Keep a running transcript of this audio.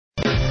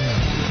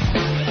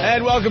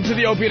And welcome to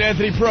the Opie and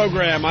Anthony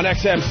program on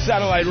XM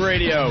Satellite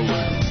Radio.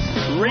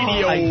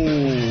 Radio.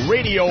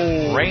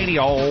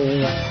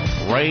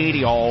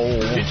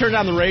 Can you turn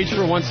down the rage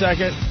for 1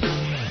 second?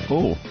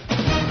 Ooh.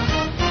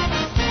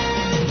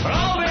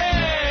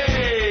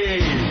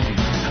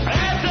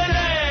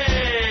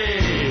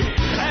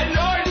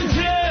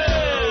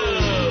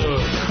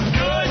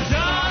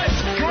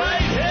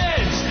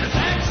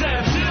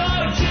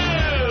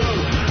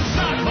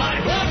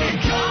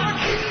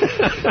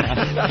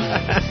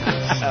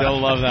 Still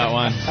love that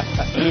one.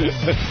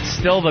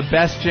 Still the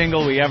best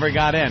jingle we ever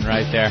got in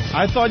right there.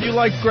 I thought you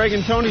liked Greg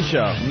and Tony's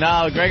show.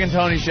 No, Greg and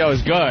Tony's show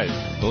is good.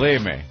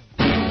 Believe me.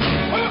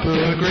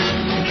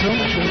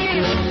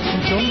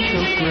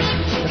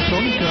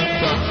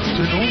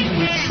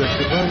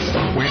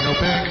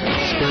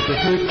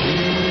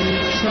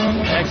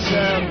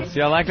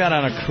 See, I like that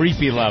on a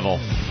creepy level.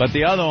 But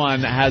the other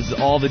one has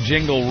all the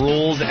jingle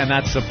rules and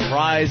that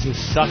surprise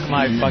suck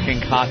my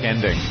fucking cock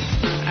ending.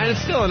 And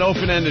it's still an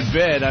open-ended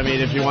bid. I mean,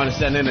 if you want to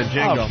send in a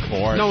jingle. Of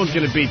course. No one's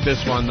going to beat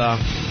this one, though.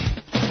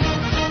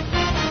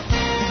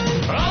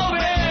 Oh,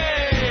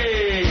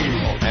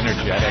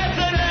 energetic.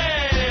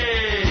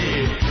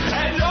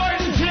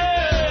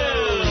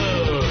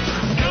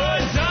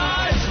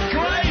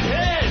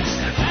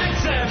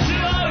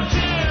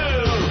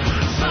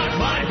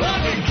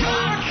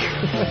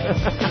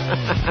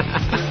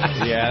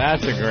 Yeah,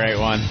 that's a great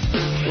one.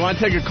 You want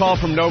to take a call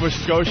from Nova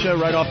Scotia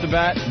right off the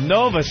bat?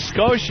 Nova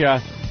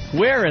Scotia?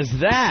 Where is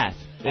that?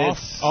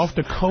 Off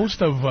the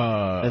coast of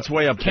it's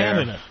way up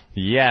Canada. there.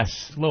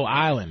 Yes. Little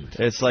island.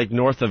 It's like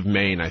north of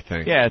Maine, I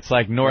think. Yeah, it's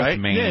like North Right?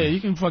 Maine. Yeah, you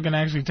can fucking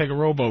actually take a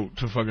rowboat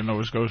to fucking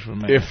Nova Scotia from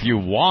Maine. If you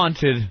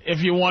wanted.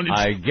 If you wanted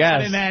to. I guess. I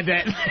didn't add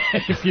that.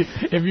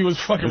 if you was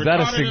fucking Is that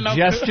a retarded enough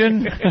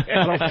suggestion?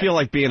 I don't feel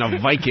like being a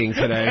Viking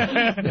today.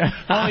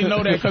 I only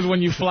know that because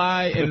when you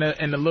fly in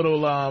the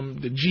little what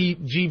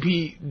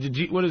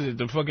is it,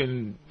 the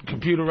fucking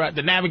computer,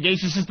 the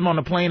navigation system on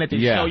the plane that they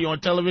show you on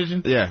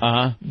television. Yeah.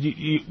 Uh-huh.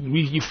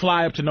 You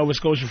fly up to Nova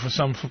Scotia for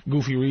some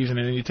goofy reason,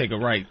 and then you take a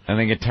right. And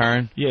then you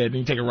turn? Yeah, then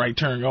you take a right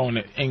turn going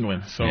to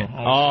England. So. Yeah.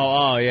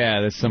 Oh,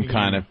 yeah. There's some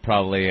kind of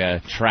probably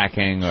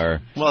tracking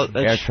or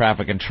air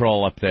traffic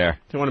control up there.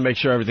 They want to make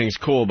sure everything's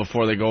cool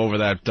before they go over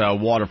that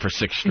water for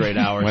 6 straight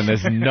hours. When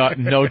there's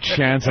no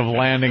chance of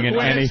landing in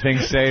anything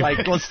safe.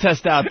 Like, let's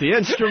test out the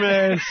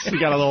instruments. You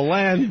got a little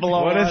land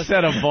below What us. a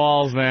set of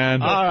balls,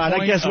 man. All right,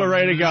 I guess we're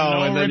ready to go.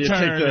 And then you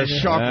take the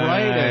sharp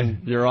right,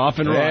 and you're off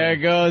and running. There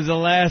goes the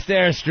last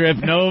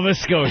airstrip, Nova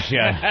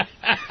Scotia.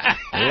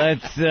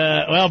 Let's,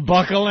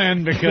 buckle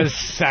in because,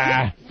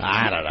 I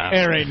don't know.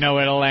 There ain't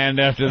nowhere to land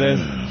after this.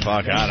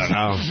 Fuck, I don't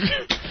know.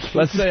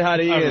 Let's say hi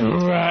to Ian.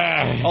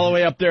 All the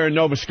way up there in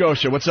Nova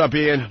Scotia. What's up,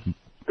 Ian?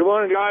 Good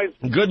morning, guys.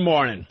 Good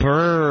morning.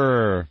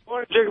 Brr.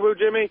 Morning, Jigaboo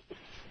Jimmy.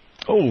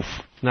 Oof.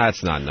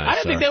 That's not nice, I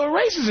didn't think they were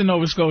racist in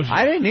Nova Scotia.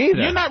 I didn't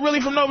either. You're not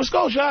really from Nova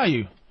Scotia, are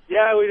you?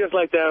 Yeah, we just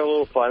like to have a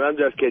little fun. I'm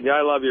just kidding.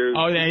 I love your...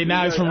 Oh, yeah,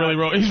 now he's from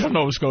he's from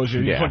Nova Scotia.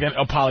 He's fucking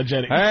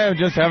apologetic. I'm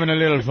just having a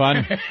little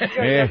fun.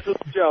 Yeah.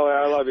 Joe,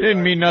 I love you.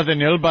 Didn't mean nothing.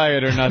 He'll buy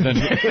it or nothing.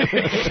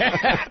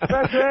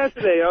 Professor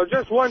Anthony, I was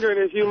just wondering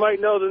if you might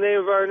know the name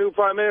of our new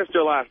Prime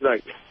Minister last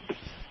night.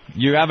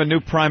 You have a new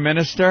Prime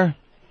Minister?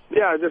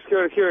 Yeah, I'm just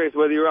kind of curious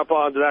whether you're up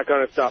onto that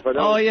kind of stuff.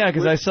 Oh, yeah,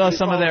 because I saw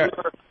some of their...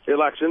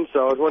 elections, so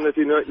I was wondering if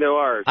you know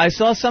ours. I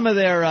saw some of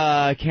their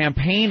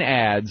campaign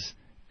ads,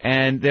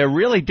 and they're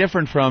really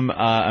different from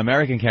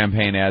American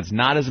campaign ads.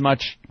 Not as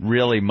much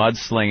really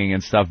mudslinging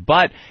and stuff.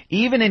 But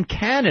even in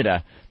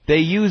Canada, they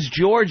use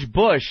George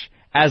Bush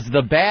as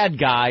the bad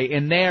guy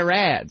in their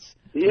ads.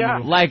 Yeah.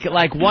 Like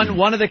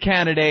one of the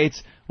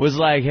candidates was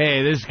like,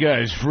 hey, this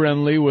guy's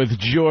friendly with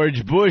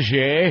George Bush,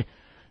 eh?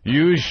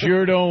 You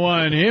sure don't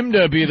want him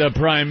to be the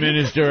prime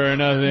minister or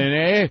nothing,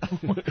 eh?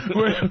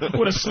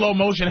 With a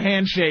slow-motion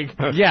handshake.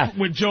 Yeah.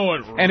 With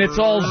George. And it's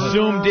all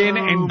zoomed in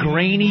and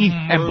grainy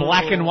and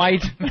black and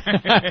white.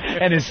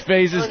 And his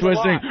face is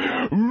twisting.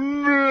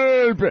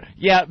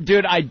 Yeah,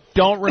 dude, I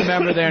don't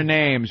remember their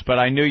names, but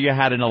I knew you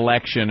had an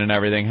election and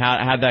everything.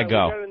 How'd that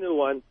go? We got a new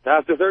one.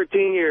 After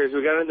 13 years,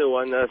 we got a new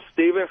one.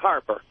 Stephen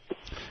Harper.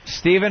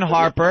 Stephen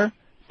Harper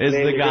is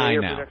the guy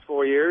now. For the next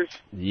 4 years.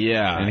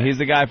 Yeah. And he's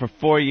the guy for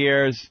 4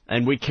 years.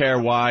 And we care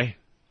why.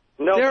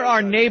 No, there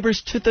are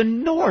neighbors to the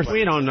north.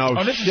 We don't know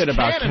shit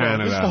about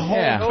Canada. This is the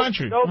whole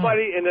country.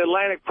 Nobody in the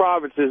Atlantic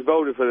provinces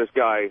voted for this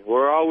guy.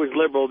 We're always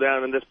liberal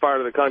down in this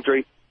part of the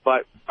country,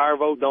 but our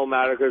vote don't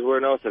matter because we're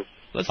nothing.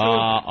 Let's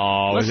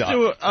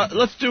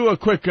do a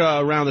quick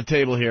round the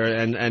table here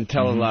and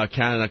tell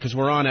Canada, because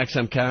we're on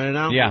XM Canada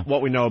now. Yeah.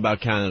 What we know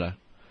about Canada.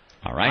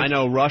 All right. I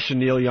know Rush and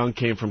Neil Young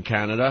came from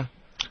Canada.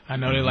 I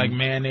know they like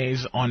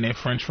mayonnaise on their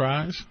French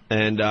fries.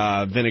 And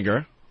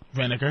vinegar.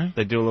 Vinegar.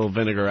 They do a little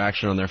vinegar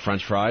action on their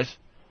French fries.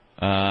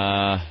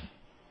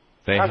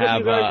 They have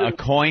a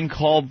coin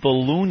called the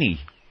loonie.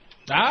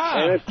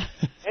 Ah.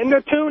 And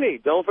the toonie.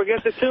 Don't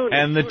forget the toonie.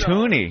 And the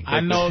toonie.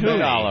 I know the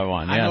 $2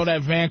 one. I know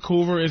that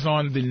Vancouver is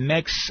on the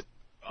next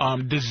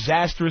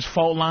disastrous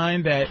fault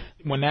line that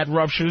when that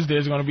ruptures,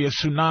 there's going to be a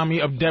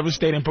tsunami of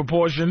devastating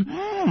proportion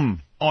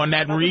on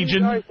that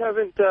region. You guys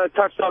haven't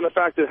touched on the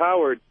fact that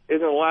Howard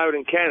isn't allowed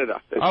in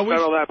Canada. They spent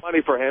all that money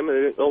for him, and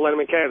they don't let him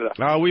in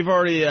Canada. We've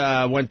already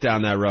went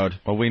down that road.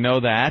 Well, we know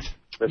that.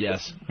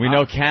 Yes. We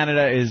know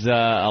Canada is a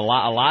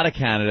lot of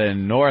Canada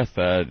in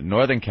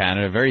northern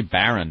Canada, very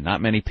barren.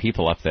 Not many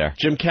people up there.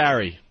 Jim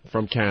Carrey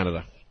from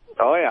Canada.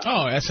 Oh, yeah.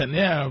 Oh,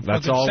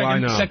 That's all I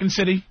know. Second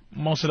city,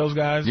 most of those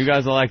guys. You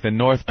guys are like the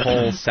North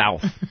Pole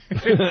South.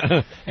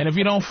 And if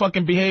you don't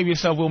fucking behave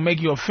yourself, we'll make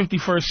you a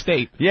 51st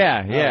state.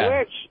 Yeah.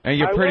 And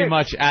you're pretty wish.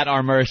 much at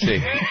our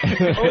mercy.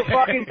 Oh,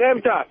 fucking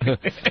tempter.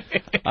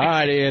 All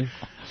right, Ian.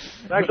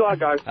 Thanks a lot,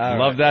 guys.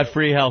 Love that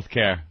free health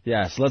care.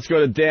 Yes, let's go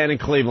to Dan in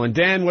Cleveland.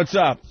 Dan, what's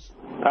up?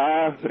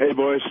 Hey,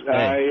 boys.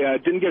 Hey. I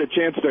didn't get a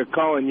chance to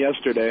call in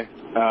yesterday.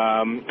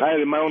 I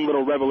had my own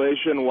little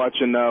revelation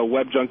watching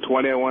Web Junk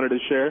 20 I wanted to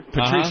share.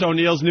 Patrice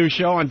O'Neal's new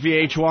show on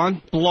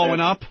VH1, blowing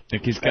up.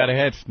 Think he's got a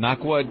hit.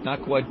 Knock wood.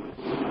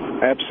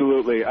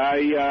 Absolutely.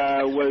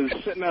 I was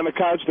sitting on the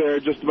couch there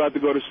just about to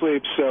go to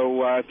sleep,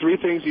 so 3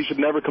 things you should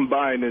never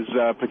combine is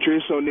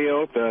Patrice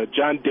O'Neal, the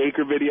John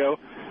Dacre video,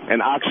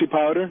 and Oxy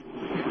powder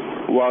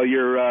while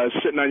you're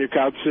sitting on your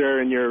couch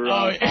there in your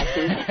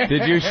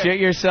Did you shit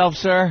yourself,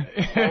 sir?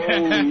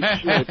 Holy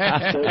shit.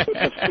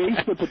 The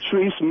face that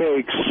Patrice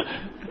makes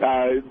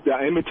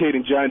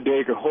imitating John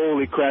Dacre,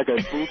 holy crack,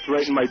 I booped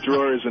right in my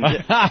drawers.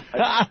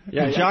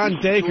 And John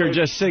Dacre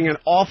just singing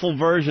awful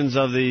versions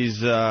of these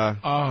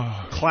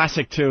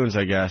classic tunes,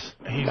 I guess.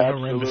 He's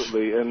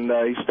absolutely. And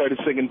he started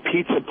singing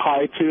Pizza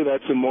Pie, too.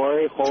 That's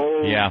Amore.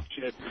 Holy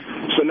shit.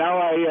 So now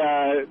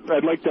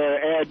I'd like to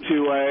add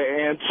to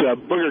Ant's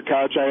booger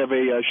couch. I have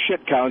a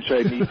shit couch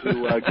I need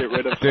to get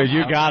rid of. Dude,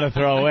 you got to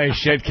throw away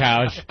shit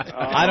couch.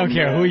 I don't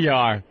care who you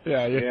are.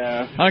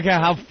 Yeah. I don't care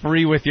how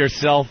free with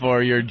yourself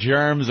or your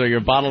germs or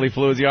your bodily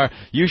fluids you are.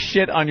 You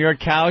shit on your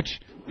couch,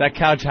 that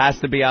couch has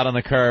to be out on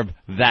the curb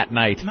that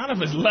night. Not if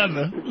it's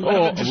leather.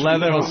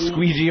 Leather will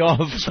squeegee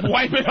off. Just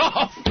wipe it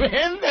off,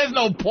 man. There's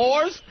no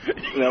pores.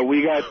 No,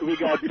 we got 2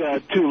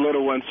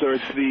 little ones, so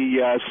it's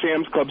the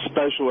Sam's Club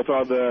special with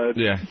all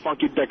the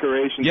funky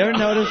decorations. You ever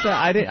notice that?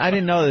 I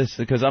didn't know this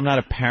because I'm not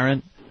a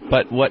parent.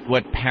 But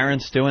what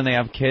parents do when they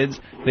have kids,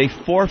 they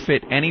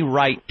forfeit any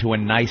right to a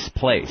nice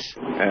place.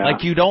 Yeah.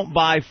 Like, you don't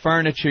buy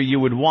furniture you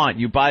would want.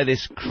 You buy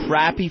this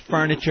crappy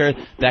furniture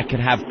that could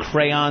have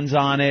crayons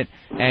on it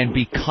and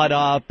be cut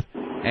up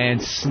and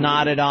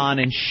snotted on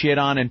and shit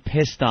on and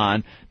pissed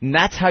on. And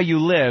that's how you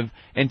live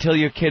until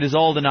your kid is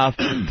old enough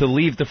to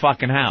leave the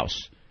fucking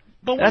house.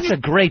 That's a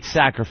great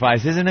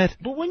sacrifice, isn't it?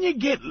 But when you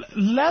get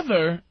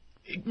leather,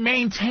 it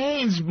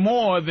maintains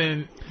more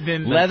than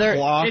leather.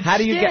 How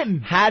do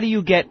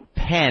you get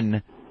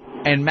pen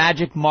and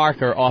magic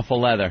marker off of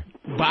leather?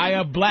 Buy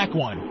a black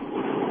one.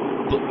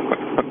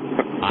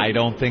 I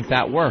don't think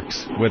that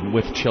works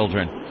with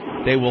children.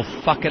 They will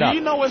fuck it up. Do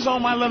you know what's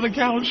on my leather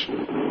couch?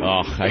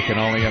 Oh, I can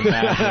only imagine.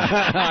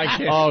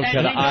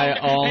 I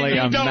only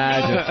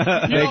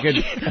imagine? They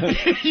could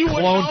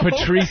clone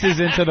Patrice's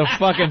into the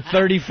fucking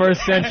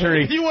 31st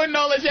century. You wouldn't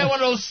know unless you had one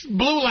of those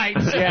blue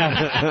lights.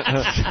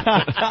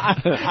 Yeah.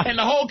 And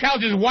the whole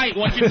couch is white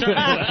once you turn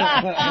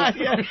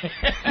it.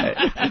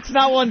 It's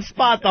not one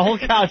spot. The whole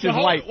couch is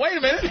white. Wait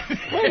a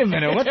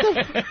minute. What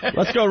the?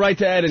 Let's go right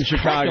to Ed in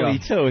Chicago. Crackly,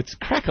 too. It's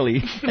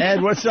crackly.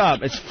 Ed, what's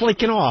up? It's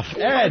flaking off.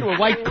 Ed.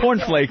 White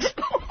cornflakes.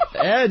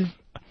 Ed.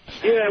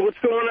 Yeah, what's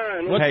going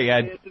on? Hey,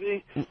 Ed.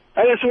 Anthony?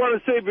 I just want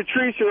to say,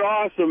 Patrice, you're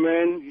awesome,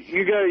 man.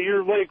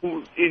 You're like,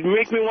 you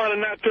make me want to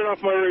not turn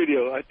off my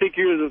radio. I think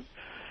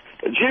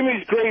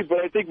Jimmy's great, but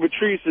I think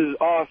Patrice is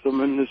awesome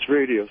in this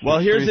radio. Well,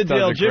 here's the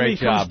deal. Jimmy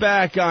job. comes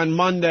back on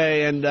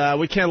Monday, and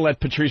we can't let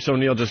Patrice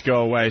O'Neal just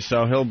go away,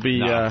 so he'll be...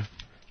 No.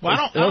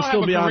 He'll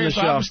still be on the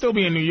show. I'll still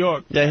be in New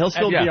York. Yeah, he'll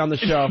still be on the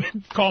show.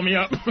 Call me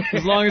up.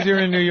 As long as you're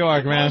in New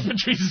York, man.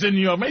 Patrice is in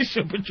New York. Make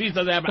sure Patrice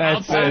doesn't have an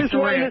outside I just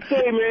wanted to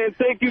say, man,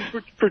 thank you,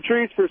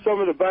 Patrice, for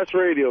some of the best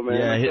radio,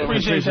 man. Yeah,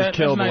 Patrice has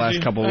killed the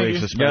last couple of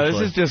weeks, especially. Yeah,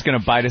 this is just going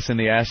to bite us in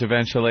the ass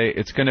eventually.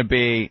 It's going to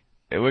be...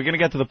 We're going to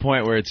get to the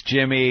point where it's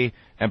Jimmy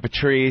and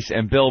Patrice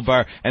and Bill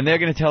Burr, and they're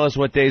going to tell us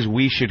what days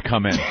we should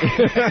come in.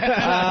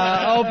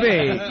 OB,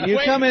 you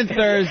come in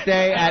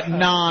Thursday at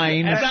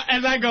 9.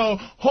 As I go,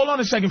 hold on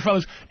a second,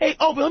 fellas. Hey,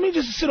 OB, let me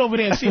just sit over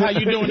there and see how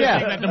you're doing.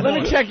 Let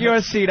me check your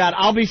seat out.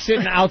 I'll be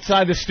sitting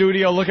outside the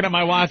studio looking at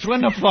my watch.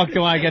 When the fuck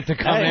do I get to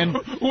come in?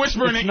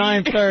 Whispering it's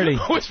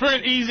 9:30.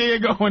 Whispering easy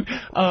and going,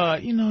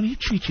 they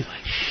treat you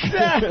like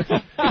shit.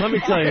 Let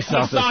me tell you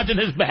something. Massaging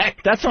his back.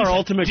 That's our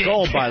ultimate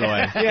goal, by the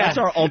way. Yeah. That's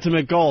our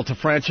ultimate goal, to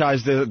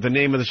franchise the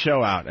name of the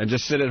show out. out and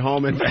just sit at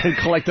home and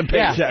collect the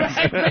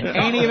paychecks.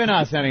 Ain't even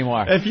us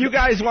anymore. If you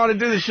guys want to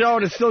do the show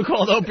and it's still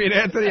called Opie and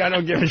Anthony, I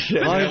don't give a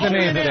shit. As long as the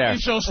name's there.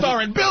 Show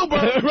starring Bill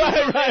Burr,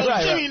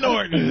 right. Jimmy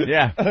Norton.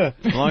 Yeah.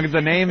 As long as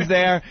the name's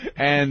there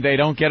and they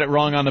don't get it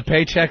wrong on the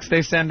paychecks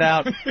they send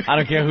out, I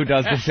don't care who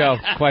does the show,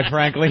 quite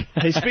frankly.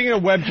 Hey, speaking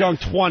of Web Junk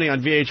 20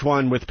 on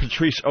VH1 with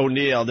Patrice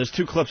O'Neal, there's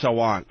 2 clips I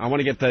want. I want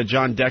to get the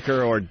John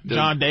Decker or...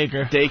 John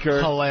Dacre.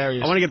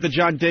 Hilarious. I want to get the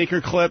John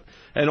Dacre clip,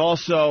 and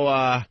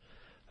also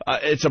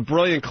it's a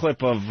brilliant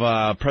clip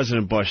of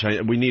President Bush.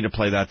 We need to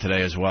play that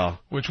today as well.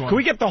 Which one? Can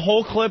we get the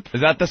whole clip?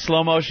 Is that the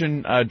slow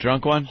motion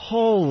drunk one?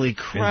 Holy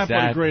crap,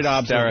 what a great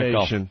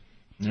observation.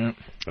 Yep.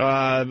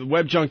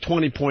 Web Junk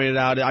 20 pointed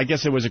out, I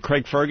guess it was a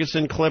Craig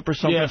Ferguson clip or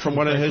something from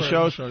one of his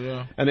shows.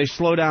 And they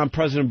slow down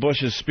President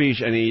Bush's speech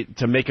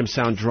to make him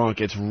sound drunk.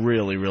 It's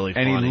really, really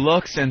funny. And he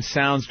looks and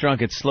sounds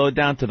drunk. It's slowed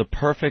down to the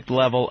perfect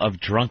level of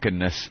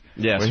drunkenness.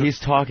 Yeah, where he's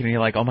talking and you're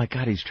like, oh my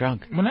God, he's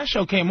drunk. When that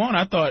show came on,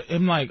 I thought,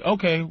 I'm like,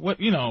 okay, what,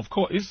 of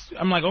course,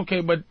 I'm like,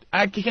 okay, but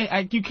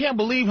you can't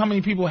believe how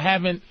many people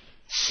haven't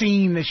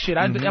seen this shit.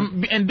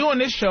 And doing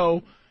this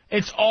show,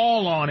 it's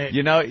all on it.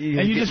 And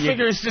you just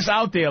figure it's just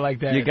out there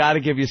like that. You got to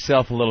give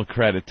yourself a little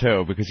credit,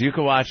 too, because you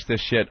can watch this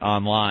shit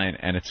online,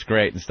 and it's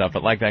great and stuff.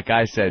 But like that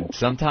guy said,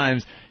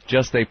 sometimes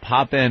just they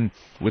pop in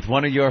with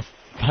one of your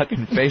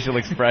fucking facial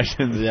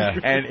expressions,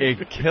 and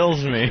it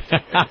kills me.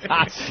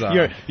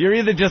 You're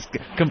either just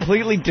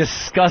completely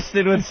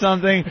disgusted with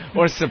something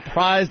or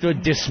surprised or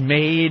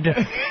dismayed.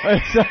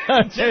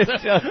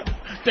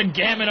 The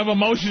gamut of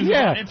emotions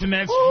on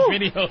internet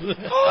videos.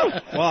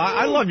 Well,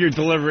 I love your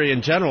delivery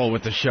in general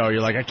with the show.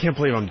 You're like, I can't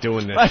believe I'm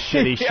doing this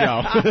shitty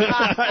show.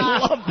 I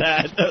love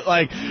that.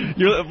 Like,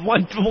 you're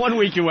one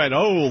week you went,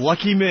 oh,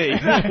 lucky me.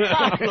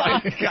 I'm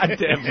like, God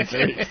damn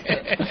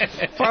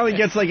it. Finally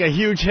gets like a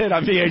huge hit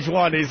on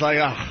VH1. He's like,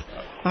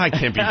 I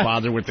can't be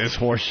bothered with this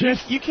horse shit.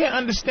 You can't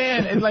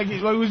understand. And like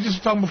we was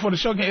just talking before the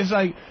show came, it's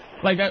like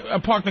I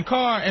parked the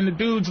car and the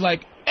dude's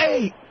like,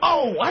 hey,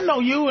 I know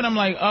you. And I'm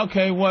like,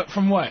 okay, what,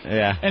 from what?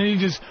 Yeah. And he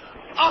just,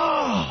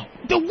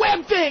 the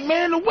web thing,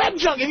 man, the web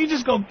junk. And you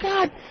just go,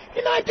 God,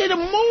 I did a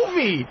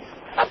movie.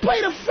 I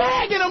played a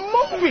fag in a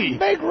movie.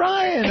 Meg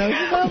Ryan.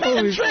 I played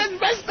a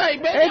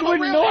transvestite, man. Edward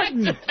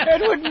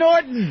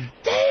Norton.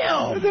 Damn.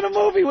 I was in a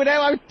movie with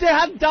I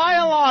had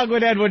dialogue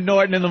with Edward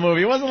Norton in the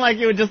movie. It wasn't like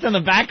you were just in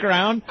the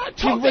background.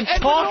 You were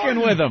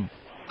talking with him.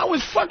 I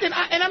was fucking,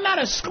 and I'm not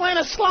a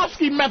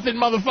Stanislavski method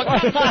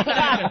motherfucker.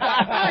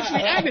 I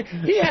actually acted.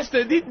 He has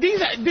to.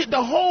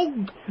 The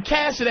whole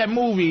cast of that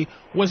movie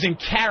was in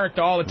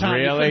character all the time.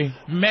 Really?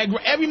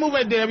 Every movie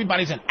I did,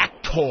 everybody's an actor.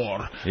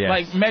 Yes.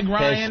 Like Meg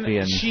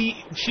Ryan,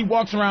 she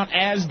walks around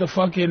as the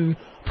fucking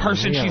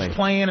person she's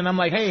playing, and I'm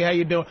like, hey, how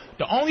you doing?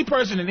 The only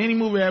person in any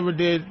movie I ever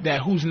did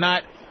who's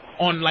not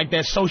on like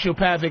that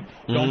sociopathic,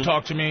 don't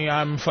talk to me,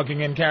 I'm fucking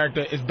in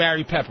character, is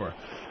Barry Pepper.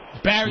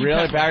 Barry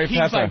Pepper.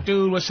 He's like,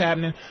 dude, what's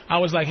happening? I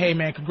was like, hey,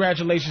 man,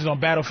 congratulations on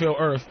Battlefield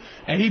Earth.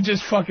 And he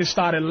just fucking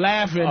started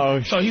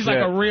laughing. So he's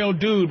like a real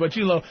dude. But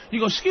you go,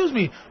 excuse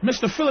me,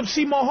 Mr. Philip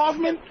Seymour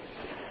Hoffman?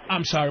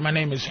 I'm sorry, my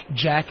name is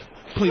Jack.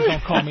 Please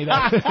don't call me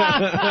that.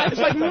 It's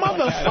like,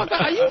 motherfucker,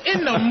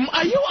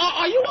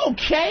 are you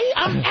okay?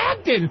 I'm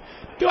acting.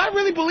 Do I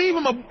really believe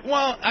him?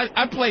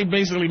 I play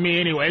basically me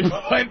anyway.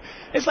 But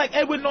it's like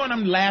Edward Norton,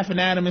 I'm laughing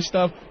at him and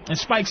stuff. And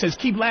Spike says,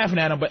 keep laughing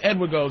at him. But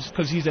Edward goes,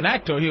 because he's an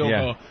actor, he'll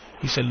go,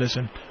 he said,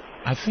 listen,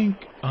 I think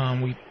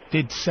we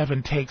did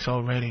 7 takes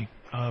already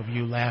of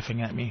you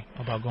laughing at me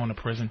about going to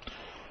prison.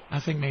 I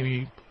think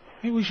maybe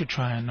we should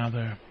try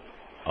another.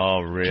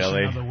 Oh, really? Just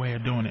another way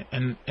of doing it.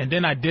 And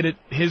then I did it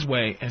his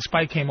way, and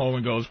Spike came over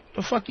and goes,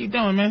 the fuck you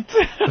doing, man?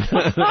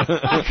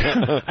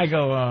 I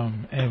go,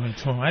 Edward,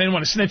 I didn't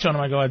want to snitch on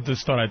him. I go, I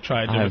just thought I'd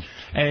try to do it.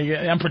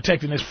 And I'm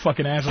protecting this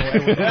fucking asshole,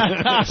 Edward.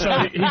 So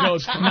he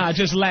goes, nah,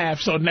 just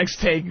laugh. So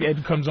next take,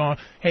 Ed comes on,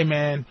 hey,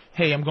 man,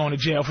 I'm going to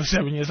jail for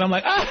 7 years. I'm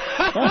like, oh,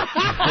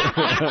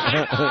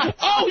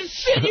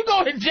 shit, you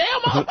going to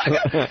jail,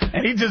 motherfucker?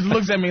 And he just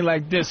looks at me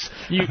like this,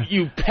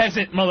 you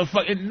peasant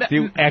motherfucker.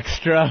 You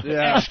extra.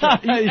 Yeah.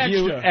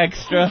 You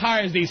extra. Who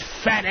hires these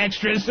fat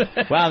extras?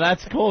 Wow,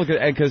 that's cool,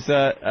 because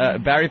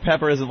Barry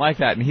Pepper isn't like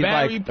that, and he's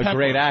Barry like Pepper, a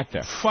great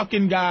actor.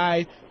 Fucking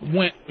guy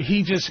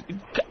he just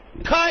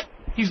cut.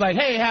 He's like,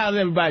 hey, how's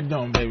everybody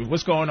doing, baby?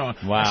 What's going on?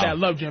 Wow. I said, I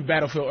loved you in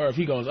Battlefield Earth.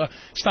 He goes,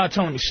 start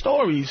telling me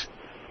stories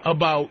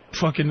about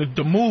fucking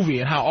the movie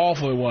and how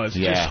awful it was.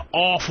 Yeah. Just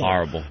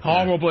awful.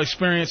 Horrible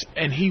experience,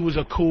 and he was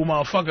a cool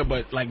motherfucker.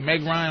 But like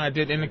Meg Ryan, I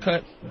did in the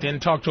cut,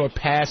 didn't talk to her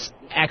past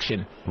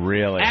action.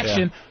 Really?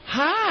 Action. Yeah.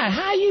 Hi,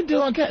 how you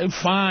doing?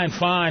 Fine.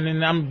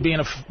 And I'm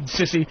being a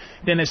sissy.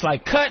 Then it's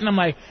like cut, and I'm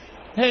like,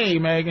 hey,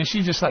 Meg. And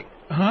she's just like,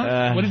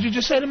 huh? What did you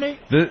just say to me?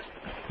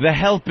 The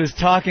help is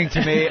talking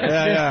to me.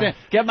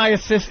 Get my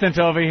assistant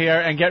over here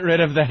and get rid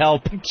of the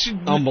help.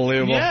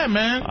 Unbelievable. Yeah,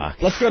 man.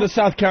 Let's go to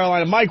South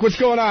Carolina. Mike, what's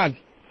going on?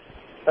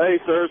 Hey,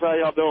 sirs, how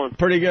y'all doing?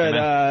 Pretty good.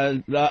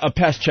 A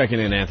pest checking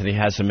in, Anthony,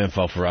 has some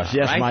info for us.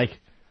 Yes, Mike?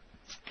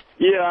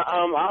 Yeah,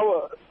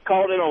 I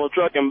called in on the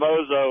truck in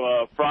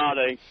Bozo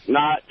Friday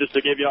night just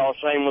to give y'all a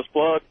shameless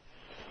plug.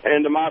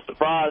 And to my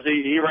surprise,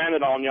 he ran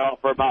it on y'all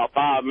for about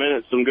 5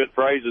 minutes, some good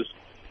phrases.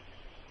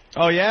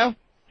 Oh, yeah?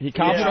 He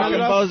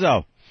complimented us?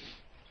 Bozo.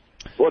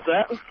 What's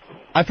that?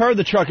 I've heard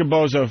the Truck and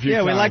Bozo a few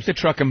times. Yeah, we like the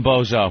Truck and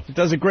Bozo. It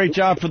does a great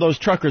job for those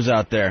truckers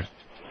out there.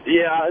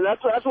 Yeah,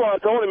 that's what I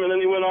told him, and then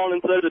he went on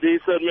and said that he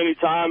said many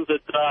times that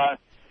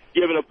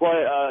given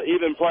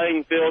even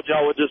playing field,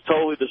 y'all would just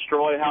totally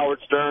destroy Howard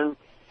Stern.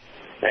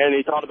 And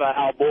he talked about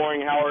how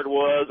boring Howard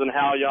was and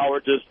how y'all were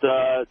just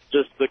the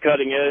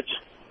cutting edge,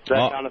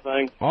 that kind of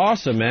thing.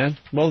 Awesome, man.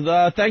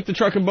 Well, thank the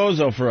Truck and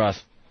Bozo for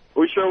us.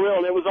 We sure will,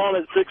 and it was on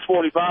at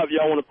 6:45.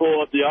 Y'all want to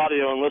pull up the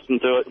audio and listen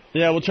to it.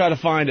 Yeah, we'll try to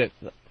find it.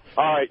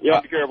 All right,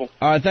 y'all be careful.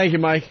 All right, thank you,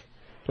 Mike.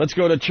 Let's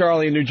go to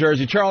Charlie in New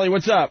Jersey. Charlie,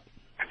 what's up?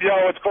 Yo,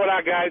 what's going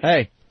on, guys?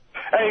 Hey.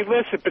 Hey,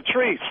 listen,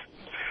 Patrice,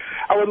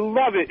 I would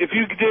love it if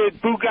you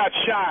did Boo Got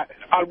Shot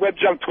on Web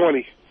Junk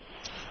 20.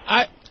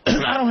 I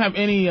don't have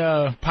any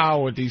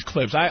power with these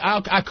clips.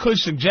 I could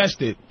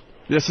suggest it.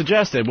 Yeah,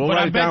 suggest it. We'll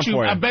write it down for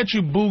you. I bet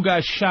you Boo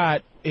Got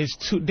Shot is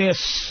too... They're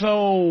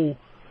so...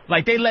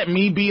 Like, they let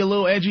me be a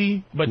little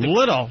edgy, but... They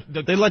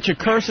let you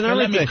curse and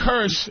everything? They let me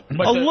curse,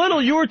 but...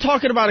 little? You were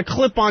talking about a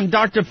clip on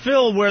Dr.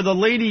 Phil where the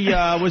lady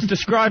was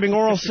describing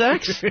oral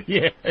sex?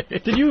 Yeah.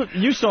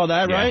 You saw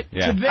that, right?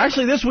 Yeah.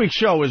 Actually, this week's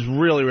show was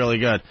really, really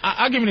good.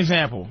 I'll give you an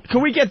example.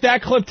 Can we get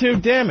that clip, too?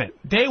 Damn it.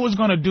 They was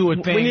going to do a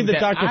thing we need the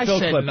that Dr. Phil I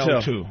said clip,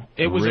 no too. to.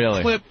 It was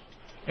a clip...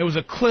 It was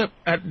a clip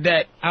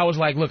that I was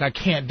like, look, I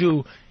can't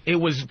do. It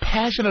was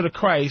Passion of the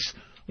Christ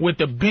with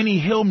the Benny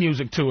Hill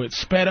music to it,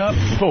 sped up.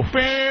 And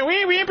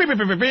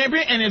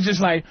it's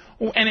just like,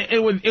 and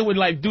it would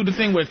like do the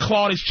thing where it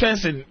clawed his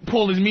chest and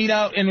pull his meat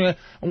out and oh,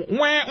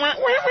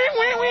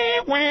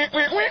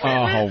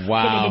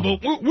 wow.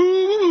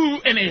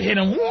 And it hit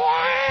him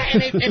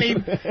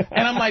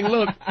and I'm like,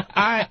 look,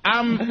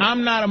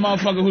 I'm not a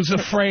motherfucker who's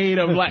afraid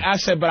of, like I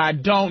said, but I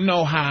don't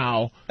know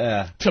how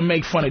to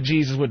make fun of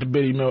Jesus with the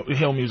Benny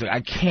Hill music.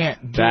 I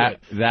can't do it.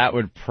 That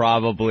would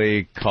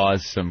probably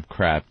cause some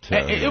crap too.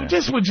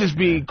 It would just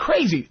be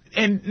crazy.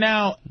 And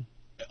now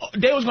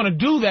they was going to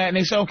do that, and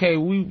they said, okay,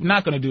 we're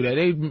not going to do that.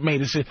 They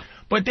made it,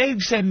 but they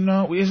said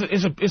no.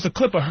 It's a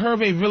clip of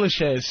Hervé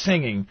Villechaize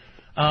singing.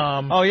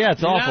 Oh yeah,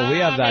 it's awful. We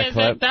have that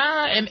clip.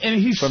 And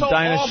he's from so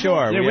Dinah awful.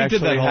 Shore. Yeah, we actually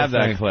did have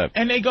that clip.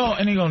 And they go,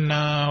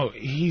 no,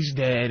 he's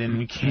dead, and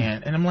we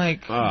can't. And I'm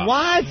like,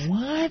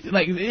 what?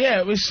 Like, yeah,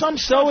 it was some.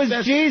 So is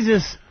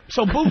Jesus.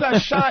 So Boo Got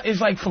Shot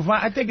is like for.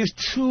 I think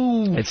it's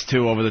too. It's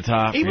too over the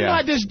top. Even though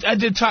I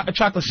did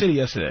Chocolate City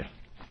yesterday.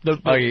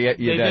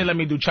 They let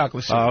me do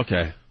Chocolate City. Oh,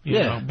 okay. You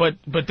know, but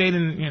they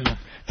didn't, you know.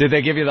 Did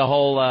they give you the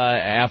whole,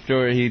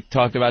 after he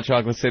talked about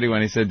Chocolate City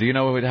when he said, do you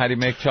know how do you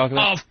make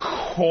chocolate? Of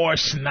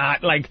course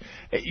not. Like,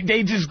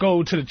 they just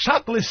go to the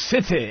Chocolate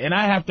City, and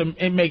I have to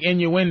make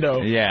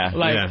innuendo. Yeah.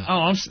 Like,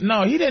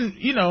 no, he didn't,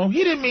 he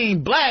didn't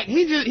mean black.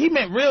 He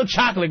meant real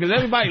chocolate, because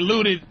everybody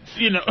looted,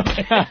 He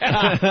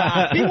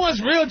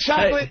wants real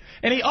chocolate,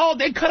 and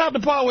they cut out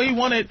the part where he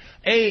wanted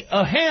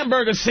a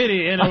hamburger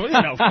city, and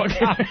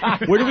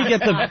fucking. Where do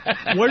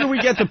we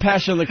get the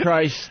Passion of the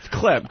Christ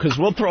clip? Because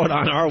we'll throw it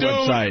on our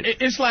website.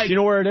 It's like, do you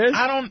know where it is?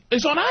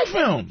 It's on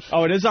iFilms.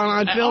 Oh, it is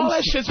on iFilms? All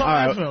that shit's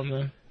on iFilms,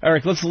 man.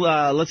 Eric, let's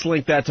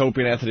link that to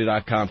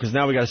OpieAnthony.com, because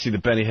now we got to see the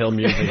Benny Hill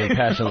music and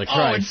Passion of the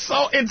Christ.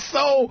 It's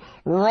so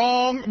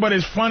wrong, but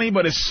it's funny,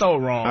 but it's so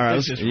wrong. All right,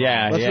 let's go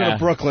to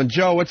Brooklyn.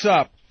 Joe, what's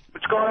up?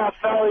 What's going on,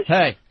 fellas?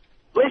 Hey.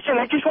 Listen,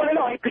 I just want to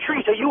know, hey,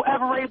 Patrice, are you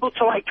ever able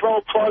to throw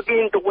a plug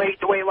in the way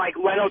like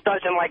Leno does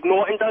and like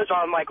Norton does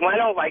on like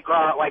Leno, like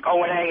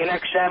O&A and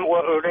XM,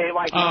 or they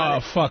like?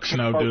 Oh, fuck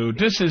no, dude.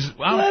 This is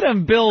let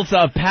him build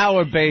a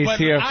power base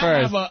here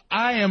first.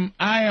 I am.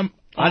 I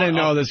didn't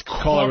know this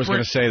caller was going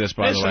to say this,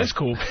 by the way. That's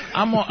cool.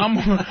 I'm on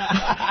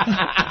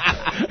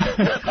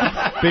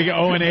big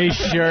O&A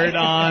shirt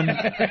on.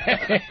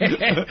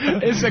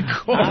 It's a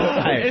cool.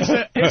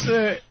 It's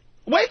a.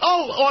 Wait,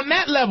 on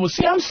that level,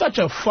 see, I'm such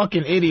a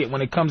fucking idiot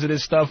when it comes to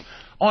this stuff.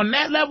 On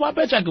that level, I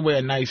bet you I could wear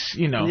a nice,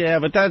 Yeah,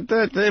 but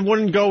that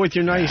wouldn't go with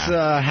your nice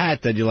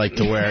hat that you like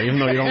to wear, even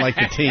though you don't like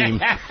the team.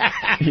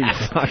 You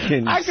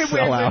fucking I could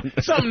sell wear out.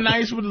 something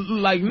nice with,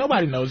 like,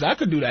 nobody knows. I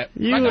could do that.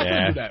 I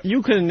could do that.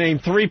 You could name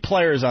 3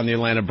 players on the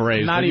Atlanta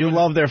Braves. Not you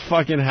love their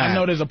fucking hat. I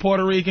know there's a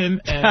Puerto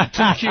Rican and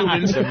 2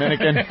 Cubans.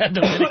 Dominican.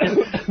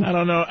 I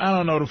don't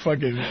know the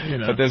fucking,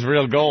 But there's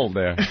real gold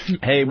there.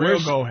 Hey,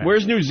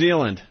 where's New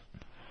Zealand?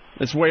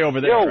 It's way over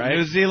there, right?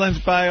 New Zealand's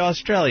by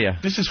Australia.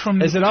 This is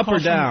from... Is it up or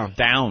down?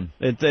 Down.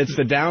 It's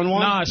the down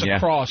one? No, it's a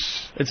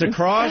cross. It's a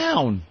cross?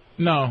 Down.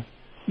 No.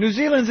 New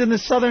Zealand's in the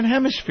southern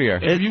hemisphere.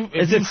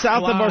 Is it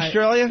south of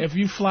Australia? If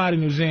you fly to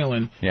New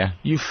Zealand,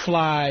 you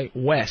fly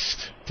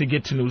west to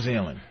get to New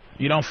Zealand.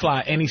 You don't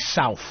fly any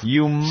south.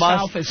 You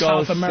must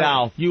go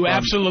South. You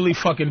absolutely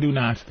fucking do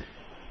not.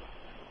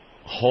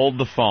 Hold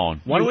the phone.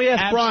 Why don't we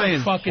ask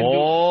Brian?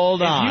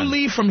 Hold on. If you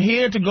leave from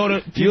here to go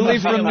to... You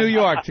leave from New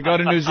York to go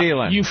to New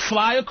Zealand. You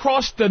fly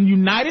across the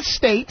United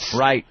States.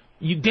 Right.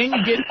 Then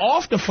you get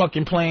off the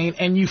fucking plane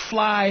and you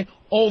fly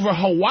over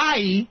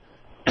Hawaii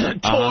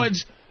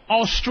towards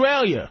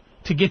Australia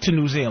to get to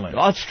New Zealand.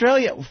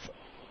 Australia...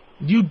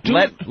 You do.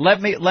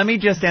 Let me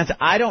just answer.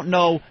 I don't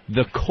know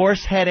the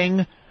course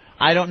heading.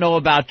 I don't know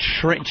about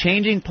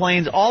changing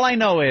planes. All I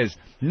know is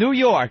New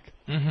York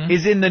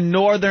is in the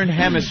northern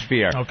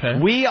hemisphere. Okay.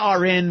 We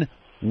are in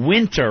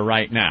winter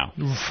right now.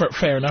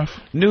 Fair enough.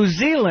 New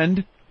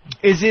Zealand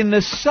is in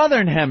the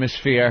southern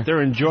hemisphere.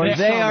 They're enjoying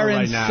They are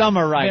in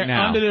summer right They're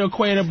now. under the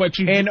equator, but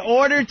in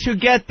order to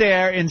get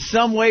there in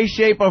some way,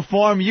 shape, or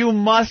form, you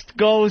must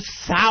go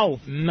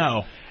south.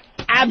 No.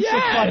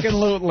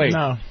 Absolutely.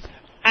 No.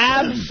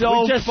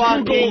 Absolutely. Just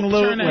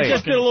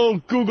did a little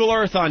Google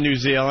Earth on New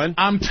Zealand.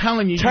 I'm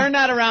telling you. Turn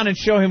that around and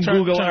show him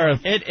Google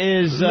Earth. It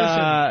is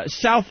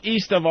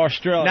southeast of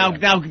Australia.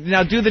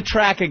 Now do the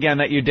track again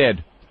that you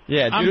did.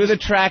 Yeah, do the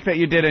track that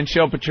you did and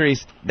show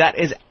Patrice. That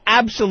is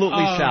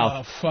absolutely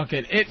south. Oh, fuck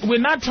it. We're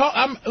not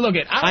talking. Look,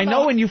 I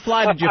know when you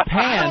fly to Japan.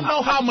 I don't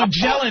know how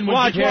Magellan would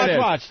watch.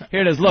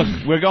 Here it is. Look,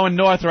 we're going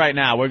north right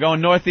now. We're going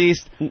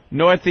northeast.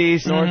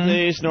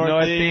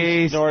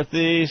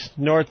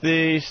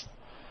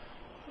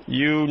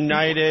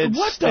 United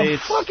what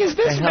States. What the fuck is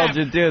this What the hell map?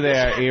 did you do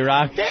there,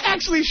 Iraq? They're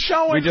actually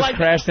showing. We just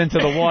crashed into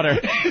the water.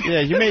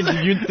 Yeah, you made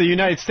the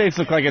United States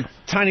look like a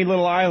tiny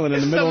little island in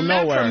the middle of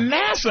nowhere. From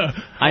NASA.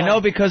 I know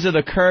because of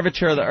the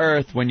curvature of the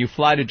Earth, when you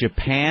fly to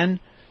Japan,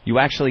 you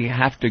actually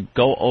have to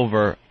go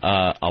over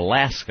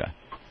Alaska.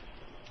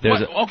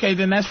 Okay,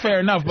 then that's fair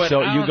enough. But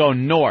so you go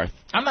north.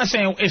 I'm not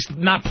saying it's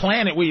not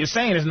planet what you're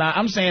saying it's not.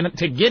 I'm saying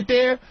to get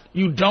there,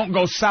 you don't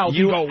go south.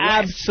 You go west.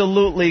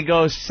 Absolutely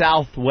go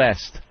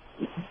southwest.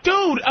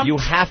 Dude, you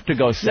have to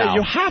go south. Yeah,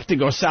 you have to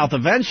go south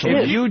eventually.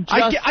 Yeah, you just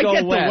I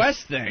get west. the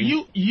west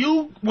thing.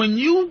 When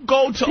you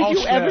go to Australia,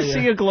 did you ever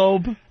see a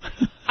globe?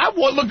 I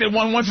looked at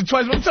one once or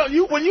twice. But I'm telling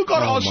you, when you go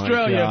to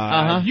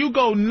Australia, you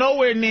go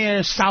nowhere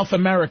near South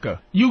America.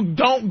 You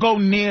don't go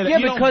near.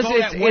 Because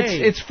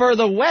it's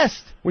further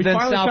west than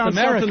South found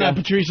America. Something that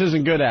Patrice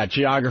isn't good at: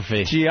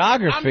 geography.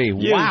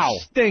 Wow, you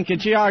stink at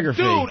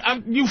geography, dude.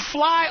 You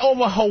fly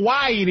over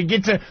Hawaii to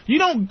get to.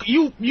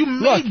 You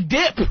may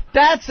dip.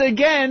 That's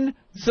again.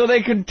 So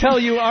they can tell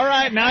you, all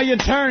right, now you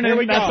turn. Here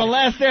we go. That's the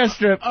last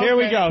airstrip. Okay. Here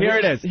we go. Here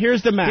it is.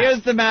 Here's the map.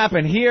 Here's the map,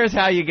 and here's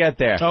how you get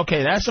there.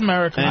 Okay, that's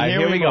America. And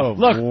here we go.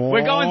 Look,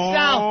 we're going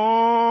south.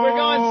 We're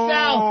going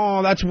south.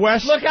 Oh, that's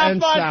west. Look how and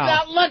far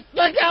south.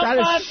 Look how far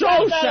That is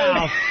so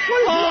south.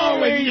 What is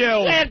wrong with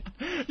you?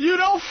 Shit. You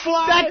don't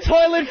fly. That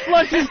toilet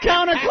flushes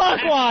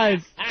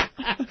counterclockwise.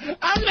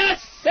 I'm not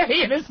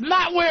saying it's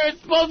not where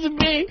it's supposed to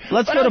be.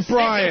 Let's go to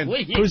Brian,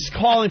 who's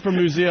calling from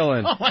New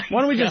Zealand. Why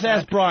don't we just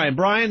ask Brian?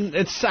 Brian,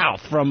 it's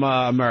south from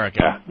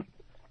America.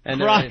 And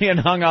Brian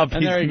hung up.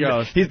 And there he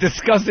goes. He's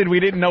disgusted we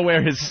didn't know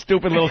where his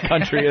stupid little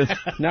country is.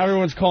 Now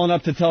everyone's calling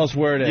up to tell us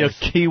where it is.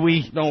 You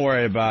Kiwi. Don't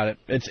worry about it.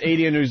 It's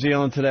 80 in New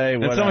Zealand today.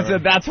 And someone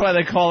said that's why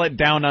they call it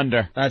Down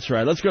Under. That's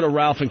right. Let's go to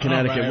Ralph in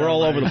Connecticut. We're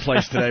all over the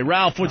place today.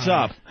 Ralph, what's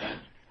up?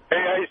 Hey,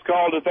 I just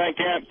called to thank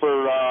Ant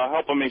for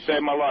helping me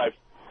save my life.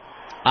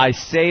 I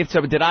saved.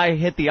 So did I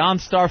hit the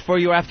OnStar for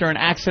you after an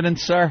accident,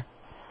 sir?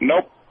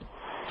 Nope.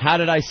 How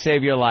did I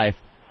save your life?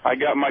 I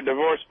got my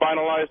divorce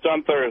finalized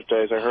on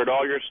Thursdays. I heard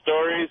all your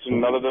stories,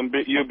 and other than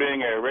you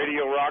being a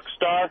radio rock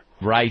star,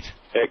 right,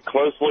 it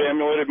closely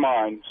emulated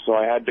mine, so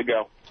I had to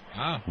go.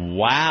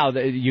 Wow.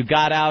 You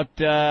got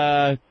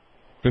out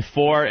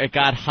before it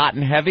got hot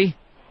and heavy?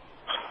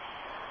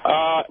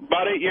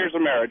 About 8 years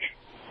of marriage.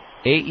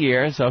 8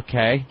 years,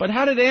 okay. But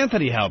how did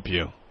Anthony help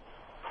you?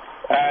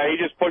 He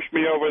just pushed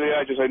me over the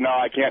edge and said, no,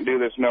 I can't do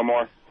this no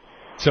more.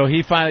 So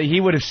he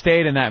would have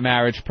stayed in that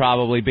marriage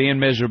probably, being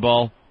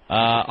miserable.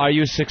 Are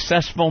you a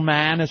successful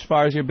man as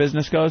far as your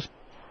business goes?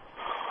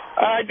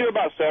 I do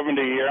about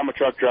 70 a year. I'm a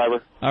truck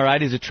driver. All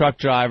right, he's a truck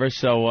driver,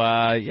 so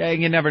yeah,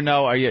 you never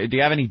know. Do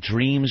you have any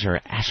dreams or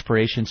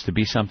aspirations to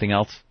be something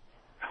else?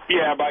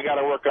 Yeah, but I got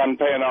to work on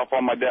paying off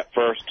all my debt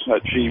first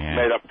that she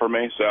made up for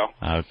me. So.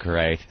 Oh,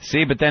 great.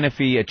 See, but then if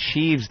he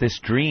achieves this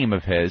dream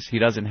of his, he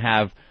doesn't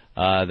have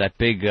that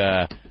big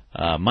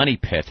money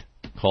pit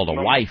called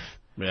a wife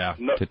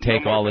to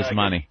take all his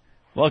money.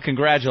 Well,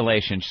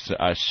 congratulations,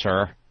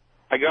 sir.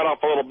 I got off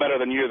a little better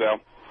than you, though.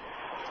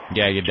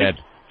 Yeah, you did.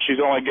 She's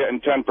only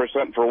getting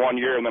 10% for 1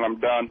 year, and then I'm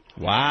done.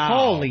 Wow.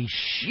 Holy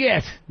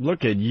shit.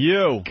 Look at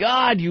you.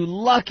 God, you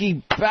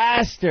lucky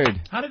bastard.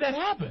 How did that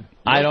happen?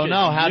 I don't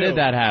know. How did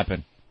that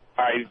happen?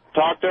 I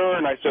talked to her,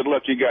 and I said,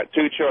 look, you got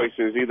two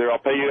choices. Either I'll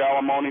pay you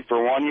alimony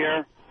for 1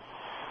 year,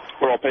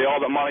 or I'll pay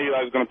all the money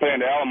I was going to pay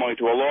into alimony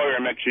to a lawyer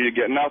and make sure you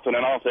get nothing,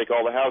 and I'll take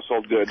all the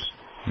household goods.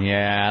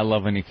 Yeah, I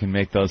love when you can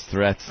make those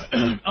threats.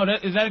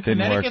 Is that a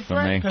Connecticut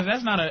threat? Because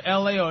that's not a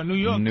L.A. or a New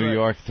York threat. New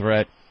York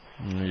threat.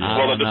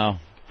 I don't know.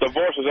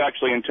 Divorce is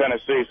actually in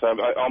Tennessee, so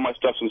all my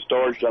stuff's in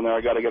storage down there.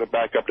 I got to get it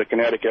back up to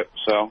Connecticut.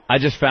 So I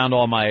just found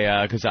all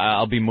my because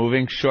I'll be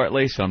moving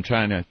shortly, so I'm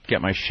trying to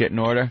get my shit in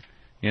order.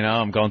 You know,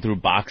 I'm going through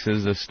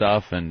boxes of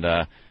stuff and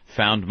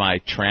found my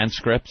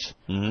transcripts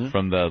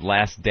from the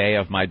last day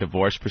of my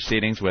divorce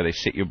proceedings, where they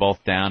sit you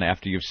both down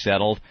after you've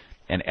settled,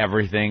 and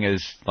everything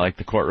is like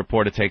the court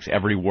reporter takes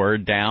every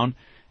word down,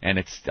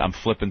 and I'm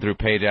flipping through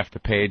page after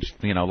page,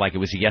 you know, like it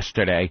was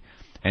yesterday,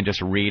 and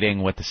just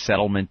reading what the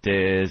settlement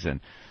is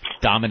and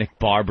Dominic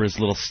Barbara's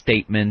little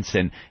statements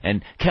and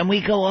can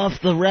we go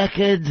off the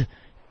record?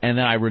 And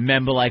then I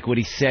remember like what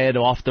he said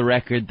off the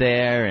record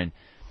there, and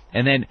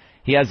then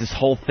he has this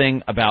whole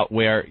thing about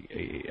where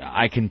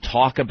I can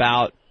talk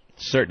about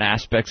certain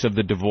aspects of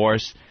the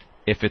divorce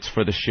if it's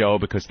for the show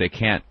because they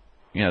can't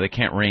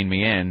rein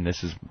me in.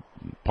 This is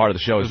part of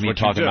the show is me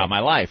talking about my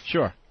life.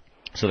 Sure.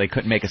 So they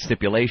couldn't make a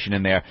stipulation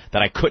in there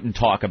that I couldn't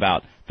talk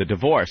about the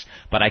divorce,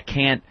 but I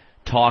can't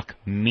talk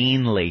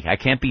meanly. I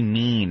can't be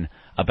mean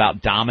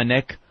about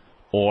Dominic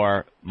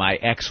or my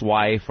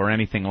ex-wife or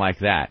anything like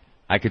that.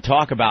 I could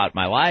talk about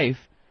my life,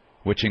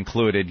 which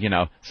included,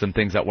 some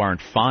things that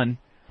weren't fun.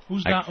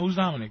 Who's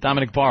Dominic?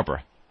 Dominic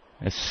Barbara,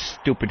 a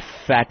stupid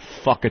fat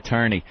fuck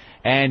attorney.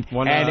 And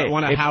one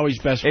of Howie's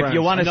best friends. If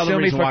you want to sue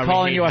me for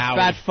calling you a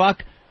fat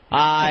fuck,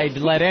 I'd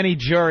let any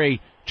jury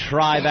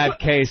try that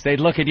case. They'd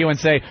look at you and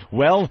say,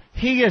 well,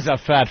 he is a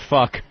fat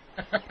fuck.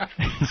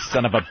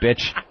 Son of a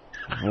bitch.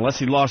 Unless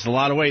he lost a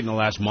lot of weight in the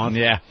last month.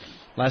 Yeah.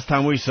 Last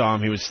time we saw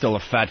him, he was still a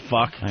fat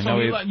fuck. I know.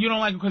 So you don't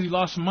like him because he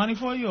lost some money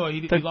for you? Or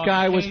he lost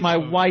guy was my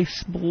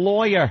wife's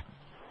lawyer.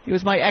 He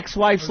was my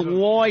ex-wife's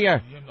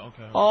lawyer.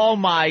 Okay. Oh,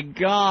 my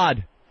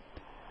God.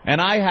 And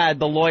I had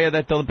the lawyer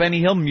that the Benny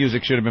Hill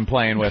music should have been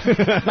playing with. They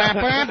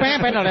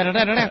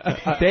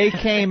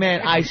came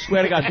in, I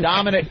swear to God,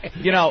 Dominic,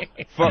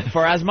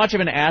 for as much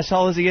of an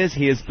asshole as he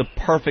is the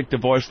perfect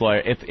divorce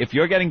lawyer. If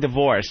you're getting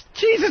divorced...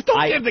 Jesus,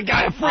 don't give the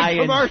guy a free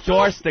commercial.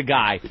 I endorse the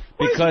guy.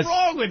 What is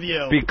wrong with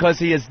you? Because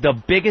he is the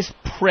biggest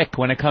prick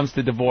when it comes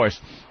to divorce.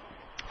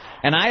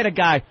 And I had a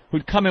guy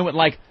who'd come in with,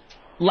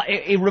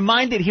 he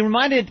reminded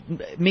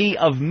me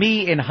of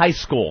me in high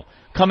school.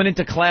 Coming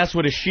into class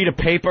with a sheet of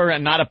paper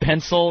and not a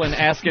pencil and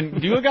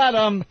asking, you got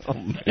the...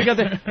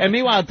 And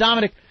meanwhile,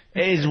 Dominic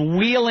is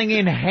wheeling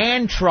in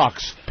hand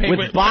trucks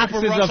with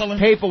boxes of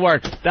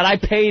paperwork that I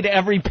paid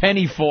every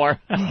penny for.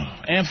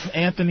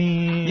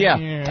 Anthony...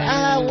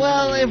 Yeah.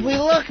 Well, if we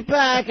look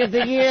back at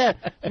the year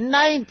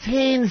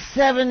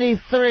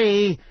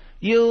 1973,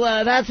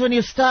 that's when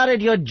you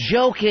started your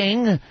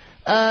joking.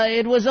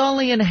 It was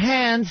only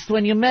enhanced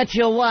when you met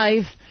your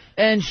wife,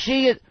 and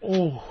she...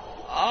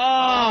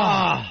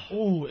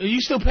 Oh, are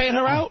you still paying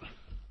her out?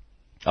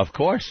 Of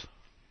course.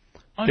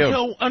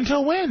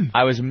 Until when?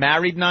 I was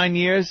married 9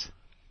 years.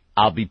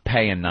 I'll be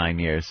paying 9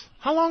 years.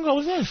 How long ago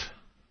was this?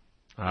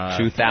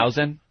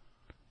 2000.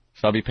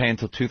 So I'll be paying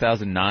until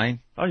 2009.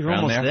 Oh, you're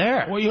almost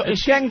there. Well,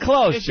 it's getting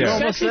close. You're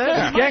almost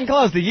there. It's getting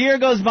close. The year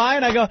goes by,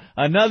 and I go,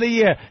 another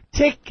year.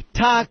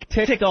 Tick-tock,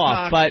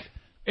 tick-off. But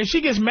if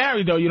she gets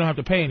married, though, you don't have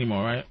to pay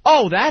anymore, right?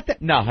 Oh,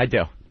 no, I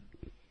do.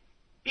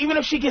 Even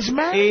if she gets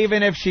married?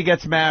 Even if she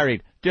gets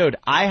married. Dude,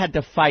 I had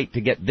to fight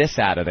to get this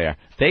out of there.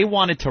 They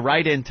wanted to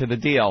write into the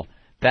deal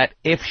that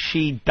if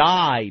she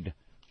died,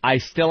 I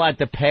still had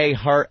to pay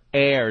her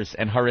heirs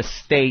and her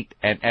estate.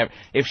 And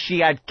if she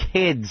had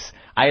kids,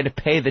 I had to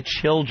pay the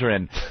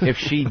children if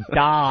she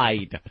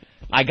died.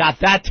 I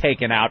got that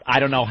taken out. I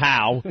don't know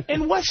how.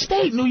 In what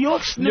state? New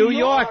York? New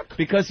York.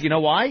 Because you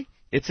know why?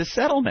 It's a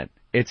settlement.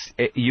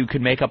 You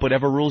can make up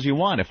whatever rules you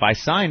want. If I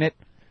sign it,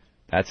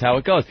 that's how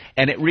it goes.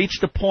 And it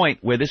reached a point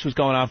where this was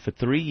going on for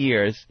 3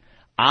 years.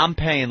 I'm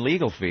paying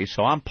legal fees,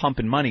 so I'm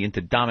pumping money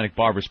into Dominic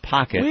Barber's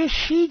pocket. Where's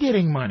she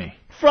getting money?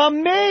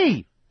 From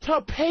me!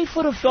 To pay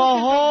for the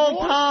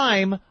whole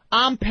time,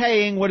 I'm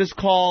paying what is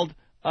called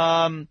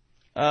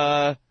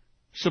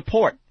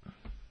support.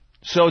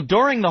 So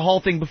during the whole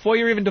thing, before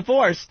you're even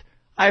divorced,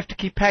 I have to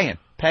keep paying.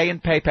 Pay.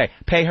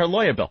 Pay her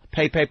lawyer bill.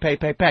 Pay.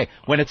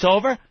 When it's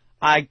over,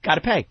 I got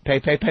to pay.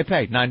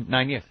 Pay.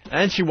 9 years.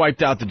 And she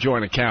wiped out the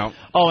joint account.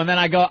 Oh, and then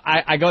I go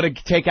to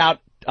take out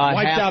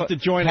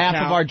half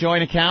of our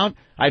joint account.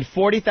 I had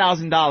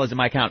 $40,000 in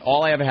my account.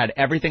 All I ever had,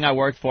 everything I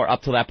worked for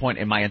up to that point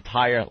in my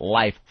entire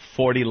life,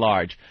 40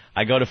 large.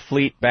 I go to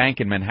Fleet Bank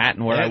in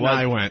Manhattan where I was.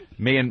 I went.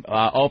 Me and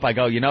Ope, I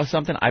go, you know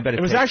something? I better.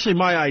 It was actually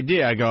my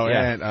idea. I go,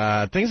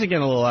 things are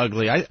getting a little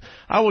ugly.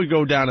 I would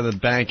go down to the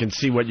bank and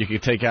see what you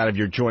could take out of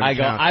your joint account.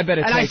 I go, I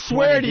better take 20 And I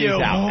swear to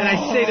you, out. and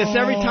I say this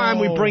every time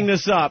we bring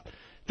this up,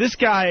 this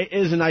guy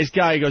is a nice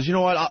guy. He goes, you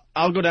know what?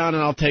 I'll go down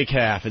and I'll take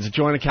half. It's a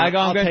joint account. I go,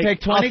 I'm going to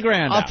take 20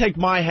 grand. I'll take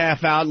my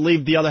half out and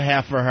leave the other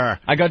half for her.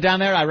 I go down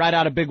there. I write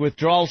out a big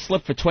withdrawal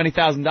slip for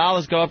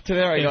 $20,000. Go up to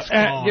there. I go,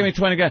 give me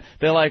 20 grand.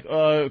 They're like,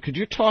 could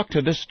you talk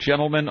to this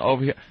gentleman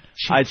over here?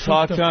 I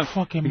talk to him.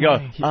 Fucking you go,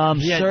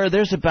 sir,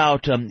 there's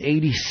about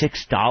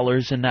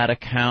 $86 in that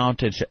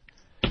account. It's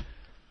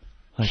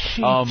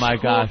oh my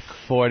God,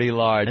 40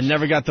 large. And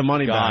never got the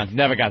money back.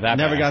 Never got that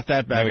Never back. got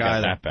that back Never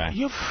either. got that back.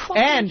 You're fucking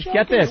and joking.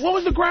 Get this. What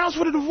was the grounds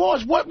for the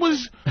divorce? What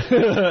was...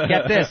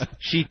 Get this.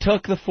 She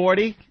took the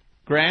 40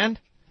 grand,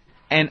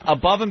 and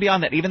above and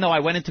beyond that, even though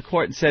I went into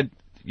court and said,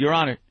 Your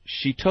Honor,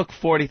 she took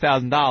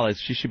 $40,000.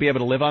 She should be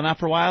able to live on that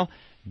for a while.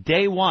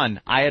 Day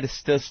one, I had to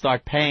still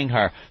start paying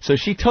her. So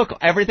she took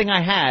everything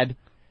I had,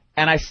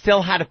 and I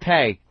still had to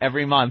pay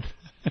every month.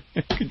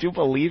 Could you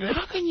believe it?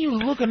 How can you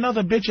look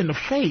another bitch in the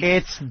face?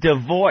 It's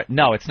divorce.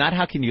 No, it's not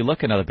how can you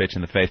look another bitch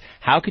in the face.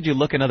 How could you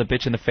look another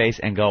bitch in the face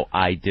and go,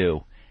 I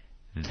do?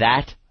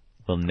 That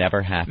will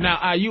never happen. Now,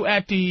 are you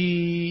at the...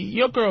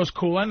 Your girl's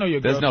cool. I know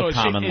your girl. There's no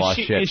common law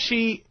shit. Is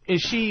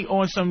she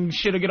on some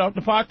shit to get off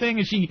the pot thing?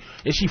 Is she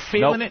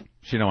feeling it?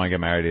 She don't want to get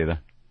married either.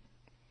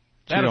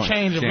 That'll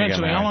change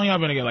eventually. How long y'all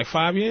been together? Like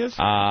 5 years?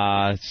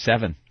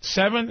 7.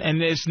 7?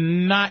 And it's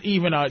not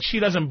even she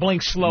doesn't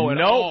blink slow at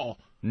all.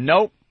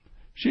 Nope.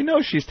 She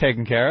knows she's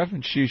taken care of,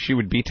 and she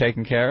would be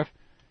taken care of.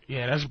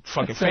 Yeah, that's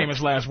fucking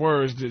famous last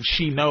words that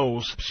she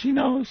knows. She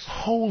knows.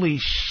 Holy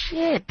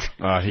shit.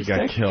 He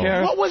got killed.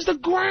 What was the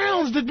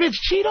grounds? Did bitch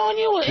cheat on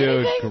you or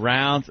anything? Dude,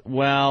 grounds,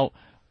 well...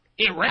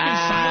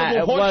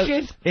 Irreconcilable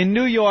horseshit? In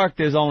New York,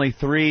 there's only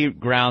 3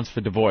 grounds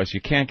for divorce. You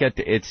can't get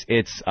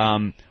it's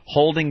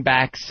holding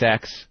back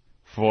sex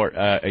for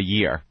a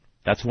year.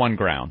 That's one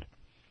ground.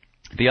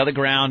 The other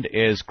ground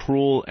is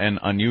cruel and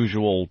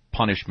unusual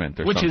punishment,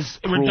 which is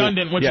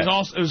redundant, which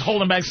is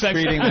holding back sex.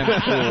 Treating them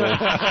cruel.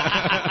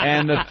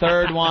 And the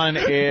third one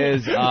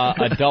is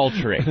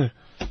adultery.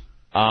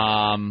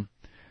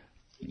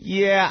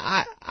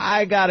 Yeah,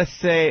 I gotta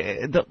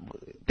say,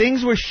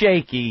 things were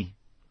shaky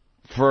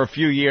for a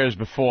few years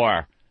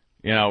before,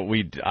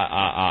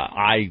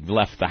 I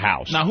left the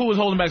house. Now, who was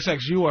holding back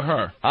sex, you or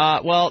her?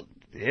 Well,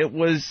 it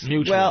was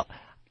mutual. Well,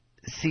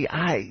 see,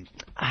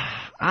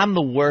 I'm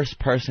the worst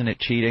person at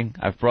cheating.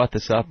 I've brought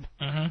this up.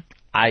 Mm-hmm.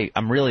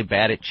 I'm really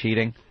bad at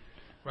cheating.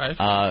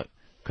 Right.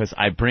 Because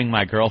I bring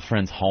my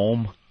girlfriends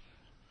home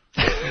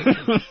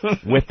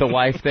with the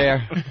wife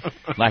there.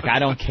 Like, I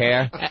don't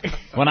care.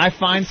 When I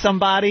find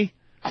somebody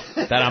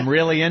that I'm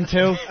really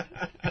into,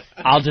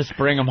 I'll just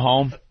bring them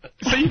home.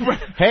 So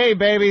hey,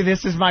 baby,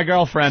 this is my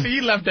girlfriend. So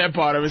you left that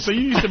part of it. So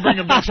you used to bring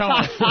a bitch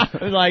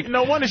home. Like,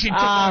 no wonder she took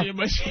on you,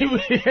 but she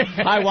was...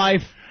 Hi,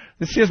 wife.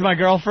 This is my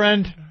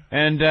girlfriend,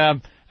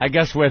 and I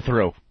guess we're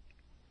through.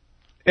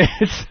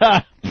 It's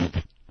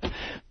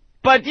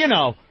but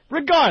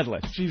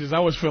regardless. Jesus, I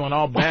was feeling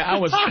all bad. I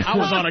was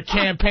on a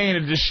campaign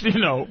of just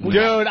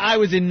Dude, I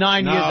was in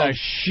 9 years of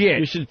shit.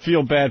 You should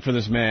feel bad for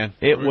this man.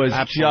 It was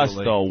just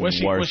the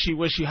worst.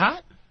 Was she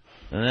hot?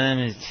 Let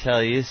me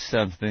tell you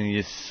something,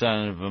 you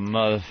son of a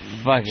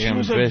motherfucking she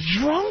was bitch. A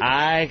drunk?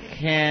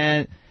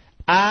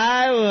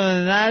 I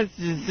will not.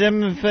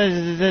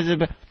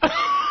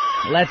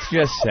 Let's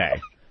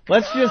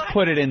just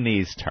put it in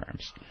these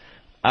terms.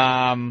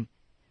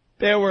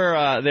 There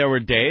were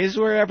days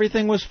where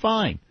everything was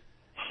fine,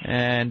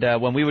 and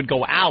when we would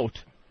go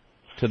out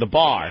to the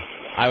bar,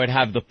 I would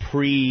have the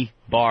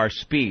pre-bar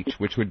speech,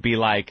 which would be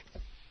like,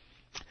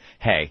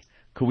 "Hey,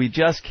 could we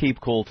just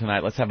keep cool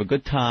tonight? Let's have a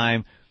good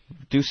time.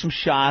 Do some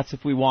shots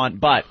if we want,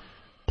 but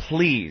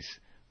please,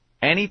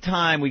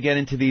 anytime we get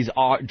into these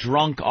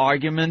drunk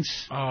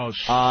arguments,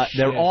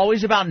 they're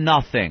always about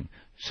nothing.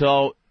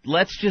 So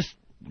let's just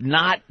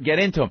not get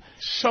into them."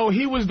 So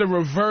he was the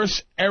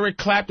reverse Eric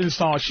Clapton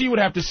song. She would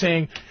have to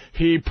sing,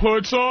 "He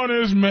puts on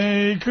his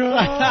makeup,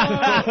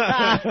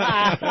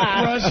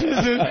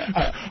 brushes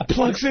it,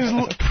 plucks his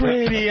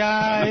pretty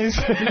eyes,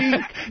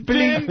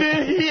 then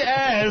he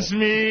asks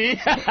me."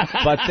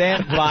 But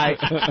then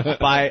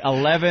by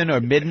 11 or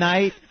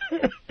midnight,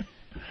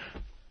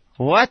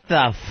 what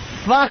the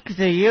fuck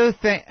do you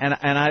think? And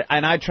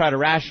I try to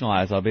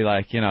rationalize. I'll be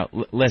like,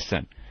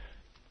 listen,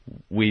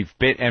 we've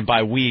been, and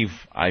by we've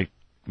I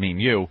mean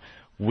you.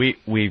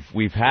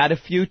 We've had a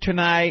few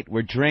tonight.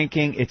 We're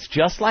drinking. It's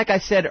just like I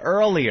said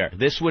earlier.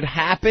 This would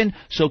happen.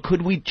 So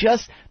could we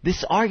just?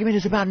 This argument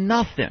is about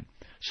nothing.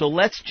 So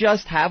let's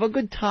just have a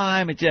good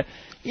time. And just,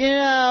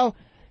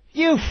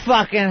 you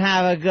fucking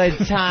have a good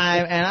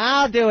time, and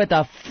I'll do what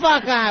the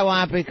fuck I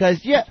want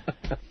because you.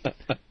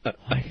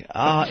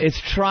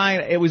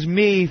 It was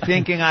me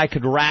thinking I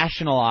could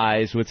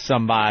rationalize with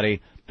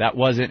somebody that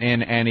wasn't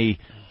in any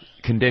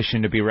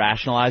condition to be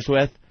rationalized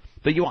with.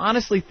 But you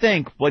honestly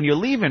think when you're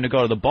leaving to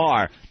go to the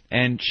bar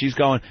and she's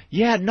going,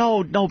 "Yeah,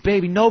 no,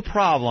 baby, no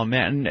problem,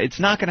 man. It's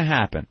not going to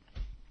happen."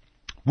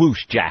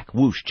 Whoosh, Jack,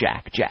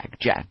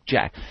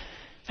 Jack.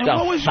 And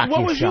what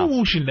was you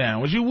whooshing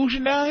down? Was you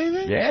whooshing down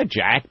anything? Yeah,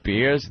 Jack,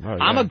 beers. Oh,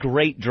 yeah. I'm a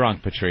great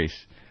drunk, Patrice.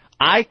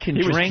 I can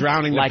drink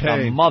like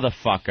a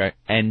motherfucker,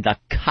 and the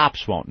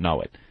cops won't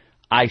know it.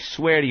 I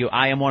swear to you,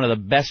 I am one of the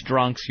best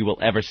drunks you will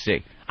ever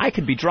see. I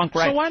could be drunk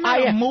right now. So why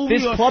not a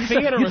movie or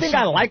theater? You think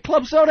I like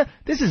club soda?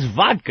 This is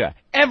vodka.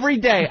 Every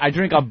day I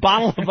drink a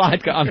bottle of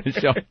vodka on the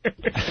show.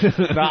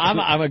 No,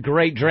 I'm a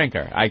great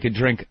drinker. I could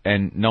drink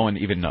and no one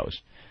even knows.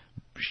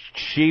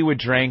 She would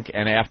drink,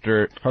 and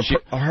after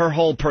her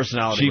whole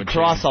personality she'd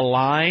cross a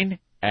line,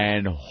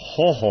 and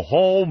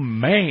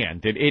man,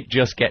 did it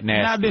just get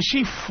nasty.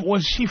 Now,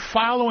 was she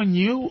following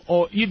you,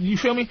 or you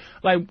feel me?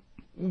 Like,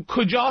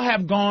 could y'all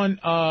have gone,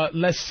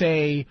 let's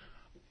say,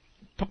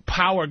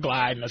 power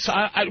gliding, or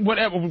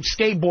whatever,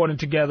 skateboarding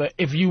together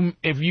if you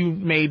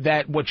made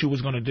that what you was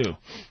gonna do?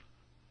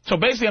 So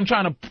basically, I'm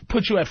trying to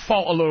put you at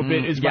fault a little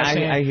bit. By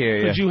saying, I hear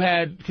you.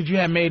 Could you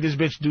have made this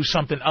bitch do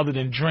something other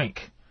than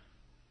drink?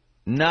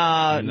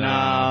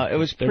 No, it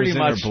was pretty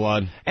much in her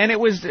blood. And it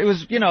was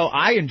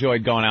I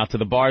enjoyed going out to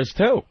the bars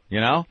too,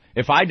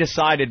 If I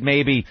decided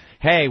maybe,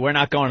 hey, we're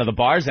not going to the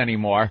bars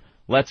anymore,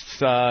 let's,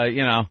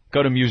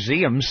 go to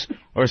museums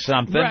or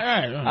something.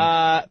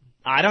 Right.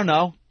 I don't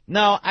know.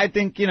 No, I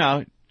think, you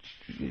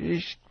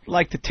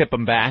like to tip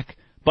them back.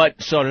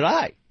 But so did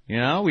I.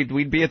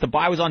 We'd be at the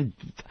bar. I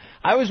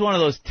was one of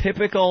those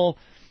typical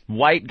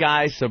white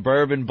guy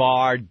suburban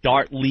bar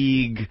dart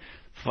league,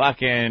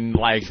 fucking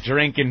like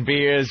drinking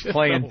beers,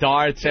 playing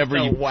darts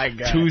every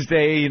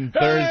Tuesday and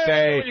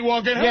Thursday. When you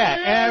walk in,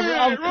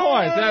 of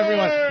course,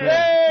 everyone.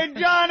 Hey,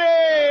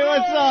 Johnny,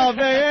 what's up?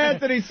 Hey,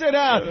 Anthony, sit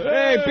down.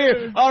 Hey,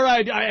 beer. All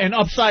right, and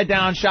upside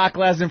down shot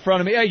glass in front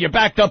of me. Hey, you're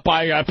backed up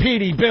by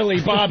Petey, Billy,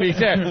 Bobby.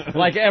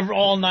 Like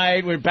all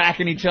night, we're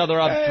backing each other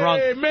up,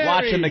 drunk,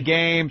 watching the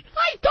game.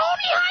 Hi,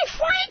 Tony. Hi,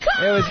 Frank.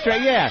 It was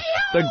great, yeah.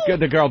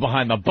 The girl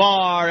behind the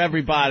bar,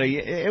 everybody.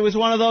 It was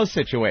one of those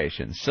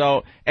situations.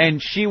 So,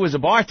 and she was a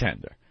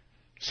bartender.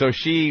 So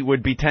she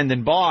would be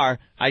tending bar.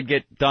 I'd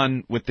get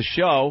done with the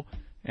show,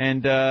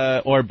 and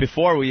or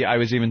before I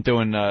was even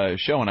doing a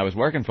show and I was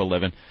working for a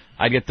living,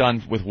 I'd get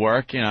done with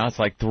work. It's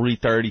like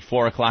 3:30,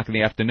 4 o'clock in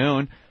the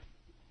afternoon.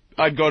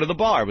 I'd go to the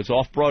bar. It was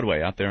off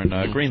Broadway out there in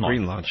Greenlawn.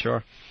 Greenlawn,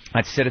 sure.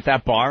 I'd sit at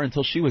that bar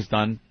until she was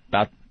done,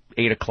 about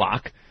 8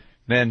 o'clock.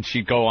 Then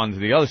she'd go on to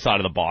the other side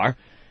of the bar,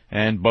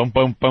 and boom,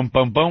 boom, boom,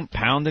 boom, boom,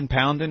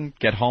 pounding,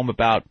 get home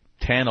about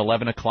 10,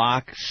 11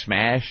 o'clock,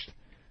 smashed,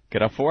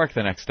 get up for work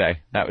the next day.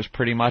 That was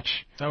pretty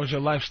much... That was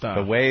your lifestyle.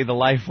 The way the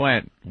life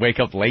went. Wake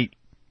up late,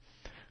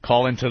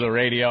 call into the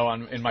radio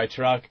in my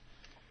truck.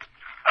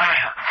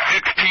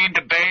 16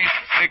 to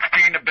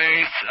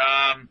base.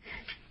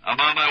 I'm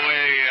on my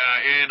way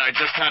in. I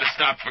just had to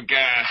stop for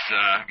gas.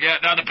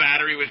 Now the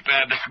battery was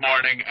bad this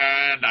morning,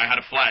 and I had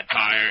a flat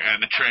tire,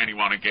 and the tranny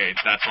won't engage.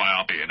 That's why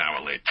I'll be an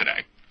hour late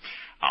today.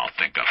 I'll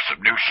think of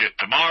some new shit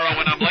tomorrow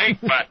when I'm late,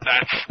 but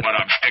that's what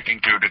I'm sticking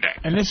to today.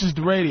 And this is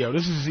the radio.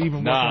 This is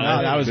even no,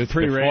 that was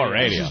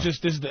pre-radio. This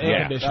is the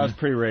air conditioning. That was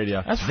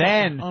pre-radio. That's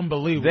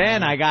unbelievable.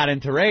 Then I got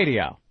into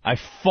radio. I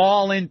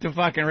fall into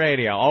fucking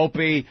radio.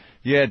 Opie,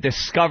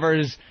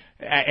 discovers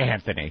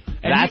Anthony.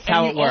 That's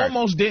how it worked. You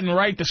almost didn't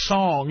write the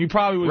song. You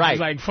probably was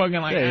just like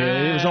fucking like.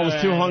 He was almost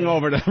too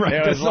hungover to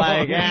write the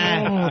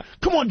song.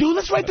 Come on, dude,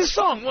 let's write this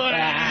song.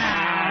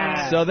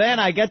 So then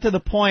I get to the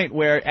point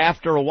where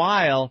after a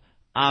while,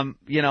 I'm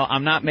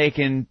not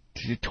making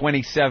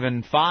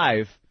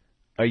 $27,500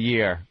 a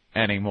year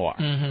anymore.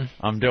 Mm-hmm.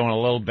 I'm doing a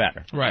little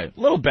better. Right. A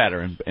little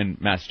better in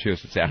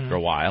Massachusetts after a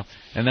while.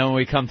 And then when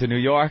we come to New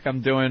York,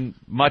 I'm doing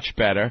much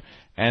better.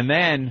 And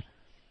then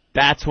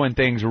that's when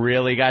things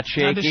really got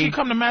shaky. Now, did she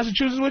come to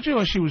Massachusetts with you,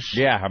 or she was...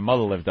 Yeah, her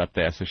mother lived up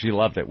there, so she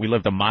loved it. We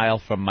lived a mile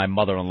from my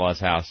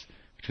mother-in-law's house,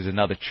 which is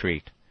another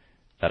treat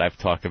that I've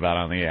talked about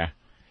on the air.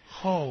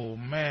 Oh,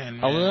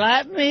 man.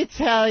 Let me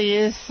tell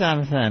you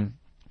something.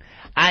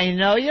 I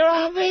know you're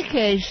on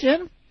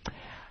vacation,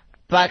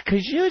 but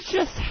could you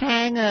just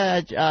hang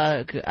a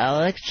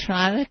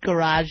electronic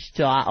garage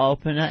door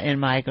opener in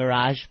my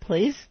garage,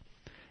 please?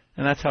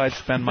 And that's how I'd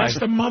spend my... That's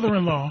the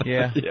mother-in-law.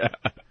 Yeah.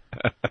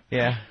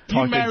 Yeah.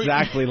 Talk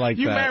exactly like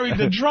that. You married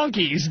the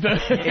drunkies.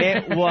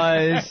 It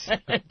was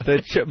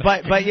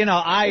but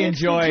I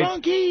enjoyed.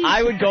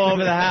 I would go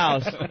over the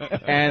house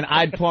and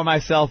I'd pour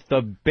myself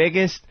the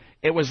biggest.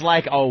 It was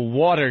like a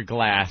water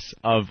glass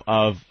of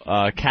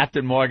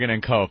Captain Morgan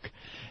and Coke,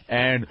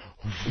 and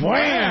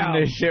wham,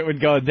 this shit would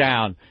go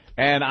down,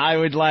 and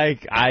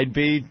I'd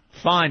be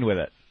fine with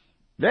it.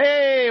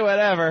 Hey,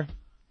 whatever.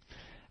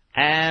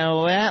 And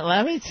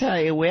let me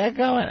tell you, we're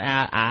going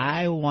out.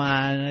 I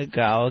want to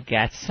go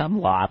get some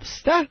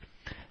lobster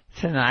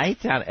tonight.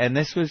 And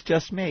this was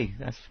just me.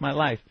 That's my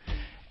life.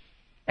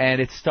 And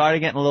it started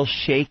getting a little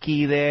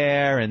shaky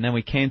there. And then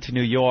we came to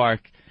New York,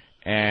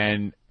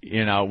 and,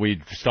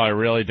 we started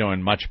really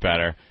doing much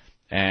better.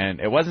 And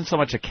it wasn't so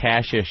much a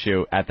cash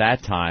issue at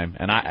that time.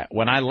 And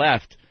when I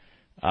left,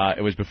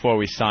 it was before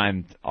we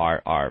signed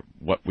our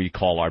what we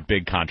call our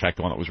big contract,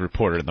 the one that was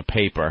reported in the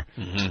paper.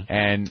 Mm-hmm.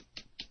 And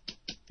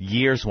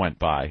years went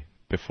by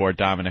before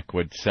Dominic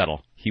would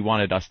settle. He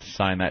wanted us to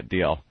sign that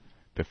deal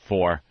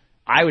before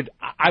I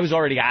was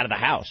already out of the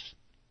house.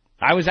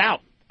 I was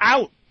out,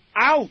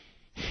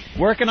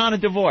 working on a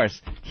divorce.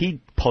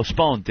 He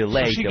postponed,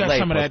 delayed, so she got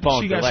some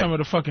of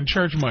the fucking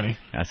church money.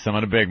 Got some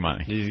of the big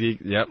money.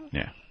 Yep.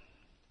 Yeah.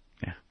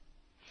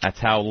 That's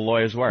how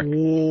lawyers work.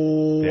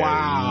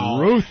 Wow.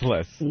 They're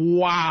ruthless.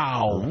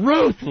 Wow.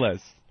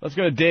 Ruthless. Let's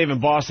go to Dave in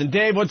Boston.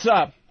 Dave, what's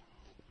up?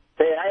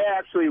 Hey, I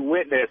actually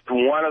witnessed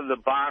one of the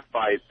bar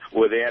fights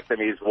with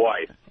Anthony's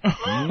wife.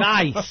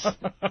 Nice.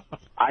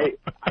 I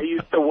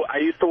used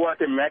to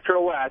work in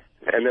Metro West,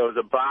 and there was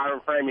a bar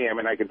in Framingham,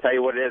 and I can tell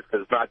you what it is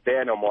because it's not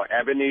there no more.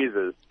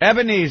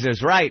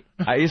 Ebenezer's, right.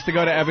 I used to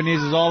go to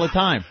Ebenezer's all the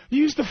time.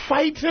 You used to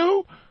fight,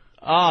 too?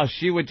 Oh,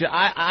 she would.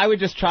 I would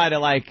just try to,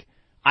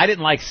 I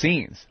didn't like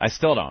scenes. I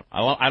still don't.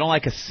 I don't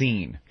like a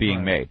scene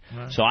being made.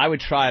 Right. So I would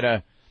try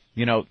to,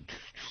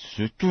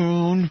 sit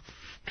down.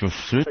 Just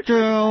sit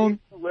down.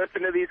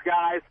 Listen to these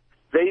guys.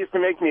 They used to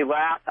make me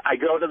laugh. I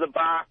go to the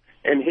bar,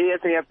 and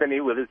here's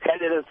Anthony with his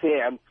head in his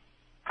hand,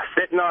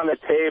 sitting on the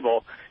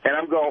table, and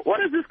I'm going,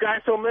 what is this guy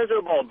so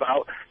miserable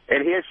about?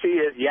 And here she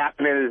is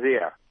yapping in his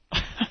ear.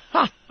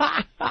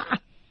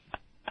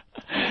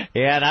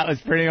 Yeah, that was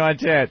pretty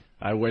much it.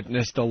 I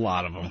witnessed a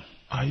lot of them.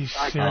 Are you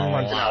serious? A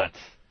lot.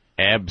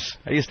 Ebbs.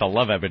 I used to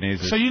love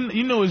Ebenezer. So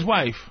you know his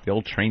wife? The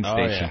old train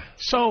station. Yeah.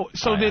 So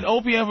did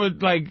Opie ever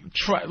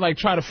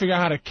try to figure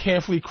out how to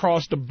carefully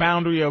cross the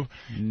boundary of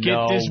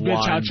get this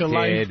bitch out your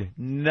life?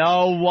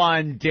 No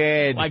one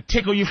did. Like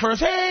tickle you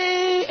first.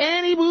 Hey,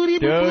 Annie booty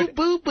boop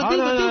boop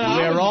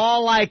boop. We're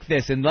all like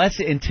this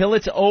until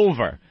it's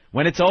over.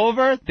 When it's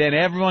over, then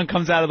everyone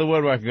comes out of the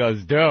woodwork and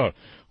goes, dude,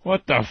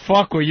 what the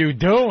fuck were you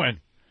doing?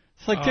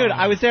 It's like, dude,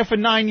 I was there for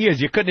 9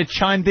 years. You couldn't have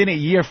chimed in at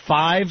year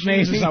 5,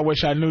 maybe? Jesus, I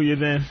wish I knew you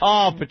then.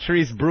 Oh,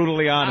 Patrice,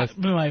 brutally honest.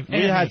 I've been like,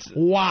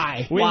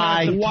 why?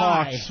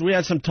 Why? We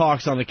had some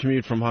talks on the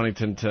commute from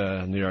Huntington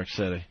to New York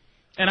City.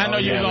 And I know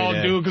you was all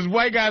dude, because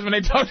white guys, when they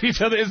talk to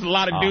each other, it's a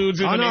lot of dudes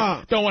who they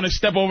don't want to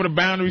step over the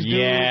boundaries, dude.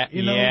 Yeah,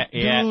 you know,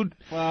 dude.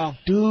 Well,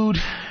 dude.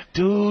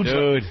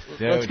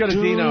 Let's go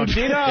to Dino.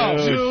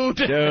 Dude.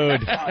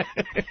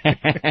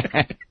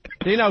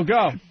 Dino,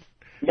 go.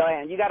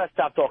 Diane, you got to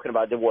stop talking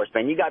about divorce,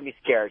 man. You got me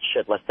scared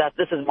shitless.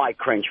 This is my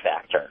cringe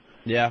factor.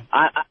 Yeah.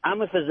 I'm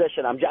a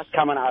physician. I'm just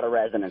coming out of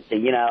residency.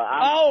 You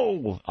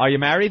know. Are you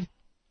married?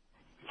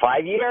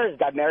 5 years.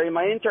 Got married in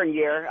my intern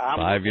year.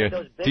 5 years.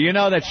 Do you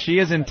know that she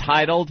is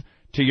entitled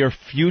to your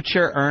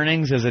future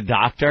earnings as a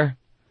doctor?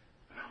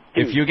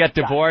 Dude, if you get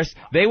divorced,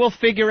 they will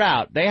figure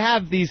out. They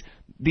have these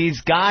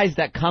guys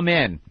that come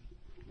in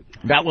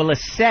that will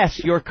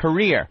assess your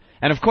career.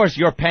 And, of course,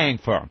 you're paying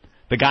for them.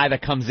 The guy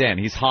that comes in,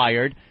 he's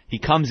hired. He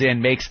comes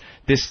in, makes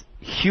this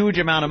huge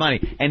amount of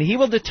money, and he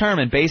will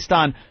determine, based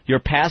on your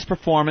past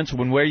performance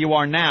and where you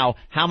are now,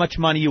 how much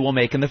money you will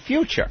make in the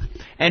future.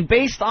 And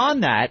based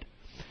on that,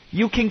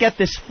 you can get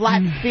this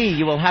flat fee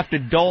you will have to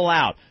dole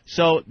out.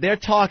 So they're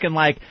talking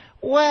like,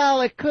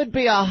 well, it could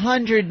be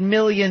 $100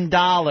 million,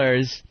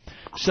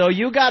 so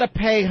you got to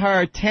pay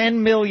her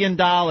 $10 million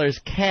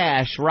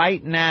cash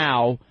right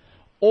now,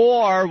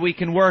 or we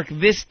can work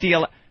this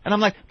deal. And I'm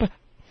like, but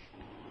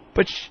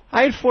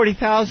I had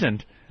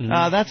 $40,000.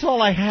 That's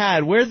all I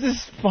had. Where's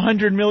this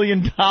 $100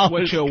 million?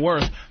 What you're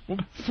worth.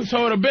 So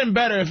it would have been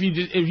better if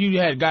you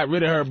had got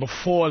rid of her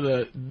before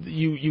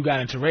you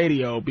got into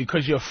radio,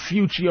 because your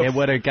future. It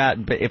would have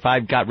if I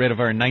got rid of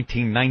her in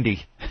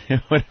 1990.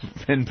 It would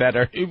have been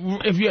better.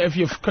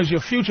 Because your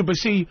future. But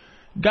see,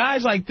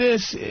 guys like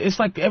this, it's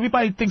like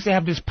everybody thinks they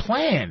have this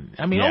plan.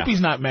 I mean,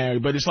 Opie's not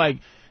married, but it's like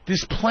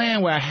this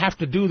plan where I have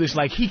to do this.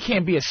 Like, he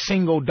can't be a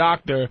single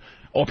doctor,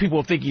 or people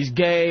will think he's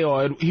gay,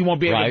 or he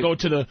won't be able to go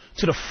to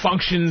the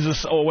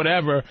functions or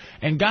whatever.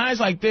 And guys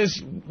like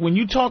this, when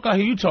you talk out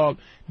here, you talk,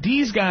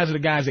 these guys are the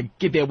guys that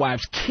get their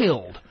wives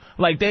killed.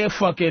 Like, you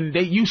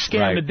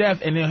scare him to death,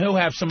 and then he'll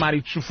have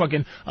somebody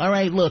fucking, all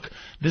right, look,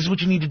 this is what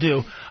you need to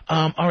do.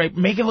 All right,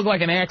 make it look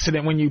like an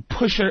accident when you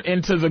push her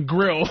into the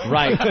grill.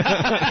 Right.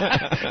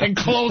 And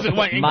close it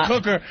and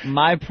cook her.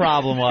 My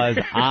problem was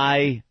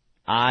I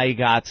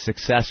got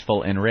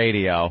successful in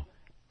radio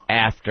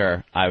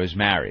after I was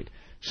married.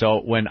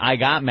 So when I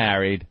got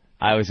married,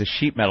 I was a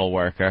sheet metal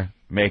worker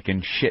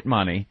making shit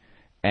money,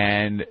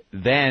 and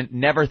then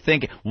never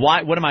thinking,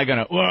 what am I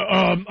going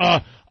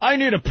to, I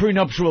need a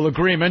prenuptial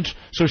agreement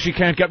so she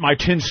can't get my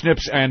tin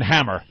snips and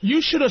hammer.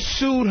 You should have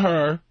sued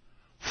her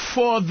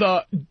for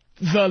the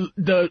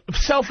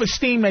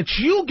self-esteem that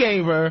you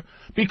gave her,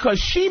 because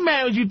she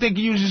married you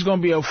thinking you was just going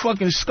to be a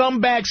fucking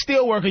scumbag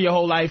steelworker your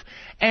whole life,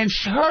 and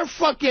her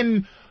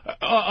fucking...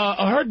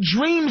 her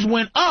dreams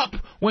went up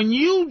when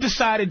you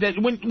decided that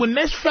when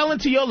this fell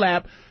into your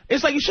lap.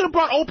 It's like you should have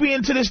brought Opie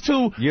into this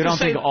too. You don't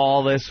think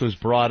all this was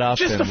brought up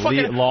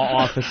in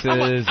law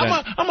offices?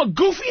 I'm a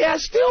goofy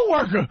ass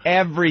steelworker.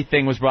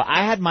 Everything was brought.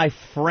 I had my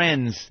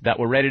friends that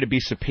were ready to be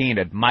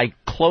subpoenaed. My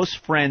close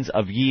friends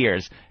of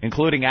years,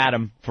 including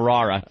Adam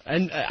Ferrara,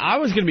 and I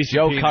was going to be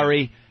Joe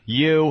Curry.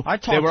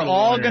 They were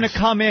all going to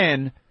come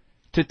in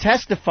to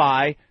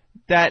testify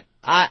that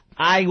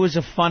I was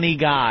a funny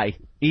guy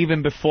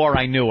even before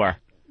I knew her.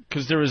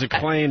 Because there was a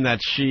claim that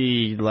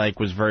she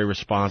was very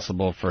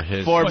responsible for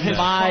my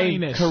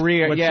funniness.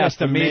 Career. Yes,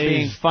 for me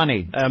being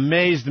funny.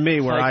 Amazed me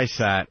where I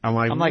sat. I'm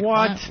like,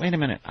 what? Wait a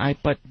minute.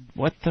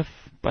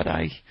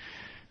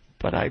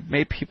 But I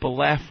made people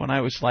laugh when I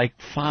was like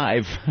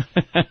 5.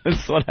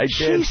 That's what I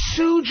did. She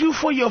sued you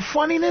for your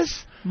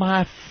funniness?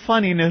 My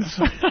funniness.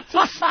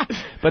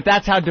 But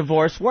that's how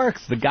divorce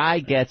works. The guy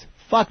gets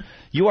fucked.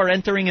 You are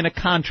entering in a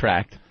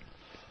contract.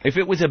 If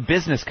it was a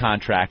business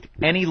contract,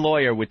 any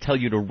lawyer would tell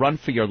you to run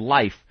for your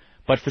life.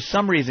 But for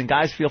some reason,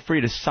 guys feel free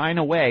to sign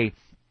away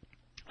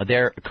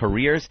their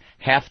careers,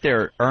 half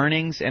their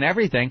earnings, and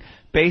everything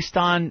based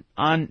on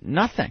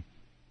nothing.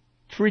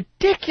 It's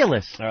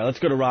ridiculous. All right, let's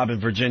go to Rob in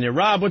Virginia.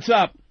 Rob, what's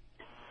up?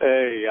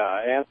 Hey,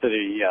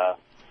 Anthony,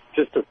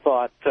 just a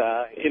thought,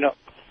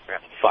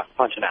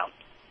 punching out.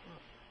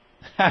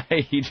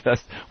 He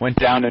just went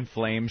down in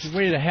flames. You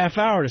waited a half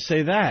hour to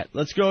say that.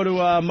 Let's go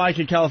to Mike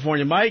in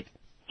California. Mike?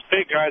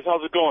 Hey, guys,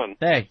 how's it going?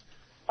 Hey.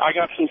 I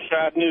got some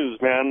sad news,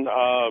 man.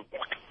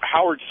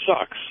 Howard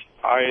sucks.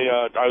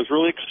 I was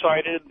really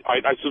excited.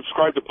 I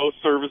subscribed to both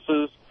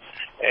services,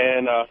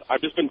 and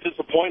I've just been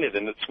disappointed,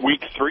 and it's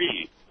week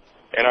 3.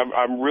 And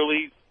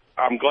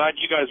I'm glad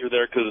you guys are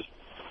there because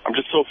I'm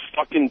just so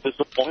fucking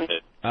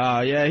disappointed.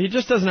 Oh, yeah, he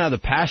just doesn't have the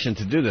passion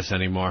to do this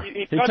anymore.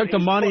 He took the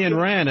money and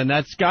ran, and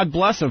that's God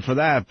bless him for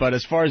that. But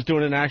as far as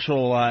doing an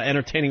actual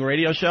entertaining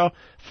radio show,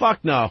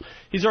 fuck no.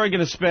 He's already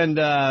going to spend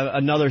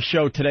another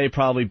show today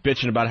probably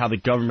bitching about how the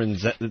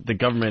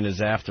government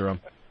is after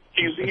him.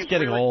 He's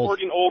getting old.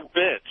 recording old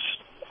bits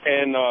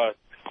and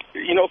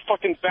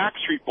fucking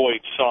Backstreet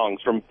Boys songs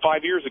from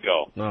 5 years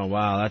ago. Oh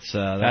wow, that's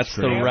the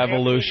great.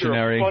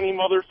 revolutionary You're a funny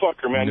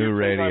motherfucker, man. new You're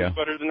radio.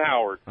 better than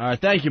Howard. All right,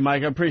 thank you,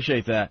 Mike. I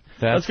appreciate that.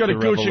 That's Let's go to the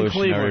Gooch in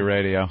revolutionary Cleveland.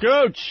 radio.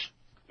 Gooch.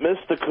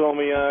 Mr.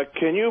 Comey,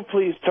 can you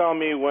please tell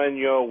me when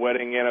your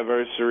wedding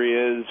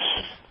anniversary is?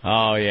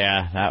 Oh,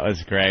 yeah, that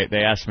was great.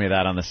 They asked me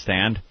that on the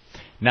stand.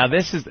 Now,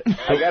 this is...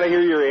 I got to hear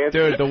your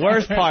answer. Dude, the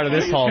worst part of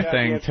this whole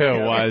thing, too,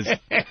 was...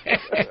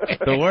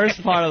 The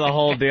worst part of the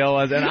whole deal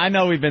was... And I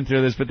know we've been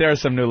through this, but there are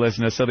some new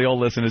listeners, so the old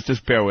listeners,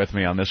 just bear with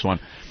me on this one.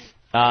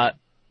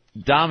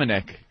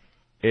 Dominic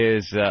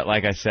is,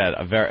 like I said,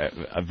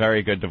 a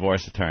very good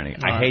divorce attorney.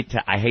 Right.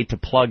 I hate to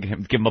plug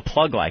him, give him a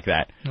plug like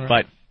that, right.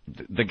 But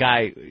the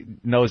guy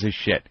knows his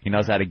shit. He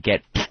knows how to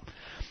get...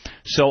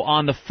 So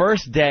on the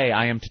first day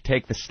I am to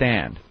take the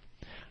stand,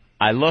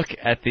 I look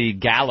at the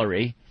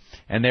gallery...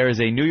 And there is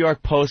a New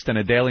York Post and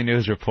a Daily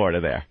News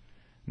reporter there.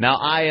 Now,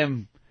 I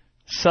am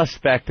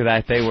suspect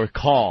that they were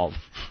called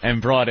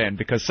and brought in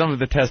because some of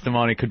the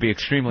testimony could be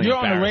extremely You're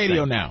on the embarrassing.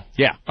 radio now.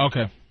 Yeah.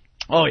 Okay.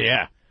 Oh,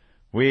 yeah.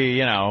 We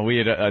were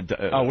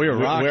rocking.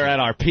 We're at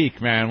our peak,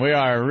 man. We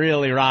are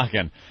really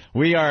rocking.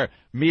 We are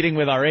meeting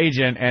with our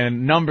agent,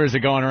 and numbers are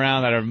going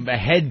around that are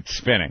head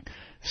spinning.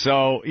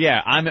 So, yeah,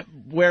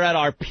 we're at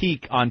our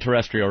peak on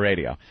terrestrial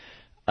radio.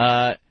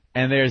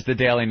 And there's the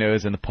Daily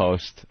News and the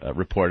Post.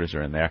 Reporters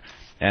are in there.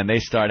 And they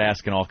start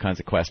asking all kinds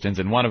of questions.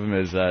 And one of them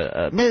is...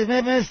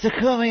 Mr.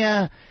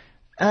 Cumia,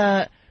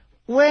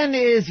 when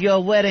is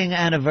your wedding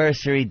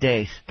anniversary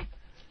date?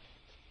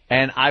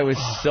 And I was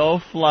so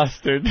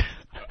flustered.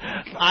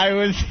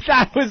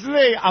 That was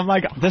me. I'm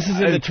like... This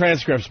is in the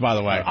transcripts, by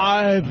the way.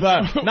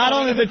 Not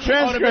only the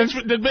transcripts...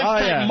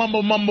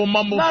 Mumble.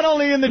 Not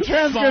only in the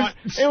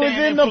transcripts, it was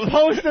in the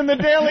Post and the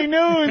Daily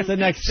News. The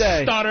next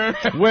day. Stutter.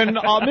 When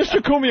Mr.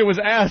 Cumia was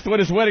asked what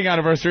his wedding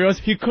anniversary was,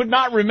 he could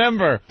not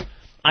remember.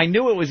 I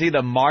knew it was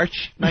either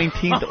March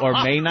 19th or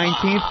May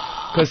 19th,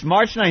 because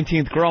March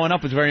 19th growing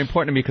up was very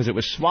important to me because it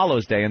was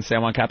Swallows Day in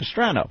San Juan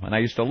Capistrano, and I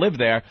used to live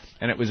there,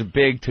 and it was a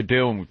big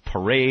to-do and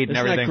parade and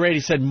everything. Isn't that great? He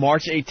said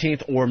March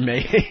 18th or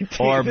May 18th.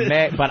 Or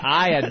May, but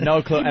I had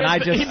no clue, and I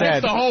just he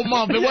said... the whole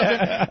month.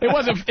 It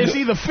wasn't. It's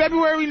either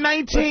February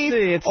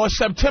 19th or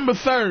September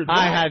 3rd.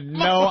 I had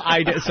no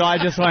idea, so I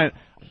just went,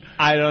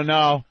 I don't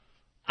know.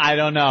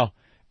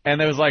 And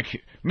there was like...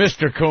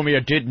 Mr.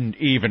 Cumia didn't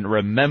even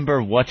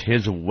remember what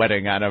his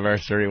wedding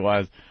anniversary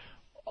was.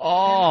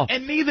 Oh.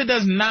 And neither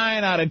does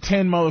 9 out of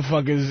 10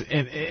 motherfuckers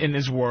in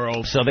this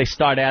world. So they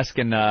start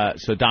asking,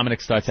 so Dominic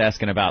starts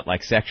asking about,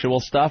 like, sexual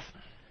stuff.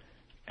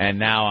 And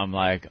now I'm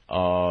like,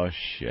 oh,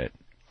 shit.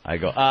 I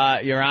go,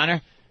 Your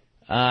Honor,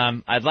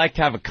 I'd like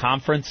to have a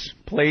conference,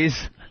 please.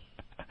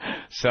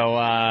 So,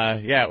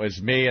 yeah, it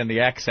was me and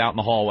the ex out in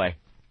the hallway.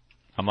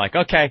 I'm like,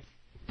 okay.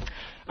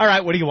 All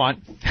right, what do you want?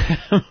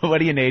 What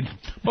do you need?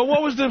 But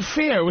what was the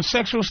fear? Was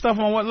sexual stuff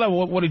on what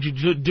level? What did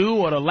you do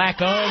or the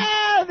lack of?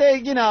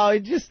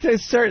 Just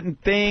certain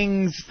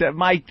things that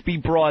might be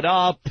brought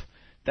up.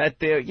 That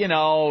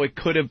it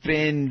could have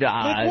been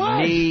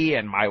me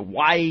and my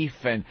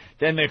wife, and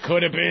then there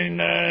could have been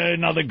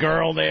another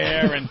girl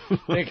there, and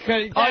there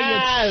could,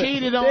 you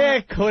cheated on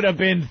there could have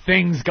been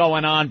things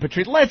going on,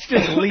 Patrice. Let's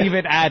just leave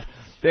it at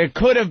there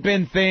could have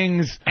been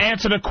things.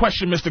 Answer the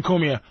question, Mr.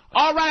 Cumia.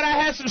 All right,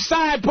 I had some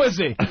side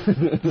pussy.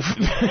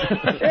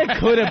 There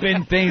could have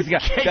been things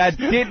that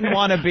didn't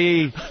want to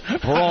be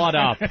brought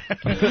up.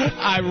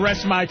 I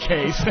rest my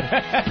case.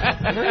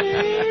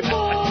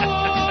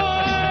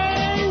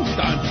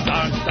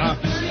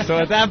 So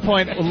at that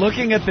point,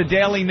 looking at the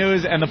Daily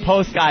News and the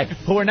Post guy,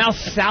 who are now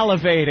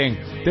salivating,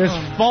 there's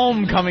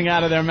foam coming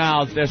out of their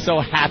mouths. They're so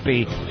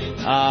happy.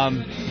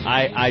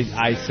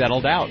 I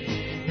settled out.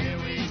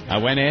 I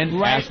went in,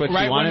 asked what you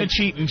wanted. Right when the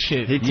cheating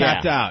shit. He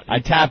tapped out.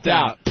 I tapped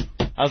out.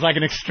 I was like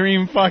an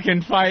extreme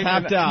fucking fight.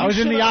 Tapped out. I was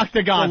in the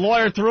octagon. The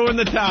lawyer threw in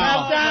the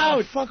towel. Tapped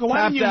out. Fucker,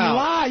 why didn't you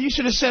lie? You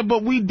should have said,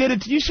 but we did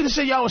it. You should have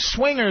said y'all were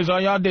swingers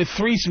or y'all did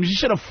threesomes. You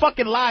should have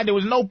fucking lied. There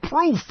was no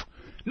proof.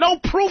 No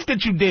proof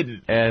that you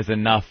didn't. There's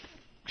enough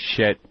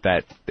shit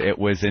that it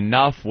was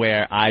enough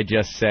where I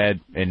just said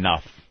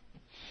enough.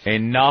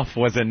 Enough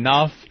was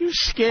enough. You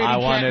scared I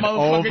wanted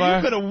over.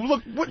 You could have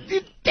looked.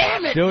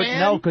 Damn it, Dude, man.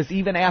 no, because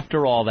even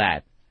after all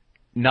that,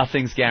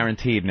 nothing's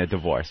guaranteed in a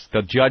divorce.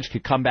 The judge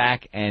could come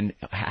back and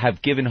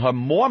have given her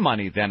more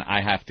money than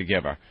I have to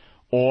give her,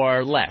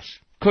 or less.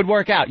 Could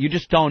work out. You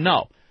just don't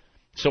know.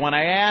 So when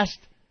I asked,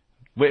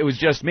 it was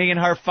just me and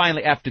her.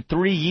 Finally, after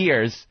 3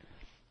 years,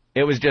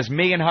 it was just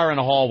me and her in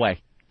a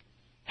hallway.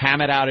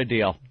 Hammered out a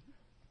deal.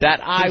 That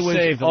I was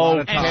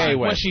okay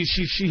with.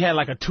 She had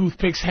like a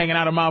toothpicks hanging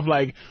out her mouth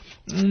like,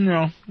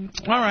 No.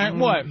 All right.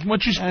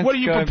 What do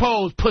you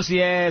propose,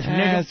 pussy ass nigga?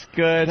 That's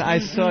good. I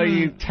saw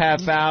you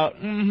tap out.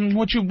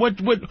 What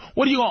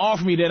are you gonna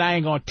offer me that I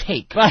ain't gonna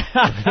take?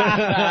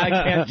 I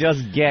can't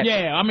just get.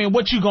 Yeah, I mean,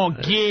 what you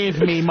gonna give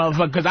me,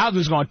 motherfucker? Because I was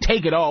just gonna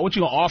take it all. What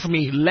you gonna offer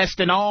me less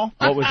than all?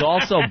 What was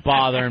also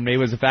bothering me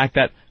was the fact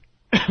that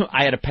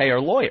I had to pay her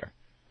lawyer.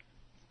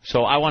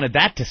 So I wanted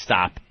that to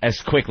stop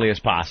as quickly as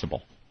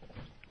possible.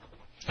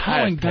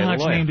 How in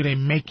God's name do they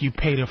make you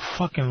pay the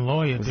fucking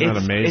lawyer? Isn't that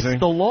amazing? It's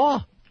the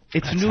law.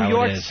 It's New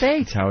York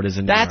State. That's how it is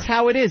in New York. That's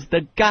how it is.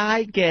 The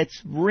guy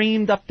gets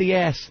reamed up the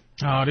ass.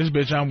 Oh, this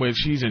bitch I'm with,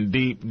 she's in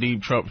deep,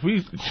 deep trouble.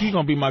 She's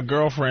going to be my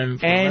girlfriend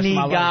for the rest of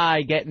my life. Any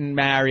guy getting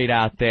married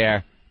out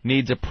there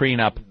needs a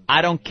prenup.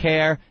 I don't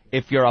care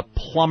if you're a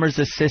plumber's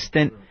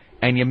assistant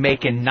and you're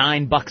making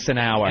 $9 an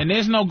hour. And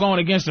there's no going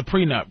against the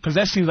prenup, because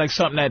that seems like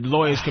something that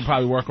lawyers could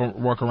probably work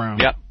around.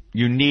 Yep.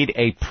 You need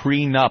a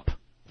prenup.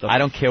 I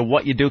don't care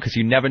what you do, because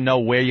you never know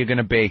where you're going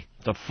to be.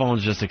 The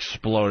phone's just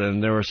exploded,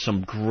 and there were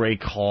some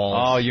great calls.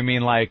 Oh, you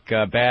mean like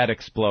bad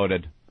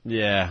exploded?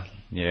 Yeah.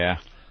 Yeah.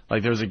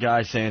 Like there was a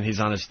guy saying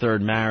he's on his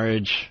third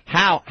marriage.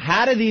 How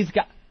do these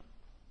guys...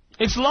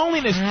 It's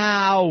loneliness.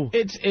 How?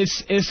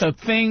 It's a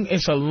thing.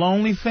 It's a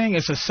lonely thing.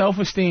 It's a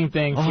self-esteem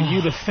thing for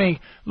you to think,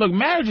 look,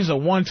 marriage is a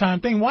one-time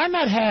thing. Why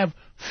not have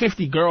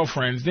 50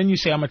 girlfriends? Then you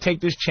say, I'm going to take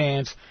this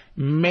chance.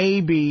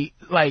 Maybe,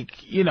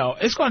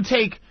 it's going to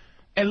take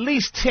at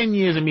least 10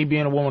 years of me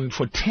being a woman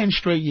for 10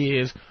 straight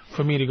years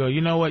for me to go,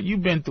 you know what,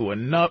 you've been through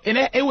enough. And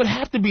it would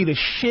have to be the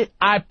shit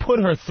I put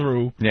her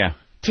through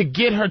to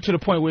get her to the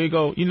point where you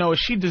go, you know what,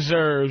 she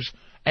deserves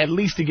at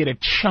least to get a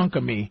chunk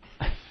of me,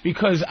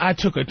 because I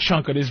took a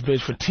chunk of this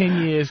bitch for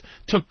 10 years,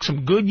 took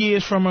some good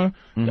years from her,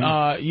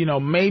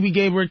 maybe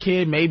gave her a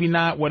kid, maybe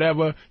not,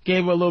 whatever,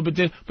 gave her a little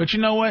bit, but you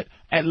know what,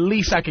 at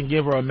least I can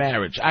give her a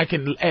marriage. I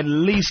can at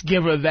least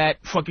give her that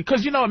fucking,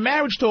 because, a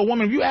marriage to a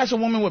woman, if you ask a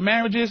woman what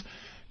marriage is,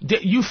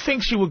 you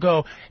think she would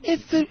go,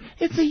 it's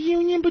a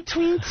union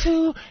between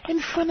two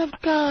in front of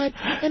God,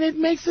 and it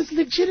makes us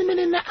legitimate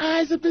in the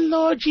eyes of the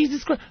Lord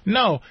Jesus Christ.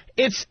 No,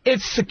 it's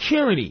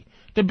security.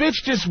 The bitch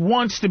just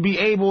wants to be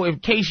able, in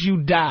case you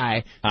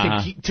die,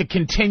 to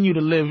continue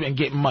to live and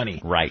get money.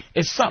 Right.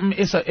 It's something.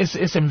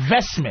 It's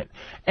investment,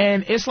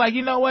 and it's like,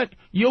 you know what?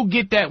 You'll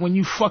get that when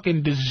you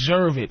fucking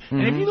deserve it.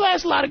 And if you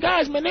ask a lot of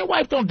guys, man, their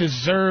wife don't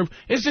deserve.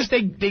 It's just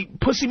they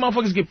pussy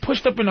motherfuckers get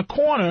pushed up in a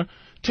corner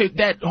to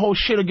that whole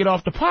shit or get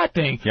off the pot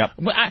thing. Yep.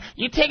 But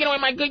you're taking away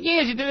my good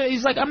years.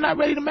 He's like, I'm not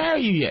ready to marry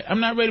you yet. I'm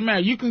not ready to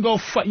marry you. You can go.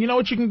 You know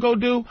what you can go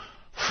do?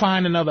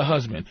 Find another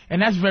husband. And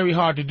that's very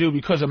hard to do,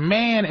 because a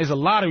man is a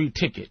lottery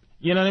ticket.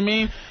 You know what I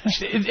mean?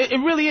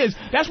 It really is.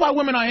 That's why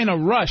women are in a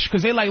rush,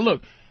 because they like,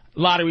 look,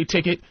 lottery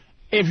ticket.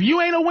 If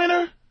you ain't a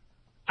winner,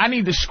 I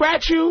need to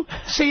scratch you,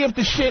 see if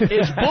the shit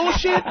is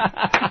bullshit,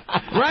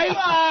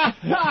 right?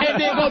 And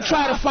then go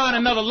try to find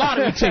another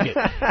lottery ticket.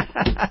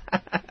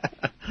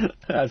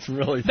 That's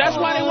really funny. That's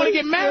why they want to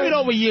get married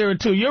over a year or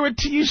two. You're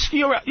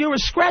a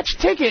scratch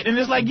ticket, and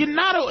it's like, you're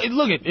not a...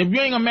 Look, if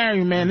you ain't gonna marry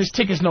me, man, this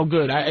ticket's no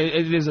good.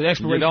 It is an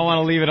expiration. You don't want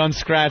to leave it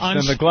unscratched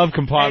in the glove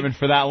compartment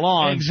for that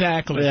long.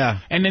 Exactly. Yeah.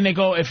 And then they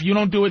go, if you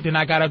don't do it, then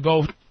I gotta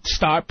go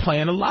start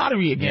playing the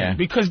lottery again. Yeah.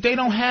 Because they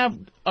don't have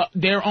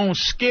their own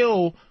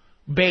skill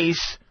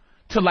base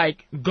to,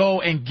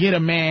 go and get a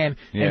man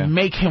and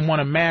make him want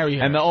to marry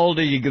her. And the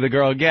older the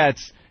girl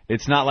gets...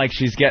 It's not like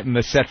she's getting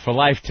the set for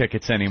life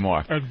tickets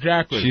anymore.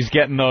 Exactly. She's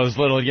getting those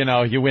little,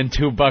 you win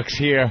 $2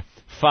 here,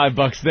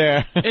 $5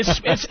 there.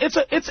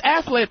 It's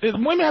athlete.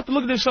 Women have to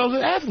look at themselves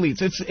as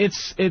athletes.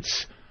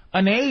 It's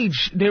an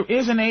age. There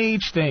is an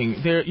age thing.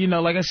 There,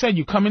 like I said,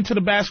 you come into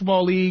the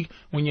basketball league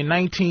when you're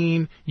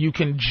 19. You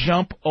can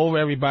jump over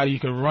everybody. You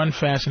can run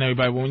faster than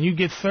everybody. But when you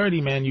get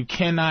 30, man, you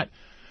cannot.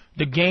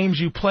 The games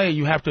you play,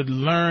 you have to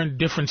learn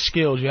different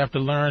skills. You have to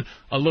learn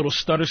a little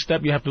stutter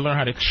step. You have to learn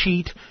how to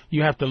cheat.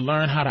 You have to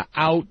learn how to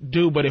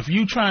outdo. But if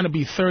you trying to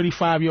be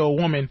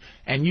 35-year-old woman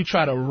and you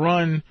try to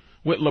run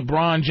with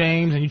LeBron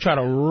James and you try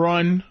to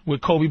run with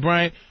Kobe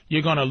Bryant,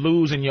 you're going to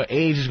lose and your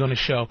age is going to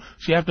show.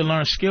 So you have to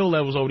learn skill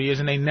levels over the years,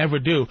 and they never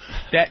do.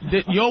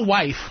 Your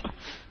wife,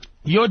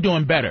 you're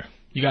doing better.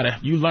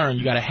 You learn.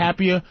 You got a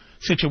happier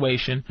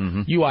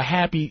situation. You are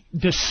happy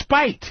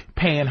despite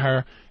paying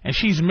her, and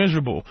she's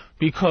miserable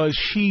because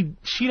she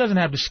doesn't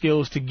have the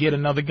skills to get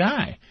another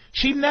guy.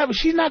 She's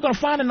not going to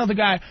find another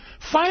guy.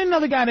 Find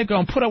another guy that's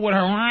going to put up with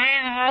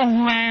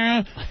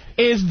her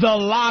is the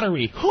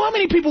lottery. How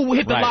many people will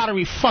hit the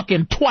lottery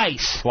fucking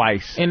twice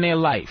in their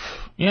life?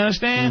 You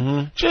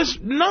understand?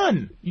 Just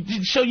none.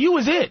 So you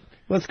was it.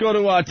 Let's go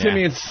to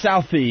Timmy in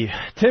Southie.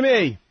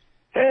 Timmy.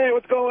 Hey,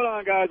 what's going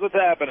on, guys? What's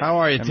happening? How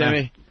are you,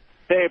 Timmy?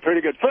 Hey,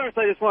 pretty good. First,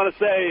 I just want to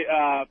say,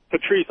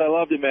 Patrice, I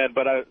love you, man,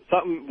 but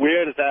something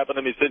weird has happened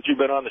to me since you've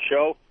been on the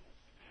show.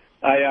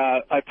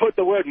 I put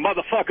the word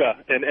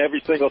motherfucker in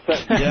every single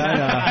sentence.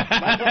 Yeah,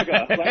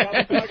 motherfucker. Like,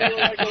 I'm talking to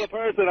a regular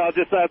person.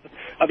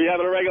 I'll be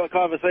having a regular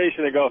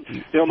conversation and go,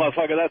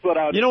 motherfucker, that's what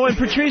I'll do. You know, when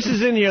Patrice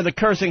is in here, the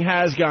cursing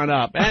has gone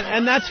up.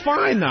 And that's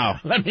fine, though.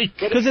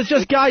 Because it's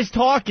just guys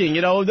talking.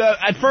 You know,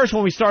 at first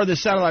when we started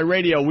this satellite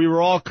radio, we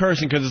were all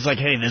cursing because it's like,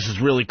 hey, this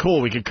is really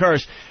cool. We could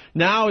curse.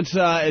 Now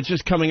it's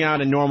just coming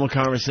out in normal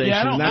conversation.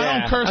 Yeah, I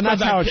don't curse. And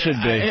that's how it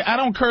should be. I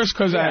don't curse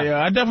because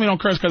I definitely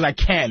don't curse because I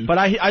can. But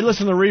I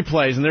listen to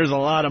replays, and there's a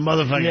lot of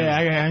motherfuckers.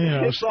 Yeah, you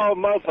know. It's all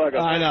motherfuckers.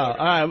 I know.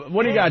 All right,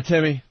 what do you got,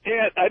 Timmy?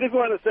 Yeah, I just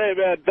want to say,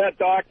 man, that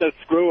doctor,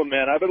 screw him,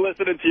 man. I've been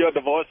listening to your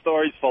divorce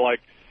stories for I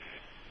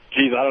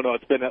don't know,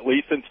 it's been at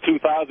least since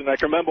 2000. I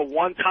can remember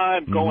one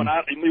time going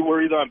out, we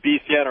were either on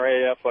BCN or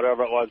AF,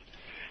 whatever it was,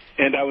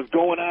 and I was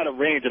going out of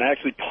range and I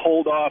actually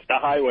pulled off the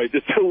highway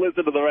just to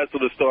listen to the rest of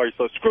the story.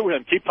 So screw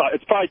him. Keep talking.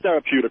 It's probably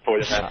therapeutic for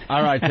you, man.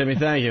 All right, Timmy,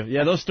 thank you.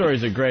 Yeah, those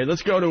stories are great.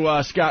 Let's go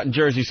to Scott in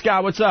Jersey.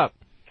 Scott, what's up?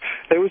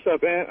 Hey, what's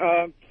up, man?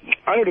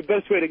 I know the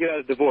best way to get out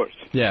of divorce.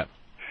 Yeah.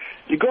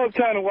 You go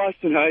uptown to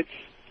Washington Heights,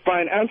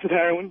 find an ounce of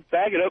heroin,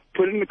 bag it up,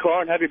 put it in the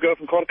car, and have your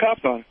girlfriend call the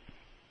cops on it.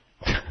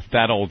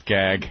 That old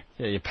gag.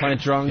 Yeah, you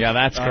plant drunk. Yeah,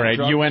 that's great.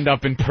 Drunk. You end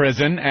up in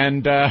prison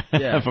and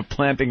for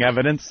planting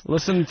evidence.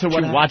 Listen to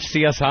what. Watch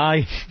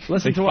CSI.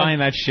 Listen to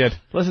find that shit.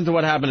 Listen to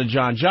what happened to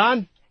John.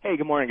 John. Hey,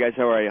 good morning, guys.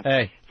 How are you?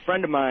 Hey. A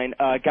friend of mine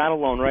got a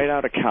loan right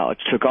out of college,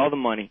 took all the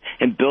money,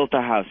 and built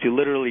a house. He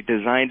literally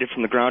designed it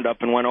from the ground up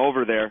and went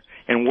over there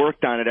and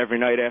worked on it every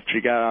night after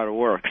he got out of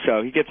work.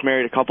 So he gets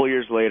married a couple of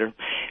years later.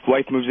 His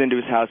wife moves into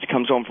his house. He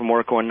comes home from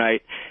work one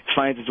night,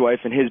 finds his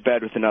wife in his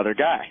bed with another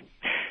guy.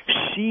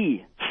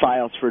 She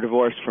files for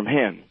divorce from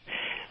him.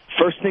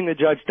 First thing the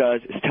judge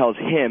does is tells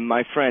him,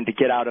 my friend, to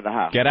get out of the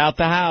house. Get out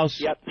the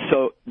house. Yep.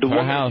 So the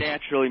woman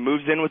naturally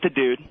moves in with the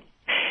dude.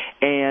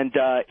 And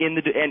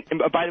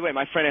by the way,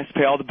 my friend has to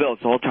pay all the bills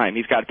the whole time.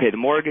 He's got to pay the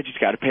mortgage. He's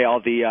got to pay all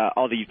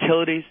the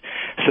utilities.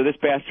 So this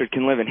bastard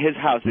can live in his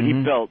house that he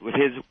built with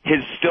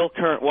his still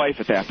current wife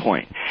at that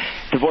point.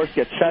 Divorce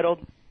gets settled.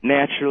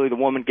 Naturally, the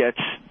woman gets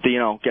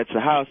the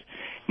house,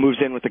 moves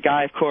in with the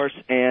guy, of course,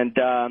 and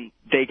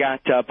they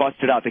got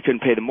busted out. They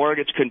couldn't pay the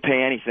mortgage, couldn't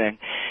pay anything.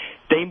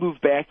 They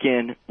moved back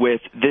in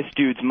with this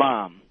dude's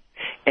mom.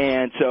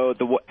 And so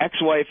the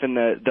ex-wife and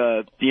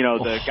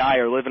the guy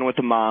are living with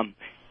the mom.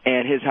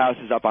 And his house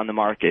is up on the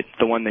market,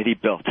 the one that he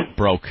built.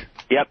 Broke.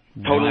 Yep,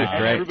 totally.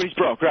 Great. Everybody's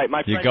broke, right?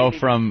 My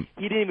friend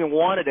he didn't even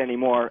want it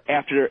anymore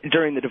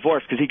during the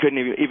divorce because he couldn't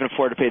even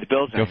afford to pay the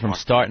bills anymore. Go from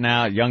starting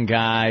out, young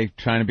guy,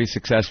 trying to be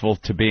successful,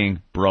 to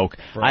being broke.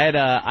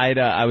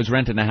 I was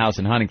renting a house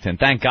in Huntington.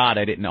 Thank God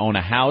I didn't own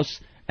a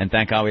house, and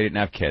thank God we didn't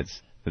have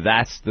kids.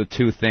 That's the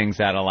two things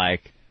that are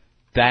like,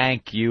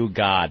 thank you,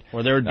 God.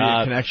 Or there would be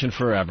a connection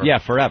forever. Yeah,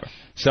 forever.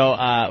 So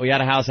we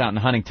had a house out in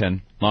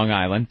Huntington, Long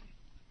Island.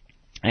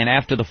 And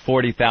after the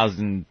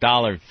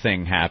 $40,000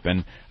 thing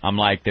happened, I'm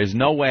like, there's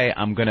no way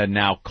I'm going to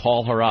now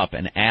call her up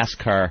and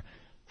ask her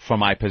for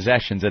my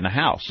possessions in the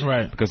house.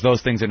 Right. Because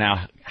those things are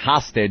now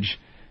hostage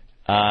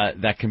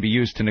that can be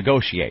used to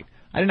negotiate.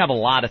 I didn't have a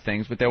lot of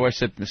things, but there were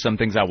some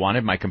things I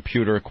wanted, my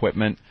computer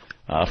equipment,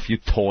 a few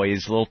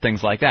toys, little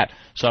things like that.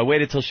 So I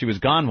waited till she was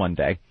gone one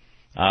day,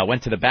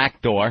 went to the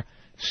back door,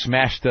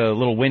 smashed the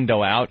little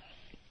window out,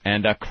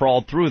 and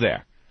crawled through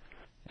there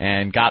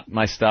and got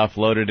my stuff,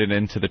 loaded it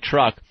into the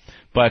truck.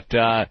 But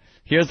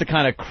here's the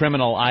kind of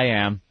criminal I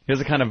am. Here's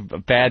the kind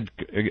of bad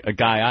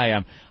guy I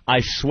am.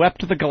 I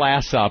swept the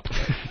glass up,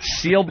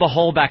 sealed the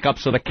hole back up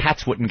so the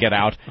cats wouldn't get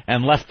out,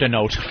 and left a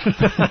note.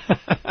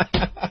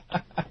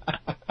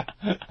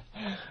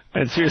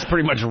 And she was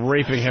pretty much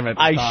raping him at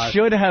the time. I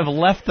should have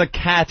left the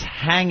cats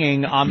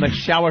hanging on the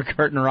shower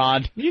curtain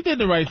rod. You did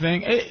the right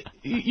thing.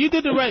 You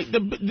did the right.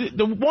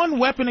 The one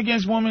weapon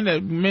against women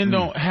that men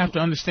don't have to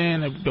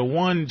understand, the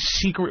one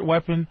secret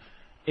weapon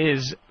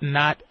is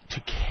not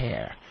to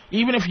care.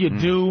 Even if you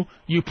do,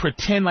 you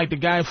pretend like the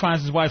guy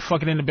finds his wife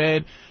fucking in the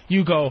bed.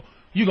 You go,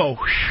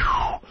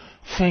 whew,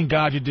 thank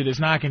God you did this.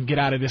 Now I can get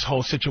out of this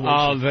whole situation.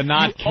 Oh, the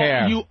not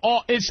care.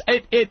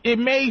 It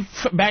may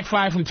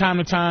backfire from time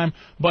to time,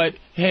 but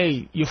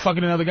hey, you're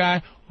fucking another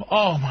guy.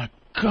 Oh my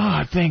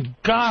God, thank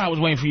God I was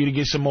waiting for you to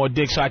get some more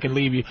dick so I can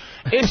leave you.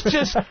 It's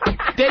just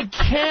they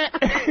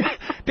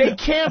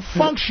can't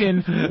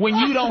function when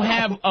you don't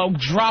have a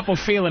drop of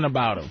feeling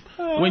about them.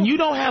 When you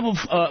don't have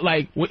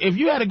if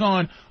you had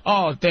gone,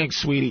 oh,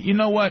 thanks, sweetie. You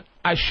know what?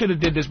 I should have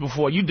did this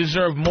before. You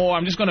deserve more.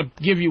 I'm just going to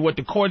give you what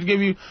the courts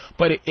give you.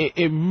 But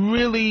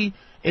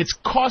it's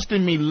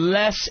costing me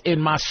less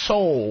in my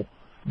soul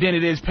than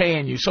it is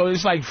paying you. So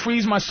it's like,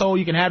 freeze my soul.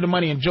 You can have the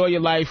money, enjoy your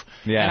life,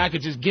 and I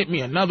could just get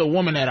me another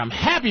woman that I'm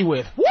happy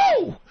with.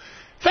 Woo!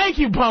 Thank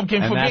you,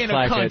 Pumpkin, for being a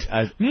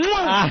cunt.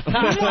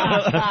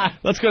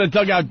 Let's go to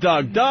Dugout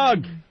Doug.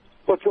 Doug!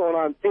 What's going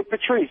on? Hey,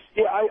 Patrice,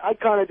 yeah, I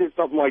kind of did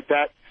something like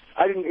that.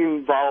 I didn't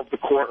involve the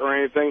court or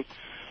anything.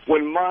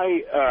 When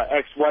my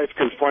ex-wife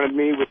confronted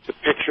me with the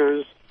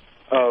pictures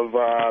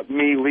of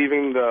me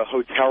leaving the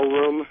hotel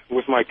room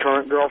with my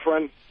current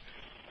girlfriend,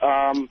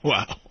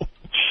 wow,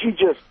 she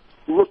just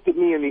looked at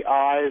me in the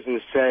eyes and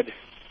said,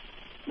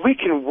 we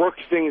can work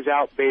things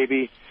out,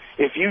 baby,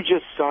 if you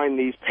just sign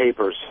these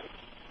papers.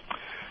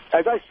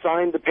 As I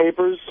signed the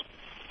papers,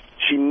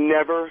 she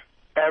never,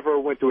 ever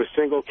went to a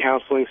single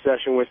counseling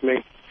session with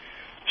me.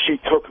 She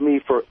took me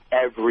for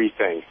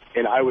everything,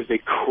 and I was a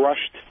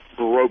crushed,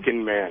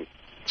 broken man.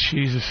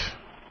 Jesus.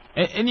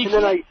 And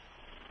then I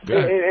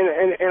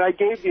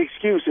gave the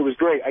excuse. It was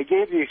great. I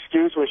gave the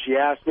excuse when she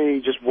asked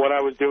me just what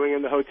I was doing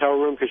in the hotel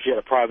room because she had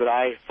a private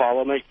eye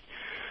follow me.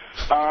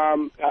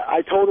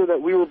 I told her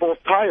that we were both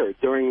tired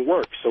during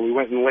work, so we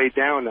went and laid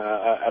down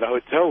at a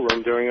hotel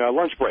room during a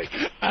lunch break.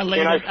 I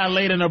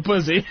laid in her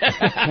pussy. And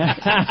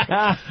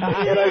I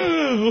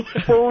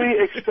fully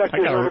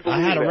expected her to believe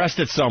I had it.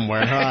 arrested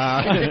somewhere.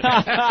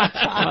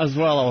 As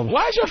well.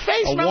 Why's your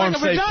face smell warm,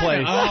 like a safe vagina?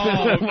 place.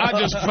 Oh, I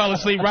just fell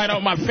asleep right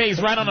on my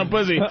face, right on her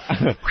pussy.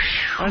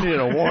 I needed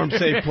a warm,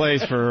 safe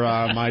place for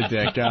my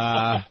dick.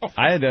 I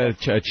had a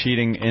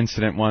cheating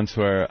incident once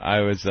where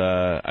I was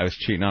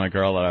cheating on a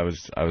girl that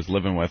I was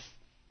living with,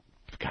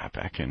 God,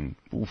 back in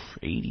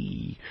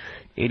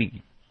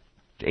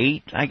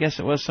 88, I guess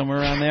it was, somewhere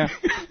around there.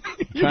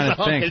 Trying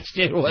to think.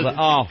 Shit,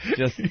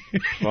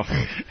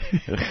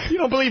 You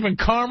don't believe in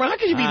karma? How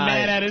can you be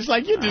mad at it? It's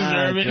like you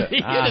deserve it.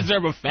 You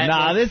deserve a fat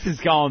Nah, one. this is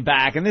going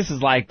back, and this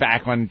is like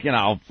back when, it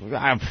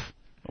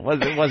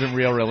wasn't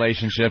real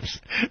relationships.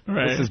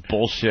 Right. This is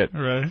bullshit.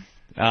 Right.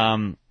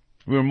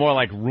 We were more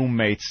like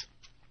roommates.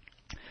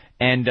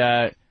 And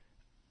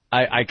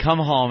I come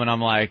home, and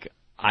I'm like,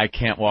 I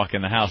can't walk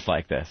in the house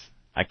like this.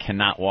 I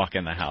cannot walk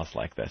in the house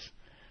like this.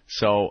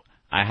 So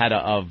I had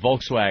a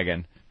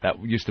Volkswagen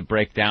that used to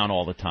break down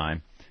all the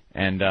time,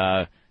 and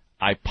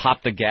I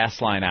popped the gas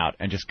line out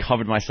and just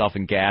covered myself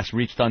in gas,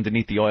 reached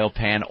underneath the oil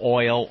pan,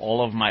 oil all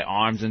over my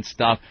arms and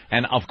stuff,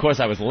 and of course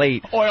I was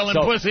late. Oil and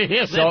pussy,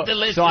 yes, that's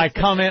delicious. So I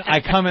come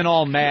in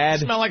all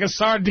mad. Smell like a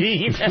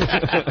sardine.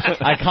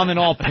 I come in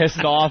all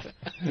pissed off.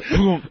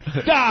 Boom.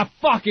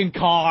 Fucking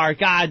car.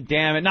 God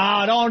damn it.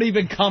 No, don't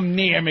even come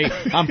near me.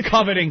 I'm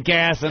covered in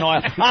gas and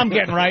oil. I'm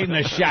getting right in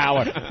the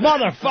shower.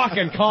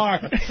 Motherfucking car.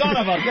 Son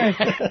of a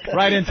bitch.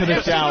 Right into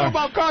the shower.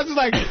 About cars is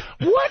like,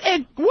 what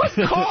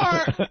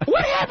car?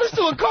 What happens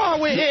to a car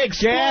when it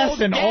explodes?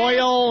 Gas and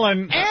oil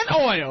and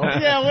oil.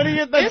 Yeah, what do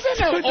you think? Isn't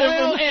there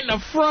oil in the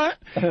front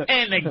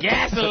and the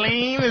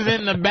gasoline is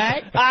in the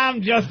back?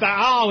 I'm just,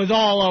 it's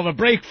all over.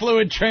 Brake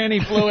fluid,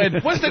 tranny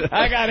fluid.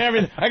 I got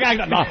everything. I got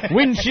the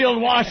windshield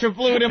washer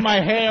fluid in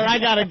my hair. I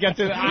got to get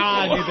to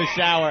I need the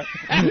shower.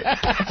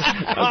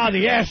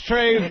 The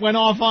ashtray went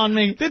off on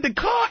me. Did the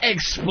car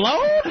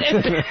explode?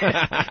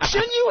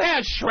 Shouldn't you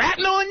have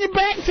shrapnel on your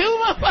back too,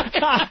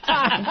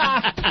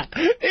 motherfucker?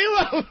 It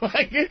was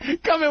like,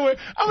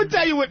 I'm going to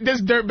tell you what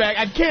this dirtbag,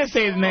 I can't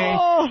say his name.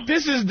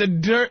 This is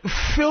the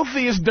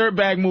filthiest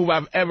dirtbag move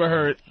I've ever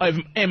heard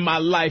in my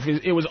life.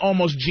 It was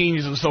almost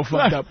genius. It was so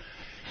fucked up.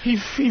 He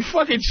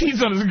fucking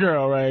cheats on his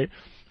girl, right?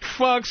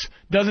 Fucks,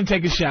 doesn't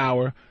take a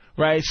shower,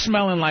 right?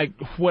 Smelling like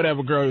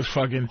whatever girl he's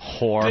fucking.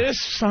 Whore. This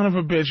son of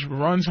a bitch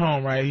runs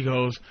home, right?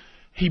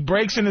 He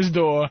breaks in his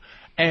door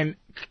and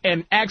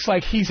acts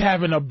like he's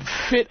having a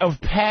fit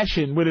of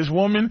passion with his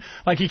woman,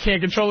 like he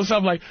can't control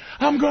himself, like,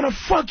 I'm gonna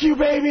fuck you,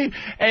 baby,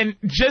 and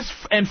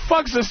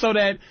fucks her so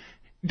that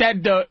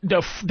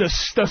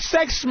the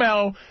sex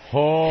smell, he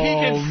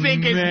can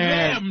think it's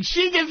them.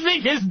 She can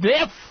think it's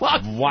their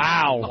fuck.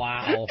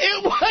 Wow.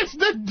 It was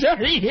the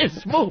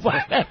dirtiest move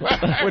I've ever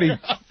heard. What, he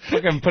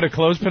fucking put a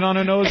clothespin on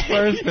her nose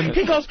first? And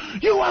he goes,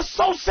 you are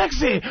so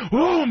sexy.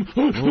 Oh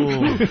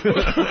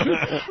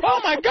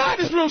my God,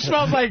 this room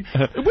smells like,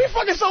 we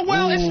fucking so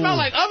well, it smells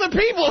like other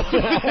people.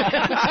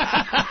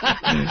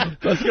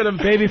 Let's go to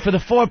baby for the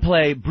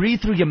foreplay.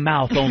 Breathe through your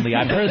mouth only.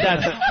 I've heard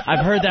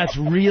that's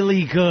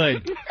really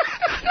good.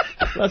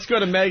 Let's go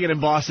to Megan in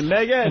Boston.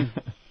 Megan.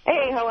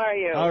 Hey, how are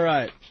you? All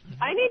right.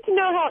 I need to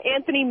know how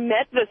Anthony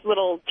met this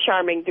little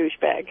charming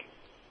douchebag.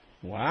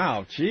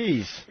 Wow,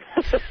 jeez.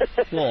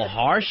 A little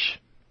harsh.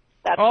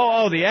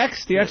 The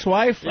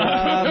ex-wife?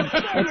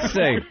 Let's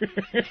see.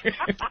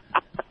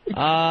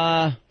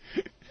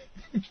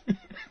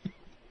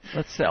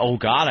 Let's say, oh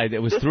God,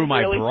 it was through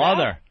my really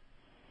brother.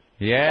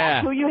 Yeah.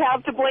 That's who you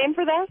have to blame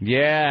for that?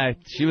 Yeah,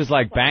 she was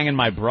like banging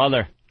my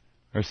brother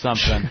or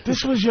something.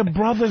 This was your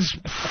brother's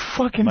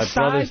fucking my side?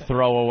 brother's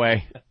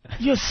throwaway.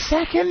 Your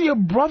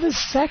brother's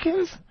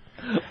seconds?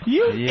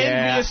 You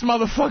envious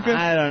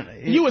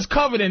motherfucker. You was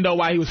covered in, though,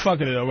 while he was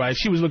fucking her, though, right?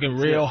 She was looking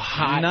real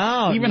hot.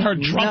 No. Even her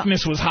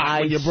drunkenness was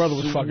hot when your brother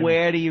was fucking her.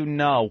 Where do you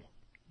know?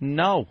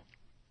 No.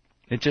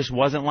 It just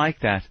wasn't like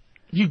that.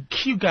 You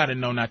gotta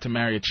know not to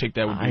marry a chick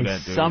that would do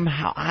that, dude.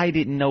 Somehow, I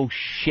didn't know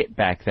shit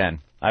back then.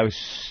 I was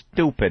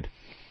stupid.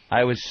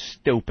 How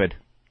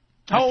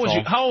old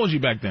was you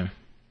back then?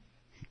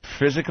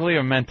 Physically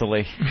or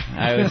mentally?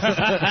 I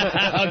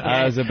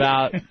was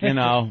about,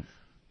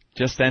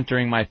 just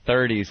entering my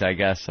 30s, I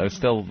guess. I was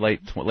still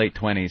late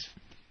 20s.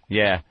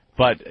 Yeah.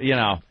 But,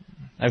 I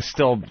was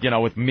still,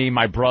 with me,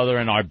 my brother,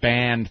 and our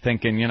band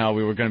thinking,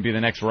 we were going to be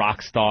the next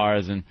rock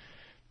stars and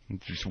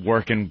just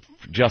working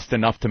just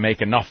enough to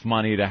make enough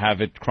money to have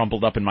it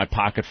crumpled up in my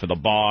pocket for the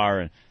bar.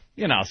 And,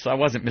 so I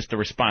wasn't Mr.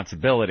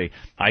 Responsibility.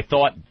 I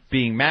thought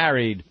being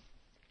married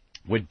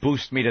would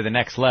boost me to the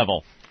next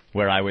level,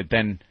 where I would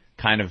then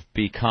kind of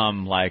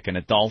become like an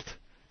adult,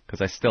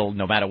 because I still,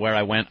 no matter where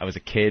I went, I was a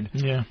kid.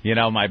 Yeah.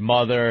 My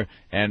mother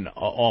and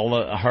all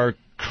of her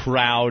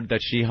crowd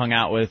that she hung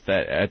out with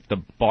at the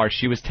bar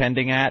she was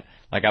tending at,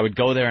 like I would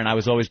go there and I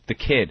was always the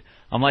kid.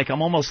 I'm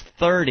almost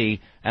 30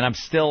 and I'm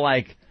still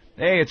like,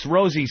 hey, it's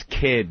Rosie's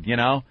kid,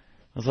 I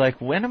was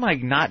like, when am I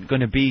not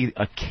going to be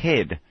a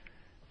kid?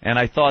 And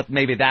I thought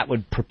maybe that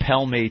would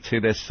propel me to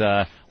this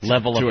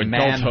level of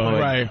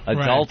manhood,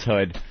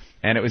 adulthood.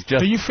 And it was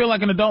just... Do you feel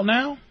like an adult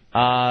now?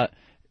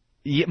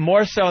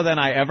 More so than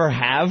I ever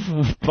have,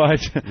 but...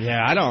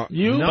 Yeah, I don't.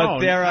 No, but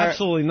there are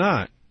absolutely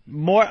not.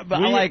 More,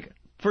 but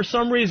for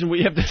some reason,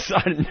 we have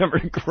decided never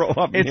to grow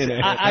up in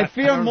it. I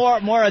feel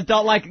more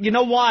adult. You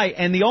know why?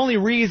 And the only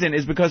reason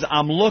is because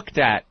I'm looked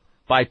at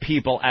by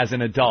people as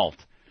an adult.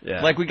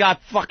 Yeah. Like, we got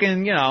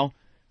fucking,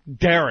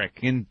 Derek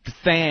and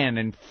Than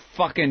and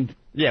fucking...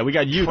 Yeah, we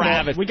got youth.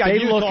 Travis. We got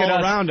youth all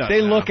around us.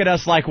 They look at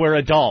us like we're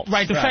adults.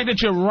 Right, the fact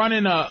that you're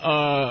running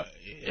a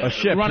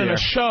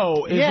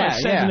show is like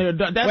saying they're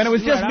adult. When it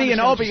was just me and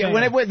Opie,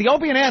 the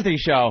Opie and Anthony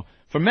show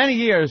for many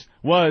years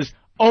was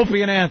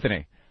Opie and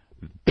Anthony.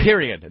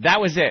 Period. That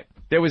was it.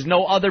 There was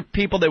no other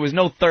people. There was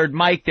no third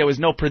mic. There was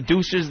no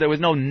producers. There was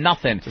no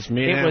nothing. Just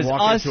me and it was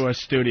walking us into a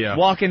studio.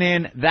 Walking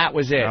in, that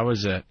was it. That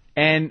was it.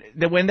 And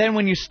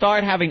when you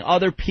start having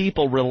other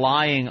people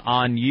relying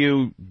on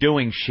you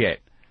doing shit,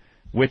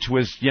 which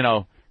was,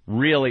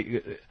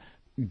 really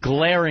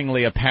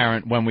glaringly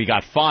apparent when we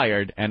got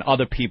fired, and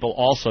other people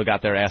also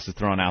got their asses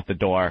thrown out the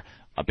door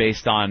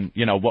based on,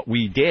 what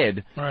we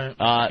did. Right.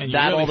 That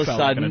really all of a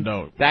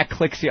sudden, that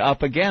clicks you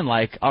up again,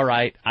 like, all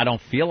right, I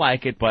don't feel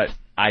like it, but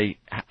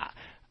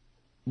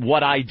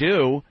what I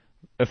do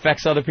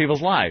affects other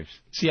people's lives.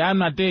 See, I'm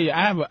not there yet.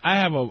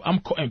 I'm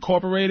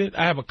incorporated.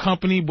 I have a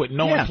company with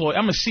no employees.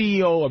 I'm a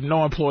CEO of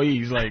no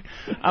employees. I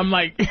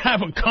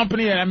have a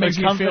company and that makes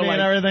me feel like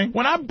everything.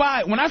 When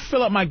I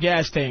fill up my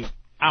gas tank,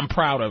 I'm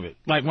proud of it.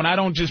 Like when I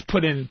don't just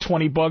put in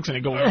 $20 and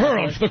it goes.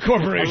 The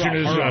corporation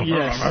is.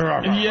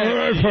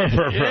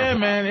 Yeah,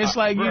 man. It's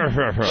like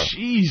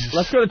Jesus.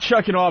 Let's go to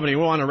Chuck in Albany.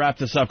 We want to wrap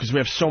this up because we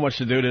have so much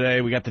to do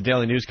today. We got the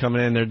Daily News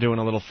coming in. They're doing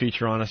a little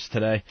feature on us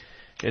today.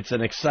 It's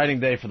an exciting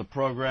day for the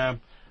program.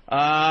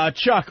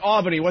 Chuck,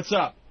 Albany, what's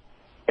up?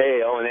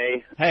 Hey,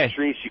 O&A. Hey.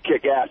 Patrice, you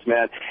kick ass,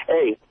 man.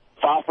 Hey,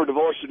 file for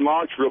divorce in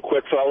March, real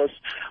quick, fellas.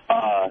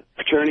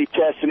 Paternity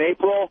test in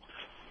April.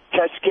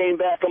 Test came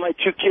back on my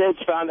 2 kids,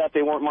 found out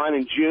they weren't mine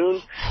in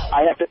June.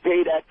 I have to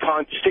pay that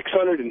con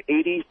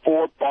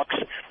 $684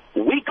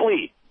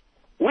 weekly.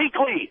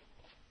 Weekly.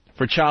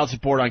 For child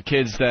support on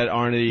kids that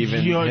aren't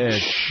even his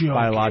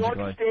biologically.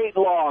 New York State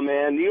law,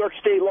 man. New York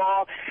State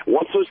law.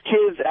 Once those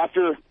kids,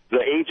 after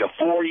the age of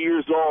 4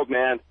 years old,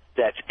 man,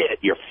 that's it.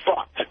 You're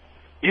fucked.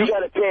 You got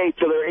to pay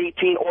till they're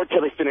 18 or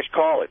till they finish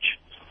college.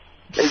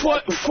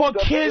 For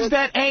kids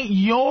that ain't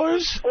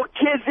yours? For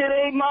kids that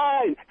ain't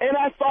mine. And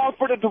I filed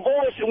for the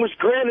divorce and was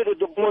granted a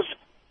divorce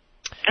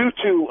due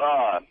to...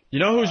 You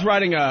know who's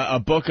writing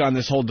a book on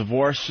this whole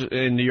divorce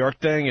in New York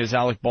thing is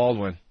Alec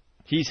Baldwin.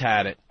 He's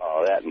had it.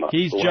 Oh, that must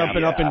He's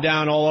jumping up and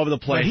down all over the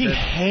place. But he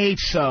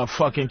hates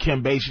fucking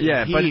Kim Basinger.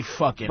 Yeah, but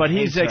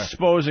he's her.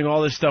 exposing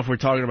all this stuff we're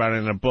talking about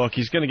in a book.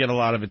 He's going to get a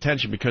lot of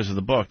attention because of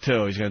the book,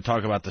 too. He's going to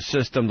talk about the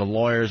system, the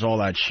lawyers, all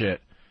that shit.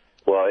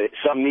 Well,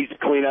 something needs to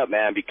clean up,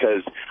 man,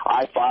 because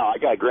I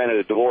got granted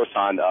a divorce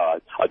on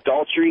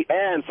adultery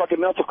and fucking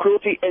mental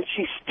cruelty, and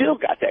she still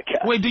got that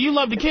cat. Wait, do you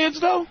love the kids,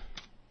 though?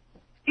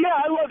 Yeah,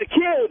 I love the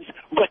kids,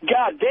 but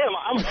goddamn,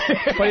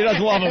 But he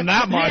doesn't love them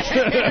that much.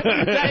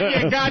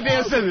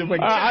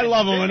 I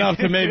love them enough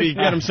to maybe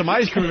get him some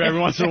ice cream every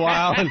once in a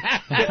while,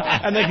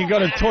 and they can go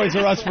to Toys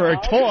R Us for a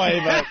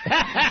toy, but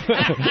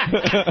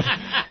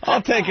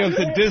I'll take him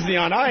to Disney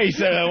on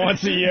Ice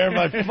once a year,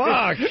 but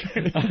fuck.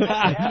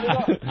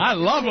 I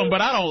love them,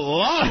 but I don't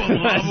love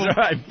them. That's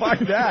right, fuck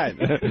that.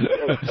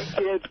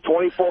 Kids,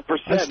 24%.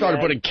 I started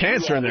putting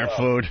cancer in their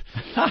food.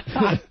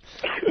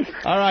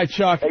 All right,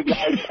 Chuck. Hey,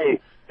 guys,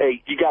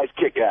 hey, you guys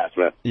kick ass,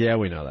 man. Yeah,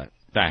 we know that.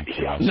 Thanks,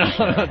 Chuck.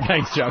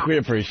 Thanks, Chuck. We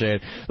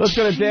appreciate it. Let's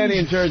go to Danny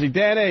in Jersey.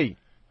 Danny.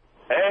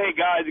 Hey,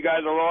 guys. You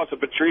guys are awesome.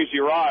 Patrice,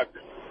 you rock.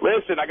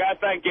 Listen, I got to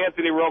thank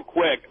Anthony real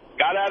quick.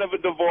 Got out of a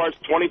divorce,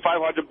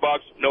 $2,500,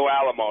 no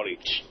alimony.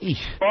 Jeez.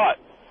 But,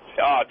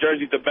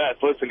 Jersey's the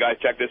best. Listen, guys,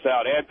 check this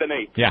out.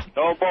 Anthony. Yeah.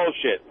 No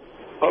bullshit.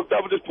 Hooked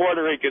up with this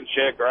Puerto Rican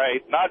chick,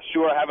 right? Not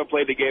sure. Haven't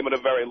played the game in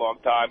a very long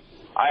time.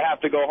 I have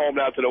to go home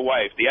now to the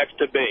wife, the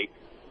ex-to-be.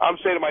 I'm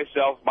saying to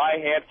myself, my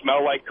hands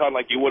smell like cunt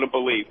like you wouldn't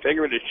believe.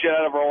 Figuring the shit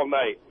out of her all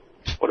night.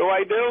 What do?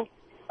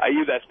 I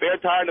used that spare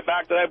tire in the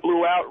back that I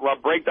blew out,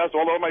 rubbed brake dust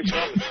all over my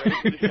shirt, and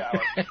straight to the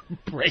shower.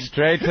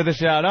 Straight to the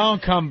shower.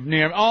 Don't come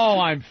near me. Oh,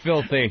 I'm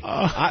filthy.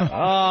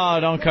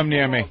 Don't come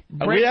near me.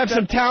 We have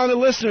some talented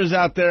listeners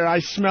out there. I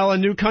smell a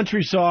new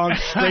country song.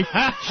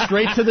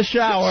 Straight to the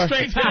shower.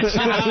 Straight to the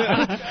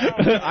shower.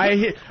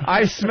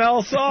 I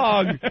smell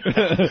song.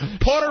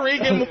 Puerto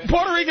Rican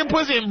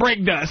pussy and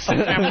brake dust.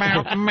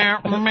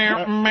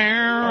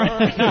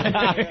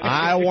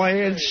 I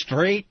went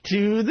straight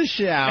to the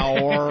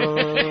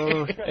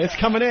shower. It's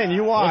coming in.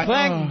 You watch. Well,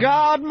 thank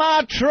God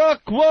my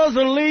truck was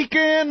a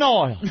leaking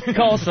oil,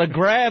 'cause I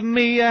grabbed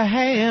me a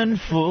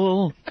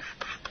handful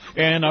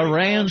and I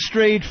ran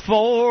straight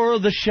for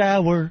the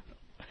shower.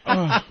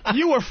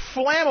 You were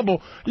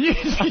flammable.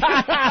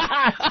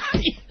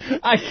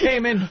 I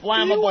came in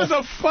flammable. You was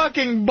a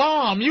fucking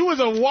bomb. You was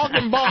a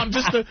walking bomb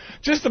just to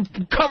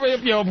cover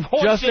up your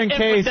horseshit just in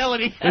case,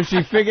 infidelity. if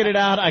she figured it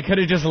out, I could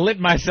have just lit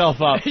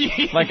myself up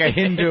like a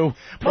Hindu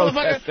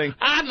protesting.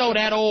 I know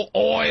that old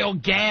oil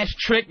gas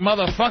trick,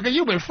 motherfucker.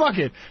 You been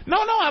fucking. No,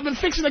 I've been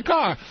fixing the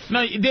car.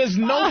 No, there's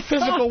no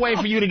physical way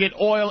for you to get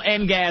oil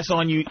and gas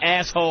on you,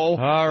 asshole.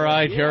 All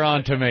right, you're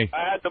on to me.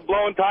 I had the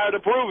blowing tire to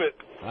prove it.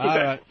 All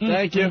right,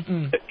 thank you.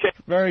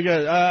 Very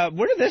good.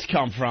 Where did this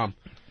come from?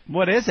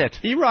 What is it?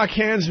 E-Rock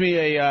hands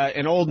me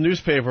an old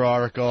newspaper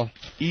article.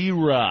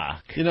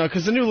 E-Rock. You know,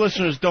 because the new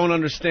listeners don't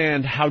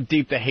understand how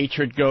deep the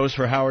hatred goes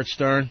for Howard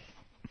Stern.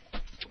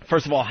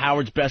 First of all,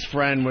 Howard's best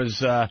friend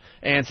was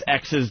Ant's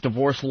ex's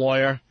divorce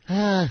lawyer,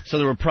 so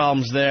there were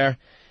problems there.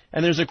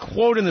 And there's a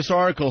quote in this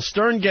article,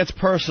 Stern gets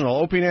personal.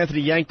 Opie and Anthony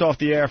yanked off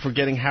the air for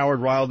getting Howard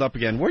riled up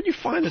again. Where'd you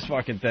find this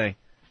fucking thing?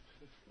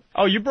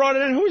 Oh, you brought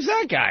it in? Who's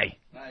that guy?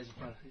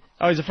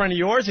 Oh, he's a friend of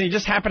yours, and he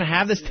just happened to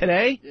have this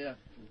today? Yeah.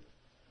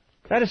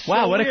 That is so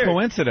wow, what weird. a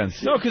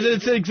coincidence. No, because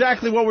it's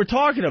exactly what we're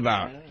talking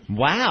about.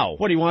 Wow.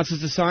 What, he wants us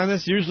to sign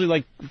this? Usually,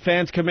 like,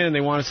 fans come in and they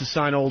want us to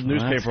sign old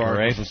newspaper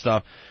articles and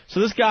stuff. So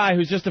this guy,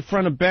 who's just a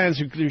friend of Ben's,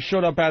 who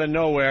showed up out of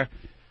nowhere,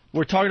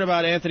 we're talking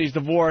about Anthony's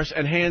divorce,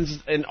 and hands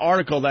an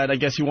article that I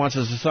guess he wants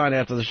us to sign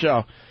after the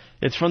show.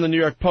 It's from the New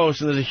York Post,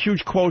 and there's a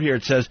huge quote here.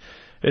 It says,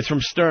 it's from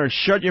Stern,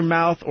 shut your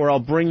mouth or I'll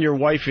bring your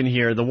wife in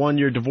here, the one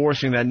you're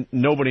divorcing that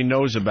nobody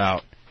knows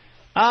about.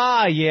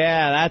 Ah,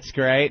 yeah, that's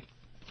great.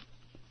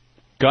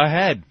 Go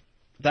ahead.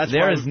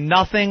 There is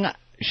nothing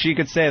she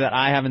could say that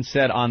I haven't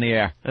said on the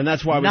air. And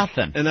that's why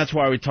nothing. And that's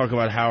why we talk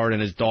about Howard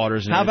and his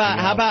daughters. And how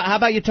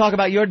about you talk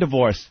about your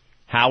divorce,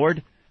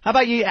 Howard? How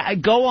about you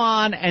go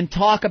on and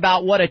talk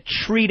about what a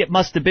treat it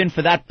must have been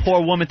for that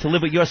poor woman to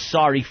live with your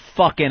sorry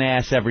fucking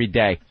ass every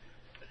day?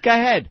 Go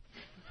ahead.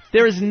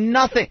 There is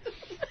nothing.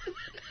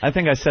 I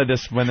think I said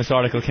this when this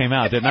article came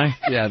out, didn't I?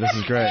 Yeah, this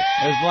is great.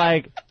 It's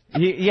like,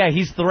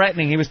 he's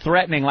threatening. He was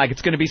threatening like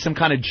it's going to be some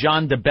kind of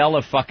John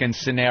DeBella fucking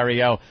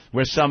scenario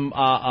where some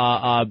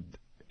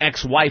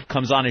ex-wife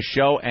comes on his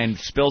show and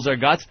spills her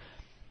guts.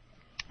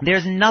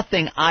 There's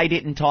nothing I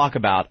didn't talk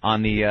about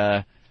on the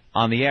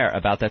air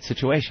about that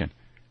situation.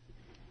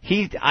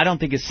 I don't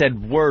think he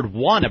said word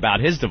one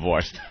about his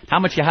divorce. How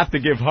much you have to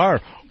give her?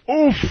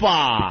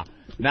 Oofa!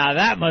 Now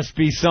that must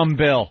be some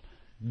bill.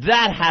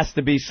 That has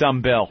to be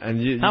some bill.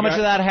 And how much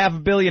of that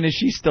 $500 million is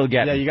she still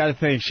getting? Yeah, you got to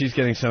think she's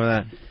getting some of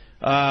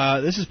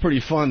that. This is pretty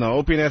fun, though.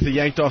 Opie and Anthony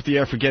yanked off the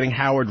air for getting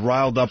Howard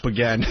riled up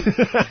again.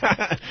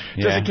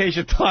 Just in case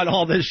you thought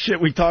all this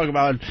shit we talk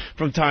about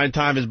from time to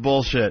time is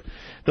bullshit.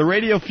 The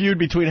radio feud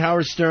between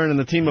Howard Stern and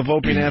the team of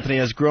Opie and Anthony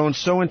has grown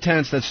so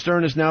intense that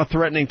Stern is now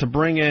threatening to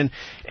bring in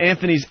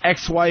Anthony's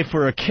ex-wife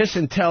for a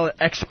kiss-and-tell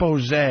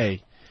expose.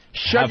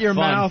 Shut your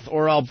mouth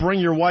or I'll bring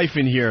your wife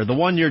in here, the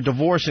one you're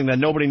divorcing that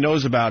nobody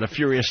knows about, a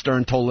furious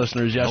Stern told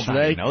listeners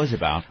yesterday. Nobody knows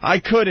about. I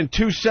could in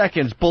 2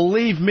 seconds.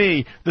 Believe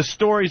me, the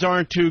stories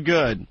aren't too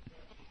good.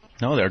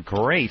 No, they're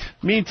great.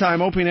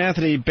 Meantime, Opie and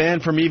Anthony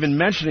banned from even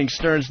mentioning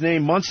Stern's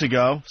name months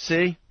ago.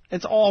 See?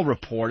 It's all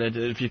reported.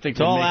 If you think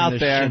it's all out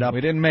there. Shit up.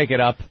 We didn't make it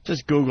up.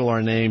 Just Google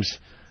our names.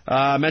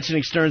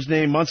 Mentioning Stern's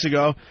name months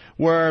ago,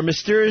 were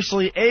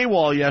mysteriously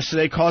AWOL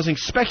yesterday, causing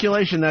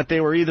speculation that they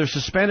were either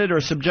suspended or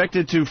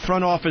subjected to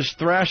front office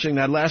thrashing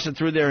that lasted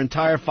through their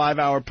entire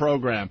 5-hour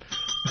program.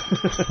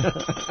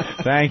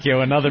 Thank you.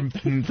 Another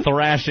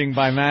thrashing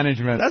by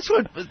management. That's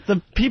what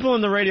the people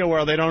in the radio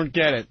world, they don't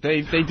get it.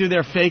 They do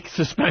their fake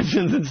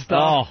suspensions and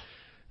stuff. Oh.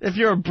 If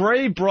you're a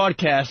brave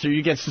broadcaster,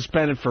 you get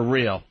suspended for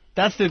real.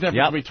 That's the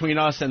difference between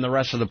us and the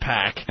rest of the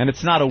pack. And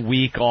it's not a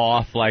week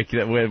off like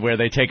where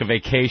they take a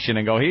vacation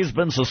and go, he's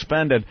been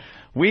suspended.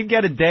 We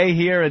get a day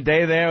here, a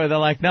day there, where they're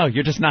like, no,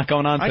 you're just not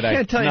going on today. I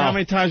can't tell you how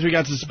many times we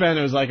got suspended.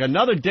 It was like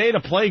another day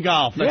to play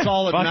golf. That's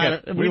all that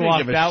mattered. We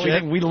walked out.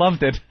 We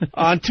loved it.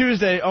 On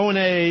Tuesday,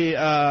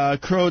 O&A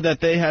crowed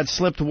that they had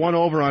slipped one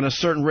over on a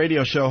certain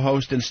radio show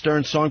host in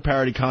Stern's song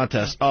parody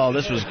contest. Oh,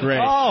 this was great.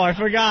 Oh, I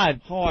forgot.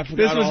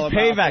 This was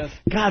payback.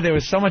 God, there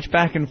was so much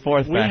back and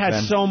forth back then. We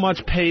had so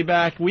much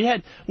payback. We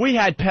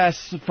had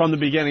pests from the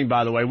beginning,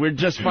 by the way. We're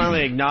just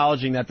finally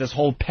acknowledging that this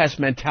whole pest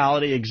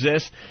mentality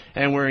exists,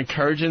 and we're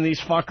encouraging these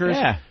fuckers.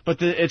 Yeah.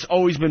 But it's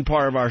always been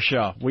part of our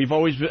show. We've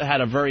always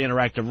had a very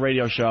interactive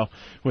radio show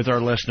with our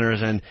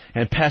listeners, and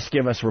Pest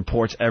give us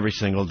reports every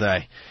single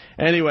day.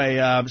 Anyway,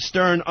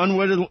 Stern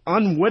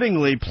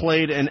unwittingly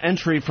played an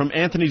entry from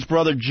Anthony's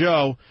brother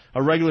Joe,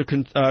 a regular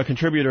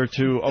contributor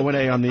to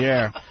O&A on the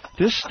air.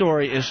 This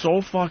story is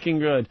so fucking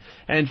good.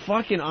 And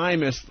fucking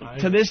Imus,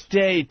 to this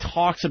day,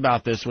 talks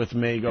about this with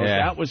me. Goes,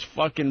 that was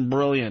fucking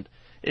brilliant.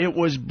 It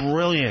was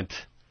brilliant.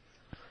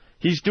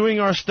 He's doing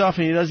our stuff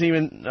and he doesn't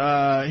even.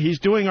 He's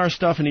doing our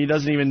stuff and he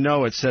doesn't even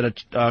know it. Said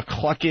a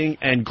clucking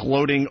and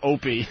gloating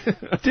Opie.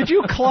 Did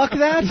you cluck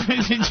that?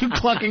 Did you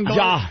cluck and gloat?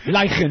 Ja,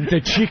 liken the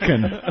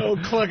chicken. Oh,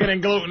 clucking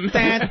and gloating.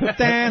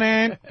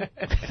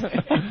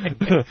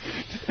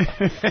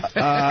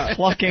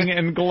 Clucking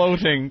and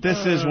gloating.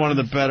 This is one of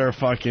the better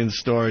fucking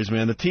stories,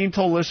 man. The team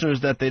told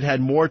listeners that they'd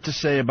had more to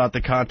say about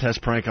the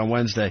contest prank on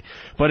Wednesday,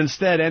 but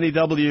instead,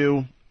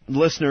 NEW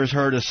listeners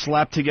heard a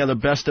slap-together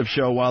best-of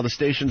show while the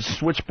station's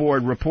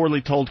switchboard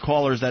reportedly told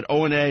callers that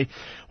O&A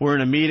were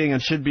in a meeting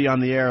and should be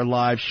on the air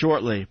live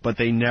shortly, but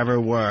they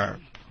never were.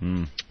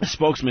 A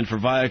spokesman for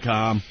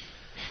Viacom,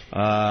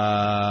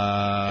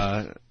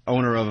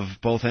 owner of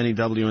both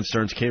NEW and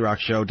Stern's K-Rock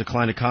show,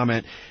 declined to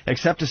comment,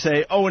 except to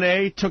say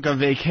O&A took a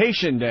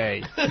vacation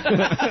day.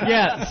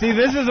 Yeah, see,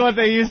 this is what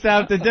they used to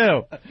have to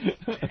do.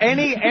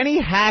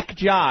 Any hack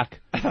jock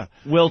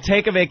will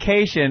take a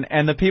vacation,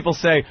 and the people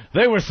say,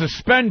 they were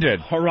suspended.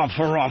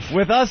 Hurrah.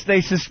 With us, they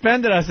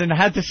suspended us and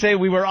had to say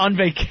we were on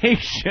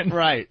vacation.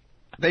 Right.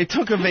 They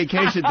took a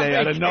vacation day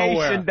out of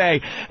nowhere. Vacation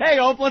day. Hey,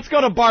 Hope, let's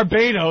go to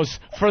Barbados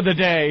for the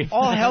day.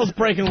 All hell's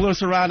breaking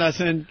loose around us,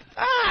 and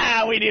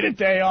we need a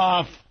day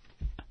off.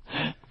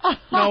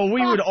 No,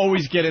 we would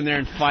always get in there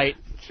and fight.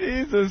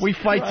 Jesus We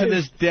fight Christ. to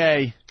this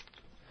day.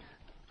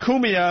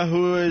 Kumia,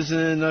 who is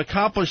an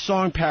accomplished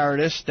song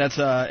parodist, that's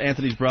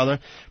Anthony's brother,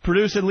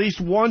 produced at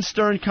least one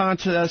Stern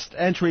contest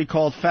entry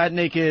called Fat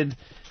Naked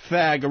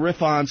Fag, a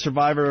riff on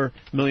Survivor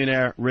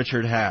millionaire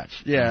Richard Hatch.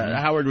 Yeah,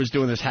 Howard was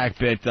doing this hack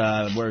bit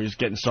where he was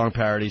getting song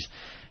parodies,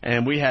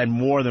 and we had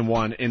more than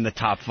one in the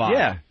top 5.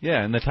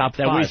 Yeah, in the top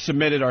 5. That we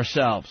submitted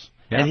ourselves.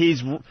 Yep. And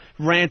he's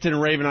ranting and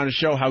raving on his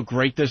show how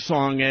great this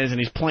song is, and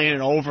he's playing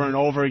it over and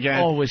over again.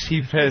 Oh, was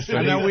he pissed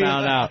when he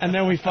found out. And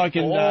then we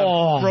fucking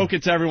broke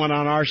it to everyone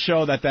on our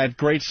show that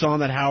great song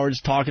that Howard's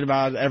talking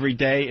about every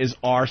day is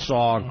our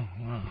song.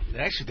 Oh, wow.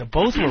 Actually,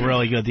 both were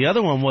really good. The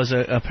other one was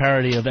a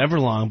parody of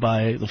Everlong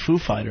by the Foo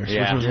Fighters,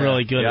 which was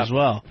really good as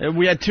well.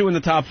 We had 2 in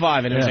the top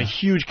 5, and it was a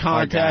huge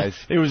contest.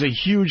 It was a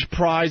huge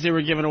prize they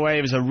were giving away.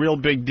 It was a real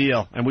big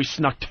deal, and we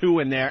snuck 2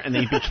 in there, and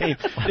they became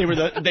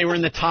they were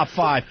in the top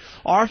 5.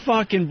 Our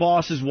fucking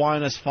bosses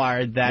wanted us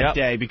fired that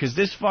day because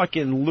this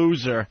fucking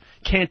loser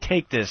can't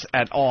take this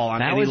at all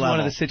on any level. That was one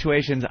of the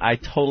situations I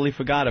totally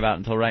forgot about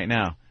until right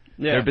now.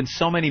 There have been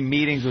so many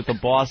meetings with the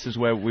bosses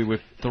where we were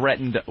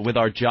threatened with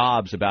our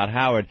jobs about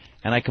Howard,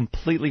 and I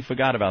completely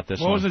forgot about this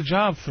one. What was the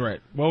job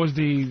threat? What was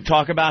the...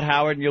 Talk about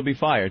Howard and you'll be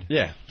fired.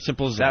 Yeah,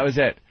 simple as that. That was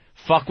it.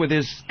 Fuck with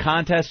his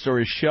contests or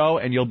his show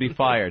and you'll be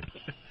fired.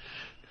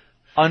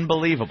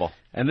 Unbelievable.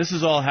 And this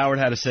is all Howard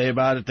had to say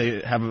about it. They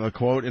have a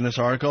quote in this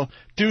article.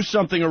 Do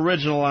something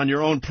original on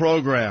your own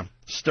program.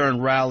 Stern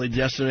rallied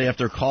yesterday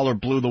after a caller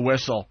blew the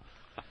whistle.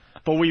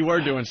 But we were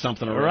doing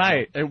something original.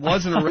 Right. It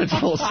was an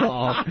original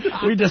song.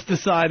 We just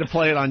decided to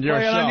play it on your show.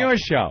 Play it on your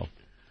show.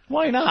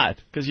 Why not?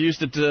 Because you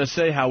used to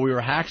say how we were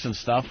hacks and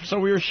stuff. So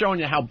we were showing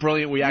you how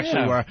brilliant we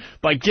actually were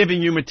by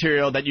giving you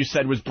material that you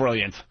said was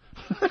brilliant.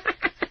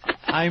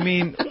 I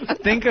mean,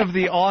 think of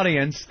the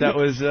audience that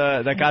was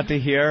that got to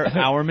hear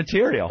our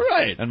material.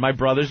 Right. And my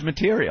brother's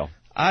material.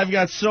 I've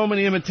got so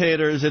many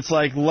imitators, it's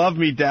like, love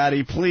me,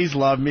 Daddy, please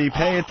love me,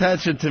 pay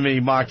attention to me,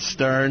 mocked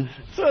Stern.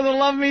 So the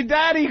Love Me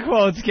Daddy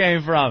quotes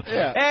came from.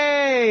 Yeah.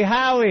 Hey,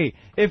 Howie,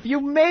 if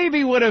you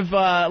maybe would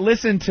have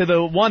listened to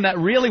the one that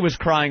really was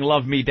crying,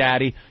 Love Me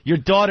Daddy, your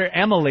daughter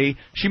Emily,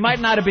 she might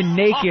not have been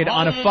naked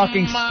on a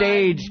fucking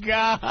stage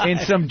in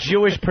some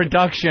Jewish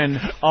production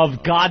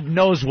of God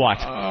knows what.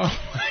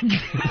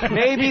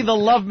 Maybe the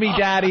Love Me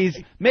Daddies,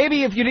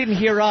 maybe if you didn't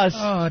hear us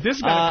this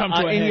is gonna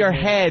come to a in head, your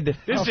man. head.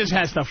 This just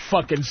has to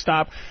fucking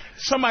stop.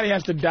 Somebody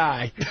has to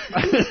die.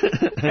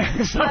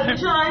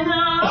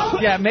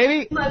 Yeah,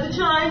 maybe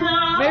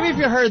if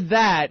you heard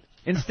that,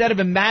 instead of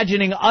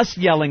imagining us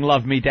yelling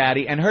Love Me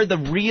Daddy, and heard the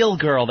real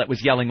girl that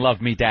was yelling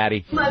Love Me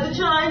Daddy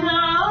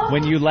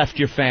when you left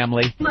your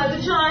family,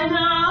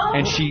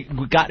 and she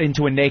got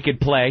into a naked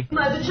play.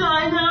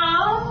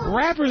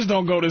 Rappers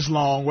don't go this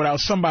long without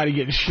somebody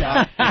getting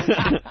shot.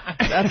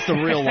 That's the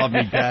real Love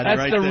Me Daddy. That's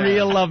right the there.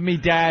 real Love Me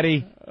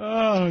Daddy.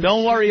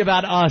 Don't worry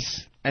about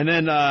us. And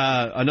then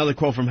another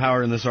quote from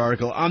Howard in this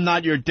article. I'm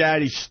not your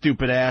daddy,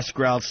 stupid ass,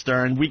 growled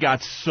Stern. We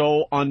got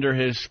so under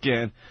his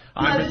skin.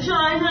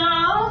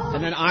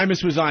 And then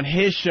Imus was on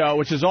his show,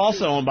 which is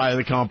also owned by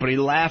the company,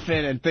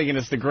 laughing and thinking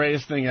it's the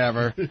greatest thing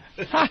ever.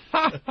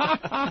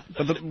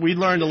 But we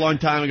learned a long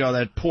time ago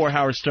that poor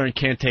Howard Stern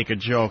can't take a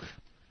joke.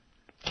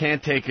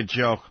 Can't take a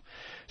joke.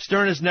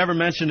 Stern has never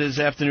mentioned his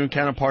afternoon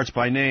counterparts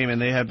by name,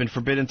 and they have been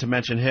forbidden to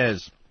mention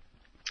his.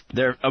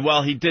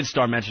 Well, he did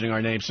start mentioning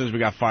our name as soon as we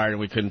got fired, and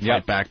we couldn't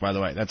fight back, by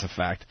the way. That's a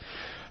fact.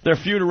 Their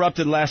feud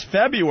erupted last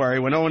February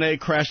when O&A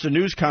crashed a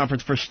news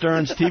conference for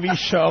Stern's TV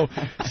show,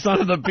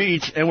 Son of the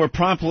Beach, and were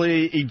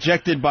promptly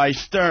ejected by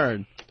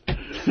Stern.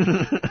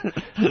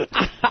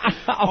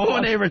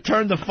 O&A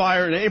returned the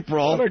fire in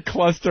April. What a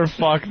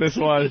clusterfuck this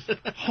was.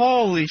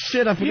 Holy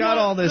shit, I forgot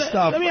all this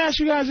stuff. Let me ask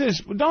you guys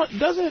this.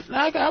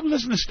 I've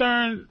listened to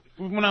Stern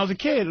when I was a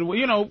kid,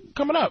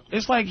 coming up.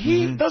 It's like,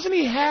 doesn't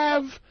he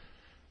have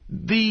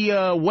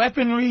the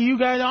weaponry? You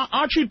guys,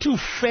 aren't you two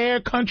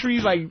fair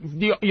countries? Like,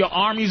 your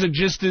armies are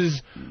just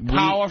as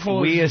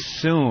powerful. We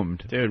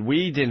assumed. Dude,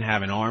 we didn't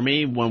have an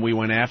army when we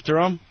went after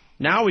them.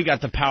 Now we got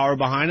the power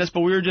behind us,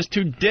 but we were just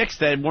two dicks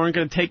that weren't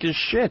going to take his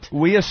shit.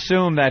 We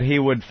assumed that he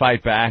would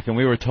fight back, and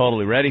we were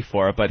totally ready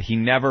for it, but he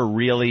never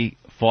really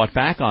fought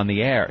back on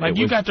the air. Like,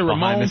 you got the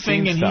Ramon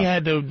thing, and he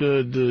had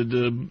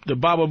the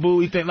Baba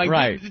Booey thing. Like,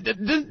 right.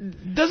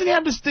 Doesn't he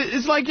have this?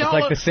 It's like y'all.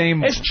 It's like the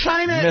same. It's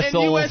China and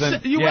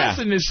U.S.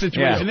 in this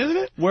situation, isn't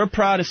it? We're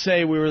proud to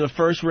say we were the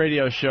first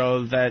radio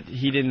show that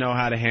he didn't know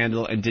how to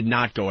handle and did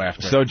not go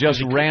after. So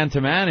just ran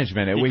to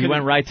management. He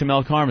went right to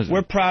Mel Karmazin.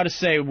 We're proud to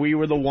say we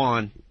were the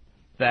one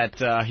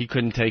that he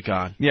couldn't take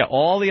on. Yeah,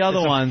 all the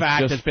other ones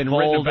fact just that's been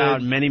written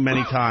about many,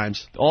 many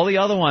times. All the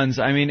other ones,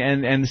 I mean,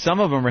 and some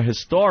of them are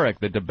historic.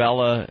 The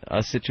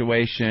DeBella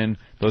situation,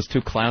 those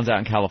two clowns out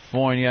in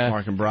California.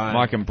 Mark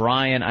and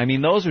Brian. I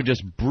mean, those are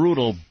just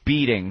brutal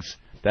beatings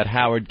that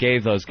Howard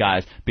gave those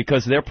guys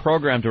because their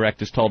program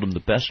directors told them the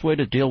best way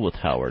to deal with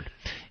Howard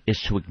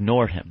is to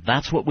ignore him.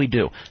 That's what we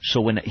do.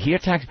 So when he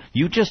attacks,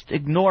 you just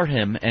ignore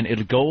him and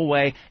it'll go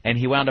away, and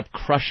he wound up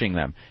crushing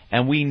them.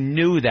 And we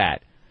knew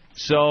that.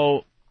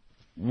 So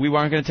we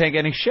weren't going to take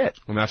any shit.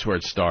 And that's where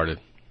it started.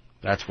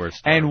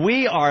 And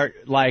we are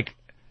like,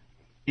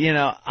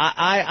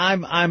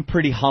 I'm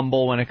pretty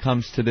humble when it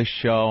comes to this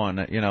show, and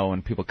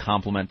when people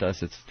compliment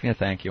us, it's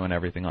thank you and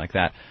everything like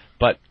that.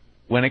 But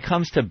when it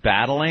comes to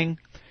battling,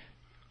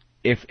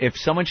 if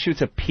someone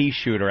shoots a pea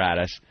shooter at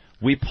us,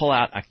 we pull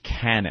out a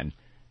cannon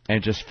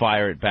and just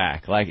fire it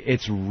back. Like,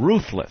 it's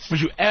ruthless.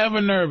 Was you ever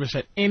nervous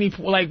at any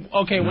point? Like,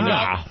 okay, when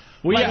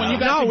when you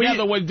got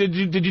together,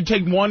 did you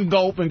take one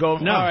gulp and go,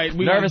 no, all right,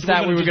 nervous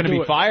that we were going to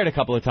be fired a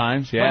couple of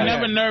times, yeah. But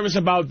never nervous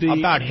about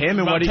him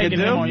and what he could do?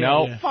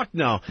 No. Fuck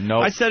no.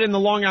 Nope. I said in the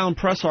Long Island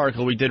Press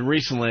article we did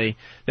recently,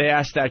 they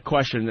asked that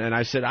question, and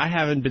I said, I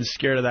haven't been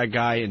scared of that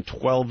guy in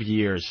 12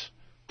 years.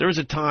 There was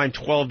a time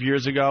 12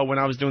 years ago when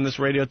I was doing this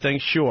radio thing,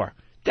 sure.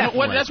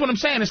 Definitely. That's what I'm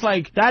saying. It's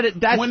like that's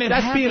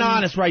being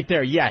honest right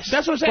there. Yes,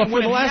 that's what I'm saying. But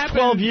for the last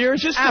 12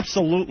 years,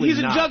 absolutely he's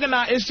a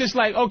juggernaut. It's just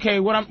like, okay,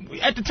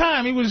 at the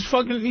time he was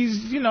fucking.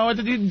 He's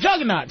a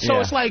juggernaut. So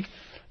it's like,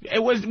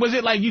 was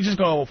it like you just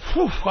go,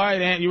 all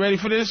right, Ant, you ready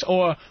for this,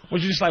 or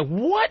was you just like,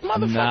 what,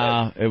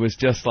 motherfucker? No, it was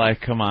just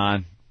like, come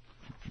on,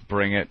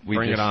 bring it.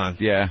 Bring it on.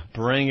 Yeah,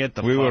 bring it.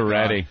 We were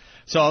ready. On.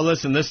 So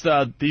listen,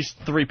 these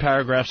 3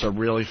 paragraphs are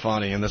really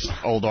funny in this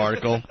old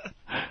article.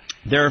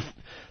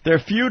 Their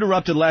feud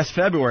erupted last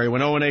February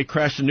when O&A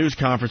crashed a news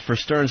conference for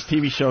Stern's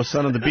TV show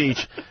Son of the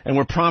Beach and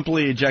were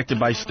promptly ejected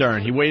by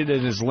Stern. He waited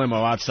in his limo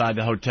outside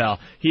the hotel.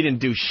 He didn't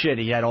do shit.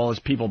 He had all his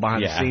people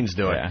behind the scenes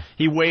do it.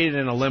 He waited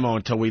in a limo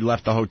until we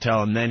left the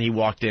hotel, and then he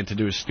walked in to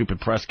do his stupid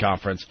press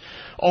conference.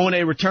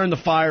 O&A returned the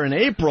fire in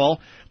April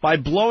by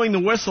blowing the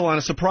whistle on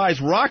a surprise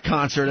rock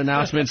concert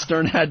announcement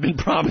Stern had been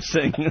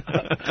promising.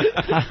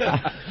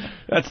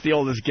 That's the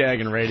oldest gag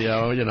in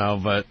radio,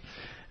 but...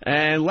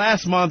 And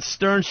last month,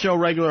 Stern Show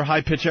regular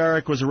High Pitch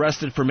Eric was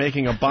arrested for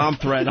making a bomb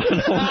threat on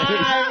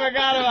I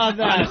forgot about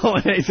that.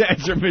 On O&A's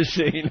answer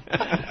machine.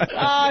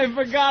 I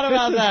forgot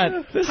about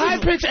that.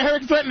 High Pitch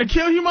Eric threatened to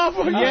kill you,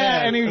 motherfucker?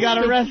 Yeah, and he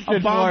got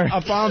arrested for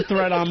a bomb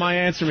threat on my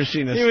answer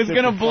machine. He was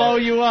going to blow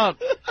you up.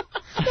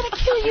 I'm going to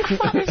kill you,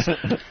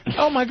 fuckers.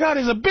 Oh, my God,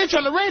 there's a bitch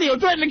on the radio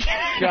threatening to kill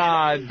you.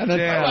 God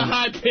damn.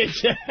 High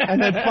Pitch. And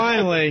then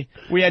finally,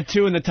 we had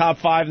 2 in the top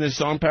 5 in this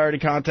song parody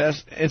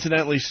contest.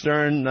 Incidentally,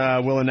 Stern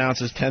will announce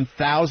his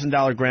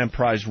 $10,000 grand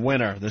prize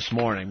winner this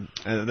morning.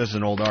 This is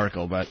an old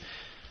article, but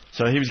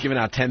so he was giving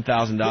out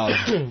 $10,000,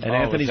 and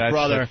Anthony's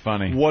brother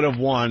would have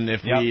won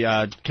if we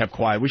kept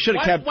quiet. We should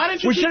have kept.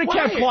 We should have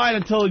kept quiet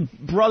until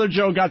Brother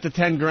Joe got to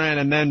 $10,000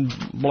 and then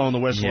blown the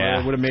whistle. Yeah.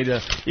 It would have made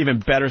an even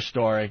better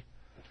story.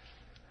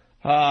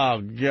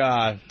 Oh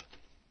God,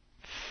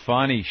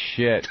 funny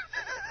shit.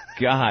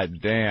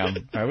 God damn. All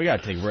right, we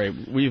got to take a break.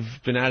 We've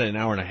been at it an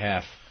hour and a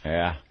half.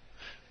 Yeah.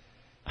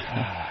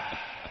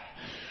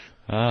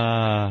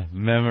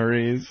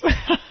 Memories.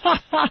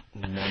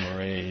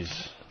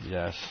 Memories,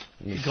 yes.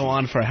 You go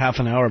on for a half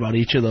an hour about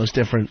each of those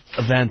different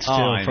events, too.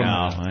 I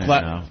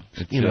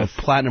know.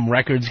 Platinum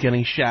records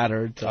getting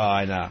shattered. Oh,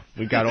 I know.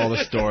 We got all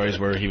the stories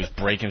where he was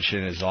breaking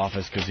shit in his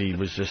office because he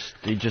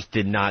just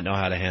did not know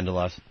how to handle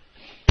us.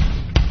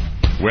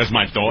 Where's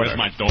my daughter?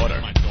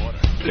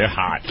 They're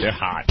hot.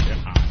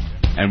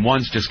 And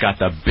one's just got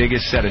the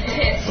biggest set of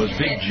those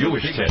big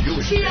Jewish tits.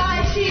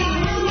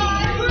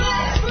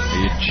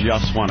 You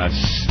just want to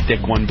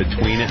stick one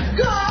between it.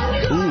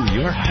 Ooh,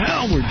 you're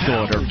Howard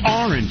daughter,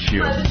 aren't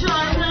you?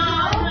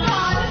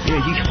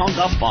 Yeah, you hung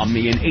up on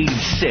me in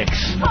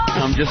 '86.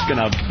 I'm just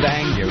gonna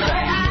bang you.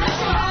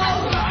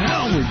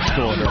 Howard's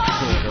daughter.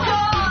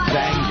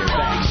 Bang you.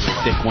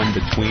 Stick one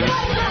between it.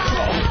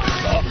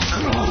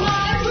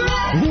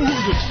 Ooh,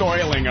 the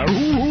soiling.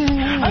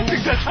 Ooh. I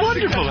think that's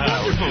wonderful,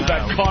 Howard.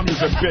 That karma's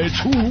a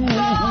bitch. Ooh.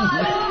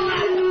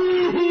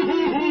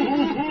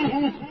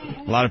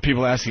 A lot of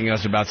people asking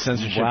us about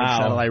censorship in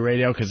satellite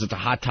radio because it's a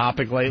hot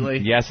topic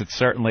lately. Yes, it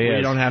certainly is.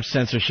 We don't have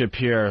censorship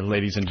here,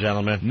 ladies and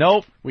gentlemen.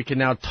 Nope. We can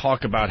now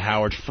talk about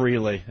Howard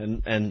freely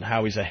and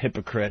how he's a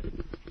hypocrite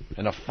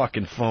and a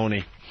fucking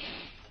phony.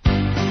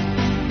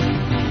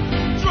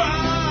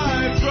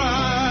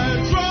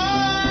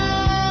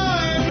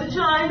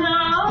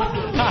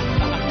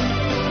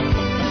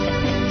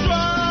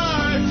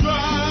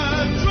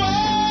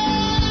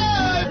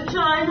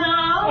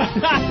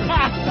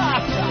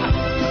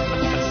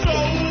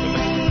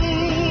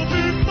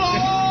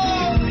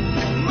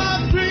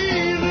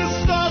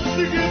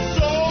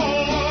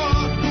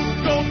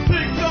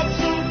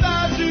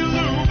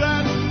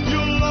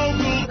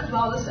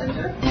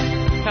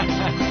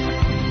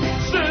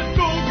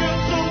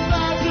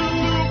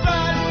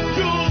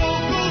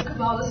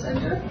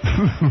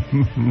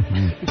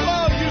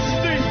 Oh, you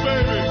stink,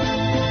 baby!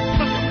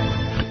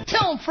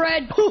 Tell him,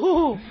 Fred!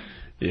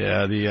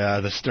 Yeah,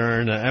 the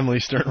Stern, Emily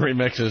Stern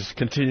remixes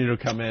continue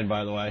to come in,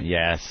 by the way.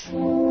 Yes.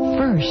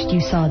 First,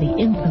 you saw the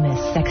infamous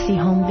sexy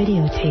home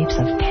videotapes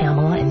of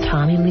Pamela and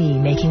Tommy Lee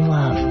making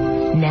love.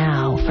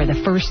 Now, for the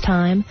first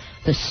time,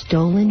 the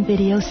stolen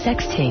video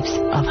sex tapes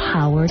of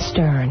Howard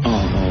Stern.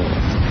 Oh,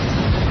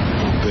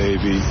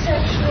 baby.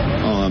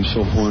 Oh, I'm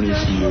so horny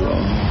for you.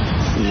 Oh,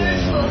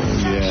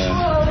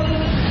 yeah.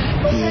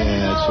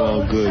 Yeah, it's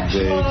all good,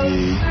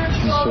 baby.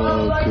 It's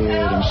all good.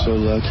 I'm so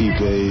lucky,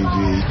 baby.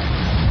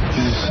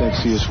 You're the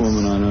sexiest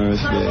woman on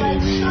earth,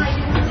 baby.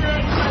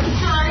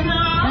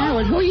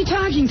 Howard, who are you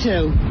talking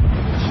to?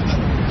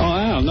 Oh,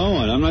 Al, no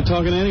one. I'm not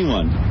talking to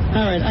anyone.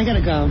 All right, I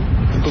gotta go.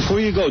 Before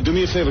you go, do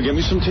me a favor. Get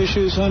me some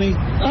tissues, honey.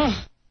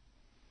 Oh.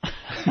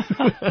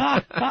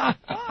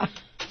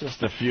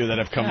 Just a few that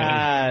have come in.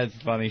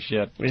 It's funny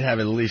shit. We have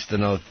at least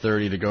another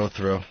 30 to go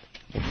through.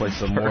 We'll play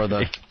some more of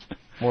the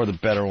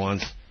better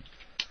ones.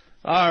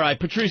 All right,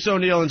 Patrice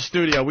O'Neill in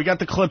studio. We got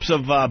the clips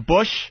of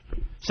Bush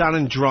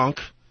sounding drunk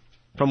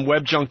from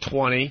Web Junk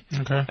 20.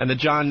 Okay. And the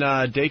John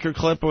Dacre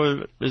clip,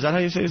 or is that how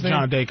you say his name?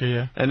 John Dacre,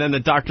 yeah. And then the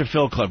Dr.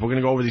 Phil clip. We're going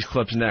to go over these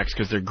clips next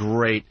because they're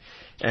great.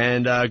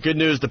 And good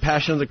news, the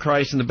Passion of the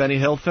Christ and the Benny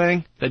Hill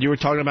thing that you were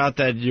talking about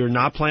that you're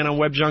not playing on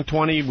Web Junk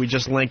 20, we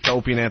just linked to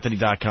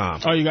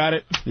opieandanthony.com. Oh, you got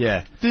it?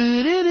 Yeah.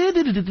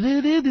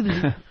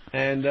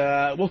 And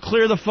we'll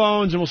clear the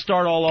phones and we'll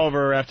start all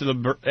over after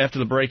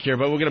the break here.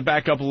 But we're going to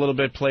back up a little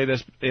bit, play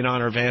this in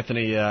honor of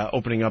Anthony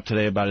opening up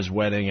today about his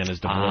wedding and his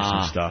divorce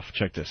and stuff.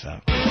 Check this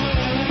out.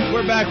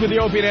 We're back with the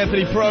Opie and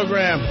Anthony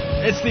program.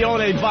 It's the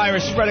One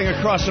virus spreading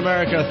across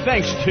America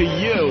thanks to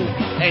you.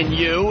 And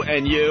you,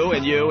 and you,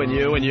 and you, and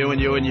you, and you,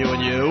 and you, and you,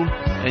 and you,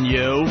 and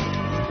you.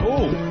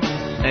 Ooh.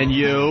 And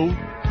you.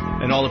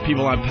 And all the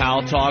people on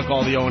Pal Talk,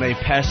 all the O&A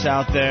pests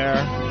out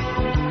there.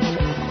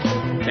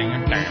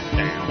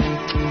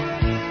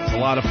 It's a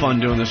lot of fun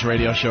doing this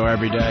radio show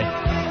every day.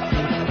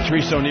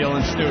 Patrice O'Neill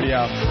in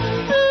studio.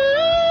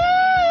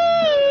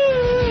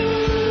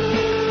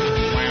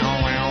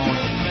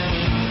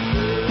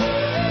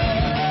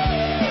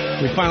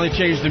 We finally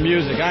changed the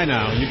music. I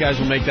know. You guys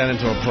will make that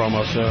into a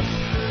promo soon.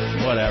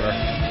 Whatever.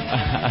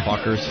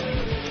 Fuckers.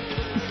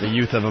 The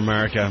youth of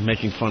America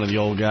making fun of the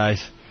old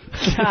guys.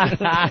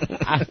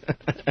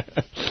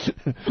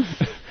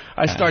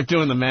 I start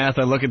doing the math.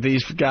 I look at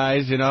these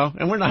guys, you know,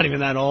 and we're not even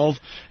that old.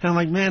 And I'm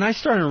like, man, I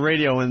started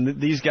radio and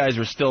these guys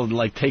are still,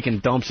 like, taking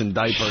dumps in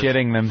diapers.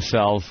 Shitting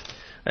themselves.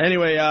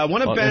 Anyway,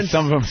 one of Ben's...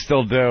 Some of them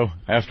still do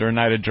after a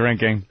night of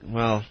drinking.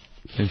 Well...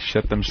 They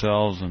shit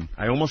themselves and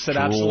I almost said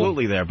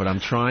absolutely there, but I'm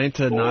trying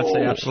to not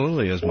say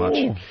absolutely as much.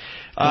 From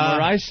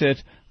where I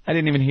sit, I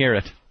didn't even hear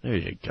it. There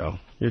you go.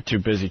 You're too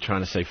busy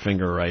trying to say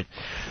finger right.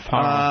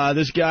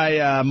 This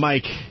guy,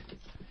 Mike,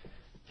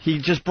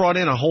 he just brought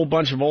in a whole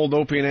bunch of old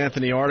Opie and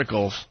Anthony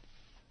articles.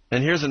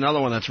 And here's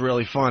another one that's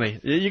really funny.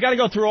 You got to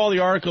go through all the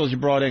articles you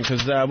brought in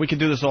because we could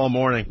do this all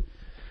morning.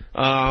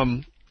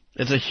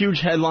 It's a huge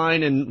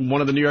headline in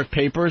one of the New York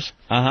papers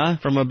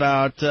from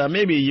about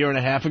maybe a year and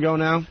a half ago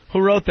now.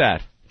 Who wrote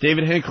that?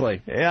 David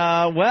Hinckley.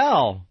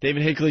 Well.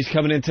 David Hinckley's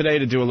coming in today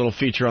to do a little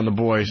feature on the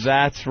boys.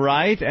 That's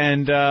right.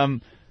 And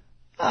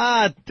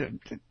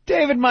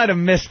David might have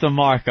missed the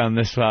mark on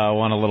this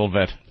one a little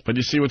bit. But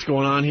you see what's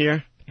going on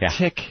here? Yeah.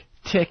 Tick,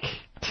 tick,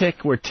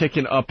 tick. We're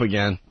ticking up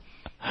again.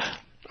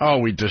 Oh,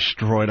 we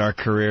destroyed our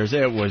careers.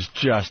 It was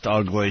just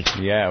ugly.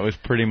 Yeah, it was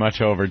pretty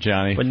much over,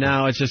 Johnny. But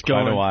now it's just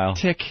going quite a while.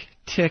 Tick,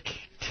 tick,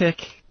 tick,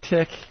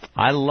 tick.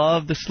 I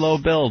love the slow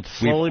build.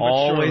 Slowly We've but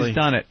always surely.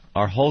 done it.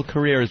 Our whole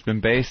career has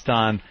been based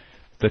on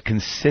the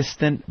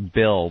consistent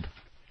build.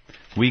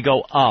 We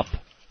go up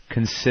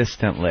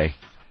consistently.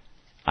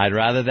 I'd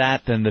rather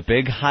that than the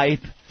big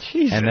hype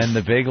and then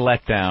the big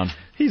letdown.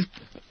 He's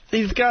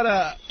got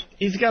a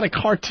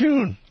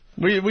cartoon.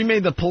 We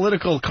made the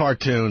political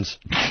cartoons.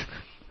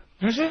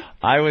 Is it?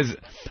 I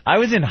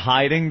was in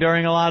hiding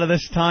during a lot of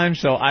this time,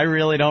 so I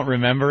really don't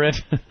remember it.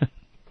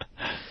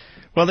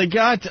 Well, they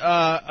got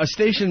a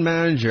station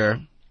manager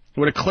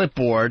with a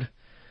clipboard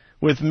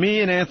with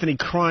me and Anthony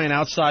crying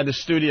outside the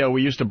studio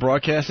we used to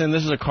broadcast in.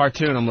 This is a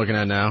cartoon I'm looking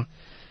at now.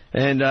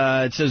 And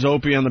it says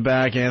Opie on the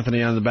back,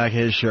 Anthony on the back of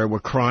his shirt. We're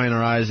crying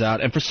our eyes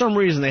out. And for some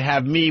reason, they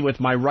have me with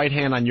my right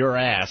hand on your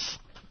ass.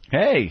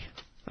 Hey.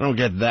 I don't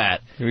get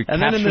that. We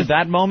captured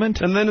that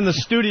moment? And then in the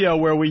studio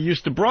where we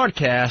used to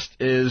broadcast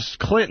is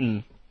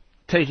Clinton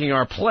taking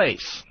our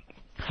place.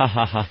 Ha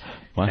ha ha.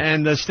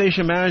 And the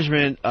station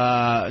management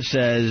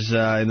says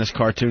in this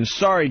cartoon,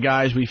 sorry,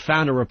 guys, we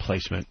found a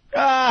replacement.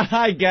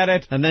 I get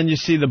it. And then you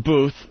see the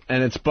booth,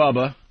 and it's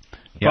Bubba.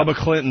 Yep. Bubba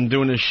Clinton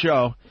doing his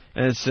show.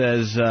 And it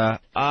says,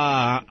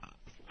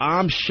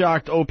 I'm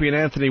shocked Opie and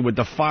Anthony would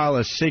defile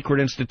a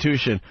sacred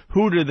institution.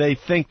 Who do they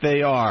think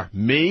they are?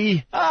 Me?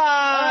 See,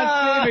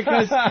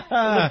 because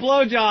the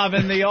blowjob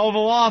in the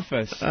Oval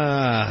Office.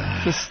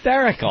 It's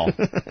hysterical.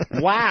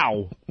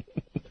 Wow.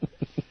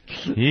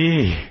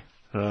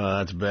 Oh,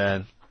 that's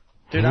bad.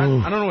 Dude, I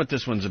don't know what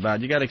this one's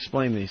about. You got to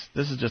explain these.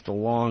 This is just a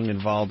long,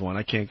 involved one.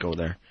 I can't go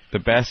there. The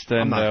best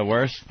and the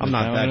worst? I'm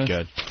not that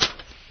good.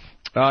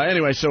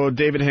 Anyway, so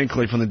David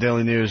Hinckley from the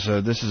Daily News,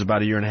 this is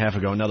about a year and a half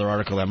ago, another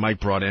article that Mike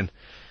brought in.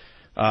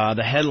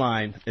 The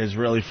headline is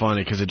really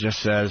funny because it just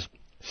says,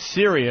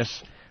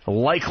 Sirius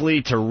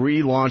likely to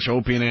relaunch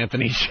Opie and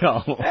Anthony's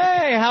show.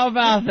 Hey, how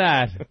about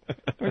that?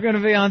 We're going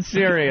to be on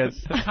Sirius.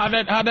 How'd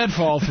that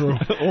fall through?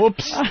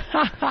 Oops.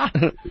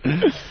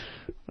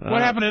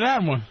 What happened to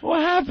that one?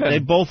 What happened? They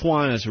both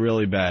want us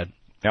really bad.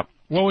 Yep.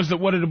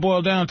 What did it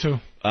boil down to?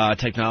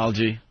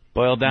 Technology.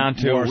 Boiled down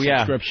to more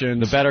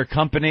subscriptions. The better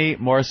company,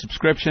 more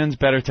subscriptions,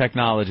 better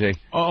technology.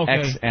 Oh,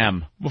 okay.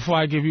 XM. Before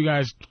I give you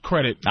guys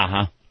credit.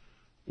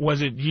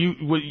 Was it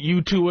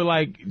you two were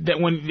like that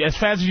when as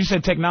fast as you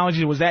said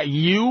technology, was that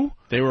you?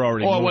 They were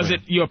already Or moving. was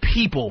it your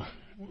people?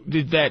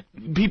 Did that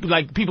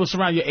people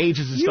surround your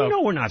ages and stuff? You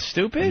know we're not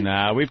stupid.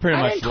 Nah, we pretty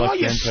much I didn't call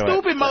you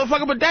stupid,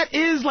 motherfucker, but that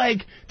is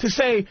like to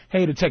say,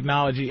 hey, the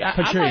technology. I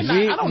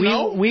don't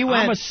know.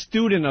 I'm a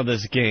student of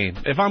this game.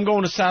 If I'm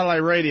going to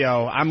satellite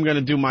radio, I'm going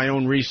to do my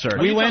own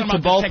research. We went to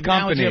both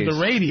companies. Of the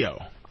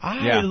radio.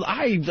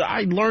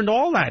 I learned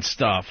all that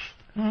stuff.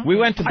 We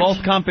went to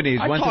both companies.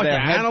 Went to their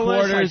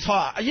headquarters.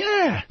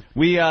 Yeah.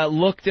 We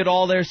looked at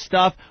all their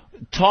stuff.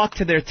 Talked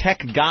to their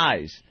tech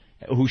guys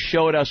who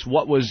showed us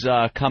what was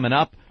coming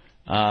up.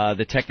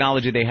 The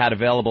technology they had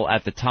available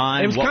at the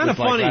time. It was kind of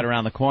funny right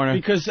around the corner.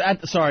 Because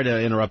sorry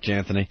to interrupt you,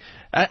 Anthony.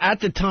 At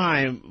the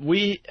time,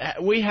 we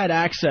had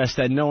access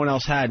that no one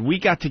else had. We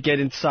got to get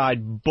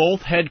inside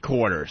both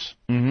headquarters,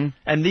 and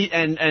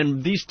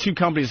these two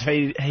companies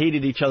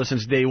hated each other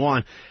since day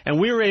one. And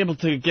we were able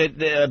to get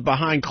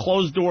behind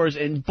closed doors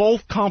in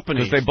both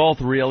companies because they both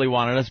really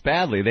wanted us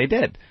badly. They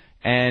did,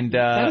 and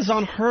that is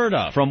unheard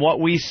of. From what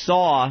we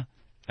saw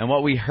and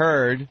what we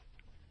heard,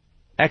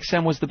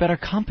 XM was the better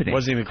company.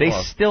 Wasn't even close.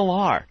 They still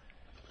are.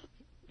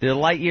 They're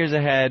light years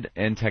ahead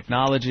in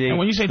technology. And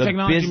when you say the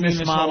technology, business you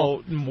mean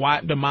model,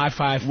 the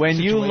MI5 when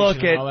you look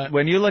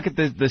at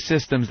the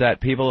systems that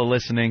people are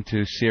listening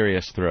to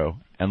Sirius through,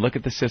 and look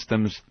at the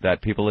systems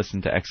that people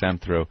listen to XM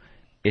through,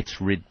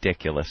 it's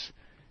ridiculous.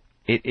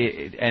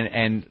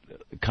 And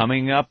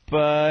coming up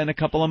in a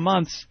couple of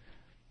months,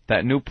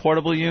 that new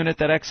portable unit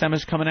that XM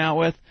is coming out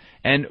with.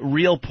 And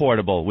real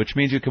portable, which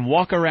means you can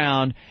walk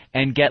around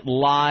and get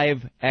live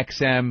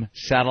XM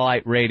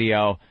satellite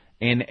radio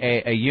in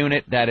a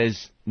unit that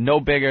is no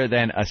bigger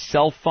than a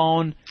cell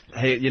phone.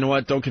 Hey, you know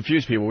what? Don't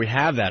confuse people. We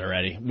have that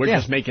already. We're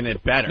just making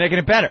it better. Making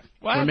it better.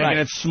 We're making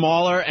it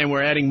smaller, and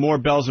we're adding more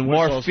bells and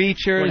whistles. More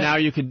features. Where now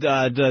you could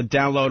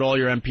download all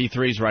your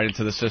MP3s right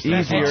into the system.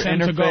 Easier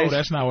interface.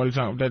 That's not what it's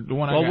talking about.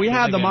 Well, we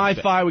have the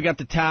MiFi, we got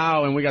the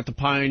Tau, and we got the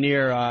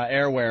Pioneer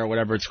Airware, or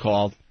whatever it's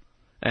called.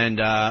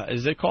 And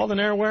is it called an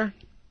Airware?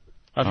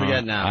 I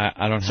forget now.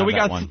 I don't have so we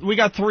that got one. we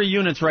got 3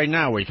 units right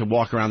now where you can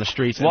walk around the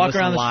streets and walk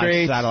listen around to the live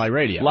streets, satellite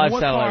radio. Live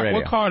satellite radio.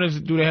 What car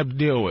do they have to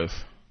deal with?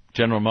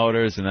 General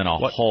Motors and then a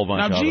whole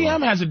bunch of Now, other GM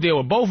ones. has to deal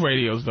with both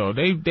radios, though.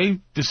 They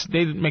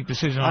make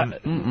decisions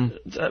on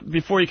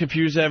before you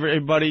confuse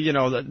everybody, you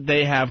know,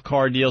 they have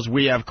car deals,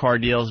 we have car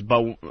deals,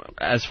 but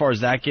as far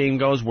as that game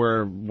goes,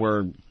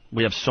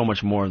 we have so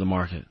much more of the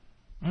market.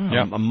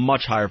 Yeah. A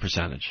much higher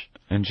percentage.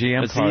 And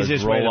GM That's the cars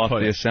easiest way to roll off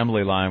put the it.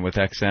 assembly line with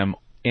XM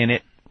in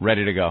it,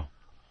 ready to go.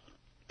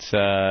 It's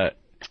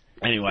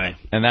anyway.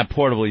 And that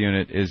portable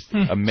unit is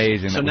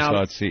amazing that we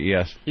saw at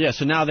CES. Yeah,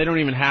 so now they don't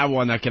even have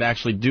one that could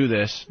actually do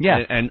this. Yeah.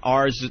 And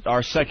our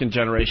second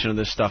generation of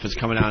this stuff is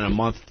coming out in a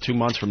month, 2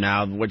 months from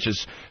now, which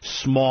is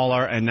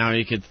smaller, and now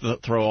you could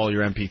throw all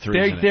your MP3s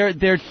in it.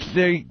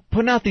 They're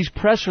putting out these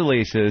press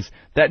releases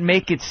that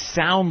make it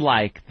sound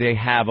like they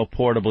have a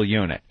portable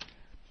unit.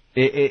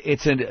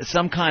 It's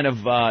some kind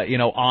of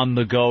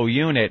on-the-go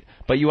unit,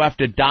 but you have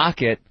to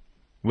dock it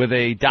with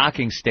a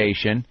docking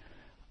station,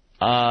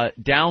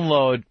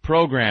 download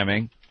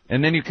programming,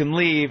 and then you can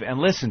leave and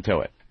listen to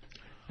it.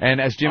 And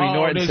as Jimmy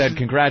Norton said,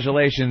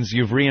 congratulations,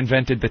 you've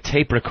reinvented the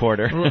tape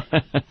recorder.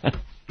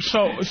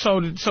 So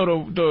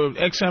the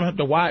XM,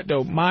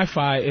 the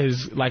MiFi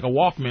is like a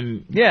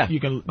Walkman. Yeah. You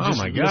can. Oh just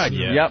my God!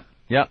 listen to. Yeah.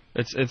 Yep.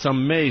 It's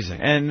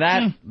amazing. And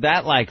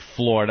that like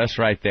floored us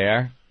right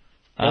there.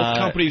 Both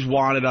companies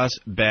wanted us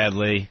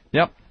badly.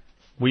 Yep.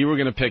 We were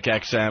going to pick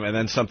XM, and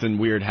then something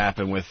weird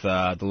happened with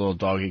the little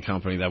doggy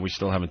company that we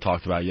still haven't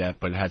talked about yet,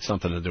 but it had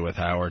something to do with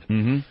Howard.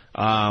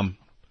 Mm-hmm.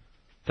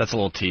 That's a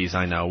little tease,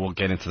 I know. We'll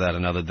get into that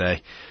another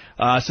day.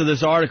 So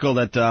this article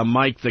that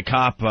Mike the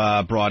cop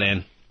brought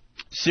in,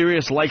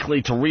 Sirius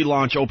likely to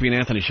relaunch Opie and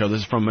Anthony show.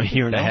 This is from a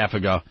year and a half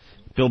ago.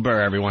 Bill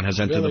Burr, everyone, has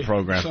entered the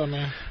program. What's up,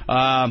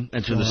 man?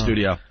 Entered the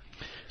studio.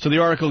 So the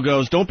article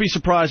goes, don't be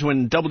surprised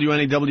when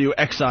WNEW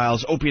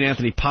exiles Opie and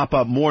Anthony pop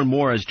up more and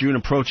more as June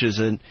approaches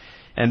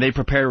and they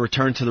prepare to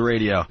return to the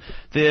radio.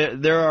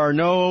 There are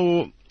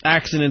no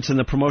accidents in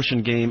the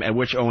promotion game at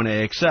which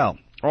O&A excel.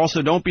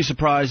 Also, don't be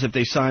surprised if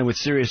they sign with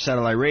Sirius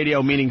Satellite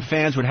Radio, meaning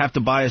fans would have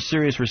to buy a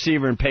Sirius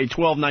receiver and pay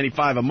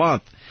 $12.95 a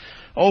month.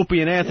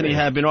 Opie and Anthony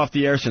have been off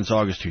the air since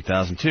August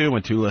 2002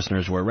 when 2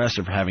 listeners were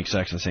arrested for having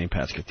sex in St.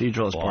 Pat's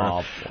Cathedral as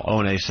part of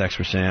O&A's Sex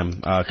for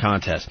Sam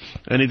contest.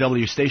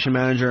 NEW station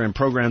manager and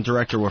program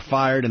director were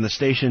fired, and the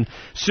station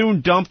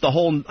soon dumped the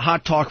whole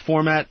hot talk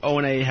format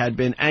O&A had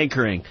been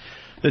anchoring.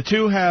 The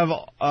two have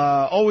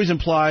always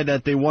implied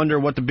that they wonder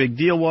what the big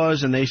deal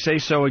was, and they say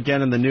so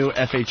again in the new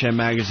FHM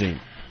magazine.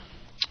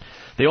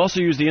 They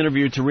also used the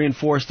interview to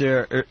reinforce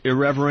their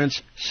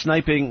irreverence,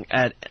 sniping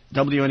at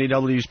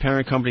WNEW's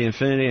parent company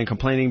Infinity and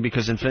complaining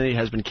because Infinity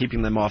has been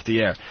keeping them off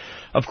the air.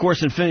 Of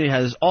course, Infinity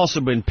has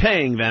also been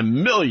paying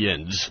them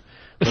millions,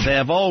 but they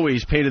have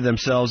always painted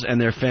themselves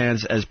and their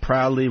fans as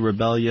proudly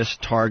rebellious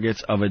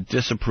targets of a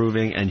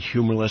disapproving and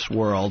humorless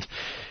world,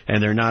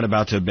 and they're not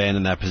about to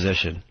abandon that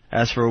position.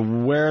 As for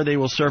where they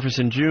will surface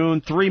in June,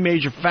 3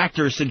 major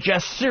factors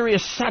suggest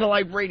Sirius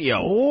Satellite Radio.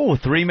 Oh,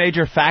 3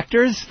 major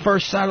factors?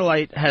 First,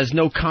 Satellite has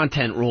no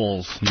content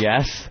rules.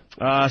 Yes.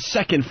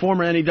 Second,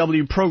 former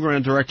NEW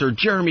program director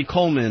Jeremy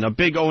Coleman, a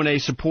big O&A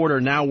supporter,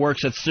 now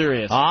works at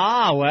Sirius.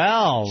 Ah,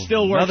 well.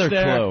 Still works another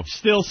there. Clue.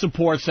 Still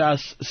supports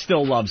us.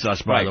 Still loves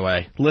us, by the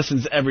way.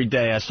 Listens every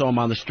day. I saw him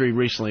on the street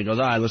recently. He goes,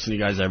 I listen to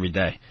you guys every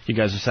day. You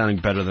guys are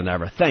sounding better than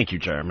ever. Thank you,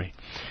 Jeremy.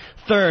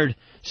 Third,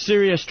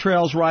 Sirius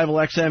trails rival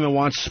XM and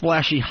wants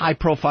splashy,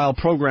 high-profile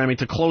programming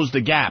to close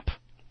the gap.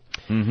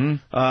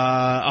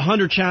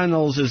 100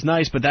 channels is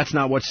nice, but that's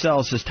not what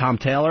sells, says Tom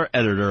Taylor,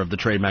 editor of the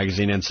trade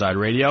magazine Inside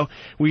Radio.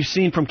 We've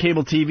seen from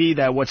cable TV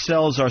that what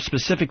sells are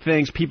specific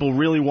things people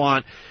really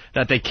want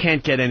that they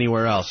can't get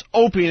anywhere else.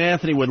 Opie and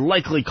Anthony would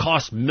likely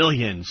cost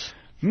millions.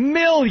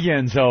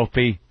 Millions,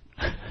 Opie.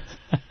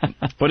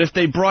 But if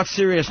they brought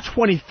Sirius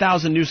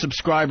 20,000 new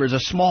subscribers, a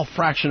small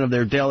fraction of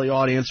their daily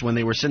audience when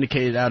they were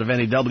syndicated out of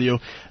NEW,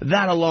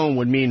 that alone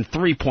would mean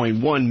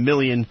 $3.1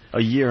 million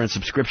a year in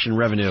subscription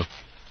revenue,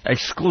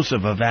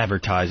 exclusive of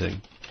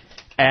advertising.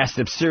 Asked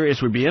if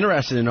Sirius would be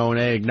interested in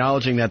O&A,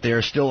 acknowledging that they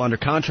are still under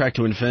contract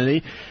to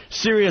Infinity,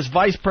 Sirius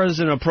Vice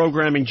President of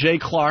Programming Jay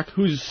Clark,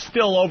 who's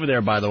still over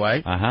there, by the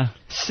way,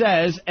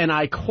 says, and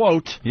I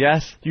quote,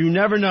 "Yes, you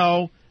never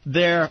know.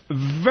 They're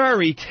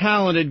very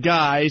talented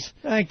guys.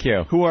 Thank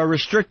you. Who are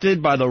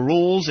restricted by the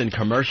rules in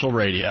commercial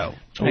radio."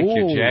 Thank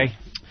you, Jay.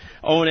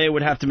 O&A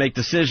would have to make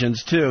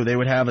decisions, too. They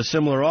would have a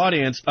similar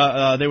audience.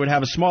 They would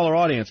have a smaller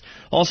audience.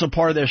 Also,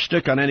 part of their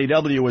shtick on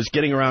NEW was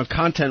getting around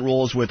content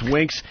rules with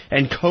winks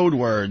and code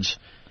words.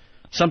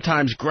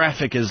 Sometimes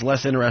graphic is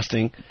less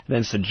interesting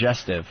than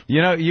suggestive.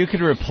 You know, you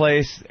could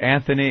replace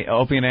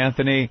Opie and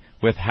Anthony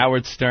with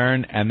Howard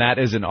Stern, and that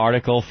is an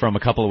article from a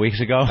couple of weeks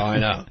ago. Oh, I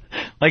know.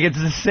 Like, it's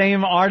the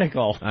same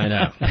article. I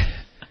know.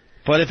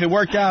 But if it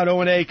worked out,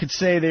 O&A could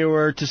say they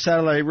were to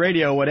satellite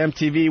radio what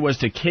MTV was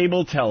to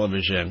cable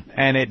television.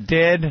 And it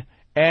did,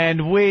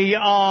 and we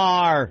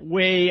are.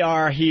 We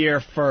are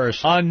here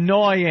first.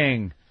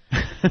 Annoying.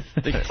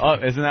 Oh,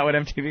 isn't that what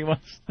MTV was?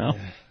 No.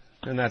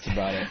 And that's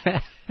about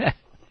it.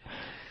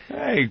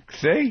 Hey,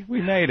 see?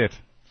 We made it.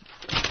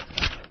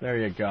 There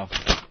you go.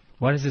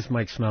 Why does this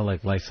mic smell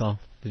like Lysol?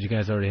 Did you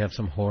guys already have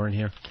some whore in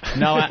here?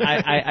 No,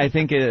 I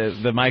think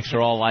the mics are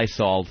all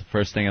Lysol'd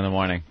first thing in the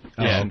morning.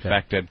 Yeah,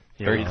 infected.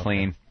 Very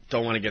clean.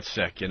 Don't want to get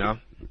sick, you know?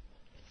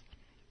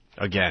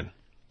 Again.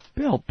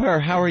 Bill Burr,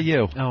 how are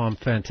you? Oh, I'm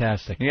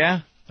fantastic.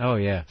 Yeah? Oh,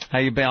 yeah. How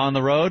you been on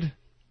the road?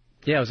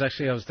 Yeah,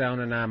 I was down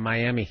in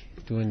Miami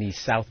doing the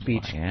South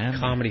Beach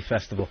Comedy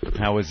Festival.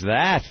 How was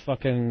that?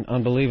 Fucking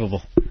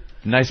unbelievable.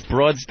 Nice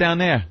broads down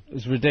there. It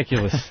was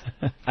ridiculous.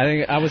 I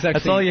think I was actually.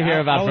 That's all you hear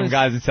about from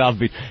guys in South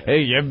Beach. Hey,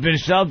 you ever been to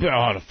South Beach?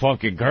 Oh, the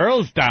fucking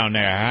girls down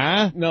there,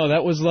 huh? No,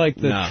 that was like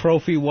the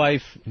trophy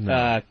wife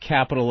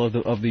capital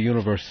of the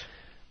universe.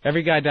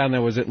 Every guy down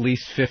there was at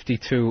least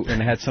 52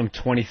 and had some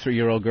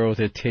 23-year-old girl with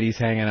her titties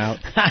hanging out.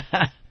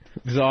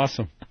 It was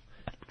awesome.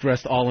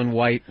 Dressed all in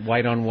white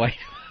on white.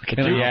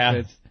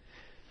 Yeah.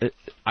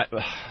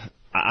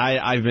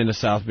 I've been to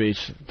South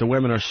Beach. The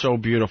women are so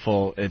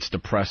beautiful, it's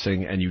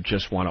depressing, and you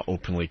just want to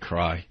openly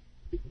cry.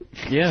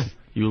 Yeah.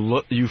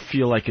 You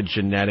feel like a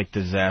genetic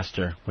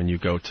disaster when you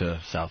go to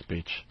South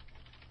Beach.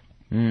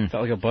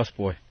 Felt like a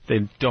busboy.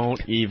 They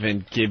don't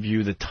even give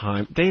you the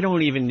time. They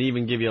don't even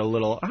give you a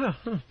little...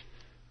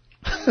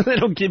 They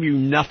don't give you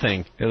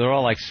nothing. Yeah, they're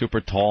all like super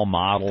tall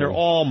models. They're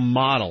all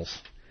models.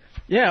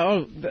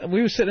 Yeah,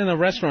 we were sitting in a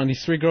restaurant.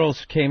 These 3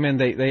 girls came in.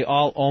 They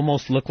all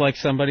almost looked like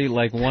somebody.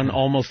 Like one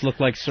almost looked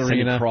like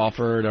Serena Cindy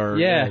Crawford or...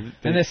 Yeah,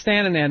 and they're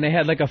standing there, and they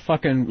had like a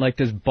fucking, like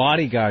this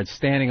bodyguard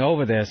standing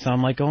over there. So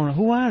I'm like going,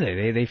 who are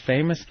they? They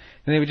famous?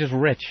 And they were just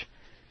rich.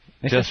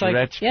 It's just like,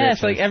 rich yeah, bitches.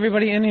 It's like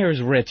everybody in here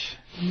is rich.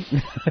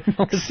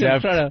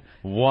 Except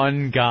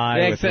one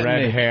guy with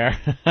red hair.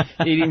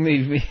 Eating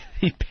the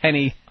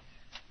penny.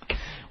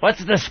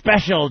 What's the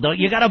special? Don't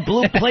you got a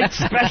blue plate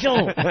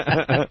special?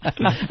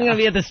 I'm going to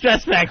be at the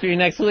Stress Factory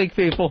next week,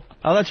 people.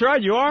 Oh, that's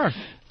right, you are.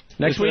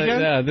 Next weekend?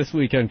 Yeah, this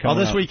weekend coming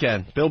this up.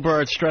 weekend. Bill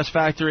Burr at Stress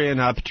Factory and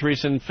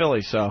Patrice in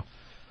Philly, so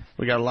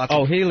we got lots of...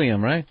 Oh,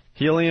 Helium, right?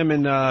 Helium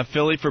in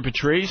Philly for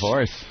Patrice. Of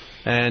course.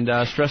 And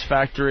Stress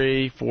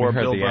Factory for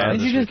Bill Burr.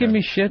 Did you just give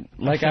me shit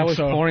like I was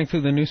pouring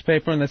through the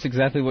newspaper and that's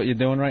exactly what you're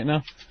doing right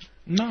now?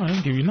 No, I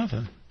didn't give you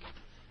nothing.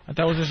 I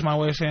thought it was just my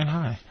way of saying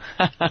hi.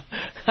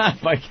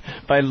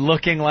 by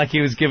looking like he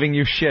was giving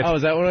you shit. Oh,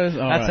 is that what it is?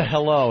 That's a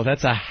hello.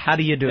 That's a how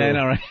do you do? Yeah,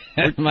 no,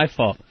 right. My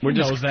fault. We're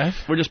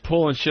just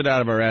pulling shit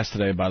out of our ass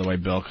today, by the way,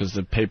 Bill, because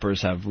the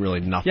papers have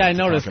really nothing. Yeah, I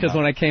noticed because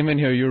when I came in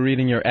here, you were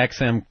reading your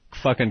XM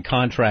fucking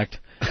contract.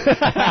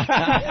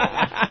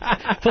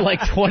 For like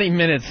 20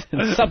 minutes.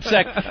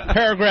 Subsect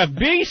paragraph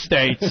B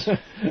states,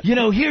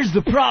 here's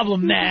the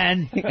problem,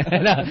 man.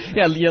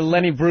 Yeah, your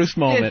Lenny Bruce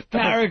moment.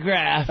 This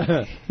paragraph.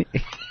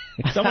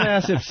 Someone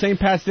asked if St.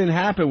 Pat's didn't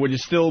happen, would you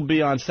still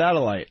be on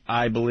satellite?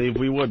 I believe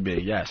we would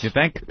be, yes. You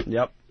think?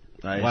 Yep.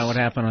 Nice. Why would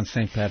happen on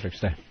St.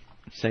 Patrick's Day?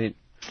 St.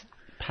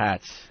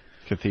 Pat's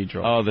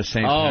Cathedral. Oh, the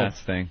St.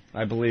 Pat's thing.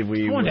 I believe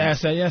we I wanted to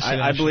ask that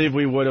yesterday. I believe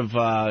we would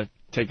have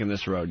taken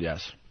this road,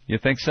 yes. You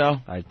think so?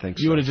 I think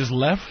so. You would have just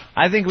left?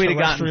 I think we'd have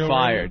gotten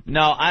fired.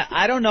 No,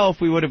 I don't know if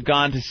we would have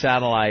gone to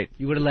satellite.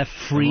 You would have left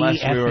free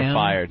unless FM? we were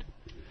fired.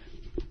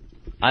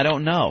 I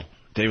don't know.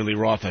 David Lee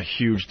Roth, a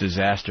huge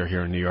disaster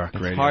here in New York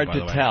radio. It's hard by to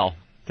the way. tell.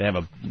 They have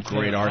a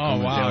great article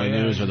in the Daily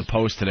News or the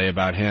Post today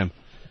about him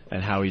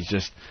and how he's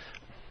just,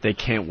 they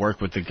can't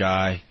work with the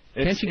guy.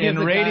 It's in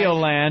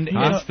Radioland.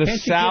 It's the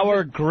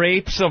sour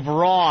grapes of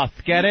Roth.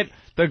 Get it?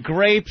 The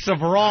grapes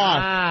of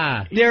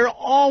Roth. They're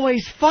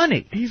always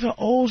funny. He's an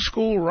old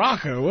school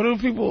rocker. What do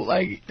people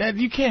like that?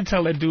 You can't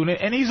tell that dude.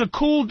 And he's a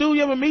cool dude.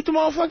 You ever meet the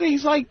motherfucker?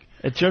 He's like,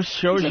 it just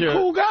shows he's you a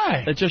cool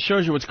guy. It just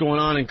shows you what's going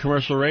on in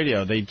commercial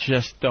radio. They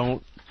just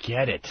don't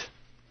get it.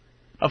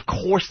 Of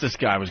course this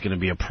guy was going to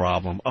be a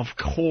problem. Of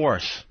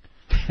course.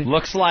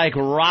 Looks like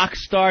rock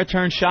star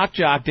turned shock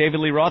jock David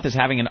Lee Roth is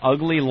having an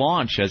ugly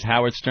launch as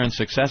Howard Stern's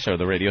successor.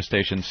 The radio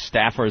station's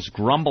staffers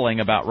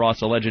grumbling about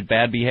Roth's alleged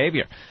bad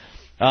behavior.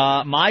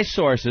 My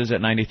sources at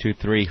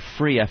 92.3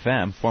 Free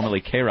FM,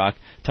 formerly K-Rock,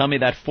 tell me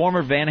that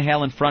former Van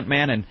Halen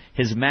frontman and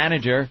his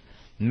manager,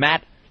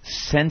 Matt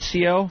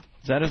Sensio,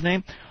 is that his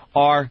name,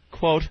 are,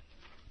 quote,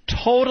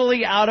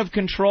 totally out of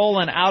control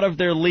and out of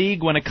their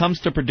league when it comes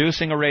to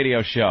producing a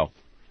radio show.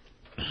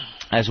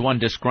 As one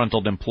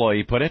disgruntled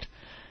employee put it,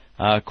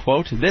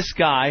 quote, this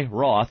guy,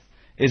 Roth,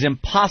 is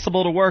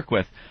impossible to work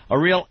with. A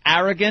real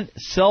arrogant,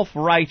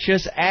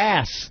 self-righteous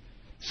ass,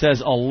 says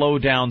a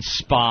low-down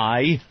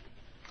spy.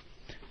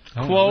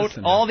 Quote,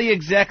 all the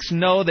execs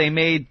know they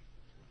made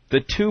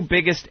the 2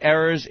 biggest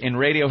errors in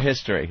radio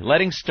history,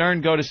 letting Stern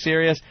go to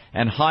Sirius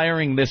and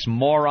hiring this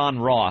moron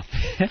Roth.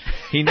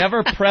 He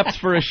never preps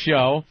for a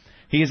show.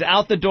 He is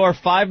out the door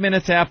 5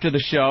 minutes after the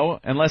show,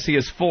 unless he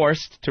is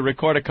forced to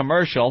record a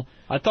commercial.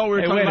 I thought we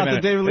were talking about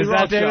the David Lee Roth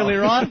show. Is that David Lee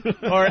Roth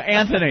or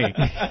Anthony?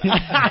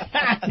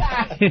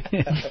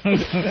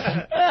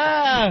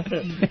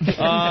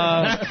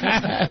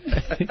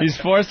 He's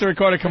forced to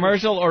record a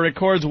commercial or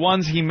records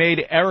ones he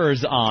made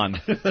errors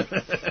on.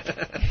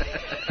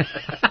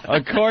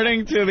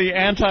 According to the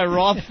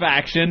anti-Roth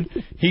faction,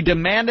 he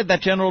demanded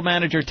that General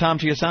Manager Tom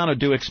Chiusano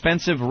do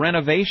expensive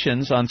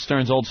renovations on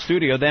Stern's old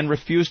studio, then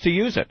refused to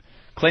use it,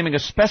 claiming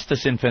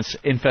asbestos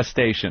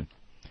infestation.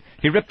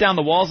 He ripped down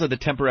the walls of the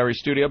temporary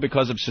studio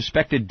because of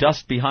suspected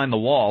dust behind the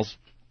walls.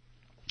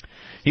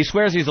 He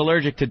swears he's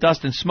allergic to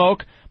dust and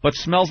smoke, but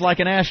smells like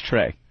an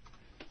ashtray.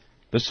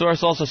 The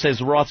source also says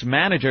Roth's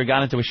manager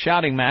got into a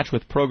shouting match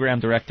with program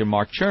director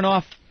Mark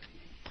Chernoff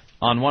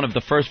on one of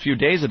the first few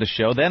days of the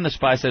show. Then the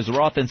spy says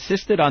Roth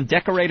insisted on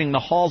decorating the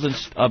halls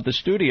of the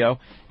studio,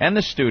 and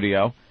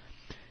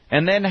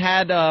then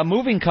had a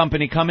moving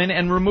company come in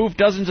and remove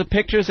dozens of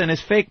pictures and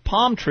his fake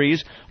palm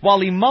trees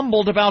while he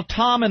mumbled about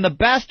Tom and the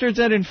bastards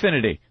at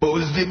infinity.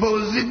 Bozy,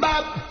 bozy,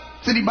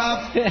 bop, city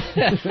bop.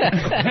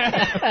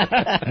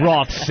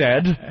 Roth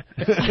said.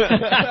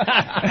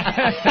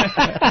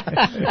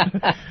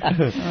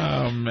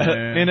 Oh,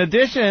 man. In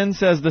addition,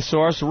 says the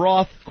source,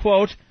 Roth,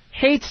 quote,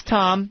 hates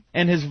Tom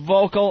and is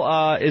vocal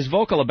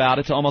about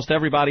it to almost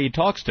everybody he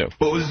talks to.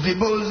 Bozy,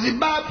 bozy,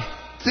 bop.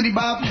 City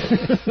Bob.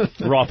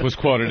 Roth was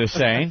quoted as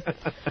saying,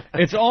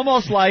 it's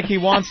almost like he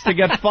wants to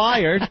get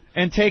fired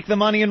and take the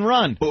money and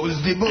run.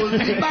 Bozy,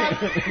 bozy, Bob.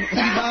 City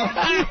Bob.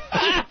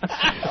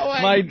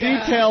 My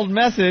detailed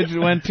message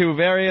went to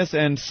various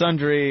and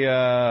sundry.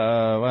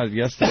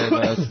 Yesterday,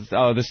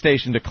 the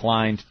station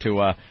declined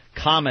to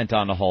comment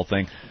on the whole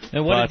thing.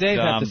 And what did Dave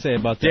have to say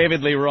about that?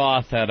 David Lee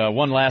Roth had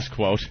one last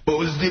quote.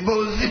 Boozy,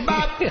 boozy,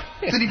 bop,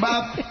 city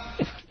bop.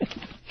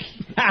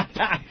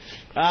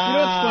 You know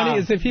what's funny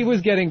is if he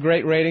was getting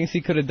great ratings,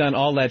 he could have done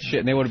all that shit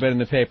and they would have been in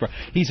the paper.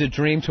 He's a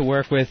dream to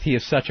work with. He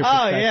is such a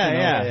professional.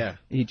 yeah.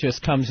 He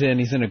just comes in.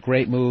 He's in a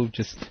great mood.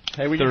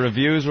 The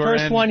reviews were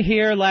first one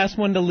here, last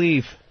one to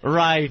leave.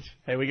 Right.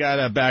 Hey, we got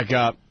to back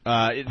up.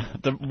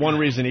 The one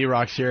reason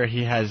E-Rock's here,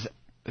 he has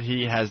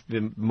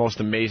the most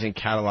amazing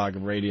catalog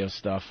of radio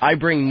stuff. I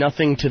bring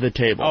nothing to the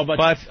table. Oh,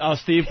 but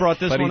Steve brought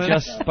this one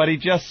in? But he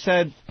just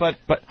said, but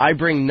I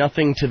bring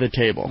nothing to the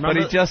table. But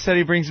he just said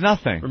he brings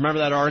nothing. Remember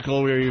that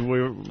article we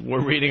were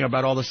reading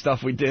about all the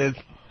stuff we did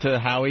to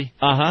Howie?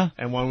 Uh-huh.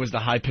 And one was the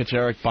high-pitch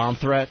Eric bomb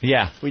threat?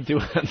 Yeah. We do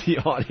have the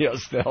audio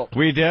still.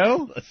 We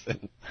do?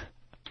 Listen.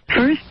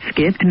 First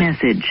skipped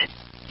message.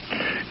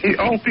 Hey,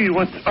 Opie,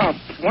 what's up?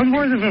 One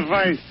word of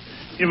advice,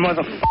 you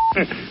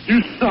motherfucker.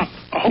 You suck.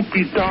 I hope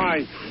you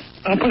die.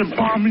 I'll put a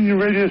bomb in your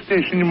radio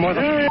station, you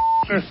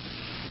motherfucker.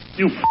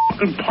 You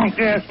fucking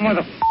punk-ass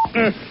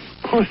motherfucker.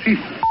 Pussy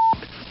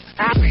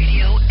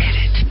Radio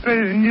edit.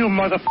 better than you,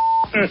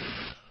 motherfucker.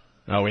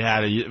 No, we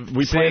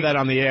played that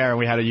on the air, and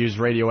we had to use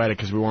radio edit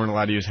because we weren't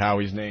allowed to use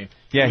Howie's name.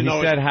 Yeah, he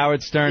said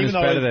Howard Stern is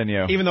better than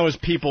you. Even though his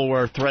people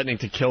were threatening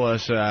to kill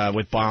us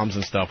with bombs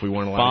and stuff, we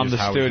weren't allowed to use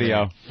Howie's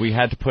studio. name. We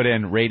had to put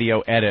in radio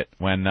edit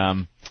when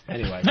when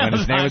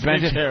his name was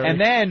mentioned. And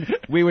then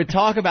we would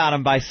talk about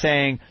him by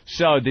saying,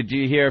 so did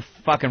you hear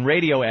fucking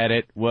radio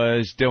edit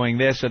was doing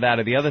this or that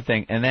or the other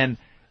thing? And then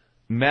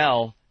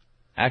Mel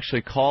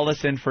actually called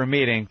us in for a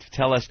meeting to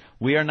tell us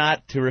we are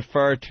not to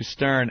refer to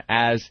Stern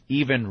as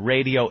even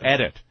radio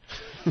edit.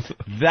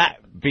 That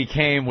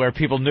became where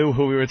people knew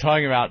who we were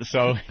talking about,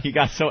 so he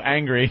got so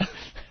angry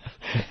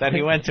that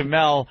he went to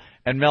Mel,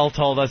 and Mel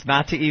told us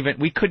not to even,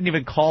 we couldn't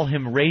even call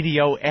him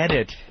radio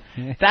edit.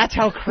 That's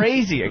how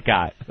crazy it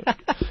got.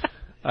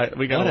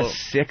 What a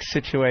sick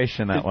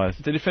situation that was.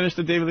 Did he finish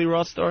the David Lee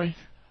Roth story?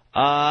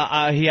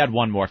 He had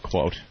one more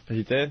quote.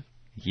 He did?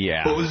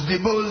 Yeah. Boozy,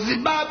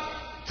 boozy, bop,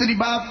 city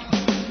bop.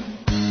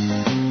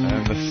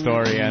 And the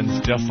story ends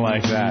just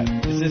like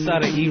that. Is this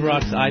out of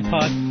E-Rock's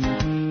iPod?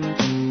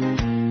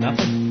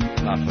 Nothing?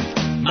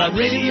 My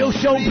radio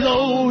show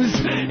blows.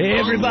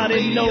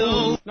 Everybody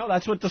knows. No,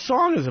 that's what the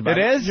song is about.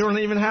 It is? You don't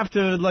even have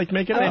to, make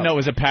it up. I didn't know it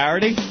was a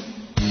parody.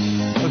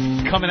 I was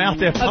coming out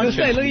there punching. I was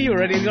going to say, look at you,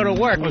 ready to go to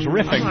work. I was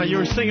riffing. No, you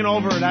were singing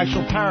over an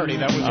actual parody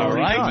that was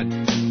already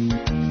done.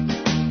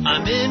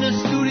 I'm in a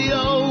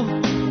studio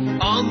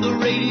on the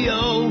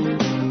radio.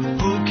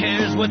 Who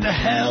cares what the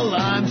hell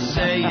I'm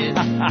saying?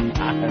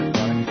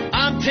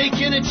 I'm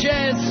taking a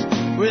chance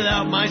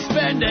without my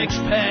spandex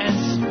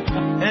pants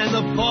and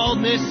the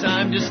baldness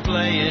I'm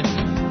displaying.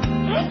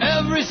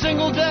 Every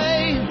single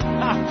day,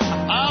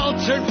 I'll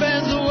turn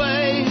fans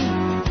away.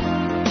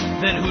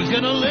 Then who's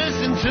gonna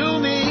listen to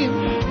me?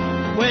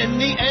 When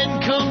the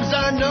end comes,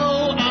 I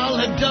know I'll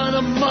have done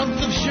a month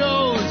of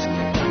shows.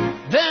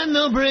 Then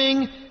they'll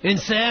bring in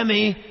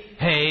Sammy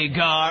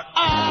Hagar.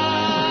 I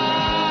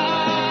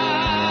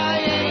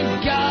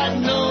ain't got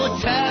no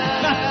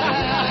talent.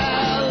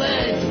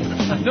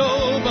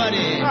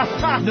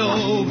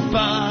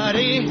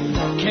 Nobody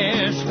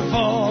cares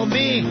for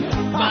me.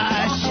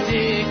 My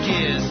shtick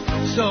is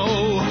so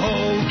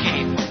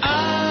hokey.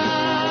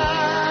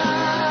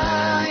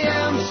 I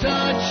am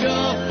such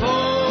a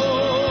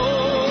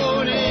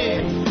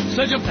phony,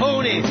 such a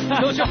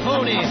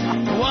phony.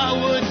 Why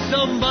would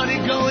somebody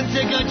go and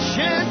take a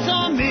chance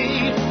on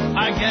me?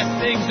 I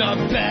guess things are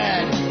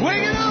bad.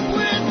 Wake it up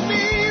with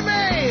me,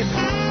 babe.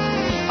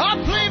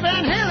 I'll play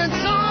Van Halen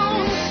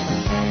songs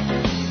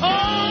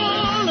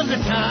all of the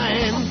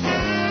time.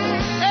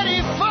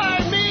 Eddie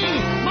fired me.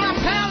 My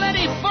pal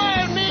Eddie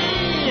fired me.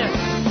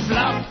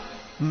 Flop.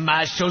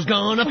 My show's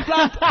gonna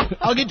flop.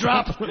 I'll get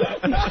dropped. I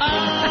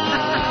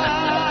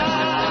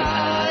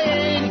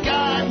ain't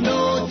got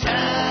no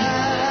talent.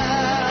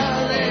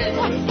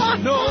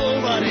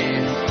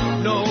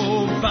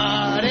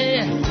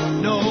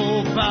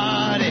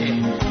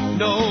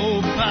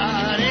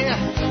 Nobody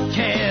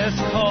cares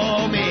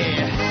for me.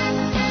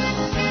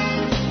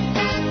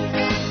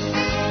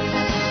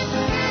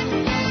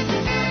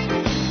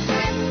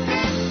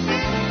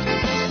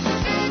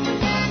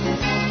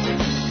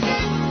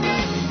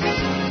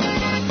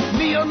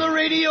 Me on the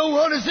radio,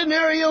 what a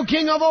scenario,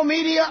 king of all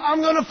media,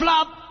 I'm gonna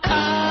flop. I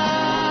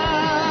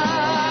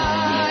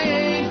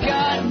ain't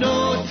got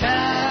no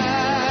talent.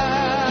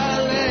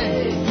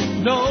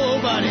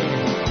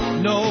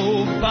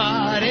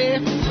 Nobody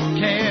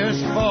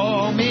cares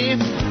for me.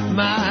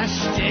 My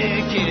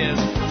shtick is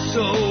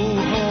so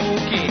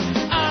hokey.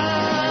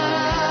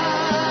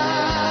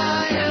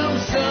 I am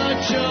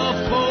such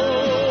a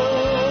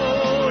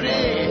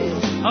phony.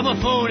 I'm a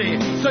phony,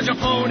 such a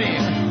phony.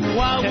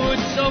 Why would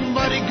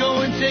somebody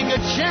go and take a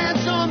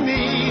chance on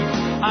me?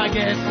 I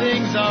guess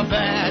things are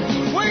bad.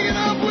 Wake it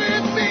up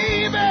with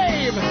me,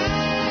 babe.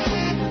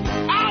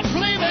 I'll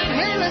play Van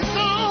Halen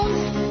songs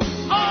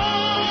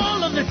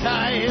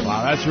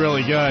That's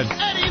really good.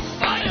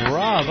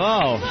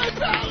 Bravo.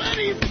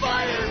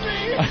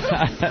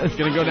 It's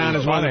going to go down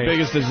as one of the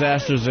biggest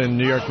disasters in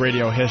New York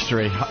radio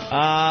history. Wait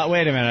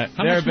a minute.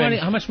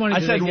 How much money I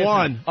did said they get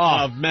one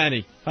of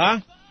many. Huh?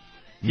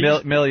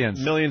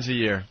 Millions. Millions a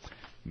year.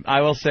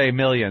 I will say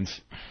millions.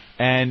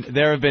 And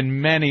there have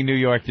been many New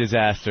York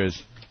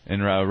disasters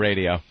in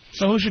radio.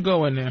 So who should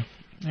go in there?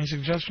 Any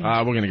suggestions?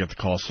 We're going to get the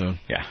call soon.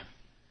 Yeah.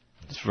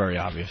 It's very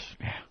obvious.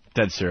 Yeah.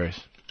 Dead serious.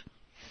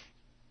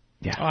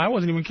 Yeah. Oh, I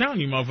wasn't even counting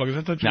you motherfuckers.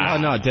 I thought you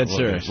No, dead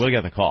serious. We'll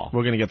get the call.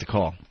 We're going to get the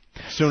call.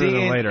 Sooner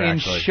than later,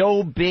 actually. In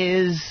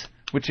showbiz,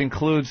 which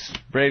includes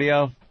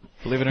radio,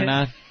 believe it or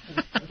not,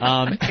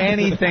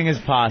 anything is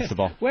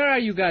possible. Where are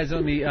you guys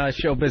on the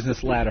show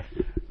business ladder?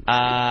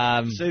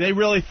 So they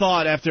really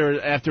thought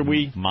after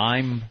we...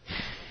 Mime?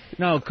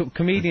 No,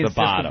 comedian's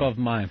just above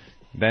mime.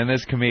 Then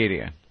there's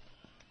comedian.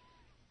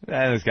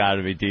 Then there's got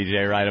to be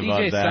DJ right above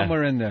DJ's that.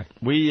 somewhere in there.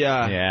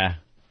 Yeah.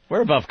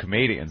 We're above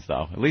comedians,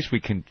 though. At least we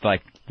can,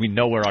 we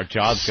know where our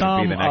job's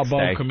going to be the next above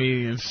day.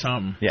 comedians,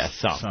 some. Yeah,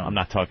 some. I'm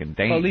not talking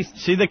Dane. Well, at least,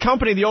 see,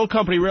 the old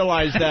company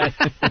realized that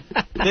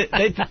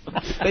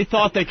they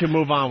thought they could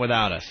move on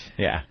without us.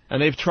 Yeah.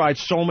 And they've tried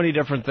so many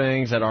different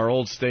things at our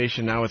old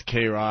station, now with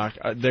K-Rock.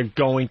 They're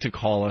going to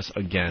call us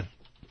again.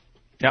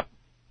 Yep.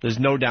 There's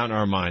no doubt in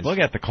our minds. We'll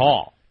get the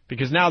call.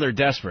 Because now they're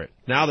desperate.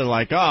 Now they're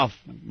like,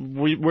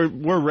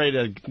 we're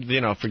ready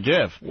to,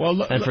 forgive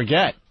and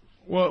forget.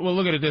 Well,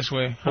 look at it this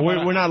way.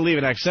 We're not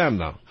leaving XM,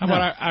 though. How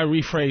about I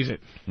rephrase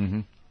it? Mm-hmm.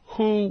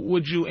 Who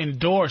would you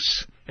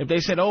endorse if they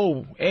said,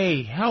 "Oh,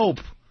 hey, help"?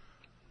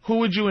 Who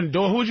would you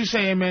endorse? Who would you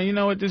say, "Hey, man, you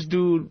know what? This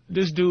dude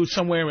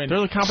somewhere in they're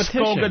the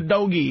competition.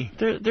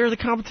 Skogadogi. They're the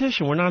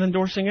competition. We're not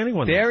endorsing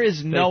anyone. There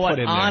is no one.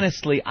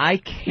 Honestly, I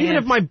can't. Even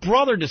if my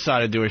brother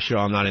decided to do a show,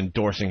 I'm not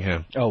endorsing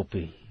him.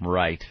 Opie.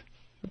 Right.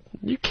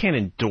 You can't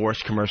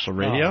endorse commercial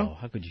radio. Oh,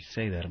 how could you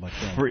say that about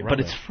your free, brother?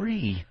 But it's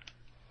free.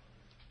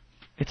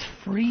 It's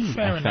free.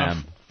 Fair FM. enough.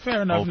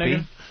 Fair enough, Opie.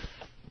 nigga.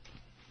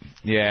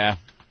 Yeah.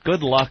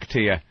 Good luck to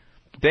you.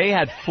 They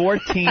had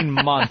 14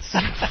 months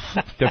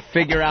to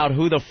figure out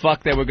who the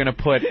fuck they were going to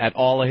put at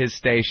all of his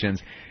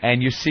stations,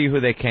 and you see who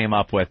they came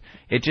up with.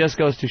 It just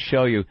goes to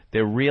show you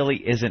there really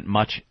isn't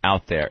much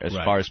out there as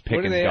far as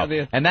pickings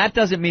go. And that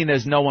doesn't mean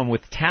there's no one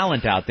with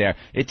talent out there.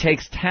 It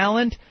takes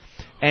talent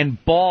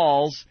and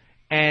balls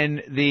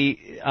and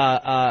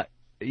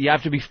you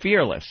have to be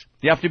fearless.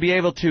 You have to be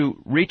able to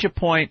reach a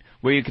point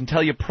where you can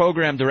tell your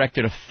program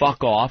director to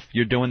fuck off.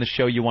 You're doing the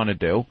show you want to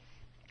do.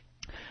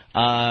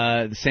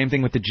 The same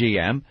thing with the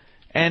GM,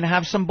 and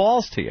have some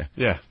balls to you.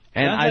 Yeah.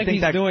 And I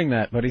think he's doing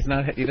that, but he's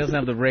not. He doesn't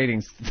have the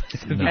ratings.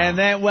 No. And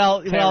then,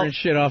 tearing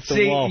shit off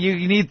the wall.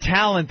 You need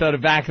talent though to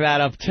back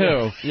that up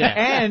too.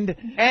 Yeah.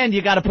 And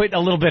you got to put a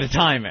little bit of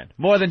time in,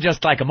 more than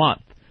just like a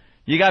month.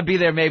 You got to be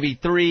there maybe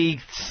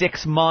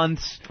 3-6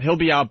 months. He'll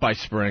be out by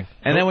spring.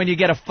 And then when you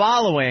get a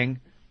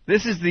following,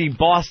 this is the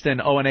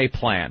Boston O&A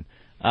plan.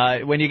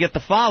 When you get the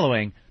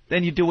following,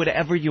 then you do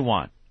whatever you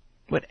want.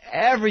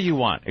 Whatever you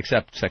want,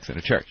 except sex in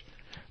a church,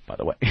 by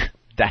the way.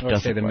 That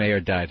doesn't say the mayor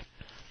died.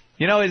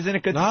 You know, isn't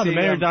it good to see? No, the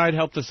mayor died,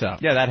 helped us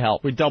out. Yeah, that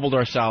helped. We doubled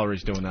our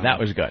salaries doing that. That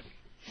was good.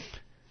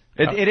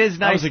 It is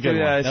nice to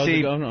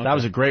see. That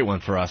was a great one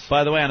for us.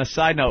 By the way, on a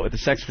side note with the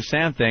Sex for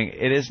Sam thing,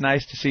 it is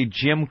nice to see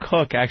Jim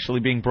Cook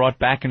actually being brought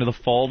back into the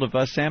fold of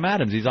Sam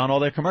Adams. He's on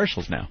all their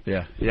commercials now.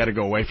 Yeah, he had to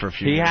go away for a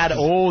few years.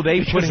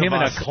 They put him in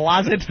a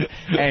closet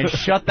and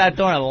shut that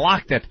door and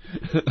locked it.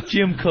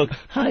 Jim Cook.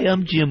 Hi,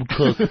 I'm Jim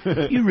Cook.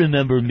 You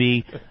remember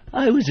me.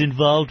 I was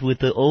involved with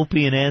the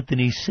Opie and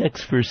Anthony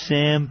Sex for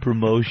Sam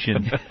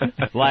promotion.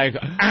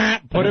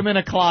 Put him in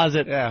a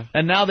closet,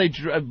 and now they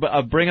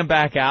bring him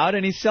back out,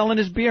 and he's selling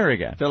his beer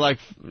again. They're like,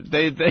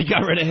 they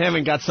got rid of him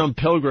and got some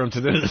pilgrim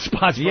to do the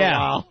spots for a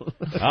while.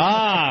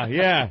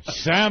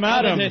 Sam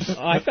Adams.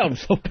 I felt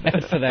so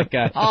bad for that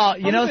guy. Oh,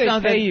 you know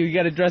something? You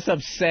got to dress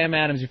up Sam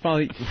Adams. You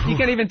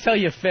can't even tell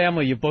your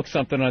family you booked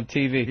something on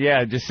TV.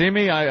 Yeah, did you see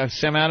me?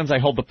 Sam Adams. I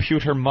hold the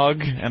pewter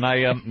mug, and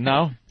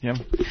no. Yeah.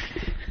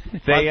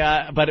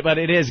 But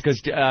it is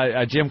because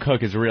Jim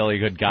Cook is a really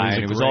good guy,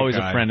 and he was always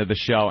a friend of the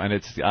show, and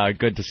it's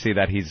good to see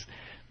that he's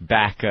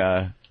back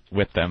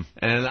with them.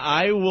 And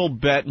I will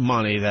bet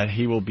money that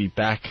he will be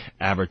back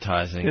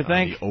advertising on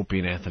the Opie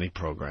and Anthony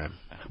program.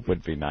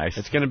 Would be nice.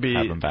 It's going to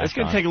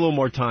take a little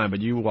more time,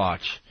 but you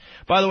watch.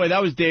 By the way,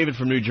 that was David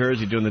from New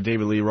Jersey doing the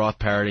David Lee Roth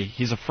parody.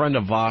 He's a friend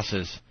of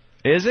Voss's.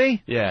 Is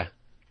he? Yeah.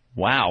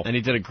 Wow. And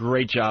he did a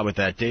great job with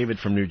that. David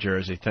from New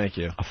Jersey. Thank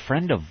you. A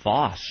friend of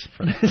Voss.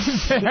 Did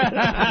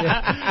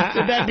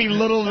that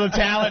belittle the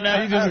talent?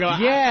 Now you just go,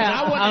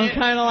 I'm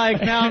kind of like,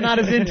 now I'm not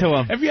as into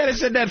him. If you had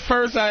said that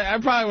first, I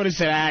probably would have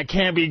said, it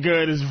can't be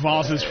good as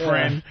Voss's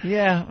friend.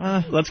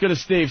 Let's go to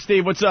Steve.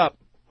 Steve, what's up?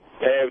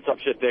 Hey, what's up,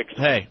 shit dicks?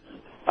 Hey.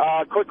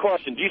 Quick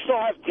question. Do you still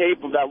have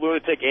tape of that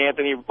lunatic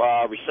Anthony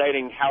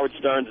reciting Howard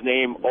Stern's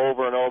name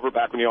over and over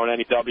back when you were on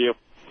NEW?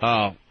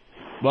 Oh.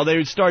 Well, they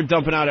would start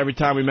dumping out every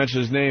time we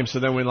mentioned his name, so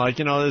then we're like,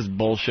 this is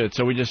bullshit.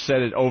 So we just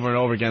said it over and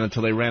over again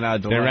until they ran out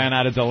of delay. They ran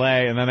out of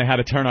delay, and then they had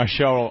to turn our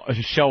show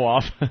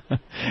off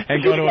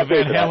and go to a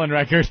Van Halen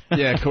record.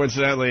 Yeah,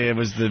 coincidentally, it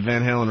was the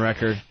Van Halen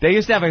record. They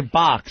used to have a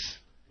box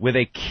with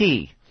a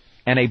key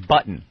and a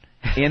button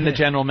in the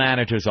general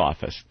manager's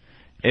office.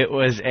 It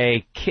was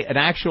an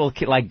actual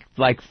key, like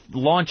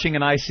launching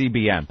an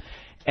ICBM.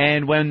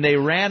 And when they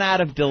ran out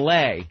of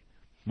delay,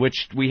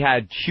 which we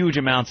had huge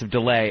amounts of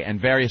delay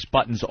and various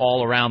buttons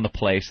all around the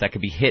place that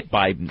could be hit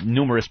by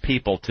numerous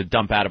people to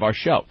dump out of our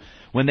show.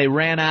 When they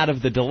ran out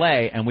of the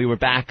delay and we were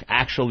back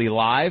actually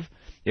live,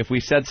 if we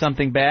said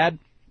something bad,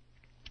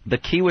 the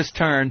key was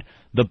turned,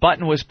 the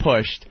button was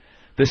pushed,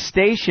 the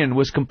station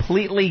was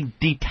completely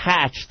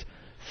detached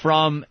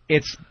from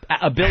its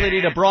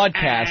ability to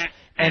broadcast,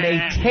 and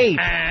a tape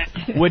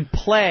would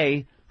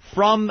play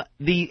from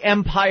the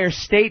Empire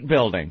State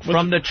Building,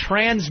 from the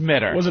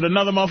transmitter. Was it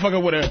another motherfucker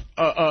with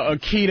a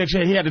key that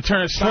he had to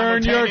turn?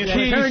 Turn your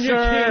key,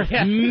 sir.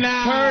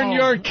 Now. Turn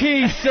your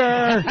key,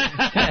 sir.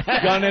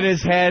 Gun at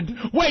his head.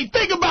 Wait,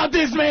 think about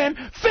this, man.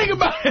 Think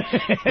about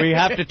it. We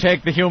have to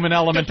take the human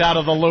element out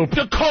of the loop.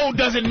 The code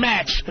doesn't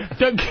match.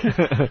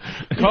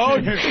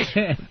 Code.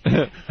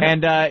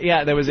 And,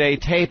 there was a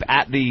tape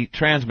at the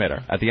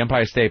transmitter at the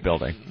Empire State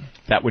Building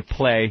that would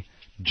play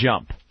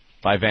Jump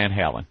by Van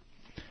Halen.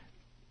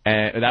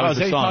 And that was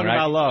the song, right?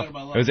 About love.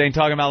 It was Ain't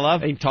Talking About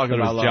Love? Ain't Talking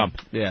About Love. Jump.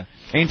 Yeah.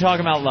 Ain't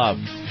Talking About Love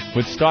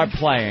would start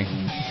playing,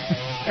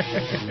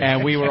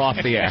 and we were off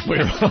the air.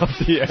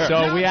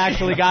 So we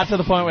actually got to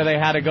the point where they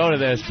had to go to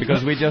this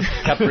because we just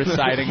kept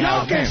reciting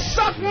Y'all can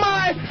suck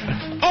my...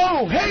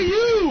 Oh, hey,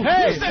 you!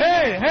 Hey!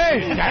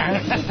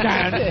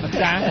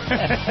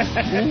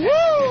 Woo!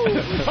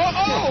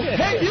 Oh,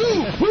 hey,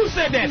 you! Who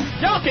said that?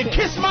 Y'all can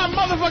kiss my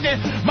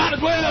motherfucking... Might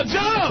as well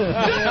jump!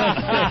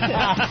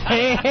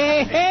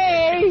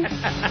 Hey!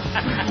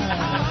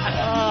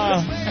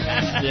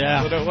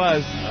 Yeah. That's what it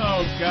was.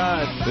 Oh,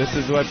 God. This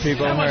is what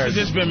people That must heard. have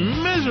just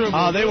been miserable.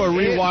 Oh, they were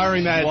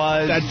rewiring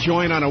that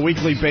joint on a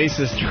weekly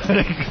basis.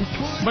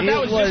 But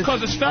that was just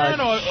because of Stern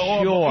or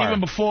even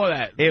before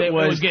that? It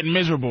was getting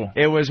miserable.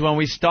 It was when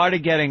we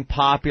started getting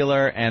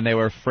popular and they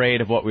were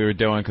afraid of what we were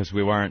doing because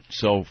we weren't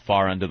so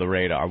far under the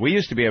radar. We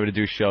used to be able to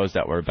do shows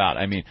that were about,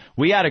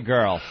 we had a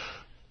girl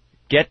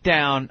get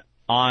down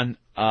on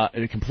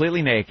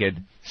completely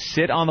naked,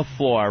 sit on the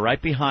floor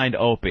right behind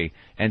Opie,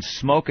 and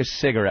smoke a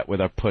cigarette with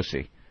her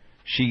pussy.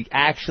 She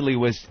actually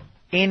was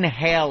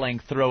inhaling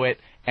through it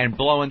and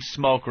blowing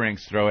smoke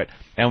rings through it.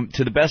 And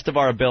to the best of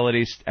our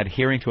abilities,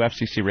 adhering to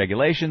FCC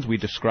regulations, we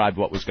described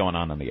what was going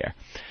on the air.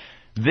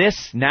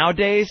 This,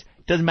 nowadays,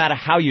 doesn't matter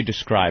how you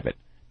describe it.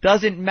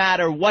 Doesn't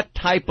matter what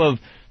type of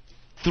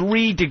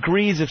 3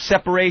 degrees of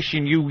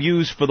separation you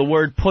use for the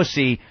word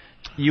pussy,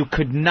 you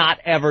could not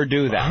ever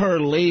do that. Her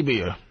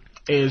labia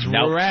is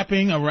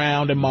wrapping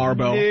around a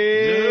marble.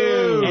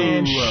 No.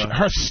 And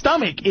her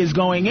stomach is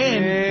going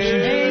in. She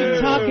ain't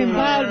talking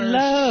about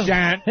love.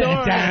 Yeah,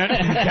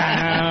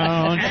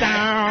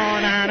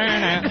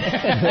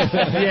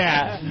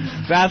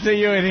 that's what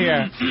you would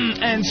hear.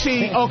 And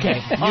see,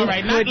 okay, all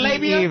right, not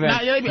labia.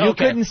 Not labia. You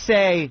couldn't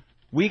say.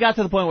 We got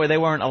to the point where they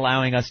weren't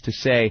allowing us to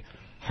say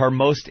her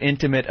most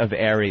intimate of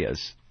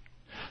areas.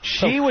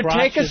 She would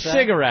take a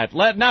cigarette.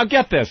 Now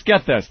get this.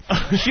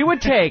 She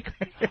would take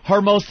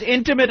her most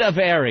intimate of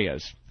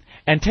areas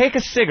and take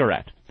a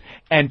cigarette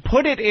and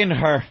put it in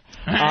her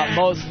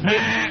most...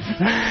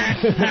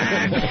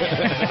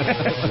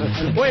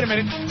 Wait a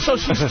minute. So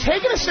she's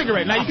taking a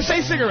cigarette. Now you can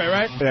say cigarette,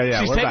 right?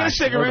 Yeah. She's taking a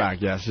cigarette. We're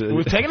back, yes.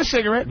 We're taking a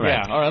cigarette. Right.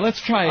 Yeah. All right. Let's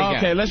try again.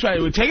 Okay. Let's try.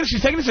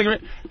 She's taking a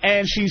cigarette,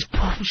 and she's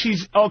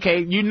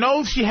okay. You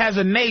know she has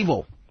a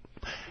navel,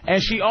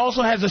 and she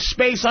also has a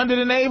space under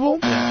the navel.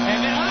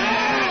 And then,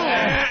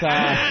 okay.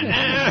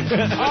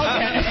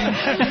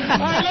 All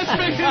right, let's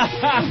fix it.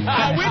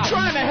 We're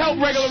trying to help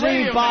regular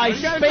radio. By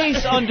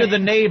space under the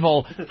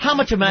navel, how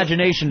much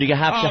imagination do you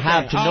have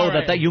to know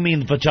that you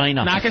mean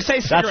vagina? Now, I can say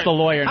cigarette. That's the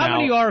lawyer now. How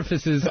many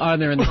orifices are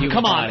there in the human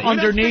Come on, body?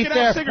 underneath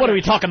there? What are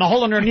we talking, the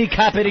hole in her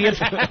kneecap,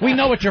 idiots? We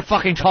know what you're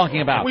fucking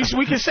talking about. We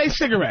can say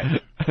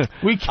cigarette.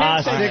 We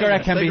can't say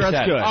cigarette can be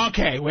said. Good.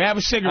 Okay, we have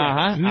a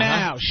cigarette.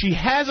 Now, she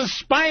has a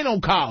spinal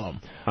column.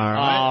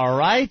 All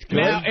right. Good.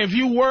 Now, if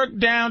you work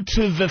down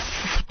to the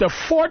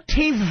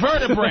 14th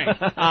vertebrae.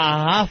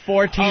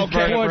 14th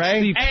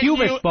vertebrae. The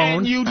pubic bone.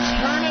 And you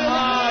turn it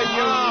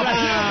around.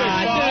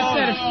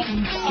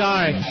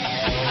 Sorry.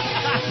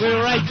 We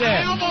were right there.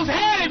 I almost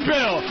had it,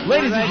 Bill.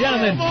 Ladies and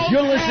gentlemen,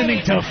 you're listening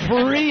to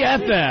Free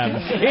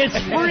FM. It's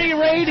free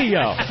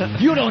radio.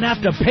 You don't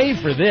have to pay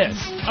for this.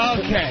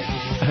 Okay.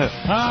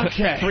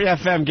 Free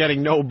FM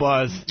getting no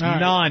buzz. Right.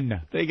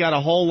 None. They got a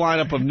whole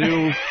lineup of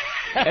new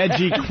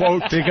edgy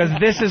quotes. Because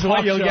this is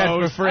what you'll get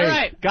for free.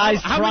 Right.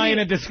 Guys trying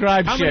to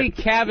describe How many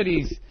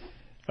cavities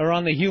are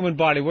on the human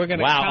body? We're going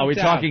to count are we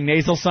talking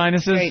nasal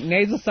sinuses? Wait,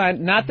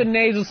 not the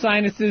nasal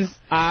sinuses.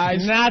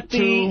 Eyes. Not the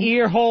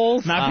ear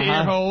holes. Not the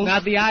ear holes.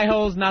 Not the eye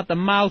holes. Not the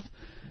mouth.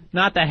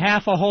 Not the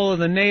half a hole of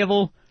the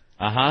navel.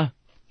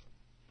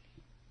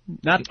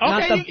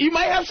 Okay, you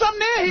might have something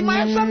there. He might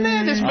have something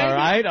there. This All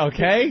right,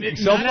 okay.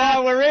 So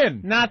far we're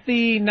in. Not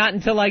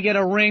until I get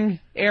a ring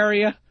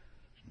area.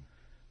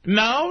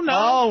 No.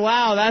 Oh,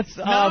 wow, that's...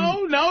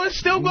 no, it's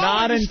still going.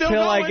 Not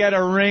until I get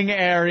a ring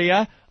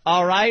area.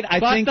 All right, I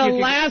think the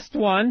last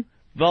one...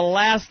 The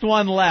last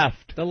one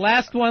left. The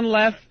last one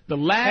left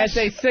has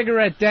a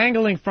cigarette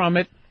dangling from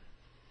it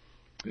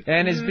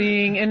and is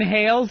being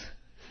inhaled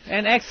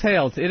and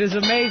exhaled. It is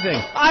amazing.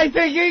 I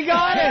think he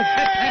got it!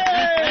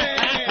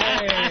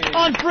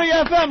 On Free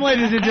FM,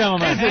 ladies and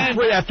gentlemen. This is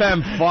Free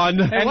FM fun.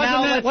 Hey,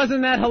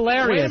 wasn't that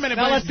hilarious? Wait a minute,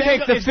 now let's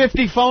take the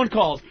 50 phone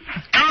calls. Dude,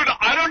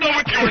 I don't know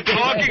what you were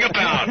talking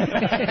about.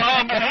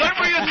 What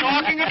were you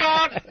talking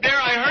about? There,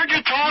 I heard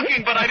you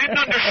talking, but I didn't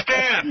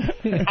understand.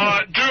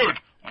 Dude,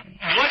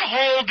 what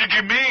hole did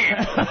you mean?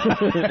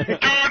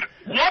 Dude,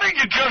 what did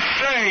you just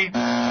say?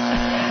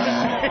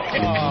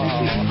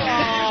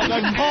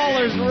 The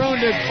callers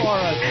ruined it for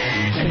us.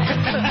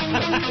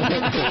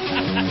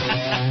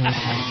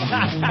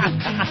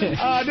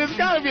 There's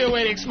got to be a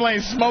way to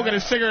explain smoking a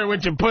cigarette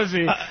with your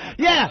pussy.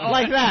 Yeah,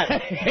 like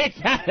that.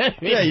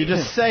 Yeah, you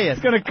just say it.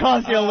 It's going to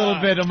cost you a little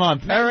bit a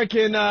month. Eric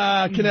in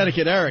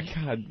Connecticut. Eric.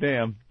 God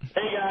damn.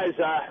 Hey, guys,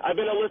 I've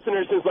been a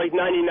listener since, like,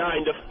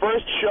 99. The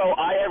first show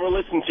I ever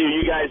listened to,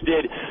 you guys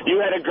did, you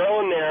had a girl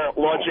in there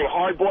launching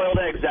hard-boiled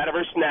eggs out of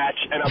her snatch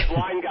and a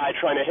blind guy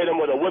trying to hit him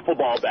with a wiffle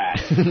ball bat.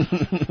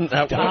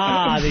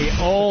 The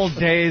old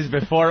days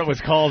before it was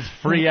called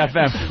Free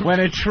FM, when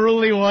it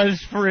truly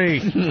was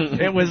free.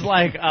 It was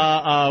like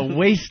a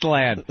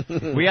wasteland.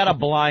 We had a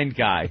blind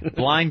guy,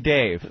 Blind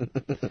Dave,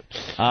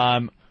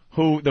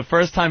 who the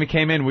first time he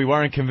came in, we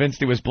weren't convinced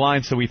he was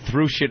blind, so we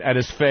threw shit at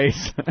his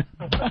face.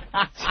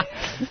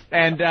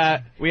 And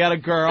we had a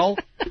girl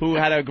who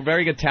had a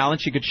very good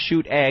talent. She could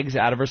shoot eggs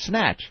out of her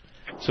snatch.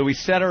 So we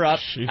set her up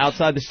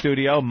outside the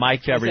studio,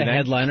 mic'd everything. A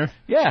headliner.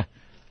 Yeah.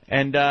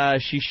 And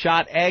she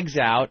shot eggs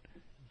out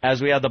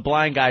as we had the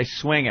blind guy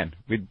swinging.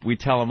 We'd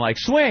tell him, like,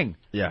 swing!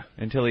 Yeah.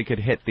 Until he could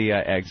hit the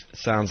eggs.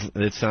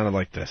 It sounded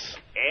like this.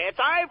 It's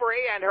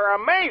Ivory and her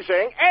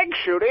amazing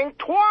egg-shooting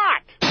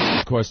twat.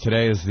 Of course,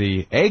 today is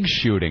the egg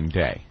shooting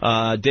day.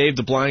 Dave,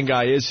 the blind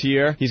guy, is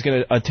here. He's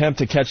going to attempt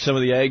to catch some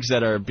of the eggs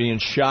that are being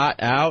shot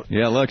out.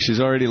 Yeah, look, she's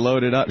already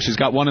loaded up. She's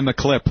got one in the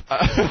clip.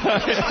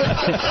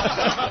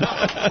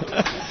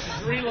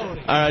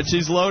 Reloading. All right,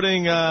 she's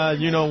loading,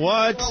 you know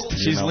what?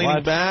 She's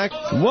leaning back.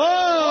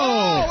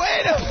 Whoa!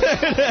 Wait a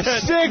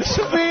minute! 6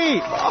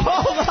 feet!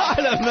 Hold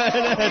on a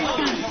minute!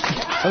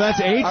 Well, that's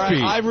 8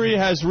 feet. Ivory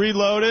has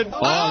reloaded. Oh,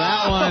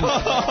 that one.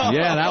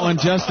 Yeah, that one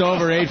just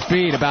over 8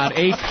 feet. About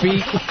 8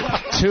 feet,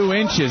 2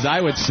 inches,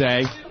 I would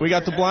say. We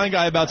got the blind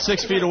guy about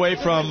 6 feet away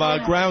from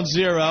ground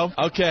zero.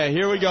 Okay,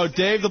 here we go.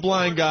 Dave, the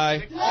blind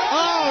guy.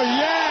 Oh,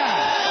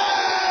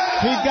 yeah!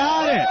 He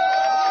got it!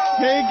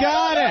 He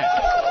got it!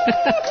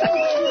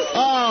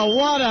 Oh,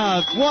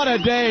 what a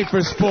day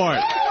for sport.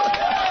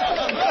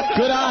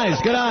 Good eyes,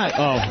 good eyes.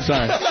 Oh,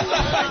 sorry.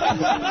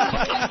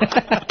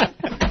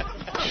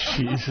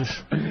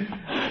 Jesus. Yeah,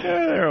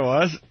 there it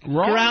was.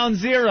 Ground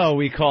zero,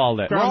 we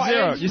called it. Ground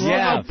zero. You see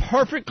how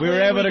we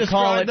were able to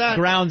call it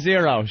ground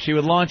zero. She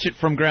would launch it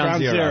from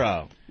ground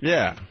zero.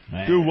 Yeah.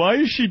 Man. Dude, why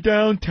is she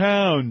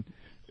downtown?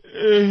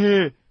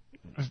 Nothing?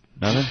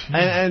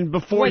 And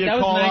before you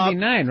call that was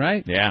 99,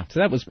 right? Yeah. So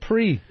that was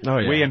pre. Oh,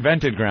 yeah. We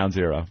invented ground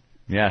zero.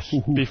 Yes.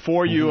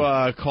 Before you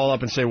call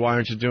up and say, why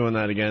aren't you doing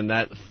that again,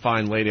 that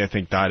fine lady, I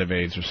think, died of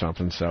AIDS or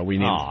something, so we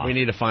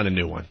need to find a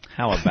new one.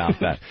 How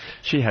about that?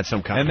 She had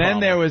some kind of problem.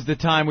 And then there was the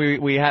time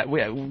we had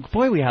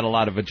a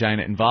lot of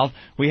vagina involved.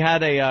 We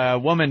had a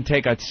woman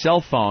take a cell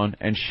phone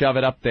and shove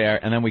it up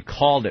there, and then we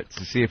called it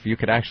to see if you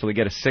could actually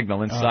get a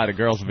signal inside a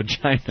girl's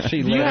vagina.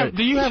 She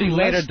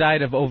later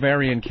died of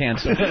ovarian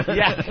cancer.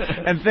 Yeah,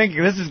 and think,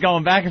 this is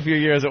going back a few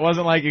years. It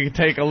wasn't like you could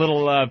take a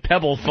little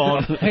pebble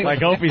phone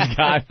like Opie's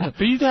got.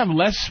 Do you have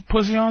less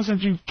pussy on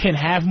since you can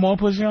have more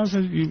pussy on?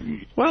 Since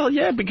you... Well,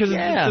 yeah, because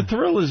the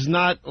thrill is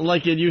not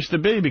like it used to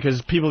be,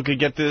 because people could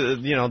get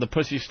the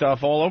pussy stuff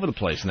all over the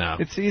place now.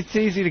 It's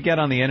easy to get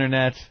on the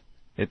internet.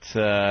 It's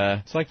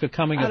like the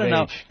coming of age. I don't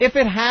know. If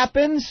it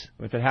happens,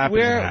 it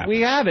happens.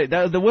 We have it.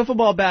 The wiffle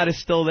ball bat is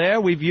still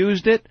there. We've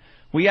used it.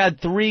 We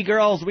had 3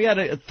 girls. We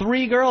had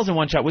 3 girls in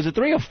one shot. Was it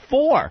 3 or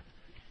 4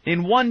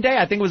 in one day?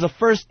 I think it was the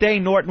first day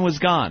Norton was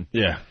gone.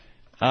 Yeah.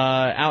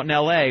 Out in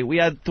L.A. We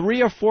had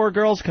 3 or 4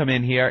 girls come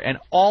in here, and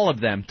all of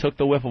them took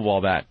the wiffle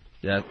ball bat.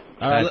 Yeah.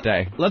 That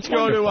day. Let's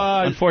go to...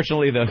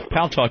 Unfortunately, the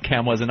Pal Talk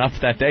cam wasn't up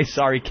that day.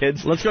 Sorry,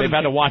 kids. They've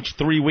had to watch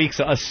 3 weeks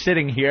of us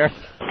sitting here.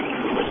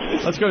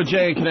 Let's go to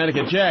Jay in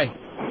Connecticut. Jay.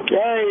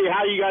 Hey,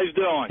 how you guys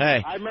doing?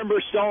 Hey. I remember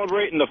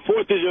celebrating the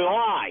 4th of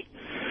July,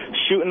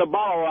 shooting the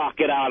bottle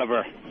rocket out of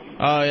her.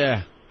 Oh,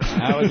 yeah.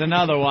 That was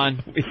another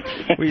one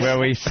where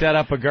we set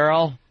up a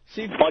girl.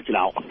 Punch it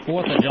out.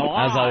 4th of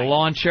July. As a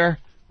launcher.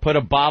 Put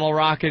a bottle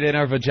rocket in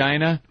her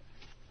vagina.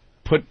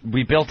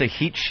 We built a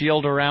heat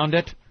shield around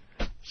it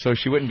so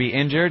she wouldn't be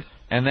injured,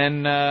 and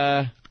then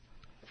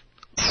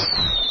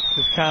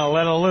just kind of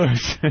let her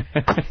loose.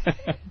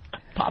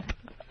 Pop.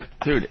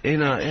 Dude,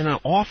 in an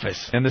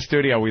office. In the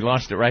studio, we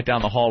launched it right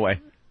down the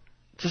hallway.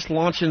 just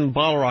launching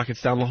bottle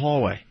rockets down the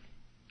hallway.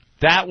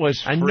 That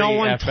was free and no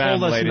one FM,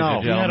 told us ladies no.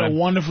 and You had a gentlemen.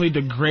 wonderfully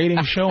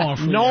degrading show on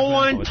Free No FM.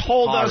 one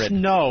told us horrid.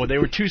 no. They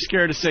were too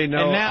scared to say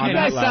no. And now, on you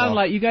that guys sound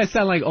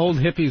level. like old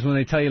hippies when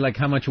they tell you like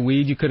how much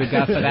weed you could have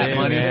got for that Hey,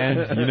 money.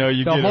 man, you know,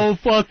 you the get whole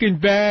fucking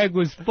bag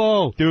was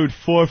full. Dude,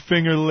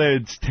 4-finger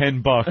lids,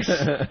 $10.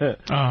 Oh,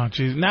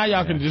 jeez. Now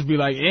y'all can just be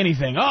like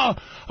anything. Oh,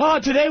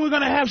 today we're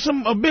going to have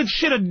a bitch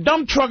shit a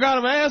dump truck out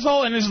of her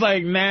asshole. And it's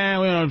like,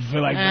 nah, we don't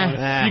feel like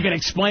that. You can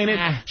explain it.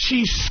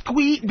 She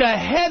squeaked. The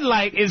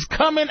headlight is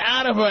coming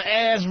out of her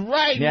ass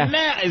right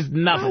now. It's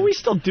nothing. No, we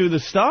still do the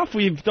stuff.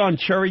 We've done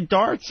cherry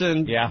darts,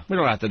 and we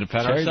don't have to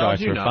defend Cherry ourselves.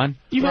 darts were fun.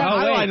 You have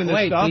highlight in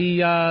this stuff.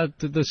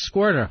 the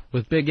squirter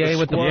with Big A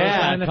with the Yeah,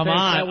 bullseye in the come face,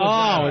 on. that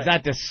was, Was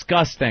that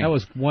disgusting? That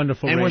was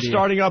wonderful. And radio. we're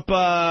starting up,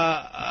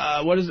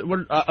 what is it?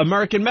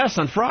 American Mess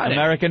on Friday.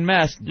 American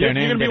Mess. You're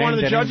going to be one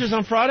of the judges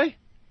on Friday?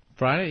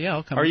 Friday, yeah,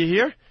 I'll come. Are you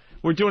here?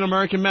 We're doing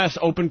American Mess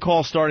open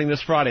call starting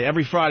this Friday.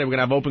 Every Friday we're going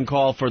to have open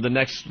call for the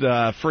next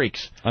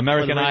Freaks.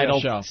 American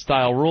Idol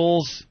style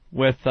rules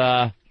with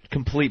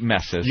complete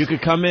messes. You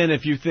could come in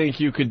if you think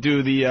you could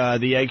do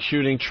the egg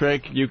shooting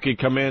trick. You could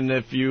come in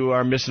if you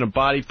are missing a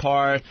body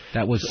part.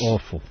 That was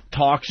awful.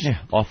 Talk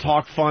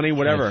funny,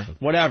 whatever.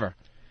 Whatever.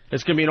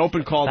 It's going to be an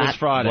open call this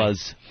Friday. That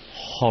was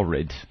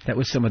horrid. That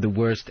was some of the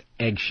worst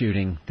egg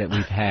shooting that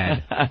we've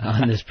had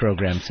on this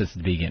program since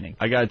the beginning.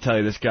 I got to tell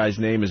you, this guy's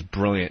name is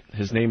brilliant.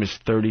 His name is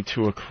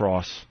 32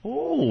 Across.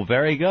 Oh,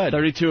 very good.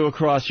 32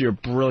 Across, you're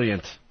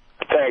brilliant.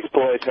 Thanks,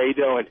 boys. How you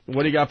doing?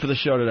 What do you got for the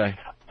show today?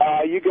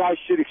 You guys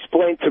should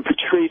explain to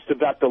Patrice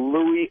about the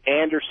Louis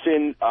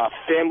Anderson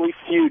Family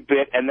Feud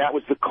bit, and that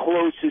was the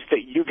closest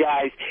that you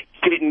guys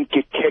didn't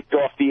get kicked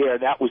off the air.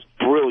 That was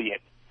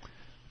brilliant.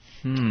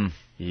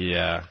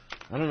 Yeah.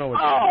 I don't know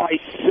what... Oh, I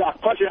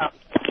suck. Punch it out.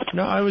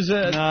 No, I was...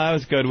 No, that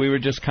was good. We were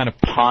just kind of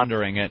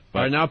pondering it. But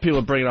all right, now people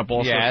are bringing up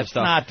all sorts of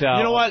stuff. Not,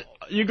 you know what?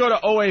 You go to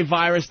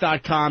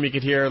oavirus.com, you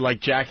could hear, like,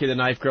 Jackie the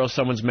Knife Girl,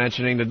 someone's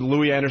mentioning. The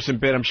Louis Anderson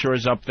bit, I'm sure,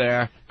 is up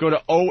there. Go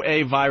to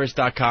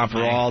oavirus.com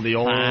for all the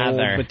old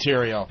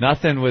material.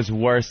 Nothing was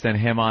worse than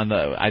him on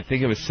I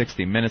think it was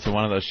 60 Minutes or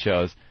one of those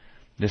shows,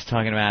 just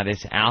talking about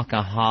this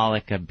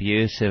alcoholic,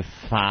 abusive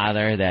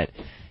father that...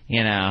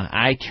 You know,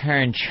 I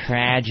turned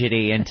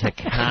tragedy into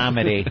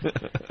comedy.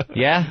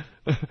 Yeah?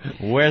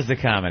 Where's the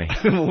comedy?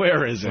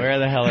 Where is it? Where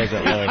the hell is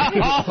it, Louis?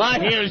 All I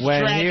hear is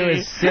when tragedy. He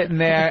was sitting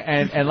there,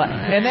 and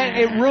then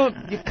it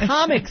ruined...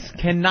 Comics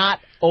cannot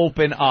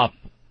open up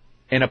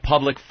in a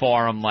public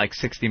forum like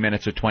 60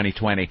 Minutes or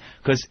 2020,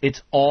 because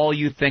it's all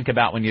you think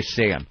about when you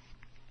see him.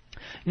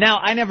 Now,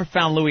 I never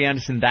found Louis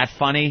Anderson that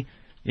funny,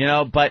 you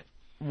know, but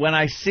when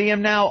I see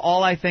him now,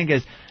 all I think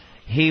is...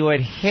 He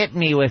would hit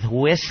me with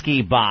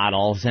whiskey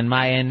bottles, and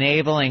my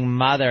enabling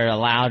mother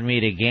allowed me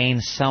to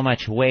gain so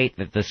much weight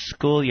that the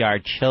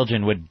schoolyard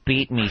children would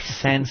beat me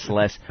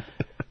senseless.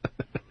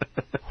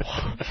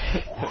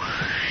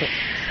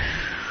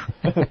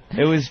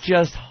 It was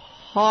just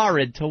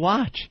horrid to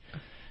watch.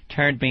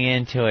 Turned me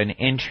into an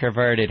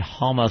introverted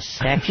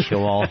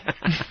homosexual. All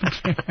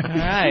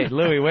right,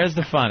 Louis, where's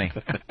the funny?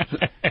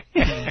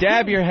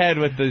 Dab your head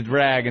with the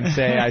rag and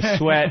say, I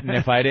sweat, and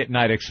if I didn't,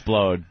 I'd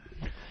explode.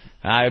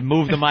 I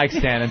move the mic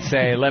stand and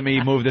say, let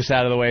me move this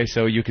out of the way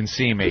so you can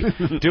see me.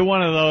 Do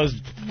one of those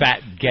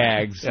fat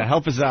gags. Yeah,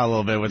 help us out a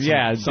little bit with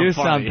some do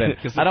funny.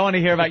 something. I don't want to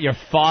hear about your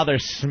father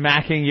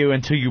smacking you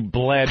until you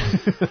bled.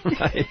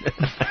 Right.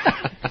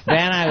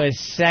 Then I was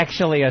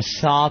sexually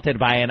assaulted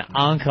by an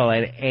uncle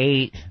at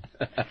 8.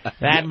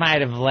 That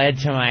might have led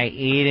to my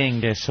eating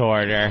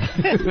disorder.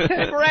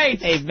 Great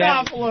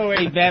stuff, Louis.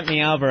 He bent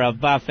me over a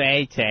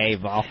buffet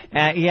table.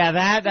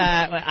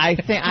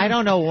 I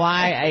don't know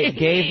why it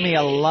gave me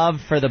a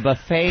love for the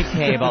buffet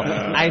table.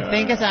 I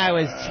think as I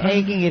was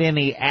taking it in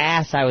the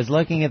ass, I was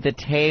looking at the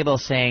table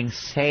saying,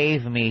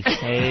 save me,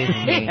 save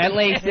me. At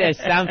least there's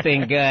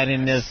something good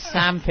in this.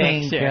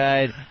 Something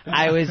good.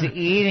 I was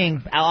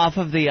eating off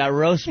of the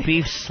roast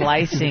beef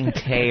slicing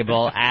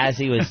table as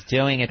he was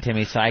doing it to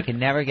me, so I could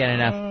never get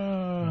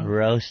enough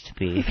roast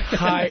beef.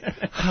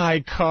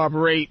 High carb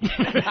rate. Hey,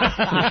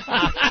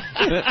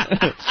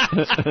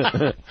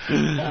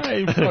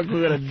 fuck,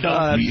 we're gonna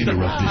die. We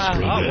interrupt this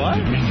program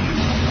to bring you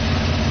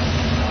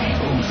the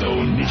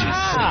Ozone Midget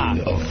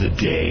Song of the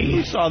Day.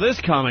 Who saw this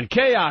coming?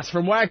 Chaos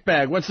from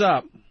Whackbag. What's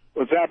up?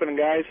 What's happening,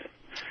 guys?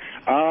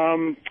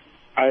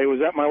 I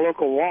was at my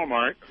local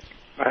Walmart.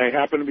 I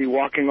happen to be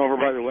walking over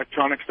by the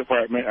electronics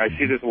department. I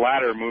see this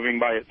ladder moving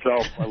by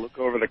itself. I look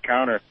over the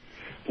counter.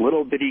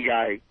 Little bitty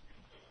guy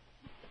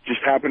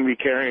just happened to be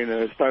carrying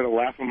it. I started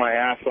laughing my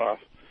ass off.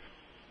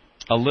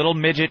 A little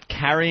midget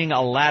carrying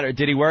a ladder.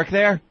 Did he work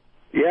there?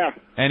 Yeah.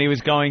 And he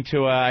was going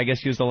to, I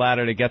guess, use the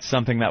ladder to get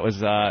something that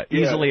was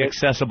easily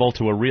accessible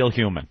to a real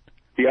human.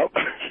 Yep.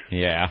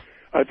 Yeah.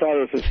 I thought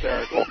it was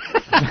hysterical.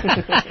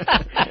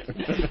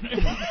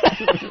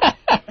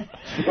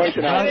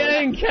 I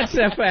didn't catch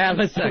that for half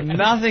a second.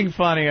 Nothing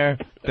funnier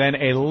than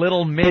a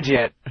little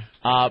midget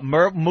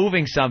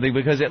moving something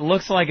because it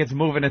looks like it's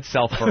moving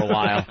itself for a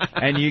while,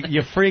 and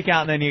you freak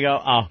out, and then you go,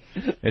 oh,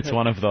 it's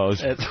one of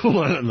those. It's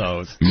one of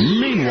those.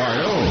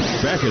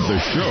 Meanwhile, back at the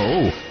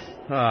show.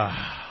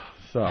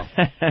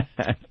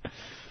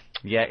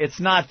 Yeah, it's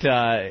not,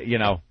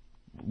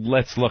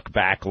 let's look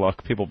back,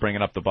 people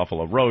bringing up the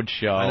Buffalo Road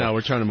show. I know,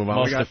 we're trying to move on.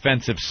 Most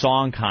offensive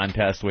song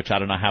contest, which I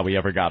don't know how we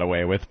ever got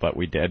away with, but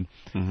we did.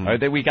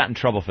 We got in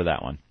trouble for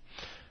that one.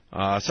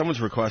 Someone's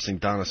requesting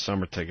Donna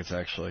Summer tickets,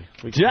 actually.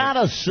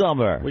 Donna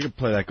Summer. We could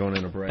play that going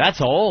in a break.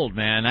 That's old,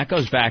 man. That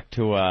goes back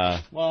to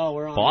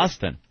we're on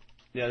Boston.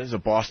 Yeah, this is a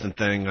Boston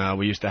thing.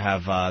 We used to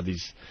have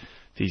these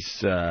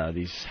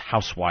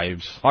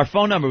housewives. Our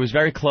phone number was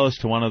very close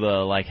to one of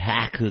the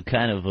hack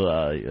kind of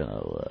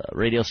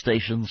radio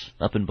stations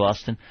up in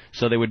Boston.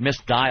 So they would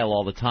misdial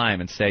all the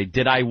time and say,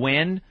 "Did I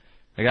win?"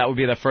 That would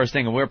be the first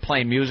thing. And we were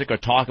playing music or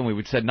talking, we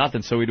would say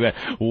nothing. So we'd be,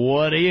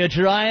 "What are you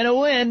trying to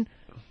win?"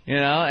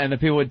 And the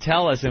people would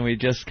tell us, and we'd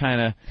just kind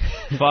of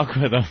fuck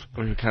with them.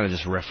 We would kind of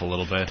just riff a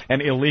little bit.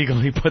 And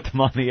illegally put them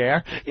on the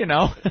air,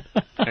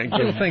 And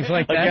little things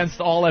like that.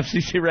 Against all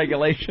FCC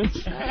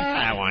regulations.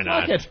 Why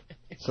not?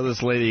 So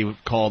this lady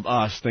called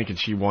us thinking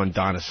she won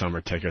Donna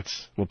Summer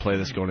tickets. We'll play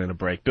this going in a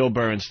break. Bill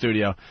Burr in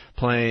studio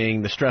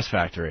playing The Stress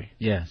Factory.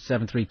 Yeah,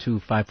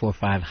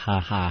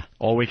 732-545-HA-HA.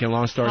 All weekend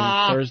long starting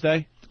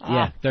Thursday?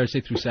 Yeah,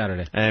 Thursday through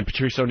Saturday. And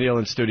Patrice O'Neill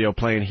in studio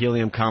playing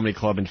Helium Comedy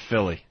Club in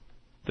Philly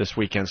this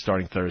weekend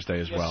starting Thursday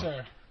as well. Yes,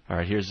 sir. All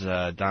right, here's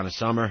Donna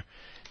Summer.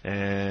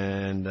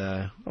 And,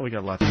 we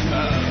got lots of...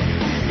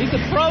 He's a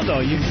pro,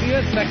 though. You see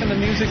it? Second the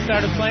music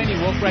started playing, he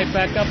woke right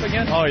back up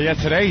again. Oh, yeah,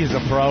 today he's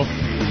a pro.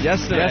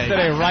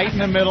 Yesterday, right in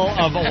the middle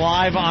of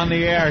live on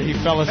the air, he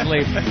fell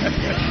asleep.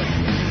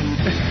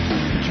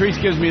 Patrice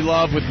gives me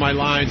love with my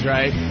lines,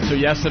 right? So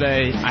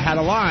yesterday, I had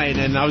a line,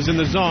 and I was in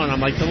the zone. I'm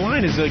like, the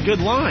line is a good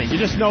line. You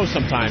just know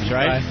sometimes,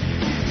 right?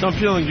 So I'm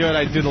feeling good.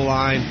 I do the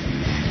line.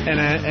 And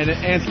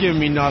Ant's giving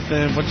me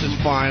nothing, which is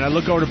fine. I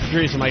look over to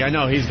Patrice. I'm like, I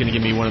know he's going to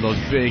give me one of those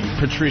big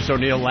Patrice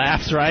O'Neill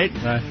laughs, right?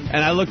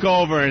 And I look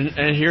over,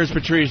 and here's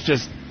Patrice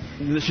just,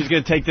 she's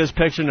going to take this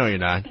picture? No, you're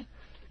not.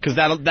 Because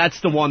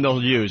that's the one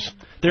they'll use.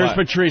 There's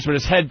Patrice with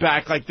his head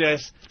back like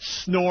this,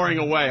 snoring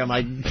away. I'm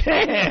like,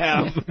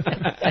 damn.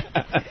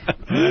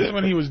 That's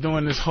when he was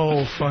doing this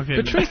whole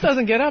fucking... Patrice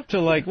doesn't get up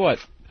till,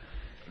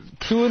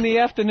 2 in the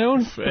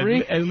afternoon?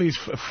 3? At least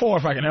 4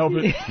 if I can help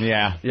it.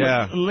 Yeah.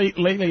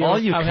 Lately, all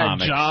you I've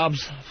comics. had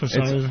jobs for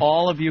some reason.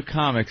 All of you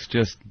comics,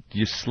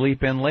 you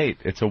sleep in late.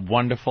 It's a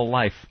wonderful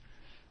life.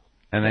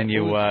 And then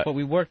But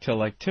we work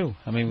till 2.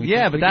 I mean,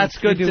 but that's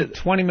good. We do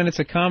 20 minutes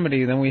of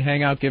comedy, then we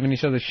hang out giving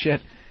each other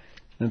shit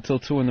until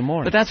 2 in the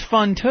morning. But that's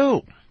fun,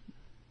 too.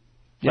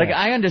 Yeah.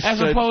 I understood.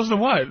 As opposed to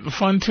what?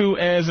 Fun too,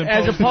 as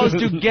opposed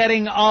to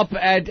getting up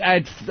at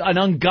an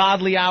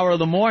ungodly hour of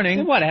the morning.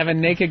 And what? Having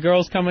naked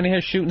girls coming in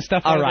here shooting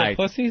stuff out of their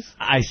pussies?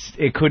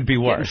 It could be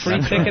worse. Free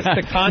tickets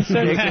to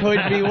concerts? It could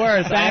be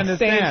worse. I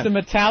understand. To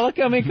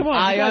Metallica? I mean, come on.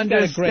 I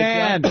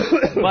understand.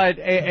 But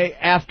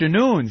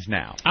afternoons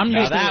now.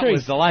 That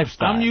was the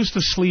lifestyle. I'm used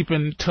to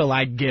sleeping till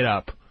I get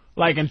up.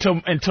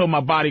 Until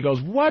my body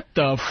goes, what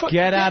the fuck?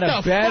 Get out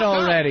of bed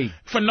already.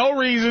 For no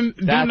reason,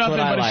 do nothing,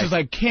 but it's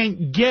just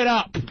can't get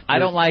up. I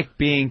don't like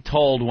being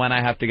told when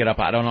I have to get up.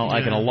 I don't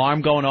like an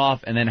alarm going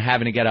off and then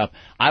having to get up.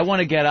 I want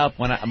to get up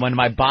when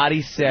my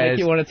body says,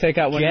 you want to take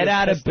out get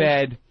out of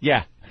bed.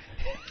 Yeah.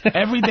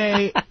 Every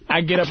day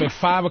I get up at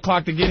 5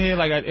 o'clock to get here,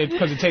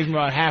 because it takes me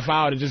about a half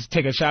hour to just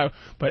take a shower.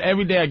 But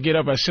every day I get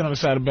up, I sit on the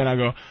side of the bed, I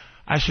go,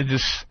 I should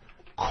just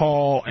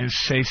call and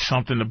say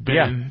something to Ben.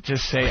 Yeah.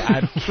 Just say,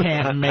 I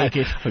can't make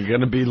it. I'm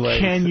going to be late.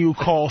 Can you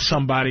call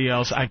somebody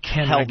else? I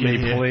can't help get me,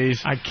 here.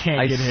 Please. I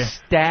can't get here.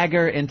 I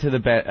stagger into the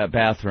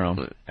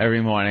bathroom every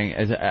morning.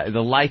 As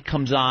the light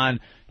comes on,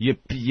 you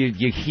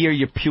hear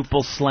your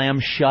pupils slam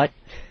shut.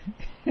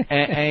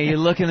 and you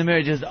look in the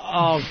mirror,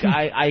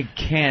 I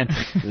can't.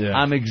 Yeah.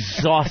 I'm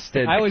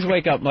exhausted. I always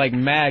wake up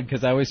mad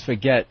because I always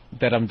forget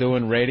that I'm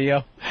doing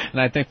radio,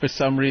 and I think for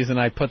some reason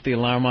I put the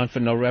alarm on for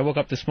no reason. I woke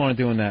up this morning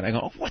doing that. I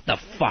go, oh, what the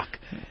fuck?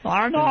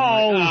 I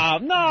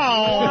know.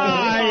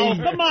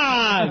 Come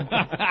on.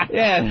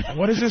 Yeah.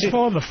 What is this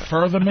for? The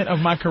furtherment of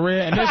my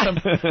career? And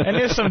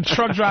there's some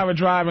truck driver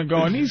driving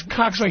going, these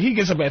cocks, he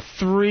gets up at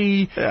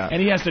 3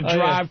 and he has to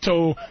drive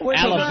to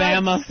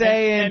Alabama,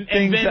 saying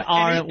things that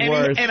aren't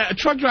worse. And a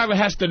truck driver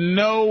has to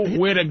know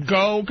where to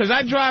go, because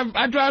I drive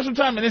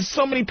sometimes, and there's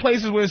so many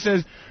places where it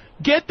says,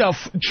 get the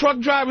truck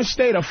drivers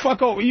stay the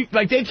fuck over.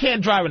 They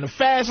can't drive in the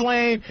fast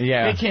lane.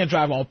 Yeah. They can't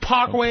drive on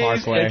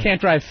parkways. They can't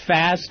drive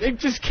fast. They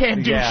just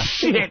can't do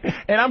shit.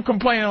 And I'm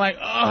complaining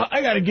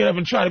I got to get up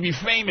and try to be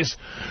famous.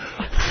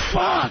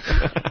 Fuck.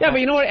 Yeah, but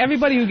you know what?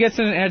 Everybody who gets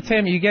in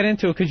entertainment, you get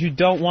into it because you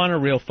don't want a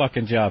real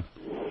fucking job.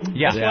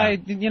 Yeah.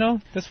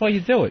 That's why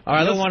you do it. All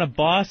right, you don't want a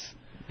boss.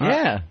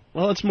 Yeah.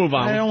 Well, let's move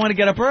on. I don't want to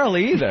get up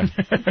early either.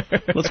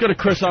 Let's go to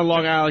Chris on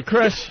Long Island.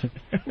 Chris.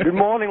 Good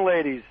morning,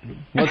 ladies.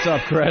 What's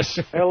up, Chris?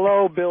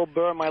 Hello, Bill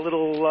Burr, my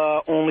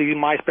little only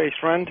MySpace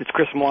friend. It's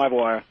Chris from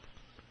Livewire.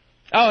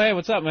 Oh, hey,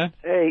 what's up, man?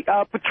 Hey,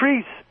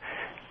 Patrice,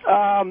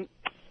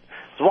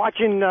 was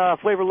watching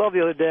Flavor of Love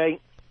the other day,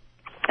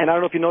 and I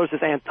don't know if you noticed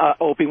this,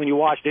 Opie, when you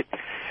watched it.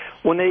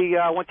 When they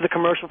went to the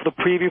commercial for the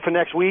preview for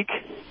next week.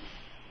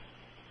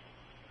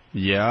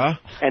 Yeah.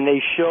 And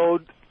they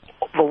showed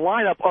the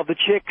lineup of the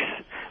chicks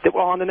that were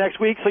on the next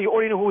week, so you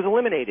already knew who was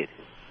eliminated.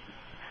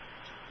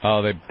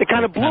 Oh, they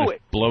kind of blew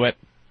it. Blew it.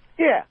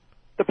 Yeah.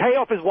 The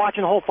payoff is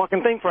watching the whole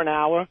fucking thing for an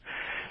hour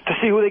to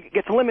see who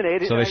gets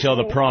eliminated. So they show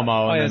the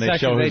promo, and then they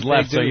show who's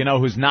left, so you know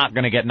who's not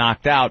going to get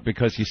knocked out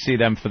because you see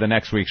them for the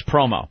next week's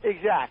promo.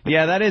 Exactly.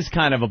 Yeah, that is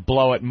kind of a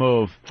blow-it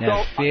move.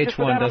 Yeah,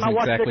 VH1 doesn't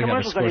exactly have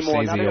a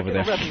Scorsese over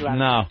there.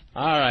 No.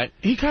 All right.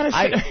 He kind of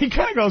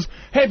goes,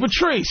 "Hey,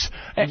 Patrice."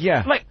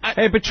 Yeah. Like,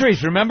 hey,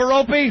 Patrice, remember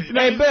Opie?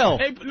 Hey, Bill.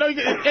 Hey,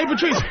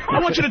 Patrice,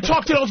 I want you to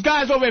talk to those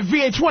guys over at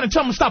VH1 and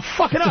tell them to stop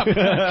fucking up.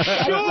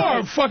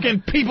 Sure,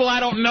 fucking people I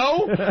don't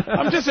know.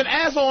 I'm just an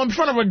asshole in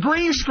front of a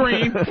green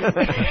screen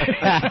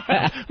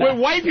with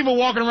white people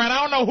walking around.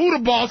 I don't know who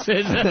the boss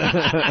is.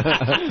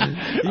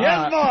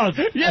 Yes, boss.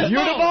 Yes, you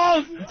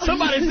boss. the boss?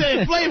 Somebody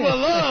said Flavor of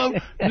Love,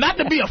 not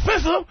to be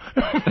offensive.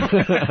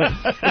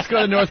 Let's go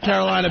to North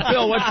Carolina.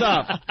 Bill, what's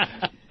up?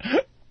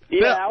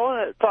 Yeah, I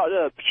want to talk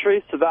to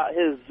Patrice about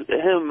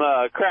him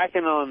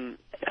cracking on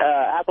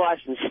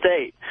Appalachian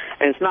State.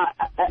 And it's not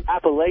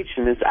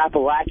Appalachian, it's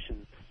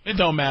Appalachian. It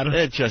don't matter.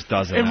 It just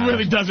doesn't It matter.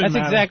 really doesn't That's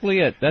matter. exactly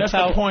it. That's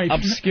how the point.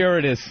 obscure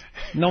it is.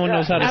 No one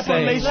knows how to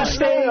say it. Appalachian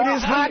State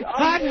is hot,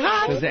 hot,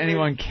 hot. Does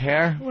anyone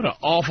care? What an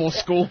awful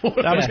school.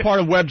 That was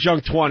part of Web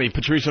Junk 20,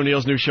 Patrice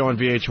O'Neal's new show on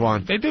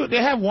VH1. They do.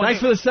 They have one.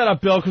 Thanks for the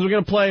setup, Bill, because we're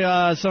going to play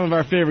some of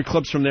our favorite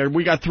clips from there.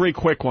 We got 3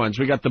 quick ones.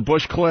 We got the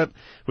Bush clip.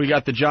 We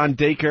got the John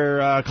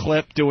Dacre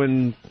clip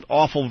doing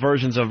awful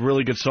versions of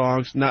really good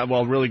songs.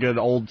 Really good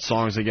old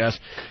songs, I guess.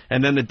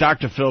 And then the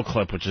Dr. Phil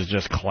clip, which is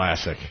just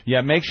classic.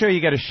 Yeah, make sure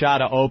you get a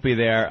shot of Opie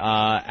there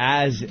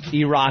as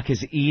E-Rock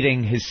is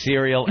eating his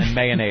cereal and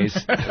mayonnaise.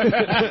 Get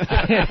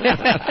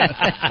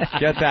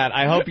that.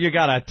 I hope you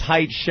got a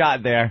tight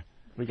shot there.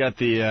 We got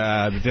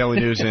the Daily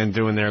News in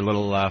doing their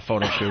little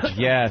photo shoot.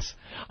 Yes.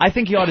 I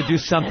think you ought to do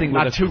something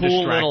Not with a too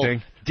cool distracting.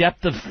 little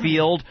depth of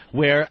field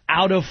where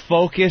out of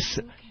focus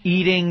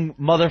eating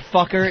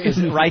motherfucker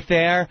is right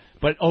there,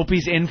 but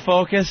Opie's in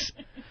focus.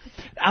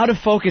 Out of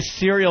focus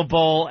cereal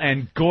bowl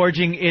and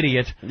gorging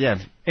idiot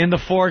in the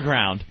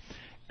foreground.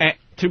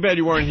 Too bad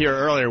you weren't here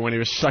earlier when he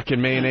was sucking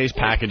mayonnaise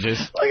packages.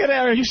 Look at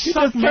Eric. He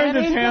just turned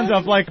his hands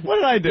up like, what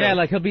did I do? Yeah,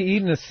 like he'll be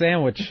eating a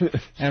sandwich,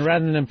 and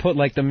rather than put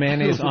like the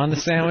mayonnaise on the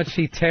sandwich,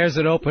 he tears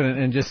it open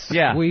and just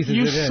squeezes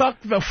You it in.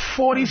 sucked the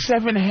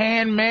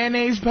 47-hand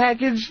mayonnaise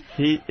package?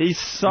 He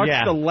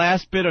sucked the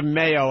last bit of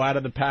mayo out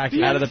of the package.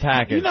 You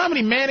know how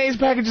many mayonnaise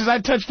packages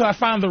I touched till I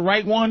found the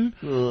right one?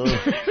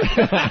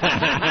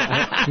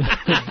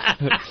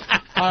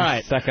 All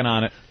right. Second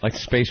on it, like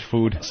space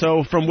food.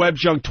 So from Web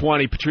Junk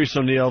 20, Patrice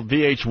O'Neal,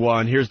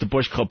 VH1, here's the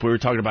Bush clip we were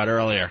talking about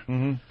earlier.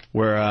 Mm-hmm.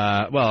 Where,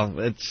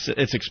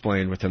 it's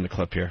explained within the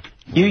clip here.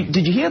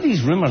 Did you hear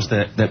these rumors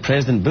that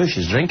President Bush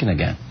is drinking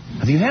again?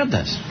 Have you heard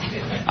this?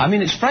 I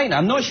mean, it's frightening.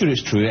 I'm not sure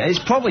it's true. It's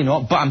probably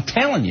not, but I'm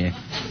telling you.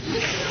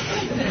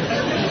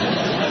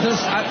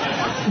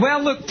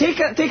 Well, look, take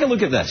a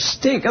look at this.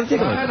 Take a look.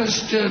 I'd have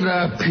stood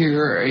up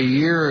here a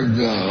year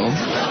ago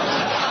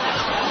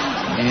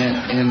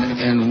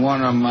in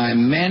one of my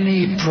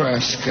many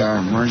press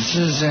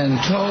conferences and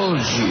told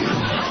you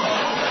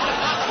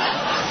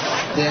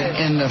that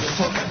in the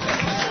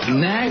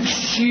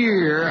next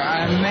year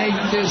I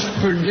make this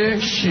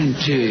prediction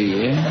to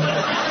you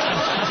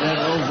that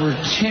over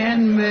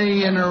 10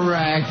 million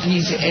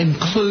Iraqis,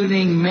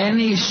 including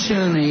many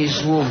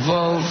Sunnis, will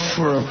vote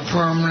for a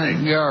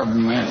permanent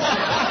government.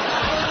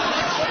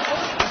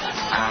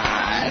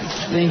 I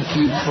think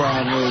you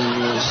probably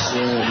will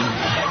say,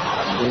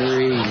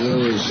 there he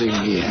goes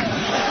again.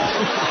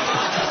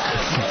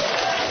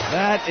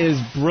 That is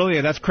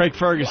brilliant. That's Craig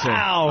Ferguson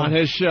on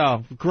his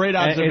show. Great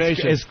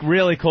observation. It's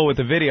really cool with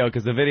the video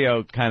because the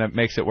video kind of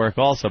makes it work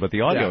also, but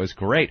the audio is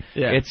great.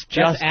 Yeah. It's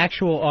just That's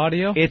actual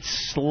audio? It's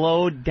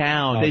slowed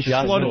down. They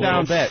just slowed it down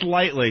a little bit.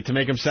 slightly to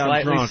make him sound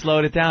Slightly drunk.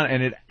 slowed it down,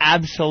 and it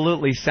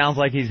absolutely sounds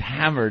like he's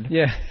hammered.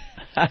 Yeah.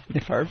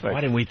 Perfect.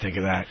 Why didn't we think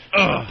of that?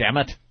 Ugh. Damn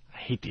it. I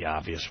hate the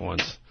obvious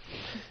ones.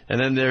 And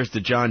then there's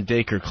the John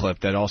Dacre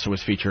clip that also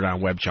was featured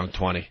on Web Junk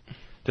 20.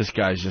 This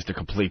guy's just a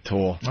complete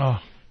tool. Oh.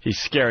 He's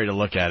scary to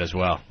look at as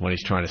well when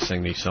he's trying to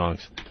sing these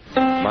songs.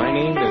 My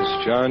name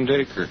is John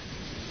Dacre.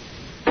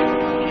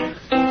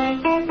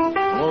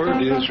 Lord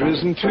is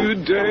risen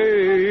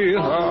today.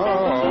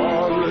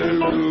 Hallelujah.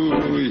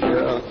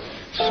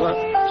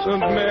 Sons of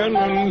men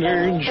and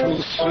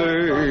angels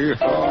say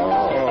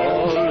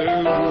hallelujah.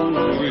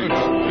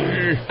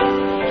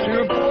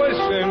 Your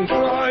voice in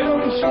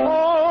triumph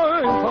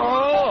high.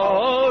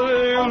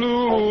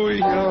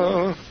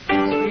 Hallelujah.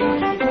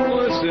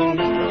 Voice in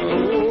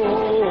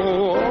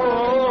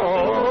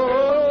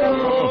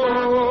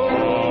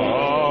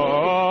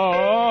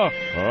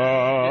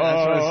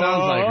That's what it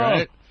sounds like,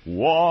 right?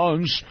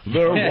 Once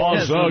there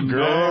was a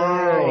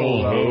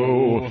girl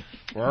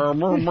who the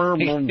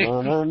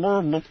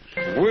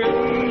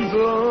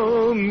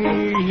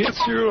moon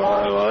hits your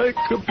eye like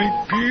a big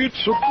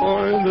pizza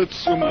pie,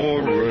 that's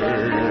amore.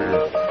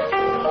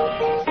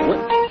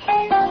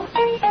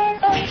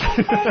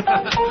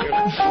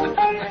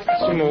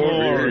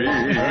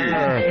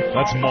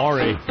 That's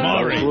Maury.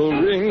 Maury.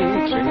 Ring,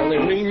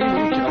 ting-a-ling-ling,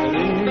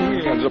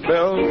 ting-a-ling, and the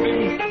bell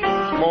ring.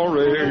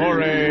 Maury.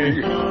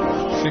 Maury.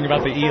 Sing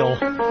about the eel.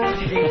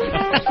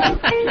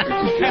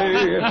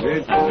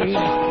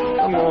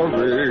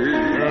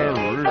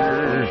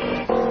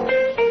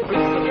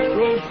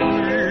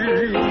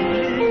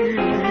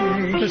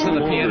 Listen to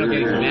the piano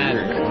getting mad.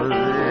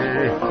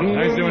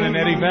 He's doing an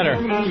Eddie Vedder.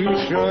 And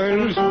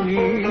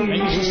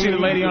you should see the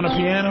lady on the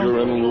piano.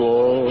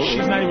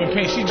 She's not even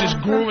paying. She's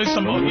just grooving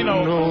some,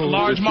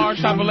 large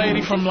Marge type of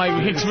lady from like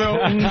Hicksville.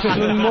 And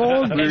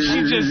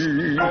she just,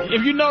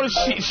 if you notice,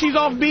 she's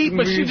off beat,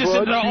 but she just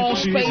in her own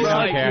space.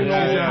 Like,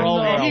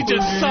 and he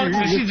just sucks,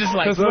 and she's just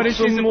like, what is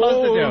she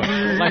supposed to do?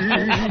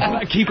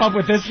 Like, keep up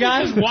with this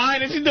guy? She's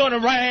whining. She's doing the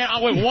right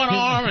hand with one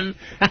arm, and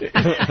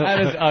that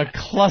is a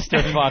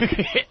clusterfuck.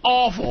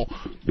 Awful.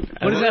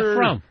 What is that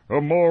from?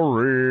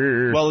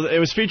 Amore. Well, it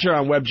was featured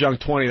on Web Junk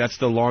 20. That's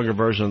the longer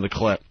version of the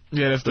clip.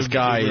 Yeah, that's this the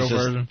guy. real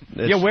version.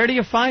 Yeah, where do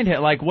you find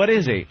him? Like, what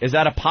is he? Is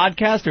that a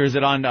podcast, or is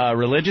it on a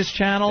religious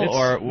channel,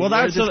 or where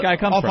does this guy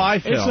come off from?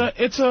 iFilm.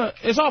 It's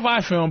off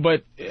iFilm,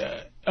 but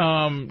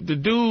the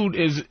dude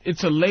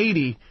it's a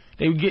lady.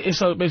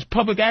 It's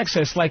public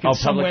access, like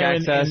it's somewhere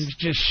in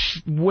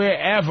just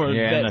wherever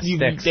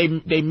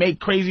that they make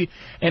crazy,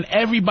 and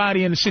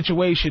everybody in the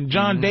situation.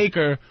 John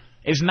Dacre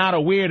is not a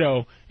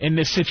weirdo in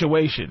this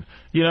situation.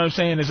 You know what I'm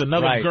saying? There's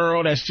another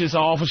girl that's just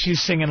awful. She's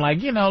singing like,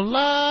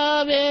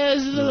 love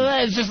is...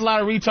 It's just a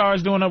lot of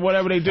retards doing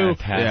whatever they do.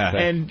 Yeah.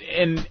 And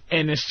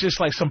it's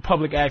just like some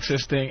public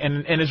access thing.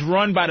 And it's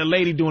run by the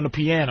lady doing the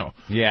piano.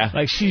 Yeah.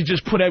 Like, she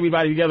just put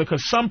everybody together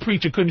because some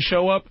preacher couldn't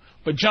show up,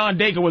 but John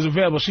Dacre was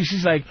available.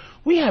 She's like,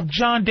 we have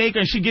John Dacre,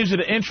 and she gives it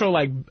an intro,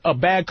 like a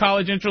bad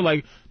college intro.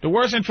 Like, the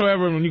worst intro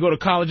ever when you go to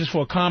colleges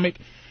for a comic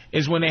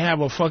is when they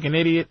have a fucking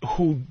idiot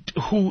who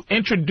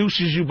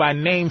introduces you by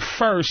name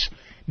first,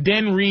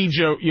 then reads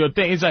your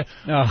thing. It's like,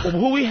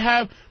 who we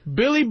have?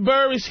 Billy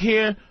Burr is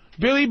here.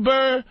 Billy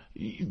Burr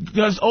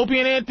does Opie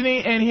and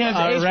Anthony, and he has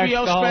an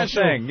HBO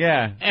special. Thing,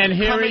 yeah. And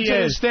here he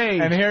is.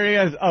 And here he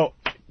is. Oh,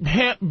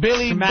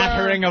 Billy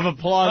smattering Burr of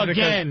applause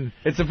again.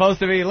 It's supposed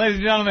to be, ladies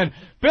and gentlemen,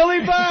 Billy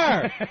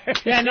Burr.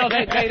 Yeah, no,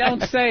 they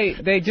don't say.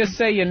 They just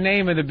say your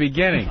name at the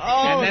beginning,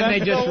 and then they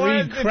just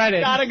read credits.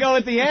 It's gotta go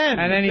at the end.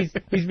 And then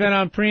he's been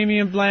on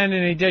Premium Blend,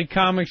 and he did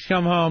Comics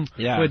Come Home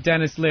with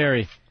Dennis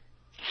Leary.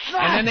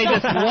 And then they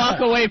just walk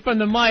away from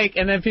the mic,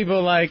 and then people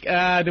are like,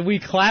 do we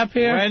clap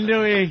here? When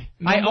do we?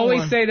 I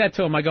always say that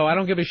to them. I go, I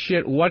don't give a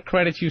shit what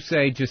credits you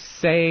say, just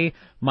say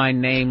my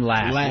name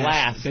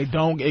last. They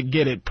don't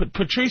get it.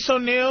 Patrice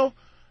O'Neal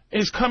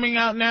is coming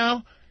out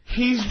now.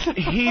 He's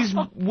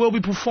will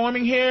be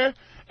performing here,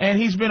 and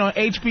he's been on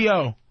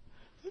HBO.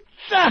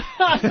 They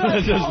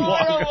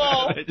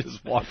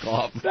just walk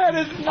off. That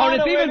is not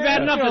it's even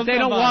bad enough that they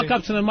don't walk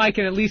up to the mic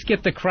and at least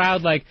get the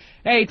crowd like,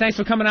 hey, thanks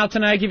for coming out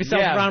tonight. Give yourself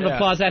a round of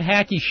applause. That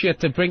hacky shit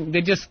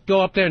they just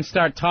go up there and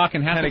start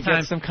talking. Half the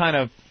time, get some kind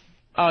of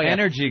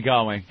energy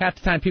going. Half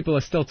the time people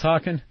are still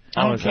talking.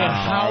 I don't care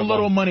how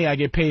little money I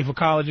get paid for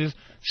colleges.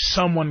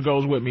 Someone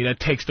goes with me that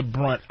takes the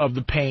brunt of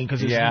the pain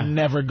because it's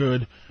never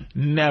good.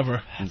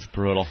 Never. It's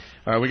brutal.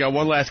 All right, we got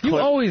one last clip. You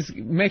always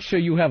make sure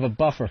you have a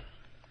buffer.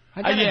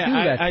 I gotta do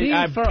that.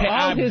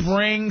 I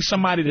bring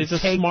somebody to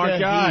take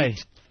smart guy.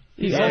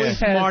 He's always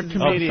smart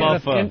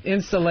comedian.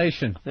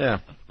 Insulation. Yeah.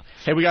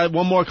 Hey, we got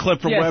one more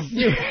clip from Web.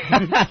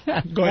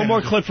 One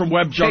more clip from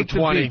Web Junk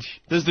 20.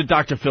 This is the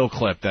Dr. Phil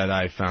clip that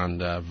I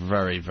found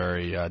very,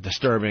 very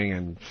disturbing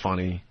and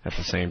funny at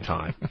the same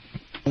time.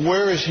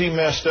 Where is he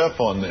messed up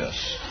on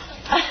this?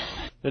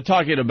 They're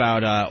talking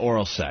about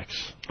oral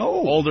sex.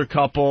 Oh. Older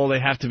couple. They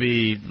have to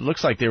be,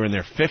 looks like they were in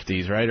their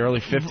 50s, right? Early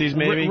 50s,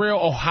 maybe? Real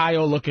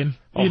Ohio looking.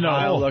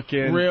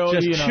 Ohio-looking. Real,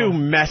 just two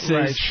messes.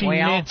 Right. She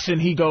knits and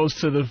he goes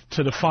to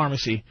the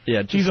pharmacy.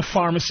 Yeah, he's a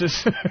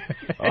pharmacist.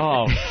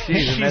 Oh,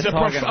 geez, she's a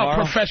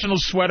professional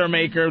sweater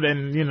maker.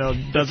 Then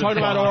does talking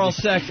about oral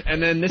sex,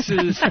 and then this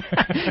is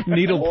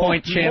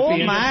needlepoint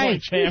champion. Oh my!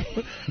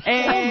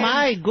 Oh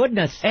my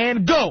goodness!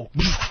 And go.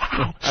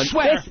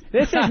 Sweater.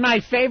 This is my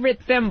favorite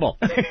thimble.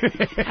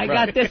 I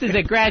got this as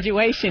a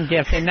graduation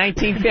gift in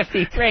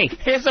 1953.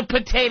 Here's a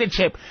potato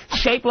chip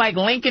shaped like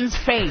Lincoln's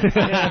face.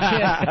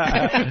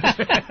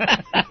 So,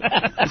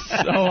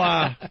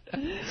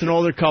 it's an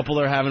older couple.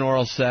 They're having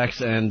oral sex,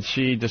 and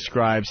she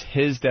describes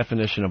his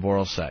definition of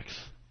oral sex.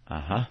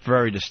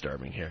 Very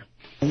disturbing here.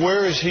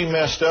 Where is he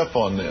messed up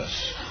on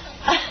this?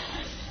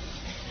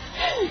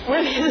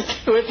 With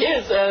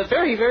his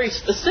very, very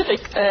specific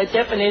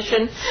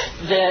definition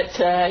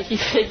that he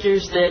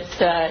figures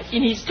that he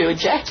needs to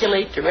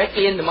ejaculate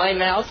directly into my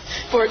mouth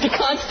for it to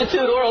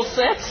constitute oral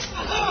sex.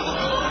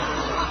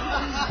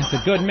 He's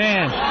a good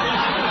man.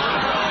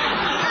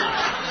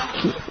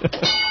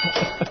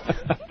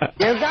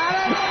 You got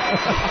it?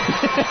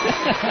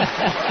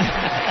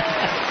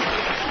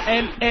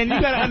 And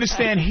you got to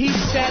understand, he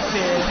sat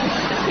there.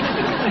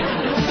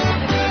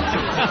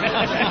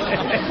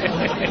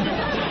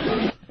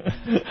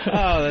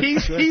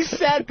 He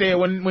sat there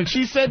when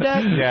she said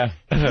that. Yeah.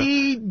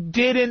 He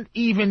didn't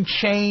even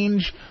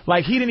change.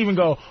 Like, he didn't even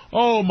go,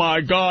 oh,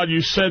 my God,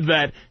 you said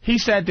that. He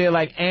sat there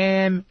like,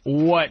 and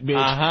what,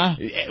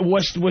 bitch?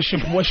 What's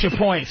your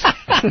point?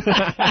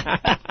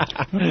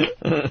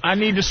 I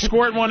need to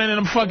squirt one in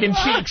them fucking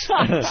cheeks.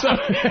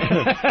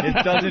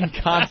 It doesn't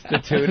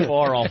constitute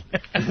oral.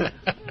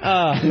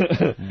 Wow.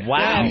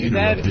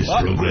 This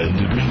program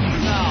to bring you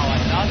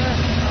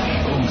another?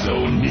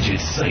 Ozone Midget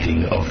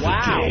sighting of the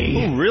day.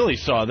 Who really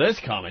saw this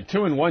coming?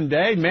 2 in one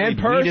day? Man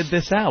purse? tweeted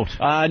this out.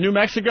 New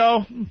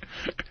Mexico?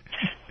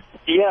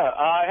 Yeah,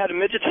 I had a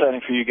midget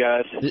sighting for you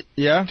guys.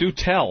 Yeah? Do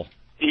tell.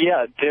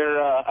 Yeah,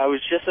 I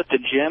was just at the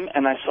gym,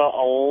 and I saw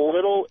a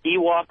little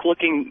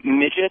Ewok-looking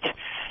midget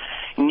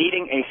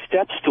needing a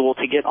step stool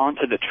to get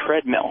onto the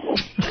treadmill.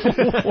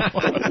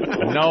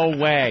 No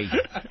way.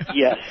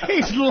 Yes.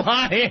 He's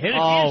lying.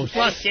 Oh, He's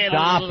fucking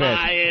stop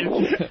lying.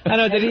 it. I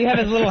know, did he have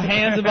his little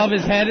hands above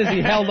his head as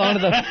he held onto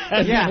the...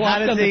 Yeah,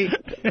 how does he...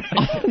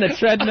 on the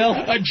treadmill?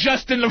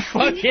 Adjusting the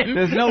fucking...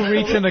 There's no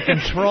reach in the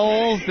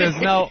controls. There's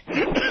no...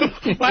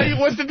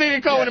 What's the thing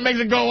it called when it makes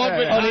it go up?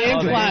 The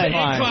incline.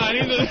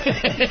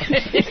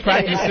 He's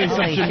practicing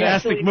some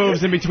gymnastic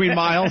moves in between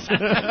miles.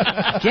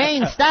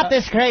 Jane, stop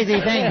this crazy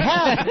thing.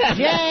 Help!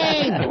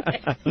 Jane!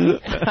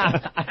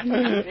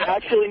 They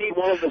actually need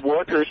one of the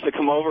workers to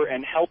come over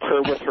and help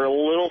her with her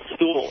little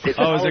stool. It's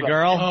a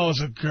girl? Oh,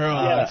 it's a girl.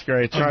 Oh, that's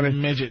great. Trying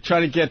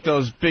to get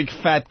those big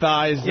fat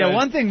thighs. Yeah,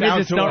 one thing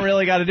midgets don't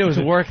really got to do is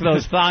work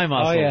those thigh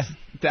muscles. Oh, yeah.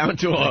 Down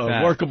to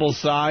a workable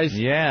size.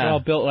 Yeah. They're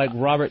all built like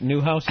Robert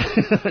Newhouse.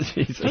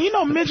 You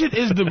know, midget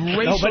is the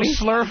racial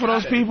slur for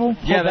those people?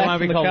 Yeah, they might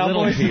be called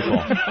little people.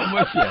 I'm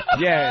with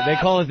you. Yeah, they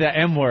call it the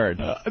M word.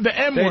 The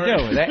M word.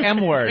 They do. The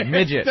M word.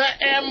 Midget. The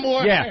M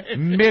word. Yeah,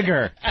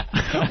 migger.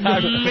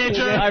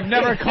 Midger. I've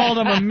never called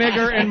him a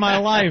migger in my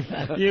life.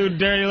 You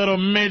dirty little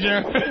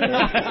midger.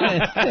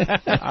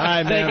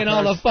 Taking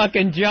all the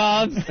fucking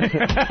jobs.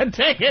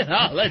 Taking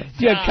all the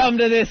jobs. You come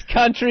to this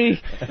country.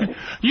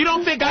 You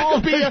don't think I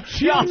could be a...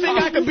 You don't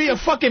think I could be a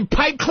fucking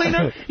pipe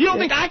cleaner? You don't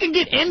think I can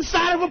get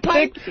inside of a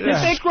pipe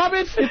and scrub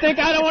it? You think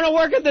I don't want to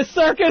work at the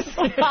circus?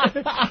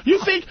 You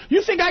think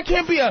I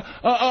can't be a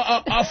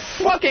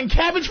fucking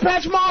Cabbage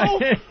Patch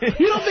model?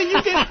 You don't think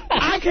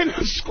I can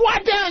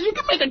squat down? You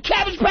can make a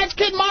Cabbage Patch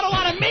Kid model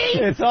out of me?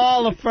 It's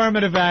all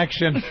affirmative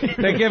action.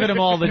 They're giving him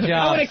all the jobs.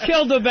 I would have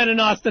killed to have been in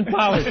Austin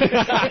Powers.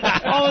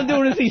 All I'm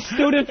doing is these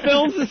student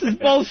films. This is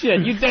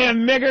bullshit. You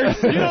damn miggers.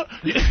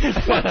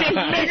 Fucking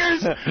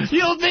miggers. You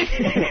don't think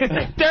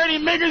dirty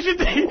miggers?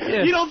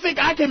 You don't think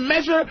I can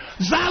measure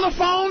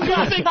xylophones? You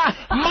don't think my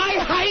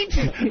height?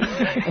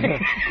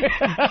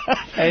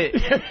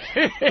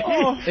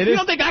 You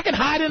don't think I can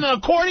hide in an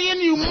accordion,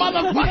 you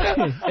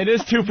motherfucker? It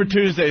is 2 for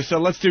Tuesday, so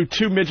let's do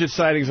 2 midget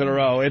sightings in a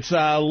row. It's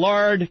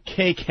lard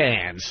cake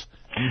hands.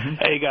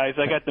 Hey, guys,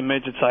 I got the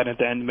midget sighting at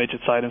the end,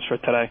 midget sightings for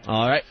today.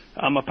 All right.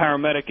 I'm a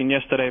paramedic, and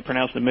yesterday I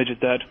pronounced the midget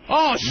dead.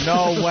 Oh,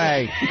 no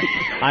way.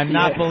 I'm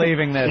not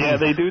believing this. Yeah,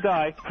 they do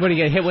die. What, do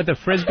you get hit with a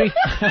Frisbee?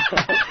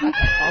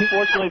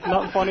 Unfortunately, it's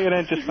nothing funnier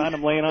than just found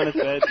him laying on his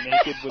bed,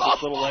 naked, with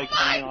his little legs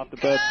hanging off the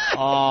bed.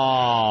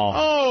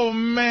 Oh,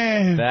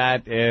 man.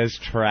 That is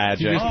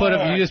tragic.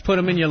 You just put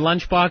him in your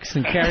lunchbox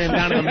and carry him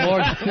down to the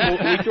morgue?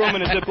 We threw him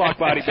in a Ziploc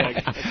body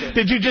bag.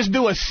 Did you just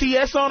do a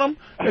CS on him?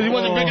 Because he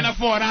wasn't big enough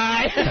for an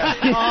eye.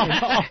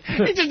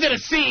 He just did a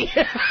C.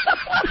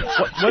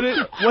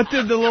 What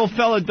did the little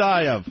fella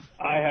die of?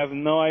 I have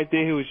no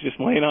idea. He was just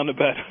laying on the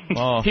bed.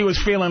 He was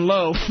feeling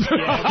low.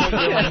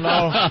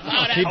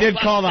 He did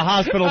call the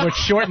hospital with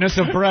shortness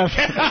of breath.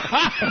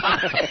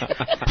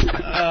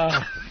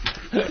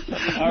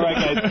 All right,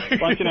 guys,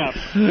 lunching out.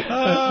 He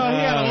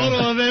had a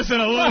little of this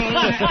and a little of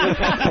that.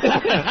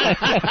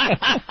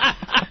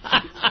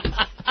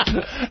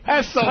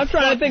 That's so I'm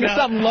trying to think of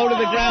something low to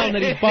the ground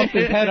that he bumped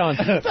his head on.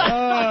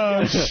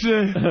 Oh,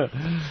 shit.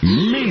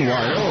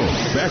 Meanwhile,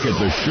 back at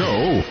the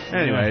show.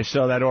 Anyway,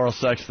 so that oral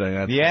sex thing.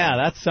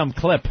 That's some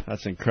clip.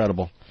 That's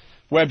incredible.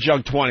 Web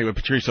Junk 20 with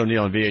Patrice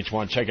O'Neill on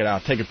VH1. Check it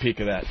out. Take a peek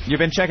of that. You've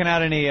been checking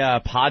out any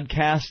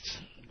podcasts?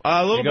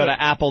 A little bit. You go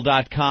to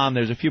apple.com.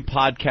 There's a few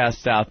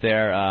podcasts out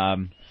there.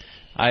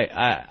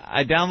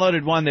 I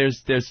downloaded one.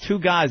 There's 2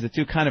 guys that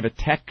do kind of a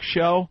tech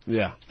show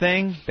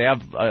thing.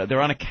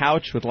 They're on a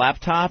couch with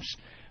laptops,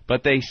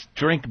 but they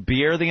drink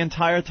beer the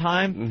entire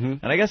time.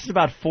 And I guess it's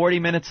about 40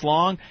 minutes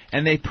long,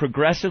 and they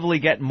progressively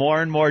get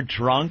more and more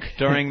drunk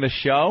during the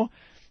show.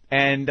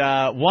 And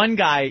one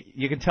guy,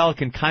 you can tell,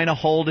 can kind of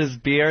hold his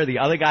beer. The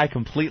other guy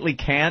completely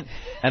can't.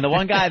 And the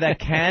one guy that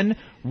can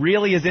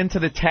really is into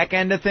the tech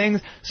end of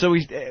things. So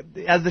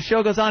as the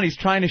show goes on, he's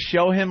trying to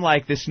show him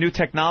like this new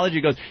technology.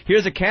 He goes,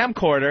 here's a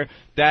camcorder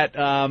that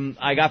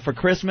I got for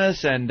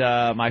Christmas, and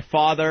my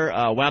father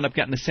wound up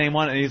getting the same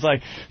one. And he's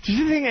like, do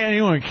you think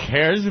anyone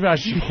cares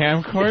about your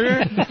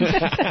camcorder?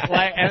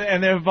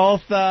 and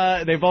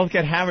they both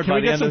get hammered by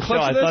the end of the show.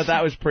 I thought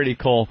that was pretty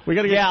cool.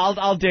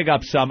 I'll dig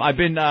up some. I've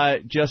been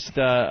just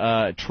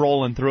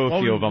trolling through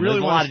a few of them. There's a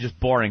lot of just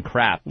boring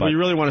crap. But we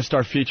really want to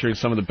start featuring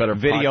some of the better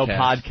video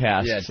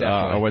podcasts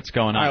are what's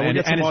going on. Right, and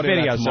it's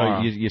video,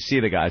 so you see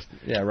the guys.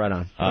 Yeah, right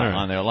on.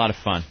 On there. A lot of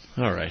fun.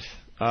 All right.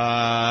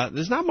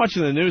 There's not much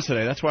in the news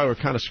today. That's why we're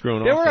kind of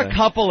screwing There off were today. a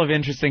couple of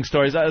interesting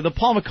stories. The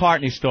Paul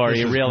McCartney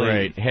story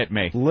really hit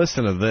me.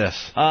 Listen to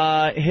this.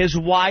 His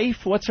wife,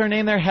 what's her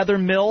name there? Heather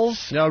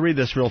Mills? Yeah, I'll read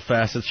this real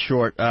fast. It's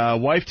short.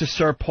 Wife to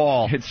Sir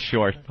Paul. It's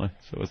short.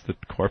 So is the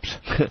corpse.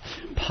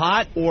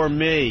 Pot or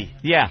me?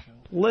 Yeah.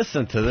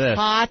 Listen to this.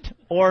 Pot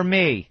or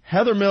me?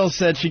 Heather Mills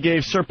said she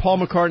gave Sir Paul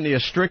McCartney a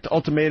strict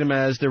ultimatum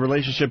as their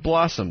relationship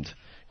blossomed.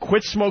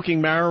 Quit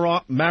smoking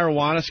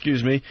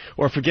marijuana,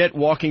 or forget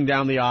walking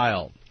down the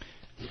aisle.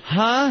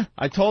 Huh?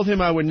 I told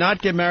him I would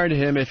not get married to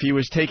him if he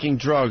was taking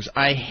drugs.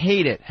 I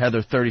hate it,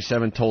 Heather,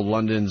 37, told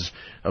London's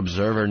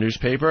Observer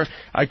newspaper.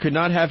 I could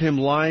not have him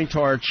lying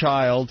to our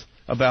child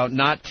about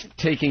not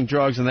taking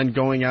drugs and then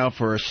going out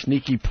for a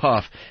sneaky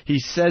puff. He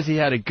says he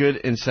had a good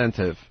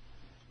incentive.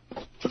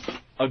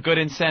 A good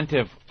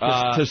incentive.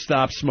 To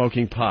stop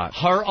smoking pot.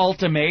 Her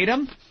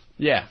ultimatum?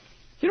 Yeah.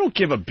 You don't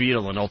give a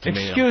Beatle an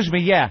ultimatum. Excuse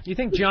me, yeah. You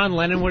think John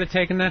Lennon would have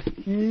taken that?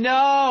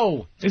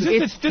 No. He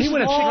would have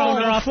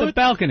thrown her off the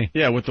balcony.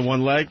 Yeah, with the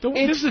one leg.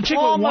 This is a chick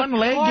with one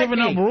leg giving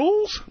up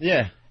rules?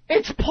 Yeah.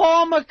 It's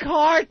Paul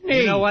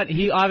McCartney. You know what?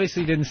 He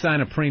obviously didn't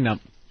sign a prenup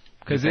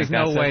because there's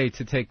no way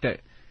to take that.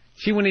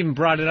 She wouldn't even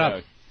brought it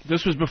up.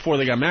 This was before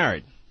they got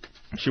married.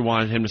 She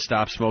wanted him to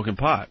stop smoking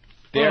pot.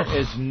 There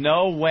is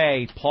no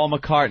way Paul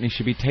McCartney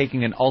should be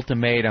taking an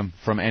ultimatum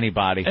from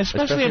anybody.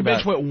 Especially a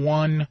bitch with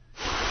 1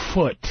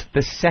 foot.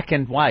 The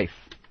second wife.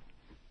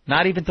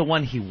 Not even the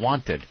one he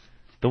wanted.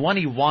 The one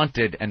he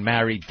wanted and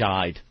married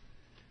died.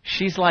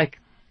 She's like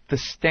the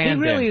stand-in.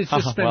 He really has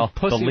just been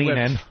pussy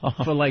whipped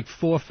for like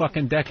 4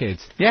 fucking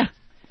decades. Yeah.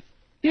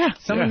 Yeah.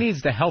 Someone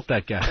needs to help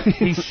that guy.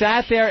 He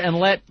sat there and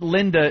let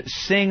Linda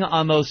sing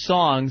on those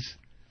songs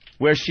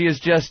where she is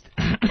just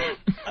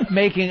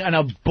making an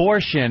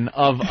abortion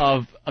of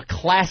a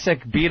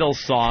classic Beatles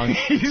song.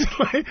 He's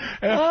like,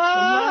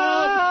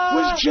 love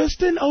was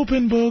just an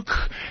open book,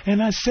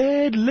 and I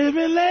said, live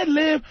and let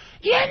live.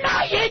 You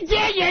know you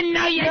did, you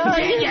know you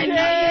did, you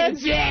know you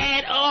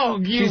did. Oh,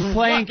 you She's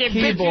playing fucking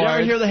keyboard. bitch. You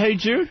ever hear the Hey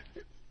Jude?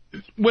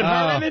 With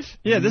her in it?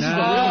 Yeah, this is the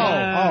real.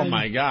 Oh,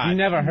 my God. You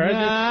never heard this?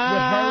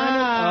 With her in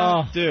it?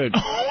 Oh, dude.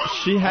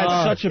 She had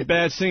such a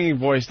bad singing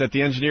voice that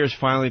the engineers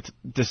finally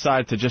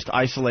decided to just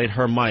isolate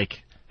her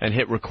mic and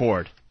hit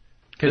record.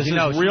 This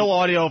is real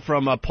audio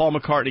from a Paul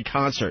McCartney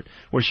concert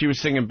where she was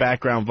singing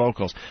background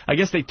vocals. I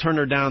guess they turned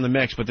her down in the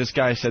mix, but this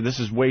guy said, this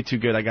is way too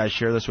good. I got to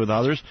share this with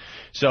others.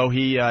 So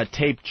he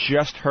taped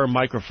just her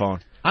microphone.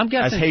 I'm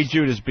guessing as Hey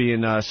Jude is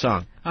being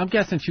sung. I'm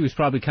guessing she was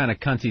probably kind of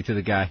cunty to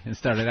the guy and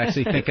started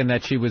actually thinking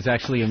that she was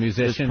actually a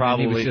musician.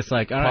 Probably and he was just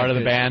like, all right, part of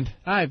the bitch. band.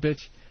 All right,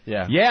 bitch.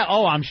 Yeah. Yeah,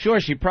 oh, I'm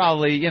sure she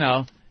probably,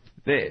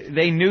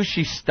 they knew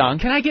she stunk.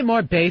 Can I get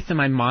more bass in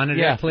my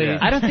monitor, please? Yeah.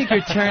 I don't think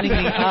you're turning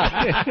me up.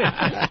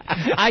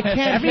 I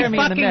can't hear me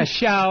in the fucking mix.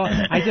 show,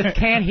 I just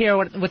can't hear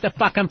what the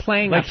fuck I'm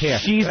playing Like up here.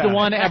 she's the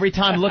one every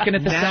time looking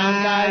at the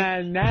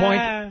sound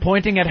guy,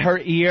 pointing at her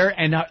ear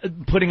and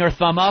putting her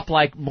thumb up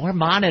like, more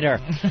monitor.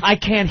 I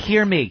can't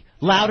hear me.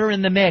 Louder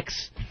in the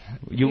mix.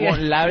 You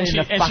want louder in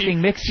the fucking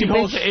mix, She you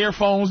holds bitch? the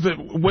earphones,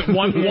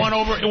 one earphone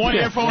over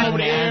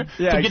the ear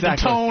to get the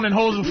tone and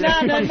holds the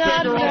finger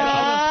over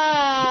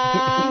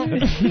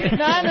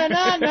Na na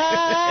na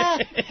na,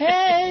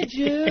 hey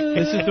Jude.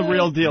 This is the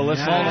real deal.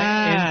 Listen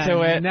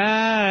into it.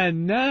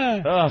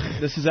 No. Ugh,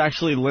 this is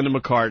actually Linda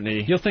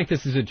McCartney. You'll think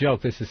this is a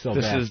joke. This is so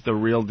bad. This is the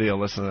real deal.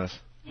 Listen to this.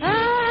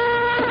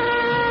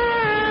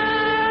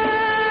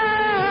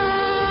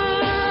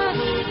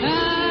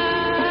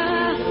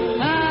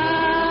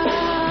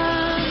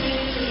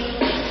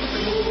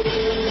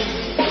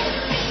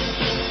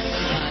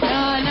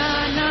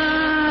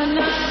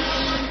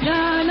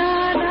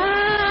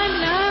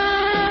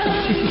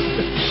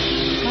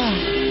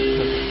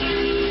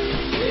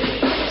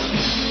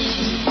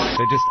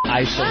 They just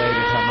isolated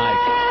her mic.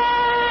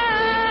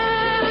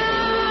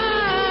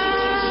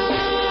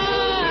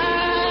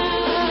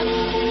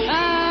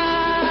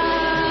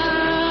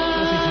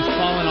 She's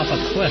falling off a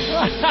cliff.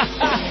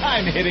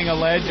 I'm hitting a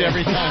ledge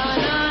every time.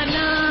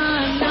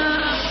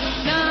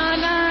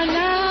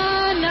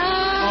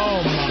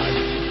 Oh my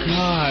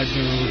God,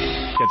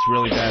 dude. Gets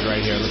really bad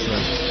right here. Listen to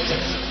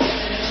this.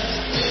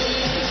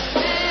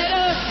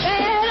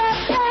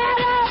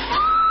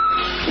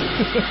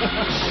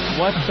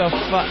 What the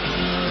fuck?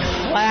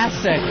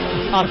 Classic.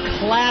 A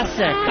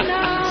classic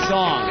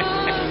song.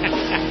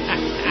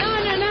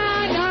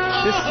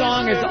 This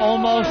song is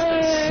almost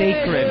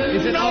sacred.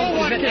 Is it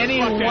any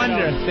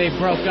wonder they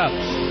broke up?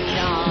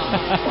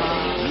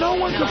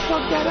 one could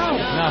fuck that out.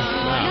 No.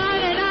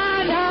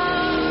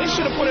 They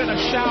should have put it in a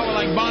shower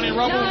like Bonnie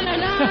Rubble.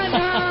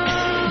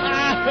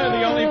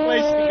 The only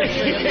place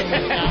you can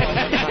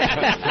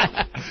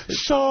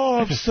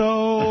Soft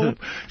soap,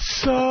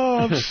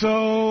 soft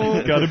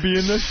soap. Gotta be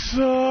in the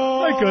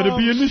soft. I gotta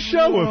be in the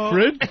shower,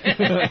 Fred.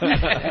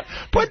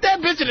 Put that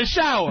bitch in the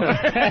shower. You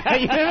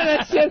remember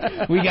that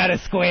shit? We got a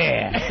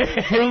square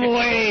from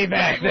way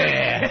back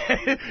there.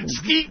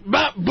 Skeet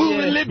bop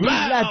boodly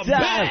bop.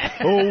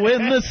 Oh,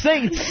 when the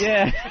Saints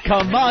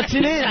come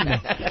marching in.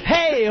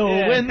 Hey,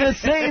 oh, when the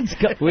Saints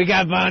come. We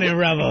got Bonnie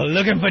Rubble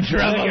looking for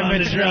trouble on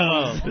the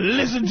drums.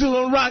 Listen to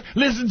a rock,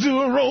 listen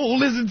to a roll,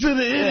 listen to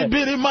the itty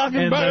bitty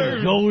mockingbird.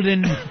 And the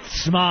golden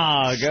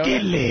smog.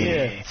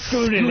 Skiddly.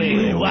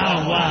 Skiddly.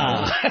 Wow,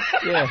 wow.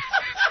 Yeah.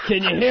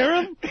 Can you hear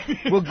him?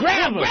 Well,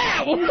 grab him.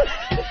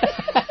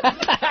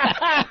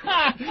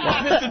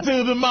 Listen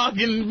to the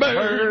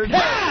mockingbird.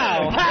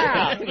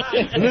 How?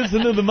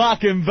 Listen to the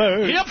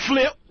mockingbird. Hip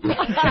flip.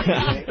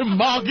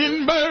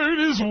 Mockingbird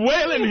is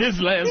wailing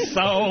his last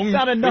song.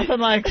 Sounded nothing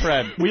like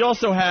Fred. We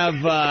also have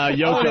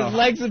Yoko. Oh, his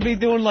legs would be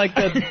doing like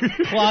the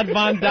Claude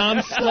Van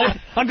Damme slip.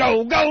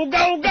 Go, go,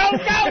 go, go,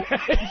 go.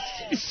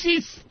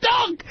 She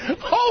stunk.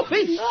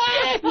 Holy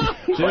shit.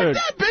 Put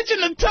that bitch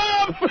in the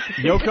tub.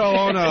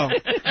 Yoko Ono.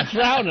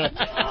 Drown her.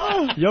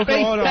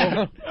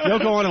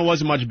 Yoko Ono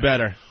wasn't much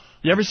better.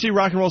 You ever see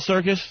Rock and Roll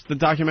Circus, the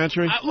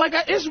documentary?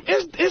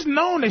 It's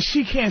known that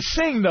she can't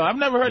sing, though. I've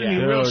never heard any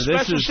real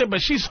special shit, but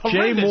she's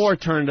horrendous. Jay Moore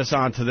turned us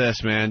on to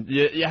this, man.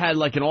 You had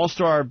like an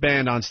all-star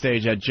band on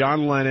stage. You had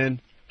John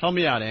Lennon. Help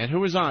me out, Ann.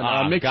 Who was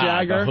on? Mick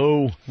Jagger.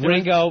 Who?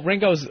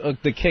 Ringo's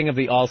the king of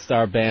the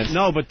all-star bands.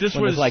 No, but this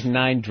was like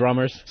 9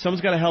 drummers.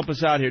 Someone's got to help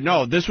us out here.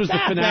 No, this was the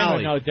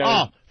finale.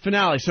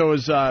 Finale. So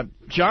it was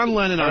John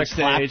Lennon on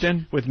stage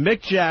with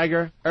Mick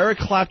Jagger, Eric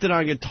Clapton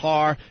on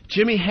guitar,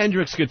 Jimi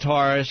Hendrix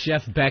guitarist.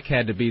 Jeff Beck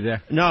had to be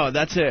there. No,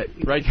 that's it,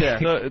 right there.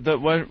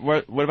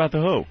 What about the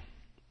Who?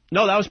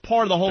 No, that was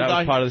part of the whole. That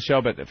was part of the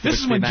show, but this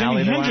is when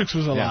Jimi Hendrix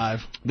was alive.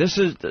 Yeah. This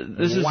is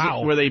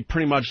where they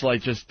pretty much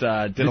like just did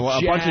a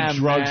bunch of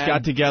drugs,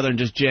 got together and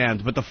just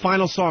jammed. But the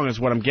final song is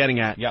what I'm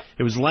getting at. Yep.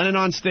 It was Lennon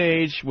on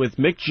stage with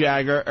Mick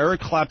Jagger, Eric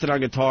Clapton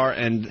on guitar,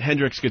 and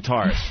Hendrix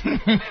guitarist.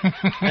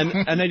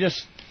 and they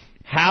just.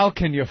 How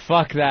can you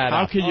fuck that up?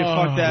 How can you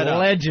fuck that up?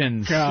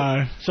 Legends.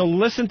 God. So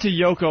listen to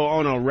Yoko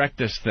Ono wreck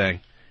this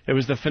thing. It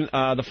was the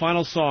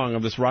final song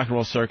of this Rock and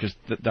Roll Circus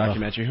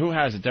documentary. Who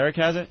has it? Derek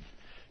has it?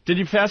 Did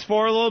you fast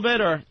forward a little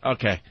bit, or?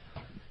 Okay.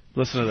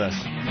 Listen to this.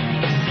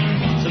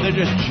 So they're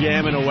just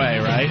jamming away,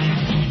 right?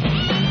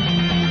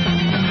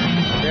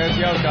 There's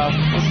Yoko.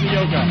 Listen to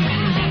Yoko.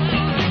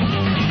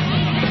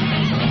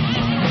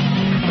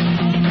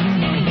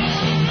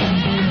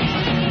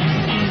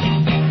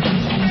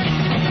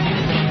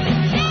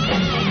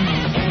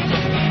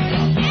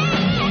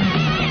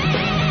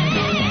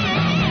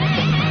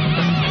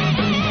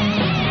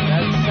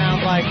 That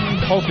sounds like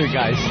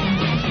poltergeist.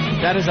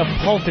 That is a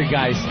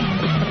poltergeist.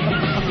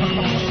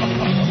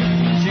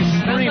 She's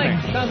screaming.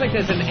 Sounds like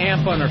there's an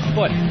amp on her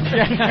foot.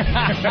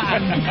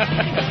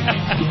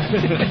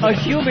 A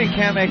human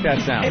can't make that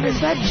sound. And is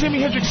that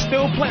Jimi Hendrix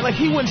still playing? Like,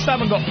 he wouldn't stop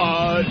and go,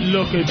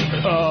 look at,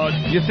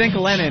 You think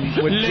Lennon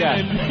would,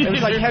 It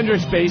was like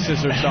Hendrix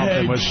bassist or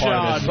something was part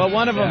of this. But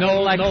one of them,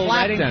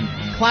 Clapton.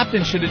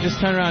 Clapton should have just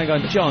turned around and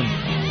gone, John,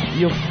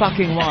 your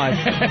fucking wife.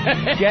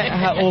 Get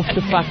her off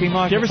the fucking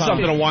microphone. Give her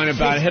something to whine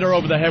about. Hit her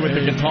over the head with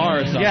the guitar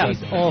or something. Yeah,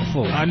 it's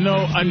awful. I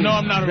know I'm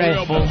not a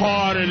real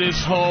part of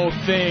this whole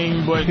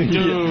thing, but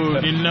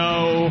dude, you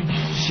know,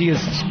 she is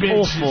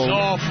awful. Is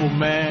awful,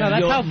 man. No,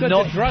 that's how good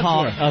the drugs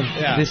part were. of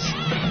this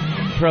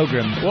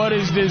program. What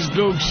is this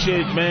gook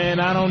shit, man?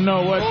 I don't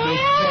know what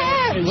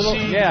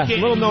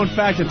Little known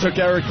fact, it took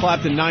Eric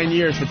Clapton 9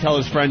 years to tell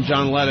his friend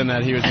John Lennon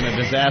that he was in a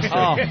disaster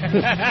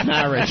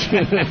marriage.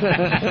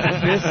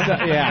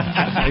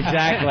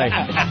 Exactly.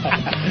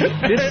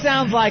 This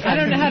sounds like I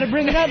don't know how to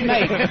bring it up,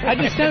 mate. I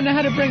just don't know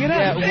how to bring it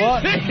up.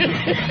 What?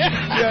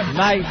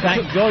 Mate,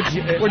 thank God.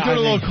 We're doing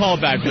a little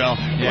callback, Bill.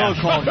 Yeah. A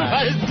little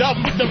callback.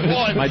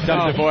 My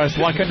dumb divorce.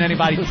 Why couldn't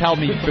anybody tell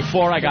me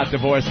before I got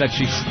divorced that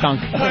she stunk?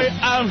 Hey,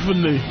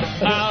 Anthony,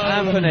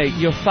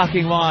 your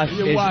fucking wife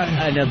is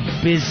an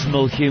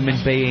abysmal human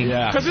being.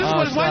 Because this is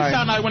what his wife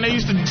sounded like when they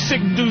used to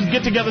do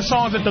get-together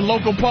songs at the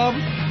local pub.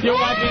 Your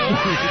wife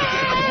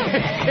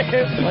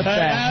What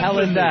the hell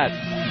is that?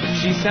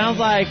 She sounds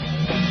like...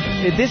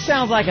 This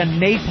sounds like a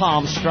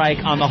napalm strike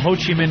on the Ho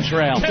Chi Minh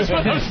Trail.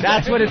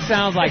 That's what it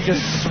sounds like.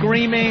 Just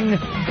screaming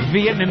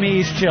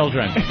Vietnamese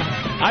children.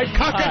 I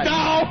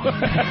cock-a-dow!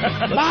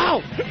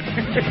 Wow!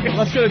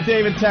 Let's go to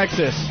Dave in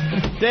Texas.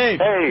 Dave.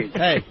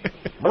 Hey.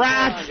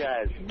 Rats,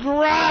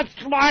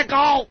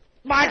 Michael!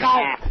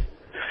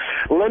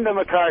 Linda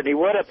McCartney,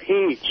 what a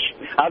peach.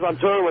 I was on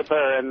tour with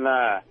her, and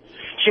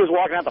she was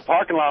walking out the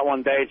parking lot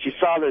one day, and she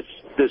saw this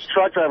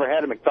truck driver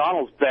had a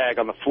McDonald's bag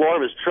on the floor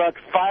of his truck,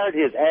 fired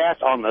his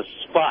ass on the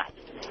spot.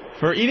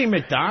 For eating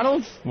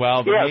McDonald's?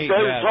 Well, it was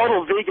a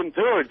total vegan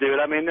tour, dude.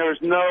 I mean, there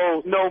was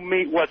no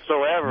meat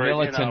whatsoever.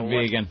 Militant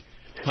vegan.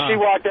 She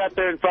walked out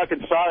there and fucking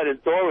saw that his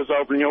door was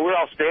open. You know, we're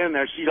all standing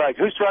there. She's like,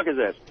 whose truck is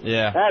this?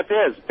 Yeah. That's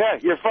his. Yeah,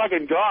 you're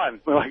fucking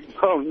gone. We're like,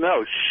 oh,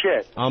 no,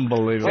 shit.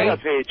 Unbelievable. What up,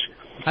 Peach?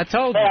 I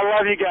told Hey, you. I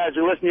love you guys.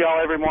 I listen to y'all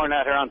every morning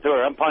out here on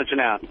tour. I'm punching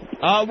out.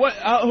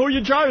 Who are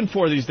you driving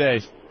for these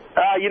days?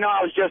 You know,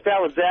 I was just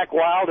out with Zach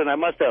Wild, and I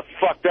must have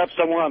fucked up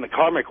somewhere on the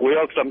karmic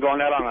wheel because I'm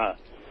going out on a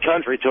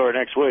country tour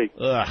next week.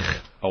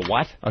 Ugh. A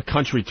what? A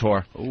country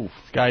tour. Ooh.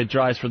 This guy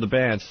drives for the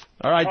bands.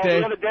 All right,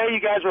 Dave. The other day,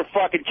 you guys were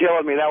fucking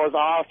killing me. That was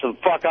awesome.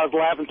 Fuck, I was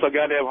laughing so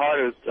goddamn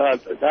hard.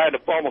 I had to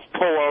almost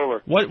pull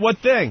over. What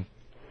thing?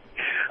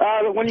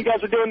 When you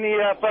guys were doing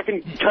the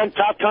fucking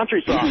top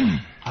country song.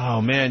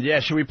 Oh, man, yeah.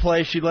 Should we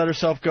play She Let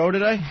Herself Go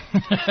today?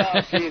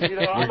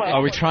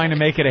 Are we trying to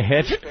make it a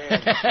hit?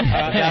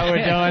 That we're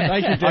doing?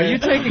 Thank you, Dave. Are you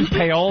taking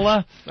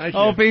payola,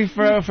 Opie,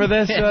 for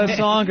this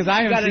song? Because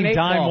I haven't seen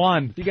dime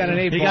one. You got an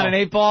 8 ball. You got an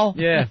 8 ball?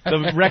 Yeah.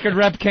 The record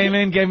rep came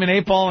in, gave him an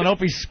 8 ball, and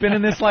Opie's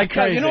spinning this like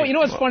crazy. You know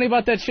what's funny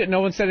about that shit?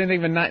 No one said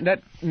anything, but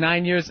that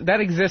 9 years,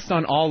 that exists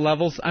on all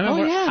levels. I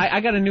remember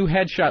I got a new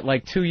headshot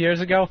like 2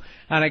 years ago,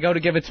 and I go to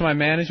give it to my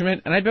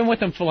management, and I've been with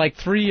them for like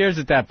 3 years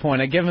at that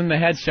point. I give them the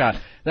headshot.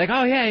 Like,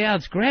 oh, yeah,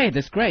 it's great.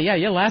 Yeah,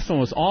 your last one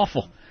was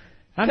awful.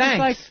 I'm just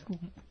like,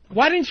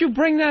 why didn't you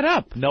bring that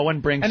up? No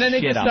one brings shit up. And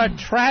then they just start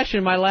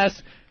trashing my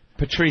last...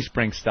 Patrice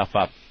brings stuff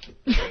up.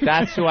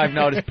 That's who I've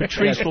noticed.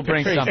 Patrice will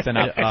bring something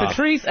up.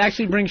 Patrice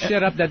actually brings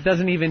shit up that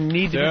doesn't even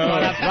need to be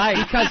brought up. Right.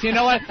 Because you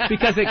know what?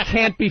 Because it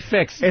can't be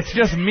fixed. It's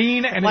just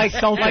mean and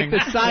insulting. Like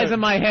the size of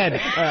my head.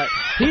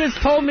 He has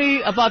told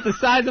me about the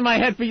size of my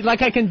head,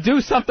 like I can do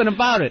something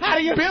about it. How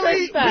do you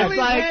Billy's head looks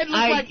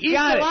like Easter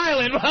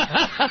Island.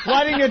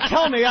 Why didn't you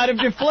tell me? I'd have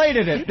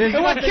deflated it.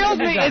 And what kills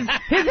me is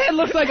his head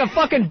looks like a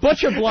fucking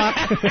butcher block,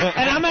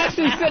 and I'm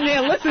actually sitting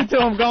there listening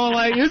to him going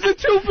like, is it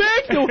too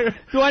big?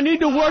 Do I need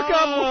to work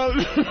up?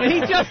 And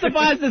he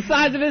justifies the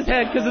size of his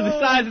head because of the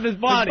size of his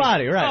body. His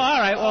body, right. Oh, all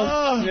right,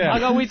 well,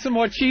 I'll go eat some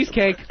more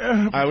cheesecake.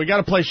 All right, we got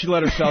to play She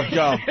Let Herself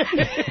Go.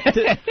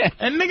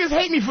 And niggas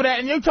hate me for that,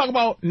 and you talk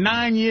about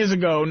 9 years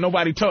ago,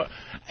 nobody talk.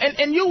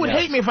 And you would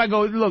hate me if I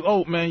go, look,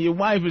 oh, man, your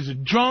wife is a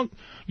drunk.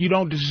 You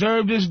don't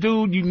deserve this,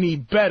 dude. You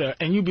need better.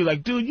 And you'd be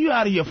like, dude, you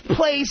out of your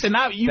place. And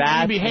you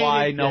That's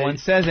why no one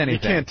says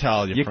anything. You can't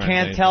tell your You friends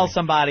can't anything. tell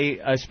somebody,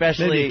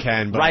 especially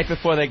right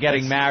before they're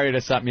getting married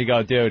or something. You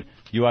go, dude,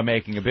 you are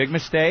making a big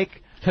mistake.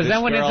 Because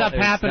then what ends up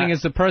happening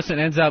is the person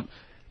ends up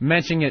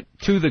mentioning it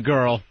to the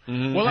girl,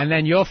 and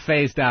then you're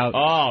phased out. Oh,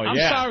 I'm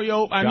sorry,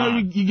 I know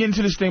you get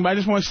into this thing, but I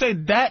just want to say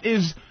that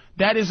is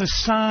a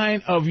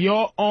sign of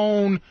your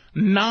own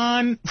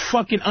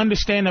non-fucking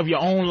understanding of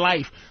your own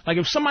life. Like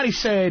if somebody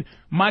said,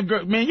 my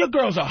girl, man, your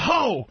girl's a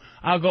hoe,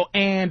 I'll go,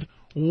 and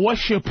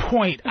what's your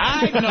point?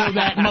 I know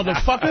that,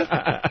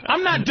 motherfucker.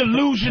 I'm not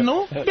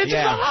delusional. Bitch is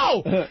a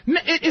hoe.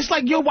 It's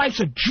like your wife's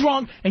a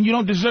drunk and you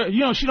don't deserve,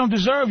 she don't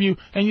deserve you,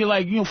 and you're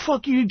like,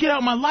 fuck you, get out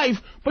of my life,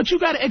 but you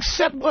got to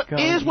accept what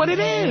is what it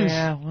is.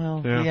 Yeah,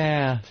 well,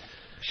 yeah.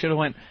 Should have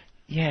went,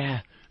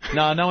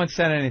 No, no one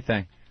said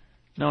anything.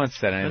 No one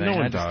said anything. No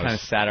one just does. kind of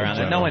sat around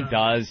there. No one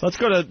does. Let's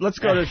go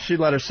to She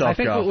Let Herself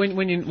Go. I think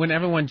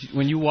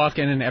when you walk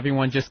in and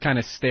everyone just kind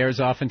of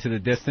stares off into the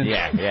distance.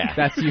 Yeah.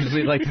 That's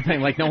usually like the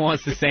thing. Like no one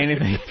wants to say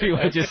anything. People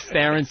are just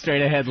staring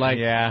straight ahead. Like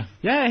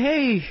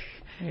hey.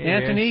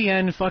 Anthony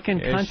and fucking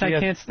cunt I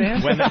can't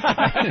stand.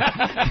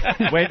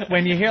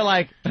 When you hear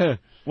like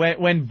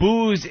when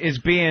booze is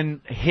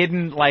being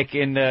hidden like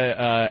in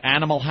the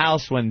Animal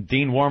House when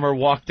Dean Wormer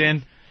walked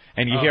in.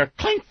 And you hear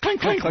clink,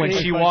 clink, clink when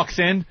she walks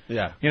in.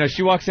 Yeah.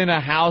 She walks in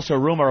a house or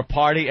room or a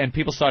party, and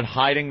people start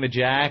hiding the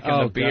Jack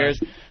and the beers.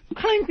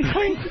 Clink,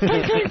 clink,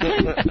 clink, clink,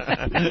 clink.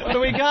 What do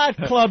we got?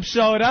 Club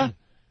soda.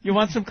 You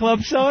want some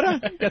club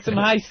soda? Got some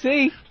high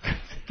C.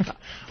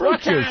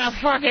 What kind of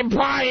fucking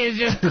pie is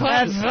this club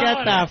Let's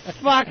get the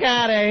fuck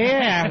out of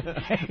here.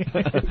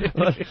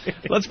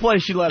 Let's play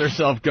She Let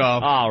Herself Go.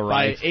 All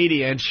right. By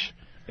 80-inch.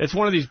 It's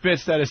one of these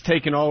bits that has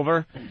taken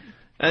over.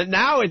 And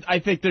now I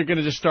think they're going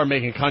to just start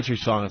making country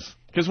songs.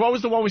 Because what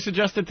was the one we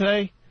suggested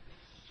today?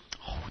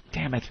 Oh,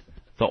 damn it.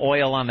 The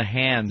oil on the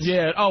hands.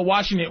 Yeah,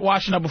 washing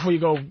up before you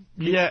go.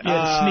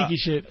 The sneaky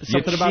shit.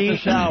 Something about the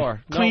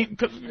shower.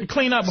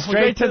 Clean up before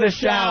Straight to the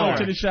shower.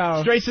 Straight to the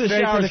shower. Straight to the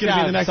shower is going to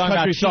be the next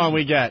country song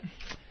we get.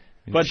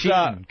 But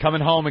coming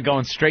home and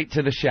going straight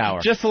to the shower.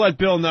 Just to let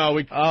Bill know,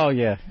 we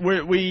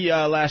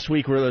last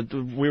week we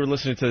were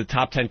listening to the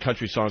top 10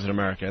 country songs in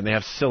America, and they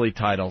have silly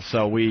titles.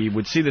 So we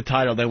would see the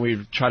title, then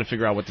we'd try to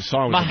figure out what the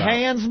song was about. My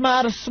hands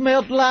might have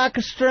smelled like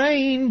a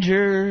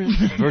stranger's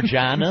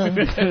vagina.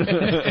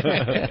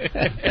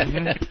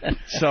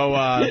 So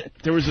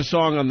there was a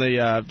song on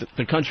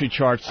the country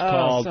charts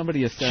called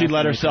She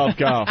Let Herself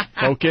Go.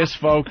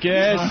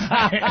 Focus.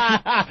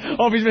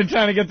 Hope he's been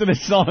trying to get to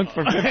this song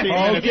for 15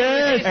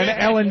 minutes. And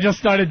Ellen just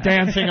started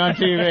dancing on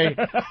TV.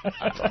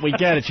 We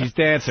get it. She's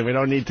dancing. We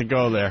don't need to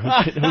go there.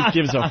 Who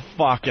gives a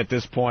fuck at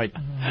this point?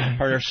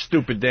 Her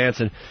stupid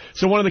dancing.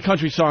 So one of the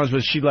country songs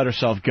was She Let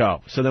Herself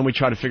Go. So then we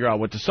try to figure out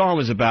what the song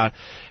was about.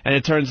 And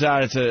it turns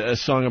out it's a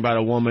song about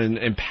a woman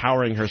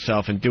empowering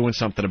herself and doing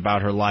something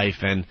about her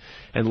life and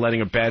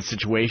letting a bad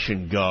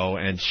situation go.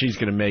 And she's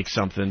going to make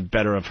something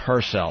better of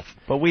herself.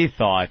 But we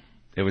thought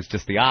it was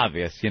just the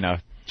obvious, you know.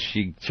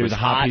 She was a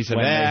hot piece of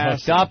when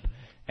ass. They hooked up,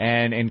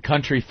 and in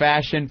country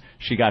fashion,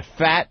 she got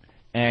fat,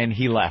 and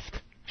he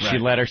left. She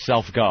let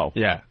herself go.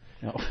 Yeah.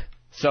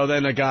 So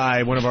then a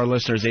guy, one of our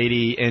listeners,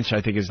 80-inch,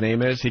 I think his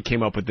name is, he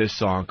came up with this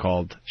song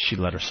called She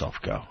Let Herself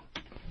Go.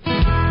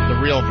 The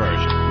real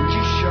version. Would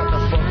you shut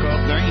the fuck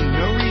up? There ain't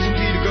no reason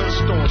for you to go to the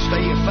store.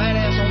 Stay your fat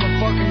ass on the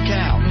fucking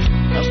couch.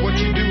 That's what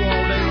you do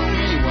all day long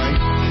anyway.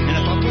 And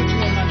if I put you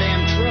on my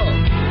damn truck,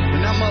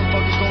 then that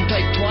motherfucker's gonna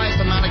take twice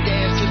the amount of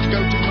gas just to go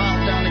 2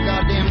 miles down the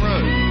goddamn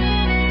road.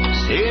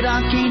 Said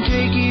I can't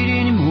take it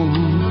anymore.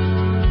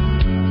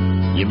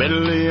 You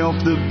better lay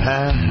off the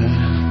pie.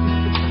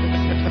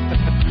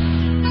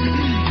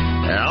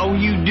 All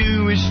you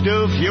do is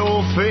stuff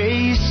your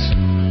face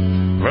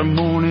from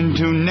morning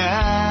till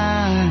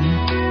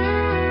night.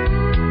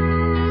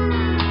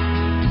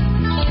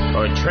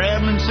 A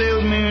traveling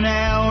salesman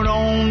out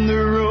on the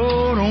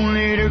road,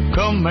 only to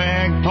come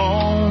back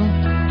home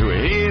to a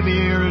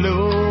heavier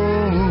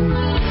load.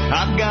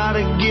 I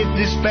gotta get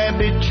this fat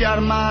bitch out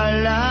of my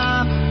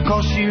life,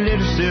 'cause she let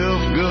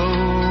herself go.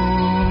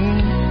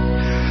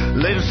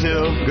 Let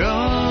herself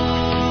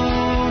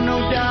go.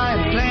 No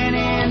diet plan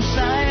in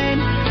sight.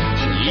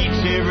 She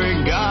eats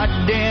every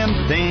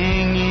goddamn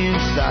thing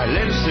inside.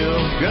 Let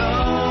herself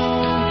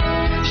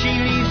go. She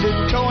leaves the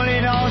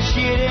toilet all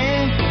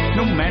shitty.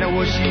 No matter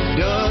what she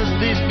does,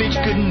 this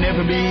bitch could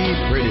never be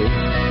pretty.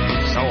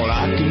 It's all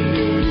I can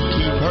do to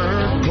keep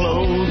her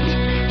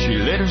clothed. She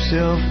let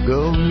herself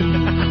go.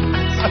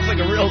 Sounds like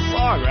a real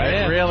song, right?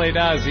 It really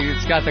does.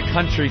 It's got the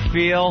country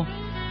feel.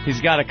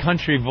 He's got a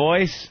country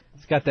voice.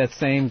 It's got that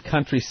same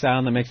country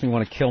sound that makes me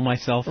want to kill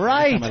myself.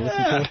 Right. Every time I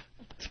listen to it.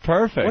 It's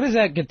perfect. What is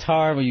that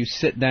guitar where you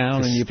sit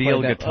down and you play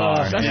steel that?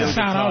 guitar. That's the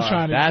sound I was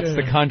trying to That's do.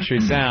 the country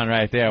sound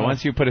right there.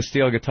 Once you put a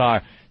steel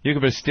guitar, you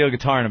can put a steel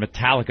guitar in a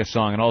Metallica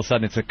song, and all of a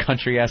sudden it's a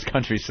country-ass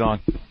country song.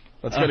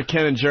 Let's go to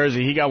Ken in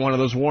Jersey. He got one of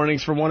those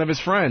warnings from one of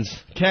his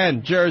friends.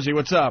 Ken, Jersey,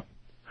 what's up?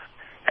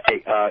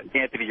 Hey,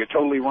 Anthony, you're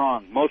totally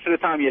wrong. Most of the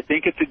time you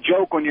think it's a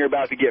joke when you're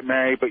about to get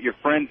married, but your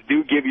friends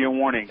do give you a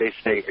warning. They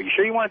say, are you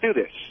sure you want to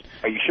do this?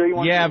 Are you sure you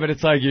want to do Yeah, this? but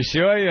it's like, you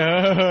sure?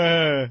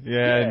 Yeah,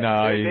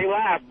 no. They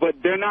laugh, but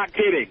they're not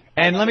kidding.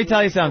 And let me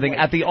tell you something.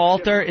 At the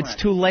altar, it's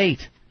too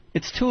late.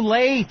 It's too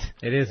late.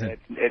 It isn't.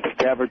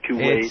 It's never too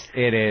late.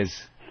 It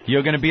is.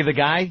 You're going to be the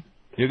guy?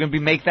 You're going to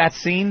make that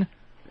scene?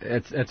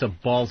 It's a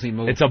ballsy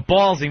move. It's a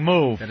ballsy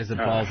move. That is a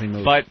ballsy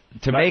move. But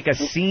to make a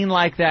scene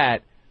like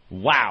that,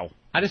 wow.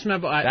 I just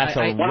remember that's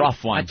a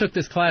rough one. I took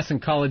this class in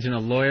college, and a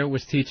lawyer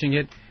was teaching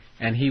it,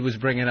 and he was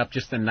bringing up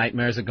just the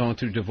nightmares of going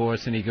through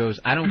divorce, and he goes,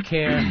 I don't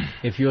care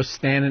if you're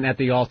standing at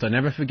the altar.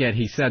 Never forget,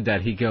 he said that.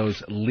 He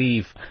goes,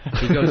 leave.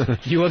 He goes,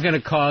 you are going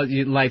to cause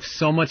your life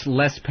so much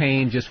less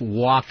pain. Just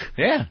walk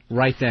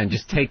right then.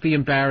 Just take the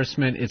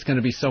embarrassment. It's going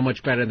to be so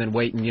much better than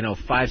waiting,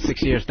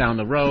 5-6 years down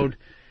the road,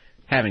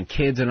 having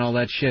kids and all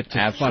that shit. Just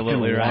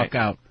Absolutely fucking walk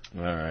out.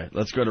 All right,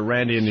 let's go to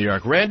Randy in New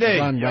York. Randy!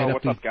 Yo,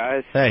 what's up,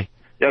 guys? Hey.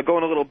 Yeah,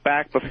 going a little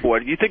back before.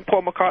 Do you think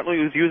Paul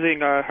McCartney was using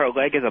her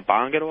leg as a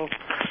bong at all?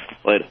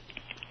 Later.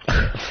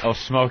 Oh,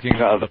 smoking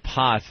the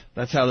pot.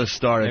 That's how this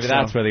started. Maybe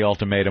that's where the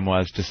ultimatum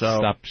was. Just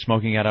stop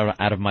smoking out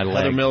of my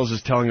leg. Heather Mills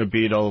is telling a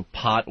Beatle,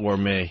 pot or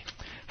me.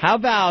 How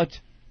about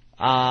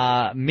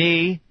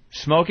me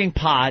smoking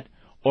pot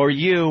or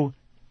you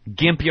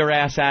gimp your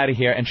ass out of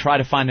here and try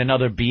to find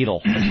another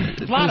Beatle?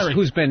 Lottery.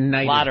 Who's been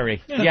knighted.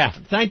 Lottery. Yeah.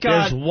 Thank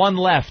God. There's one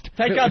left.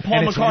 Thank God Paul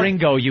and it's McCartney.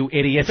 Ringo, you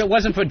idiot. If it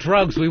wasn't for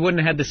drugs, we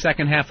wouldn't have had the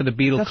second half of the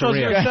Beatles That's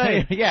career. what I was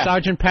going to say. Yeah.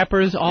 Sgt.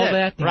 Pepper's, all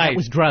that. Right. That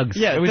was drugs.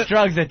 Yeah, it was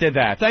drugs that did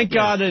that. Thank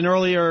God an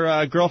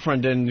earlier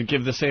girlfriend didn't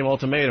give the same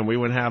ultimatum. We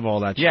wouldn't have all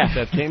that shit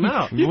that came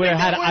out. You would have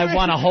had I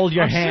want to hold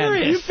your hand.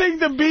 Serious. You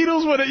think the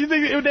Beatles would have? You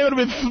think they would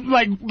have been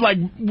like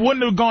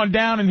wouldn't have gone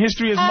down in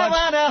history as much? I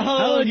wanna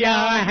hold your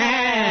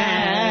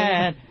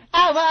hand.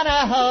 I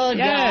wanna hold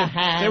your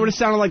hand. They would have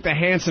sounded like the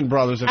Hanson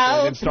brothers if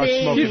they didn't start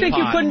smoking pot. You think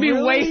you couldn't be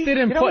wasted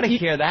and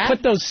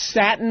put those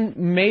satin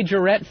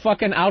majorette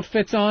fucking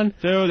outfits on?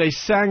 Dude, they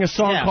sang a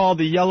song called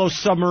The Yellow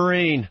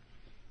Submarine.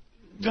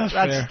 That's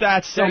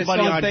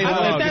somebody on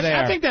drugs.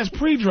 I think that's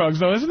pre-drugs,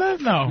 though, isn't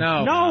it?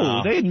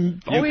 No. They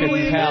didn't. You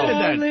can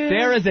tell.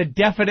 There is a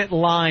definite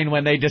line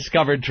when they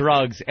discovered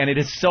drugs, and it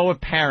is so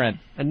apparent.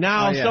 And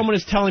now someone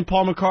is telling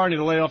Paul McCartney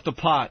to lay off the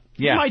pot.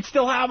 Yeah. He might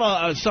still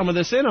have some of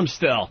this in him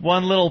still.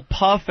 One little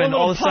puff, and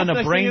all of a sudden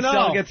a brain you know.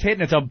 cell gets hit,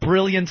 and it's a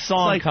brilliant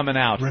song coming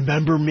out.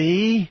 Remember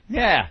me?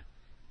 Yeah.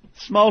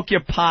 Smoke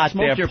your pot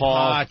Smoke there, your Paul.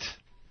 pot.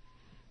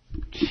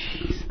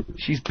 Jeez.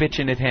 She's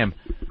bitching at him.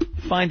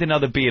 Find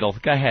another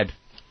Beatle. Go ahead.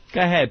 Go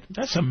ahead.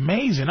 That's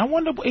amazing. I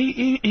wonder,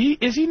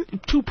 is he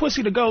too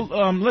pussy to go?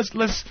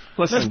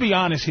 Let's be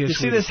honest here. You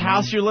see this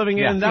house you're living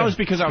in? That was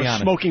because I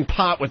was smoking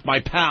pot with my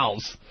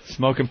pals.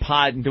 Smoking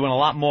pot and doing a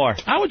lot more.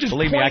 I would just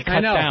believe me, I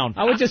cut down.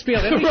 I would just be.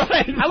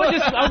 Right.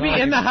 I would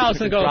be in the house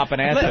and go. Drop an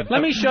acid.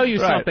 Let me show you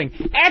something.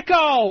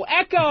 Echo,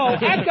 echo,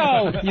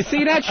 echo. You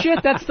see that shit?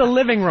 That's the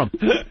living room.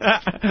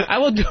 I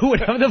will do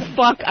whatever the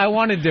fuck I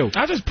want to do.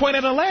 I'll just point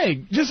at a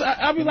leg.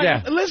 I'll be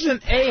like,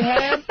 listen,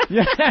 Ahab.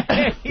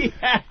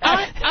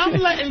 I'm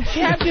letting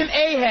Captain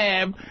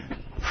Ahab.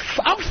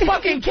 I'm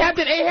fucking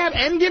Captain Ahab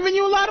and giving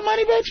you a lot of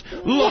money, bitch.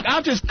 Look,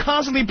 I'll just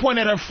constantly point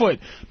at her foot.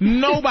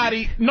 No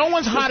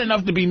one's hot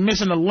enough to be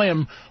missing a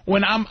limb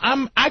when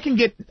I can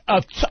get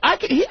I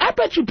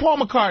bet you Paul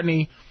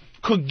McCartney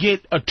could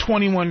get a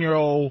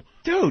 21-year-old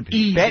dude.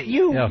 Easy. Bet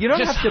you? Yeah. You don't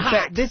Just have to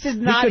hot. bet. This is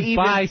not even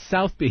buy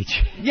South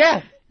Beach.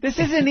 Yeah, this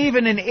isn't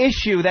even an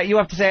issue that you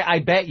have to say. I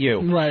bet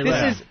you. Right.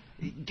 This is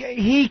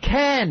he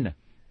can.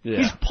 Yeah.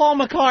 He's Paul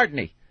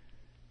McCartney.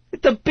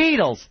 The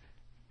Beatles.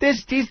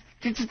 There's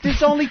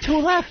only two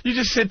left. You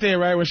just sit there,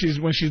 right, when she's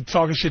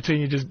talking shit to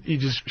you, you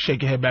just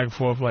shake your head back and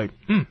forth like,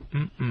 and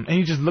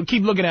you just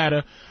keep looking at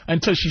her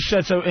until she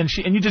shuts up, and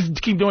you just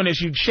keep doing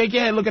this. You shake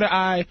your head, look at her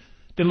eye,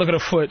 then look at her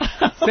foot.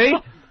 See?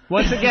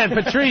 Once again,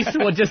 Patrice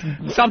will just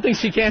something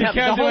she can't help.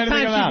 The whole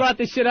time she brought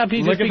this shit up,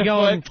 he'd just be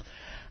going.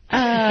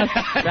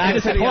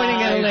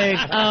 Disappointing at a leg.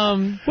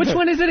 Which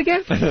one is it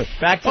again?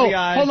 Back to the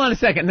eyes. Hold on a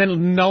second. And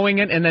then knowing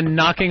it and then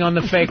knocking on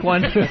the fake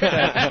one.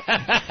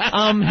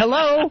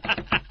 Hello?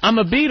 I'm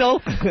a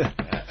Beatle.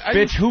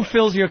 Bitch, who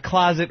fills your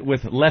closet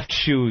with left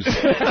shoes?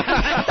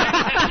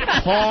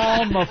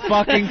 Paul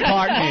fucking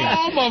Cartney.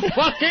 Paul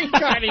fucking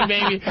Cartney,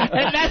 baby.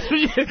 And matter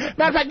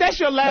of fact, that's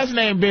your last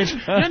name, bitch.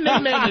 Your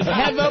nickname is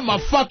Heather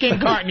fucking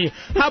Cartney.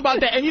 How about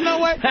that? And you know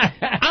what?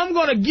 I'm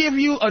gonna give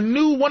you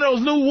one of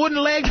those new wooden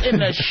legs in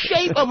the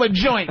shape of a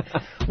joint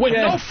with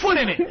no foot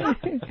in it.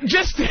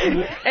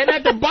 And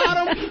at the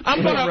bottom,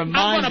 I'm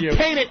gonna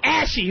paint it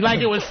ashy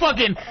like it was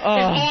fucking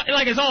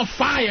like it's on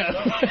fire.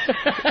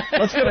 I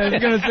was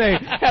gonna say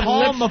have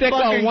lipstick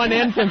on one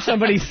end from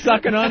somebody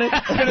sucking on it.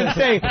 I was gonna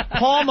say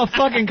Paul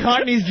fucking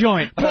Cartney's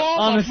joint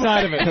on the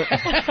side of it.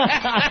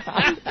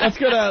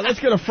 Let's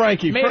go to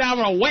Frankie. Made out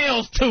of a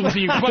whale's tooth,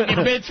 you fucking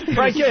bitch.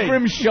 Frankie.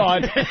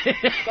 Scrimshawed.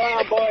 Come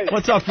on, boys.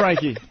 What's up,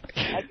 Frankie?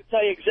 I can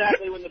tell you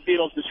exactly when the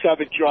Beatles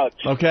discovered drugs.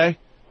 Okay.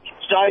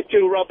 Side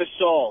 2, Rubber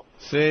Soul.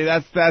 See,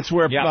 that's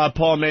where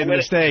Paul made the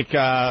mistake.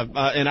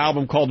 An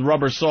album called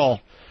Rubber Soul.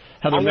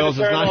 Heather Mills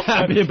is not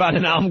happy about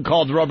an album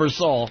called Rubber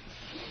Soul.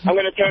 I'm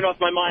going to turn off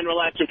my mind,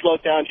 relax, and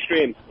float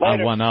downstream.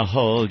 Later. I want to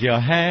hold your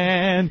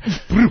hand.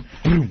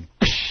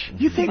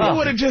 You think I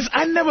would have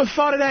I never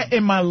thought of that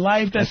in my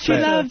life. She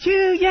loved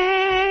you,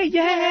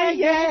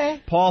 yeah.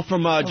 Paul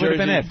from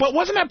Jersey. But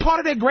wasn't that part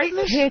of their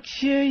greatness?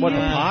 Picture What, the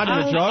pot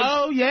and the drugs?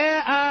 Oh,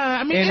 yeah.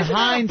 I mean, in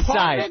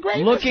hindsight,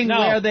 looking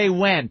where they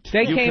went,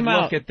 they you came could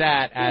out. look at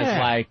that as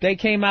like... They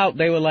came out,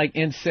 they were like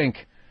in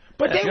sync.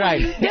 But they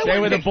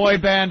were the boy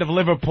band of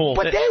Liverpool.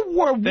 But they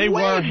were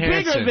way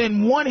bigger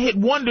than one-hit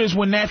wonders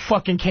when that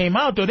fucking came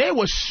out, though. They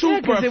were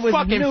super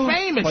fucking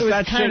famous. But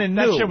that kind of new.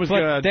 That shit was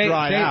going to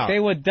dry out. They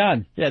were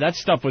done. Yeah, that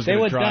stuff was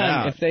going to dry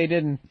out. If they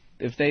didn't.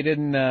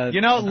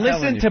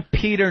 Listen to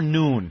Peter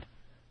Noon.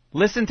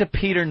 Listen to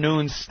Peter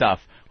Noon's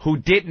stuff. Who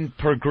didn't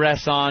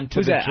progress on to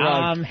the drug.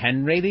 I'm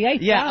Henry VIII.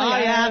 Yeah,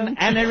 I am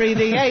Henry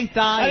VIII.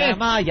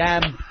 I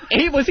am.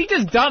 Was he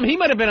just dumb? He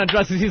might have been on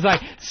drugs. He's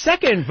like,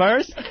 second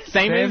verse,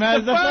 same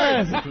as the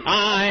first.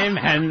 I'm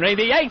Henry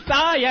VIII.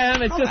 I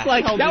am. It's just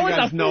like, that was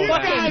a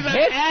fucking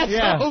hit.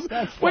 Assholes.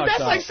 That's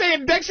like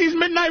saying Dexy's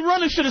Midnight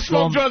Runner should have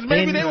smoked drugs.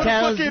 Maybe they were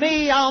fucking...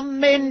 me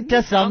I'm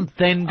into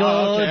something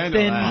good.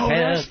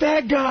 That's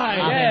that guy.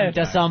 I'm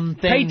into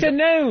something. Peter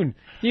Noon.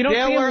 You don't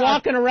see him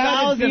walking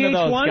around in VH1? 1,000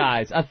 of those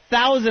guys.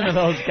 1,000 of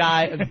those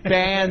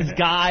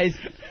guys,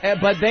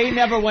 but they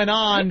never went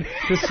on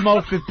to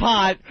smoke the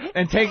pot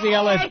and take the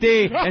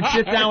LSD and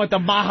sit down with the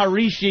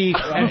Maharishi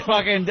and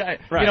fucking, get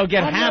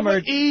hammered. I never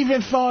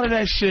even thought of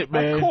that shit,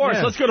 man. Of course.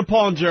 Yeah. Let's go to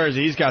Paul in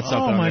Jersey. He's got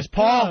something. Oh, my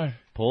Paul. Hey,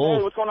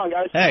 what's going on,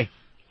 guys? Hey.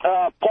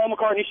 Paul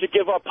McCartney should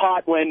give up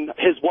pot when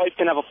his wife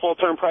can have a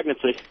full-term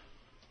pregnancy.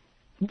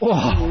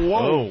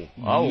 Whoa.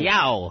 Oh.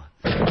 Yow.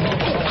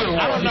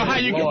 I don't know how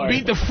you can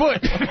beat the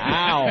foot.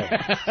 Ow.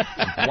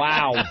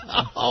 Wow.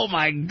 Oh,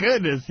 my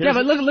goodness. Yeah,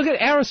 but look at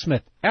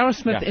Aerosmith.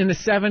 Aerosmith in the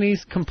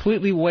 70s,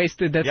 completely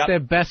wasted. That's their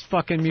best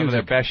fucking music. Some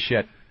of their best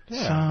shit.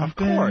 Yeah, of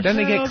course. Then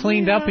they get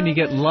cleaned up and you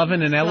get Love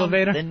in an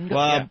Elevator.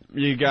 Well,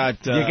 you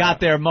got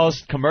their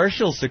most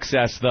commercial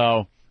success,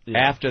 though. Yeah.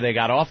 After they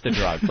got off the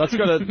drug. Let's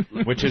go to...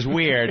 Which is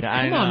weird.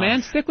 Come on,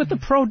 man. Stick with the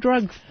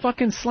pro-drug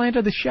fucking slant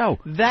of the show.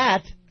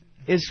 That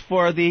is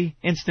for the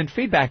instant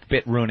feedback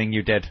bit ruining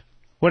you did.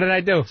 What did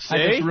I do? See?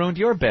 I just ruined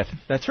your bit.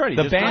 That's right.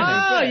 The band.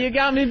 Oh, you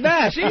got me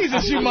back.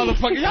 Jesus, you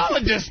motherfucker. Y'all are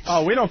just...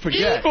 Oh, we don't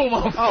forget.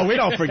 Oh, we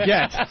don't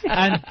forget.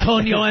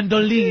 Antonio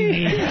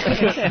Andolini.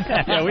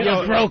 Yeah, we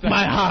don't broke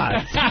my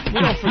heart.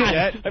 We don't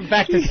forget.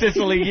 Back to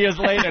Sicily years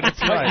later to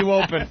split you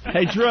open.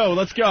 Hey, Drew,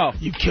 let's go.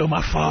 You killed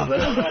my father.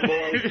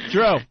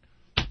 Drew.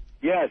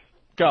 Yes.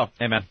 go.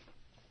 Hey, man.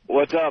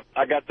 What's up?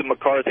 I got the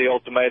McCarthy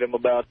ultimatum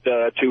about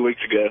 2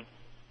 weeks ago.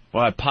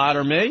 What, pot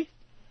or me?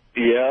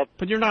 Yep.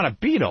 But you're not a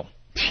Beatle.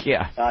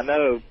 Yeah. I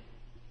know.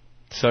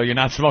 So you're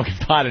not smoking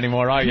pot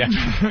anymore, are you?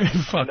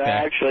 Fuck No,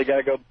 that. actually, I got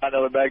to go buy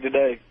another bag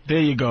today. There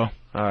you go.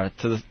 All right,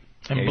 to the...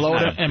 And blow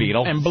it,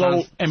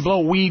 and blow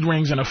weed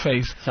rings in her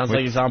face. Sounds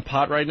like he's on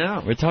pot right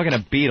now. We're talking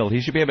a Beetle.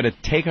 He should be able to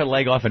take her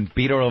leg off and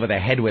beat her over the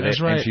head with That's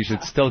it, right. and she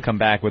should still come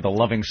back with a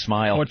loving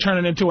smile. Or turn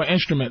it into an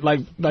instrument,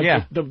 like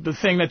yeah. the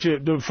thing that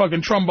the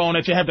fucking trombone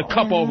that you have the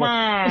cup over.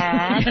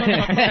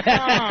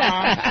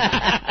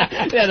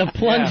 Yeah, the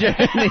plunger.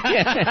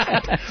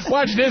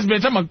 Watch this,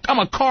 bitch. I'm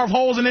gonna carve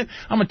holes in it.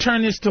 I'm gonna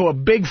turn this to a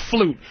big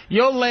flute.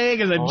 Your leg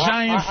is a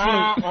giant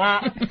flute.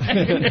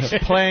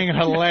 Playing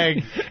her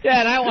leg.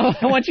 Yeah, and I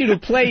want you to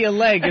play your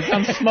leg as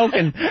I'm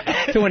smoking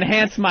to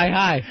enhance my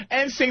high.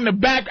 And sing the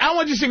back. I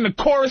want you to sing the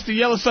chorus to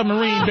Yellow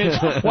Submarine, bitch,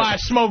 while I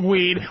smoke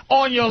weed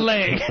on your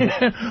leg.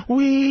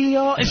 We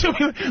all... I'm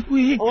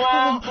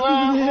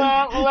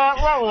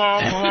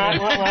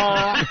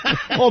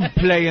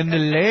playing the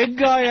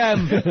leg, I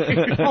am.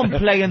 I'm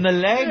playing the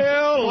leg.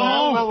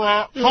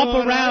 Hop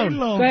around.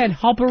 Go ahead,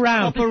 hop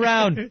around. Hop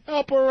around.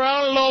 Hop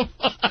around, love.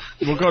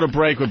 We'll go to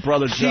break with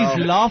Brother Joe.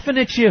 She's laughing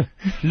at you.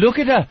 Look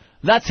at her.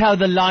 That's how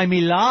the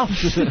limey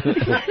laughs.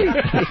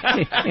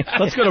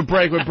 Let's go to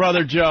break with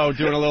Brother Joe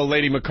doing a little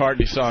Lady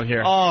McCartney song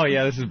here. Oh,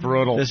 yeah, this is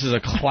brutal. This is a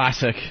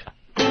classic.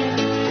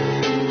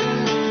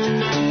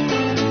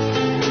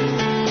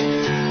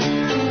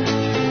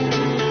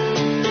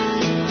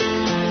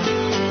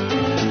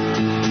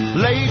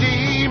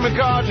 Lady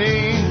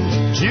McCartney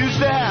used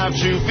to have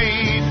 2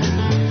 feet.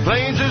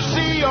 Plain to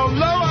see your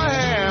lower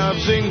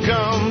half's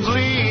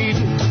incomplete.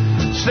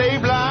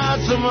 Save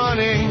lots of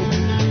money,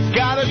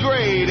 got a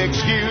great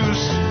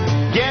excuse.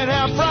 Get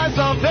half price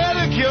on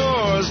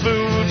pedicures,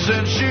 boots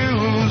and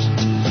shoes.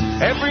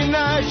 Every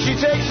night she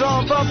takes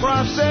off her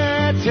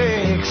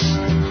prosthetics.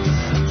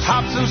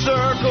 Hops in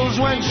circles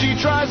when she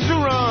tries to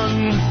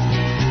run.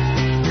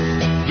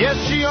 Yes,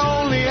 she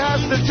only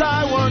has to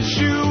tie one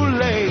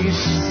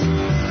shoelace.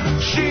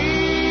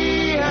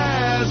 She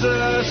has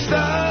a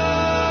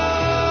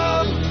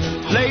stub.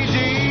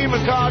 Lady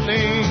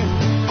McCartney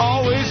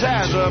always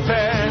has a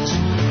pet.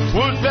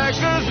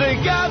 Woodpeckers, they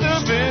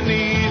gather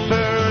beneath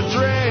her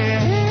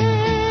dress.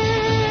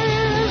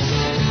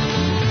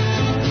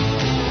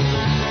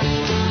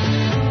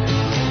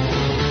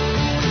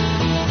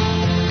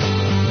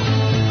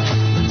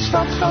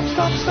 Stop, stop,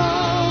 stop,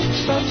 stop.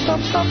 Stop,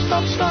 stop, stop,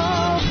 stop,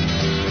 stop.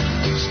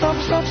 Stop,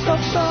 stop, stop,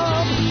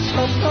 stop.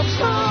 Stop, stop,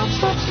 stop, stop,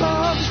 stop,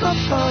 stop,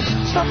 stop.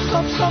 Stop,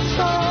 stop, stop,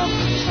 stop.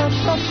 Stop,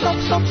 stop, stop,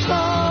 stop,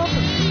 stop.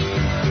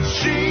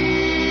 She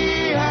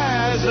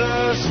has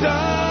a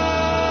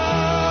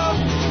stub.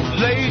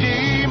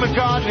 Lady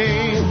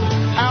McCartney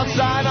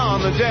outside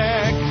on the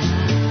deck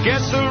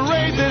gets the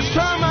raid this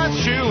time I'm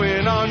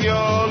chewing on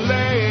your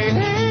leg.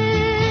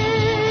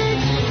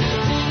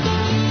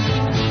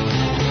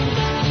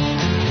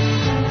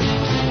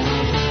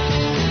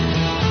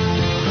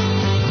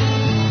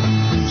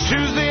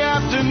 Tuesday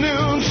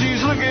afternoon,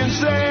 she's looking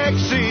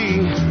sexy.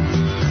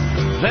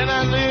 Then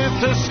I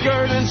lift her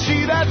skirt and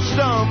see that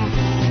stump.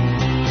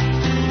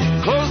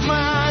 Close my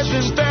eyes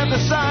and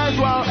fantasize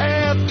while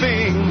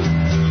effing.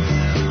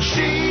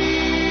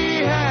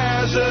 She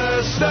has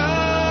a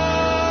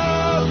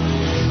stub.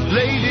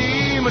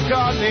 Lady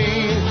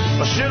McCartney,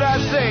 or should I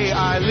say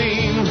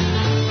Eileen?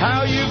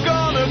 How you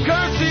gonna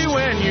curtsy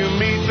when you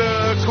meet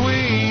the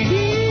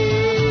Queen?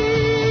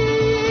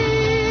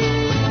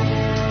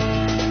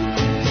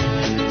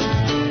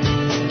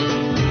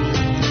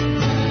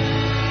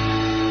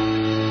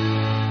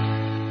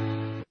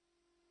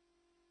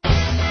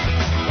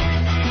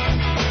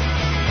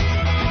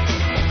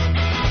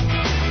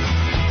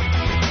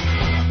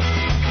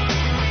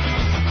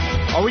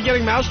 Are we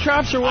getting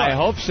mousetraps or what? I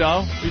hope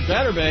so. We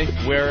better be.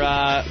 We're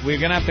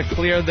gonna have to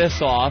clear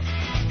this off.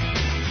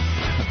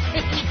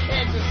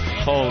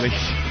 Holy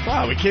shit.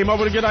 Wow, we came up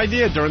with a good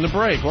idea during the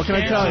break. What can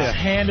I tell you?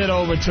 Hand it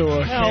over to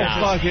her. Hell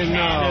fucking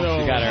no.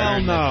 She got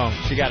Hell no.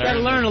 She got You gotta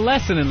learn a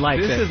lesson in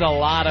life. This is a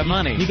lot of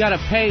money. You gotta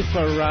pay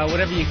for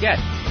whatever you get.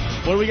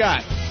 What do we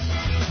got?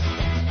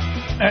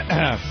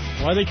 Why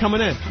are they coming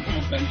in?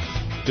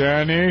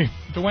 Danny.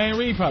 Dwayne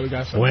Reed probably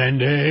got something.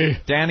 Wendy.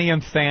 Danny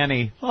and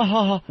Fanny.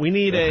 We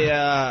need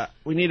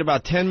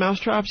about 10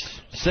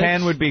 mousetraps.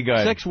 10 would be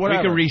good. 6,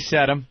 whatever. We can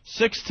reset them.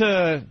 6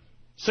 to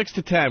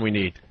 10 we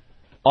need.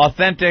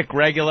 Authentic,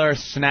 regular,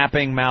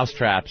 snapping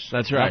mousetraps.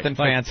 That's right. Nothing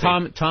Like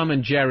fancy. Tom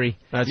and Jerry.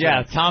 That's yeah,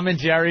 right. Tom and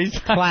Jerry's.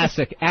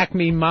 Classic.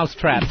 Acme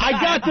mousetraps. I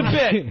got the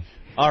bit.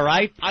 All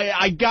right.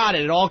 I got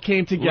it. It all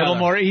came A together. little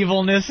more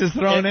evilness is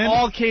thrown in. It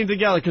all came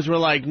together because we're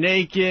like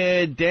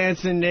naked,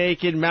 dancing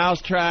naked,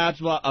 mousetraps.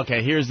 Blah.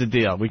 Okay, here's the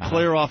deal. We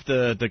clear off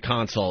the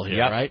console here,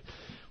 right?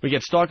 We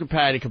get Stalker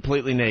Patty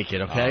completely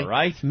naked, okay? All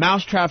right.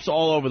 Mousetraps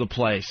all over the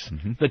place.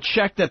 The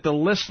check that the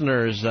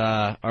listeners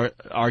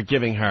are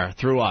giving her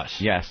through us.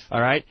 Yes.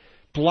 All right?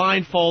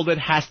 blindfolded,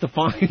 has to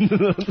find.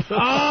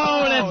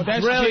 Oh,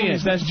 that's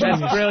brilliant. That's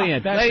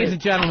brilliant. Ladies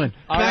and gentlemen,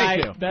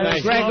 Thank you.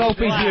 That's Greg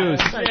Opie Hughes.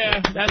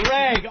 Yeah, that's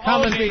Greg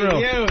coming Opie through.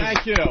 Hughes.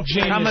 Thank you.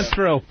 Coming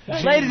through.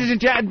 Ladies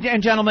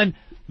and gentlemen,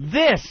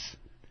 this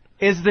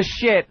is the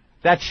shit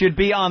that should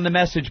be on the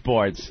message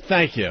boards.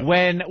 Thank you.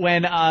 When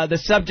the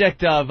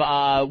subject of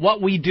what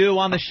we do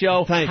on the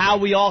show, how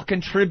we all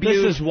contribute.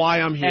 This is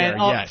why I'm here, and,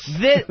 yes.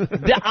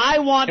 I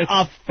want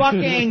a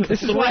fucking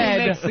This is why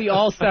he makes the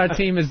All-Star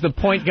team as the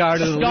point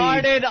guard of the league.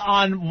 Started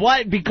on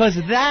what? Because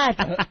that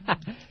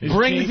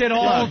brings it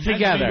all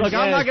together. Look,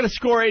 I'm not going to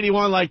score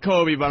 81 like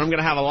Kobe, but I'm going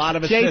to have a lot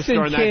of assists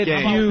during that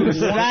game. Hughes.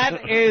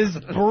 That is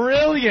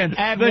brilliant.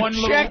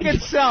 The check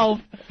itself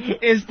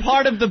is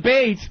part of the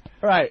bait.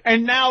 Right.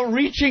 And now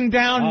reaching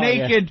down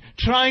naked,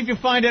 trying to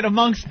find it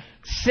amongst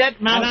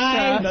set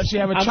mouse. Does she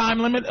have a time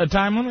limit? A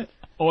time limit?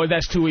 Or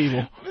that's too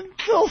evil?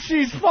 Until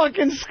she's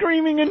fucking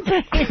screaming in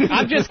pain.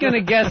 I'm just going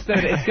to guess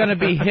that it's going to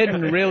be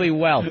hidden really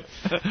well.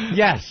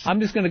 Yes.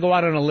 I'm just going to go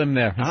out on a limb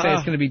there and say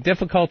it's going to be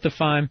difficult to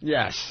find.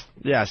 Yes.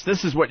 Yes,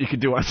 this is what you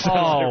could do on Saturday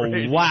Oh,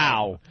 Radio.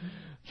 wow.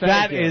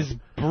 That is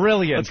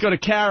brilliant. Let's go to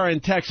Kara in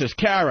Texas.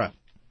 Kara.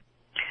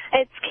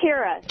 It's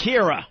Kira.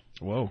 Kira.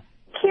 Whoa.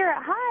 Kira,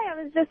 hi.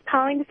 I was just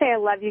calling to say I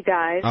love you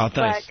guys. Oh,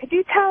 thanks. But could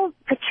you tell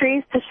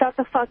Patrice to shut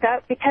the fuck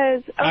up?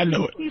 Because I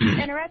knew it. He's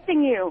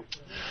interrupting you.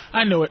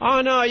 I knew it.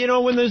 Oh, no, you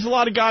know, when there's a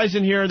lot of guys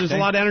in here, there's a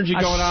lot of energy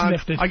going on.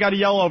 Sniffed it. I got to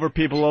yell over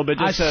people a little bit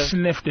just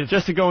sniffed it.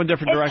 Just to go in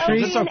different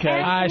directions. It's okay.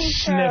 I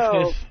sniffed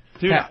it.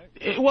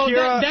 Dude, Well,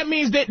 Kira, that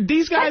means that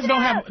these guys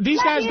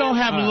don't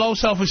have low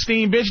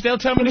self-esteem, bitch. They'll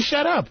tell me to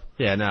shut up.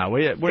 Yeah, no,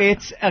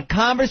 it's a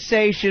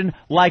conversation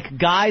like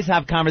guys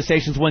have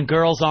conversations when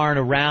girls aren't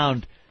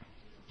around.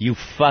 You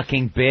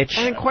fucking bitch.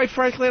 And quite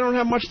frankly, I don't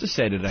have much to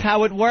say today. That's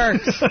how it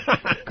works.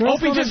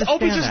 Opie just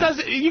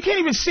doesn't. You can't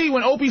even see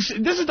when Opie.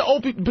 This is the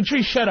Opie.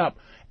 Patrice, shut up.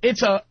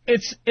 It's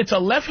a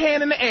left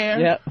hand in the air.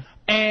 Yep.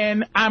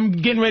 And I'm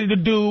getting ready to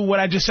do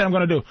what I just said I'm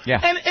going to do. Yeah.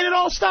 And it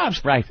all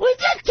stops. Right.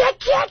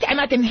 And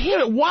I can hear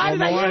it. Why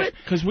did I hear it?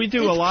 Because we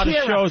do a lot of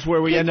shows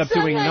where we end up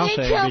doing nothing.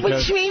 Wait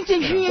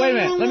a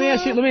minute. Let me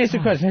ask you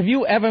a question. Have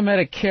you ever met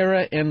a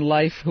Kira in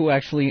life who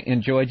actually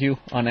enjoyed you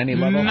on any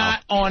level?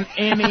 Not on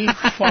any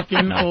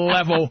fucking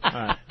level.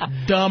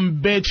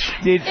 Dumb bitch.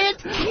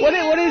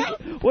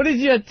 What is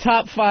your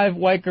top 5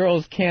 white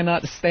girls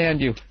cannot stand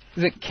you?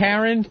 Is it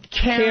Karen?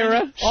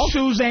 Kira?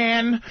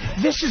 Suzanne.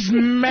 This is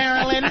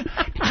Marilyn.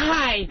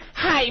 Hi.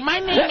 My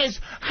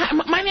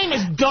name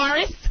is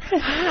Doris.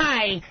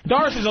 Hi.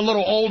 Doris is a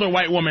little older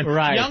white woman.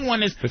 Right. Young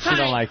one is. But she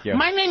don't like you.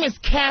 My name is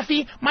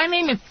Kathy. My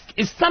name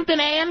is something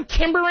Ann,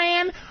 Kimber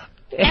Ann,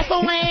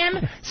 Ethel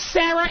Ann,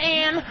 Sarah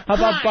Ann. How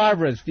about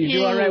Barbara's? Do you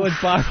do all right with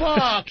Barbara?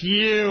 Fuck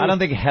you. I don't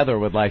think Heather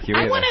would like you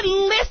either. I want to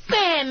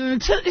listen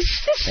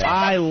to.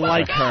 I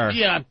like her.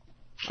 Yeah.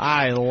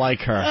 I like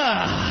her. All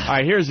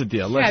right, here's the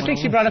deal. Yeah, I think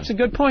she brought up some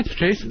good points,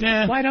 Patrice.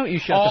 Yeah. Why don't you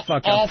shut the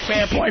fuck up? All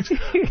fair points.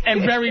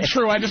 And very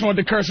true. I just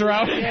wanted to curse her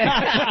out.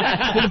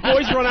 Did the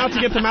boys run out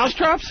to get the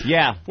mousetraps?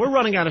 Yeah. We're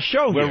running out of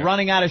show We're here.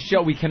 running out of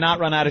show. We cannot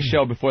run out of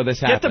show before this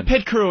happens. Get the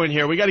pit crew in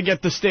here. We got to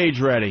get the stage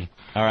ready.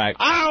 All right.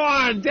 I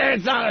want to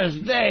dance on a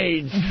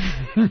stage.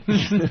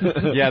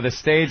 Yeah, the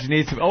stage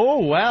needs to...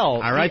 Oh,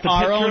 well. All right, the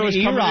our pit crew own is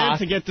coming E-Rock. in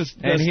to get the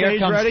And here stage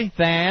comes ready.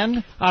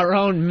 Than. Our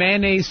own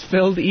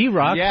mayonnaise-filled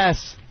E-Rock.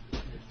 Yes.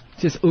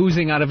 Just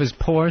oozing out of his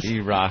pores.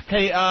 E-Rock.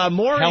 Hey,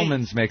 Maury.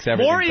 Hellman's makes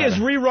everything Maury is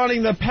better.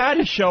 rerunning the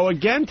Patty show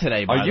again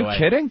today, by Are the you way.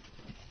 kidding?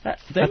 They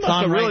That's must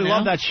have on right really now?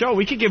 loved that show.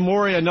 We could give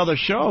Maury another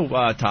show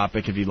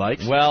topic if he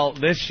likes. Well,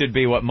 this should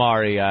be what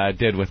Maury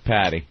did with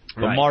Patty.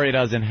 But Right. Maury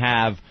doesn't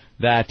have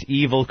that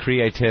evil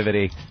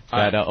creativity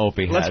that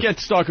Opie has. Let's get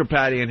Stalker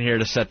Patty in here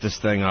to set this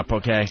thing up,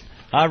 okay?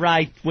 All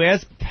right,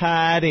 where's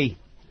Patty?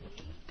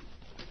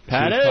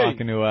 Patty! She was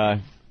talking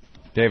to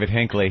David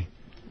Hinckley.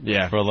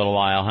 Yeah. For a little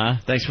while, huh?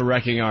 Thanks for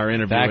wrecking our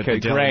interview That with could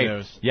the Daily great.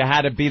 News. You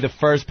had to be the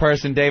first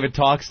person David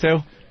talks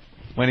to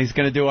when he's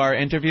going to do our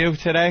interview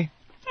today.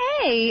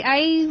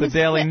 Hey, The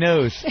Daily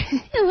News.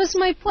 It was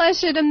my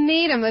pleasure to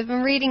meet him. I've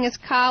been reading his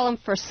column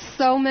for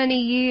so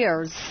many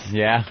years.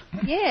 Yeah.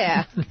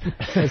 Yeah.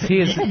 Was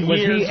he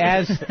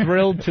as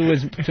thrilled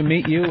to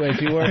meet you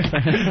as you were?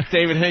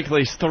 David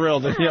Hinckley's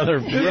thrilled in the other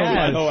room,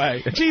 by the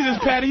way. Jesus,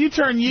 Patty, you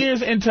turned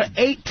years into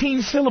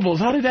 18 syllables.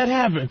 How did that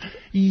happen?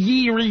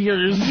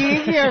 Years.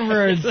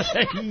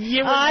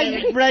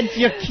 I read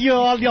your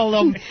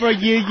curriculum for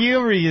your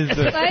years.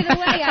 By the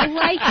way, I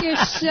like your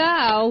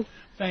show.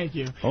 Thank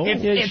you. Oh.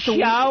 It's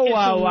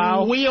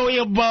Wow.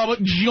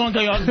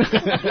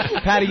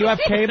 Patty, you have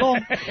cable?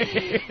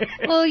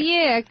 Well,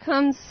 yeah, it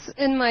comes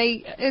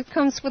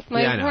with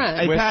my Yeah, I know. rent.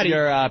 Hey, With Patty,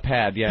 your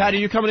pad, yeah. Patty,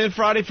 you coming in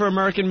Friday for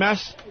American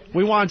Mess?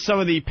 We want some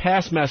of the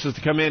past messes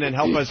to come in and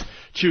help us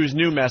choose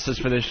new messes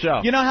for this show.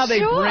 You know how they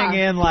Sure. bring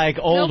in, like,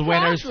 old No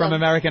winners problem. from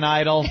American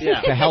Idol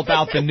to help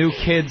out the new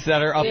kids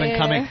that are up and Yeah.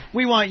 coming?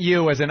 We want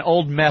you, as an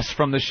old mess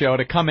from the show,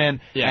 to come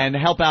in and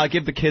help out,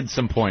 give the kids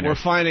some pointers. We're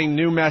finding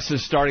new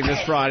messes starting this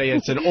Friday.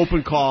 It's an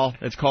open call.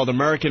 It's called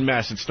American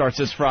Mess. It starts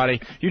this Friday.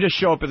 You just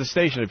show up at the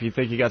station if you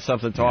think you got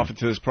something to offer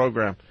to this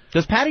program.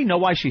 Does Patty know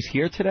why she's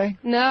here today?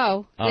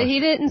 No, he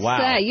didn't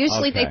say.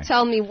 Usually they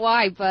tell me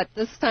why, but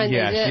this time they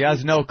didn't. Yeah, she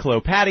has no clue.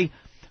 Patty,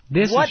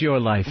 this is your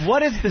life.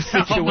 What is the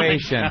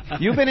situation?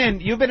 You've been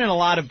in a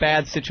lot of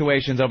bad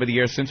situations over the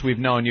years since we've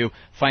known you,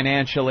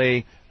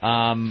 financially,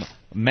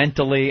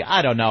 mentally,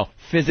 I don't know,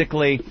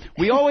 physically.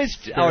 We always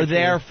are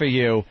there for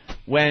you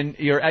when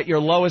you're at your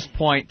lowest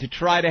point to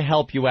try to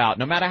help you out.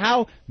 No matter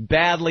how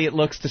badly it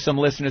looks to some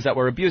listeners that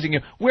we're abusing you,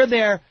 we're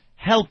there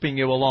helping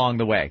you along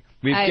the way.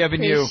 We've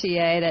given you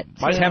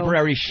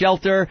temporary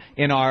shelter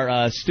in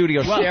our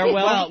studio stairwell.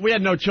 Well, we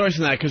had no choice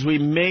in that because we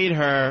made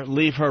her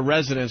leave her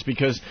residence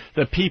because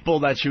the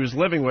people that she was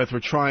living with were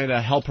trying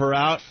to help her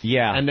out.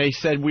 Yeah. And they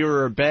said we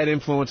were a bad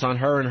influence on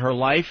her and her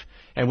life,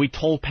 and we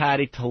told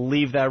Patty to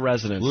leave that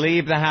residence.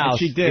 Leave the house.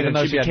 And she did. Even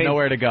though she had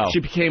nowhere to go.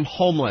 She became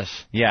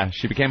homeless. Yeah,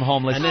 she became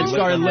homeless. And then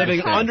started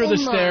living under the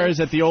stairs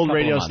at the old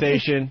radio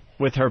station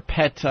with her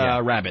pet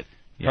rabbit.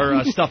 Yeah.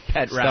 Her stuffed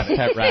pet rabbit. Stuffed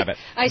pet rabbit.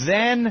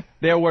 Then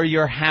there were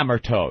your hammer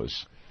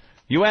toes.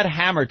 You had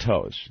hammer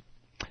toes.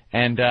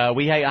 And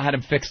we had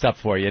them fixed up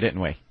for you,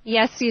 didn't we?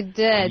 Yes, you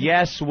did.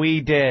 Yes,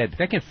 we did.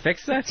 They can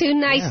fix that? 2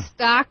 nice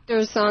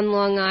doctors on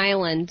Long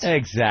Island.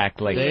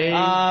 Exactly.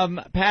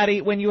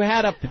 Patty, when you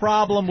had a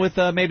problem with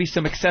maybe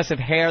some excessive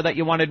hair that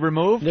you wanted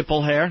removed.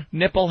 Nipple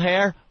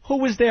hair. Who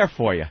was there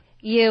for you?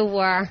 You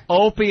were.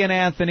 Opie and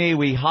Anthony,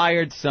 we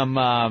hired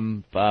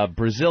some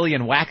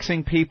Brazilian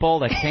waxing people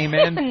that came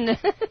in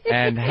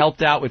and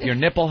helped out with your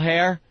nipple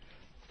hair.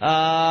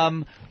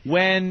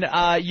 When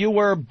you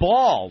were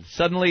bald,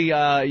 suddenly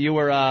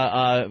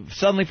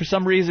for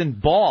some reason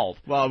bald.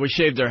 Well, we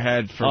shaved her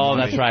head for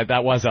money. That's right.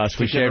 That was us.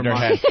 We shaved her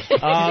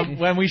head.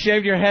 When we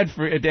shaved your head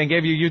and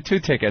gave you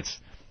U2 tickets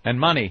and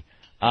money,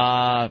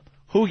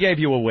 who gave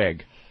you a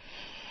wig?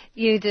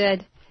 You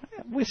did.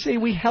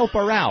 We help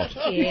her out.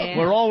 Yeah.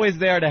 We're always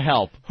there to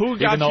help.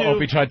 Even though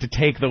Opie tried to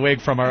take the wig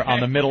from her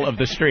on the middle of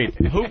the street.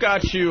 Who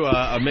got you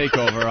a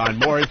makeover on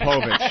Maury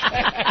Povich?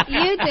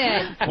 You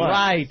did.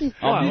 Right. You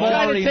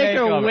tried to take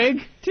her wig?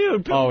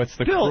 Dude, it's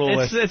the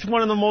cruelest. It's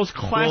one of the most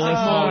classic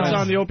moments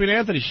on the Opie and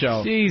Anthony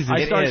show. Jesus.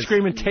 I started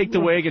screaming, take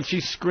the wig, and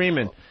she's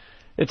screaming.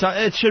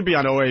 It should be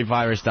on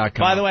OAVirus.com.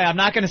 By the way, I'm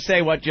not going to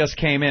say what just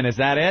came in. Is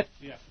that it?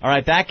 Yeah. All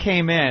right, that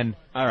came in.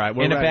 All right,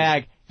 we're in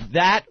ready. a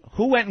bag.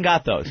 Who went and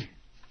got those?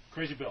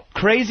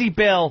 Crazy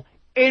Bill,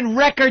 in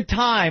record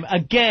time.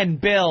 Again,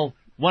 Bill,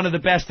 one of the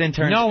best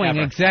interns Knowing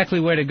ever. exactly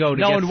where to go to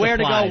Knowing get where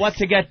to supplies. go, what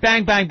to get.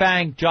 Bang, bang,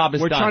 bang. Job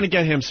is done. We're trying to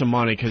get him some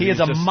money because he is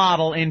a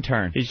model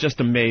intern. He's just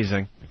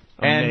amazing.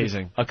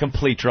 Amazing. And a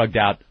complete drugged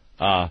out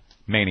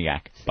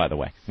maniac, by the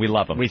way. We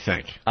love him. We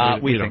think.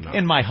 We don't think, know.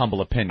 in my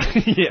humble opinion.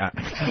 Yeah.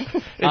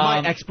 In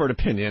my expert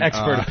opinion. He's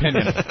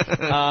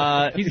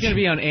going to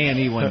be on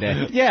A&E one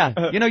day. Yeah.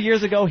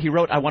 Years ago he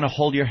wrote, I want to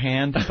hold your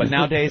hand, but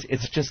nowadays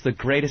it's just the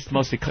greatest,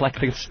 most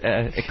eclectic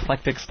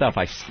stuff,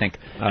 I think.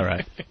 All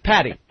right.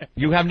 Patty,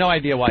 you have no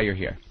idea why you're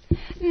here.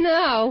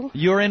 No.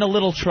 You're in a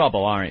little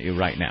trouble, aren't you,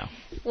 right now?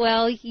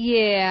 Well,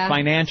 yeah.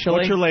 Financially?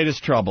 What's your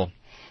latest trouble?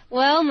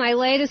 Well, my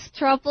latest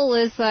trouble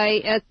is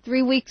 3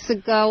 weeks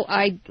ago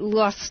I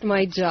lost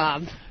my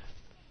job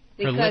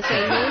because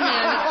a new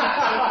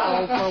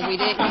manager took over. We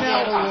didn't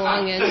get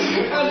along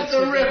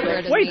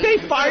and Wait, they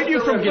fired you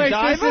from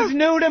Godiva? This is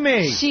new to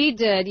me. She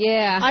did,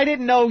 yeah. I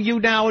didn't know you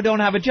now don't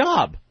have a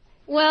job.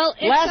 Well,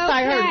 it's Last okay.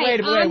 I heard,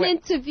 wait. I'm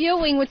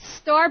interviewing with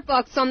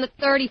Starbucks on the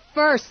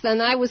 31st,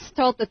 and I was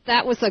told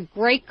that was a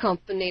great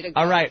company to go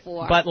All right,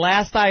 for. but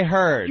last I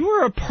heard, you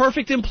were a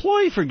perfect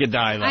employee for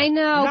Godiva. I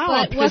know, now but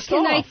I'm what pissed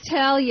can off. I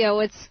tell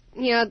you? It's,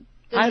 the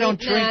I don't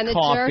new drink manager,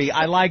 coffee.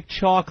 I like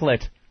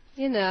chocolate.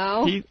 You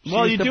know. You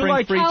do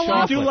like free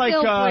chocolate. You do like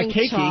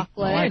cakey. cakey.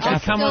 Why don't you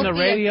come on the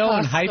radio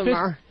and hype it?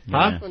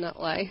 Huh?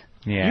 Definitely.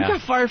 Yeah. You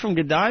got fired from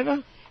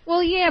Godiva?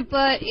 Well, yeah,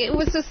 but it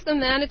was just the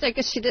manager. I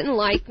guess she didn't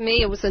like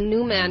me. It was a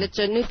new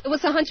manager. It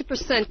was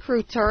 100%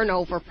 crew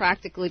turnover,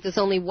 practically. There's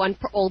only one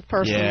old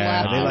person left.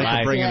 Yeah, they like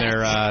to bring in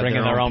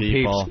their own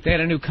people. They had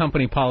a new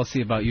company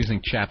policy about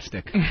using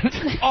chapstick.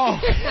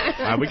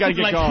 We got to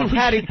get going.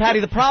 Patty,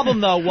 the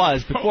problem, though,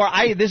 was,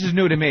 this is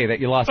new to me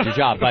that you lost your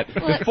job, but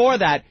before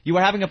that, you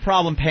were having a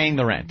problem paying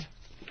the rent.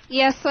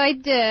 Yes, I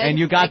did. And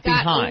you got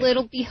behind. A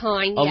little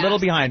behind, A little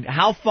behind.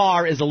 How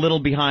far is a little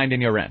behind in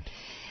your rent?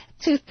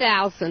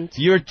 2,000.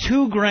 You're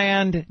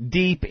 $2,000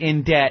 deep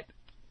in debt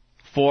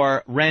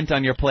for rent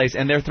on your place,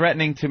 and they're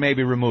threatening to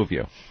maybe remove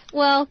you.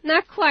 Well,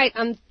 not quite.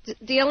 I'm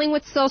dealing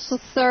with social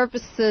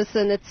services,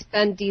 and it's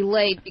been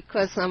delayed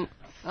because I'm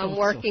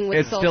working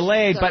with social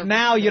delayed, services. but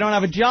now you don't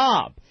have a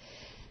job.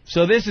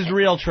 So this is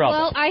real trouble.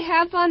 Well, I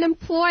have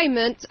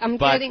unemployment. I'm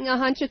getting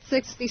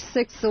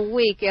 $166 a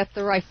week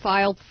after I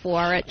filed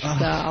for it,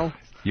 so...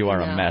 You are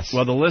a mess.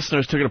 Well, the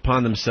listeners took it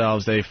upon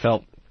themselves. They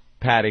felt...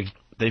 Patty,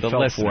 they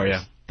felt for you.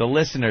 The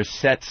listeners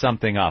set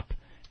something up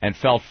and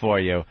felt for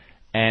you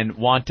and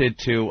wanted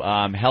to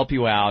help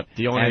you out.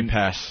 The O&A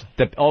Pests.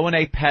 The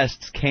O&A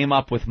Pests came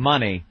up with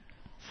money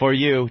for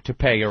you to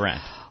pay your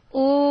rent.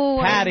 Oh,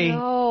 Patty.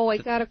 I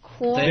got a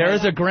call. There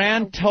is a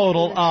grand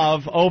total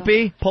of,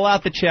 Opie, pull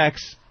out the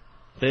checks.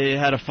 They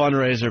had a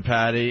fundraiser,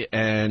 Patty,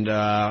 and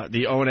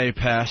the O&A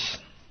Pass,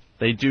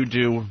 they do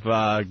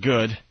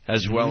good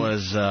as well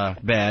as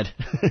bad.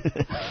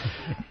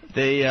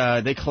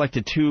 They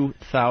collected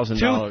 $2,000.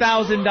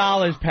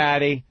 $2,000,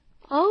 Patty.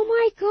 Oh,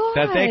 my God.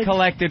 That they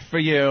collected for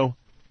you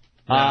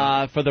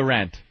for the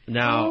rent.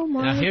 Now,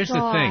 here's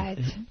the thing.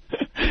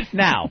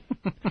 Now,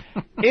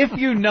 if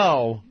you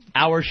know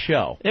our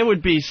show, it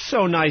would be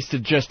so nice to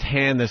just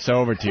hand this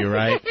over to you,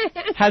 right?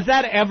 Has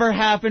that ever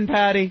happened,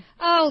 Patty?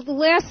 Oh, the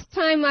last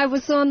time I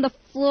was on the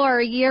floor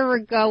a year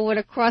ago with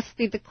a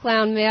Krusty the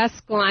Clown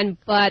mask on,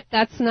 but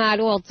that's not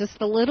all.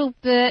 Just a little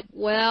bit,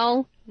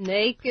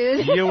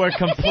 naked. You were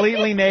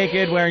completely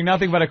naked, wearing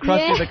nothing but a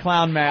Krusty the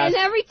Clown mask.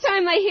 And every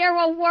time I hear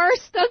a war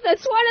stuff,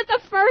 that's one of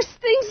the first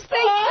things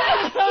they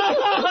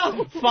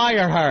do.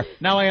 Fire her.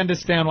 Now I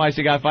understand why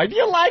she got fired.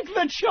 You like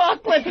the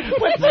chocolate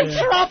with the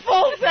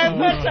truffles?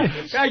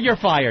 You're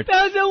fired.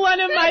 Those are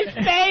one of my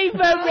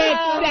favorites.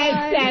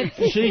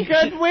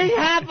 Could we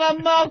have a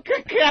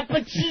mocha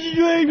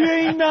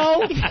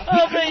cappuccino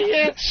over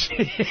here?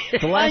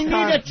 I need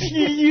a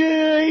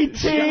tea.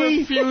 She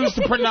refused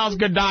to pronounce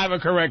Godiva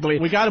correctly.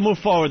 We got to move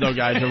forward, though,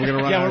 guys, or we're going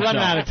to run out of time. Yeah, we're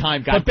running out of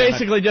time, guys. But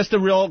basically, just a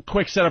real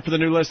quick setup for the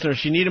new listener.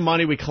 She needed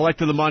money. We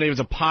collected the money. It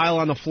was a pile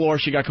on the floor.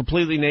 She got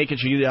completely naked.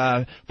 She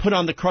put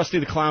on the Krusty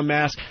the Clown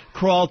mask,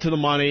 crawled to the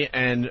money,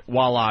 and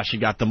voila, she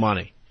got the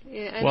money.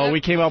 Yeah, well,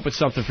 we came up with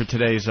something for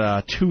today's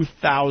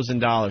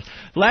 $2,000.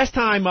 Last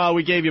time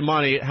we gave you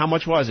money, how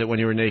much was it when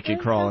you were naked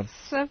crawling?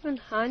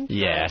 $700.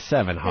 Yeah,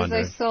 $700. Because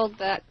I sold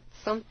that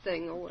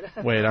something or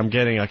whatever. Wait, I'm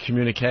getting a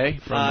communique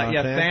from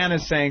Fan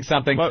is saying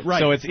something. But, right,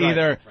 so it's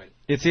either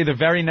it's either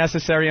very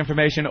necessary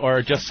information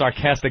or just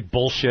sarcastic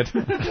bullshit.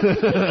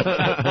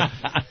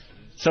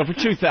 So for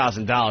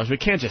 $2,000, we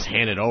can't just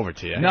hand it over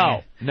to you.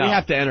 No. We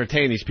have to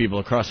entertain these people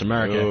across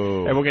America,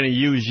 and we're going to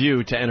use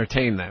you to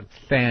entertain them.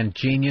 Fan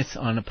genius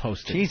on a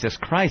poster. Jesus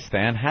Christ,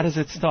 Fan, how does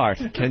it start?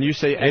 Can you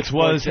say it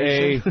was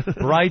a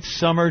bright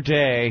summer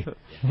day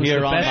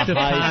here on the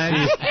high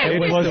seas.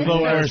 It was the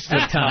worst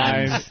of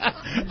times.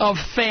 Of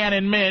Fan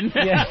and men.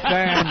 Yeah,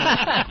 Fan.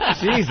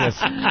 Jesus.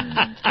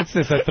 What's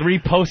this, a 3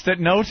 post-it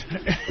note?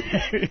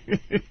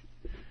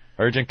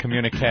 Urgent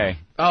communique.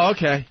 Oh,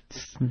 okay.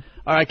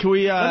 All right, can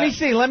we...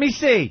 Let me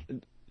see.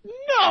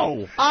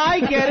 No! I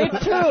get it,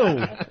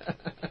 too.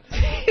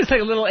 He's like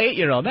a little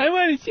 8-year-old. I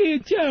want to see a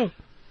joke.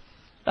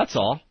 That's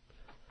all.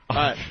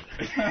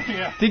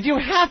 Did you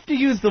have to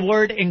use the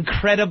word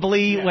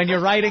incredibly when you're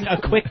writing a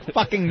quick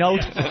fucking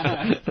note?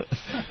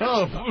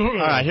 All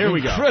right, here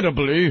we go.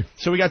 Incredibly.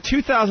 So we got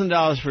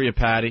 $2,000 for you,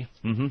 Patty.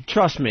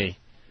 Trust me.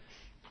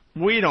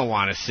 We don't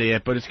want to see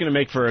it, but it's going to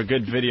make for a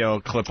good video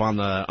clip on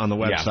the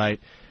website.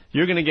 Yeah.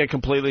 You're going to get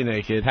completely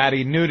naked.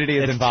 Patty, nudity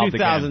is involved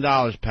again.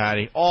 $2,000,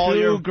 Patty.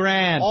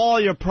 $2,000.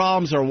 All your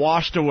problems are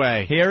washed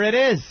away. Here it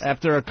is.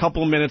 After a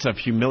couple of minutes of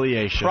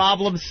humiliation.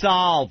 Problem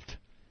solved.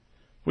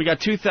 We got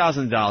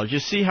 $2,000. You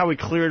see how we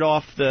cleared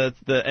off the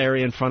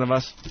area in front of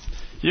us?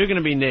 You're going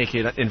to be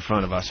naked in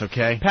front of us,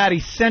 okay? Patty,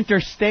 center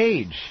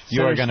stage.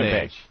 You are going to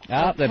be.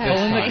 Oh, they're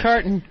pulling the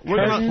curtain.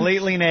 We're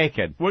completely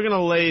naked. We're going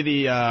to lay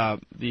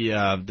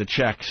the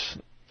checks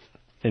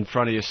in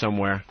front of you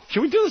somewhere. Should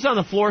we do this on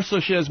the floor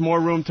so she has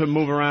more room to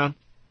move around?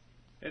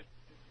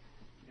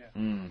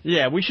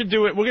 Yeah, we should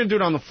do it. We're going to do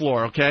it on the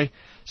floor, okay?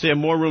 So you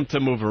have more room to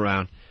move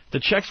around.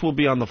 The checks will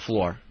be on the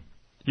floor.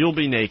 You'll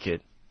be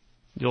naked.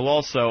 You'll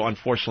also,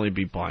 unfortunately,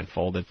 be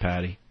blindfolded,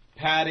 Patty.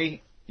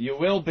 Patty, you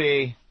will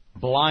be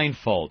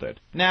blindfolded.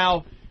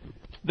 Now,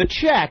 the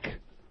check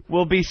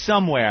will be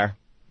somewhere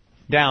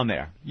down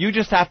there. You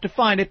just have to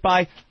find it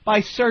by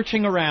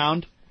searching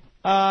around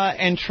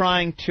and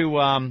trying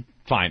to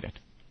find it.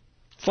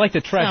 It's like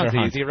the treasure hunt.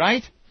 Sounds easy,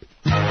 right?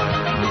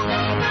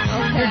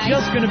 You're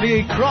just going to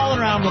be crawling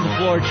around on the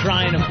floor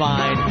trying to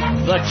find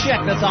the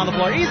check that's on the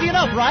floor. Easy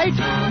enough, right?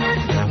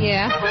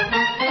 Yeah.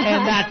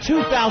 And that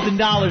 $2,000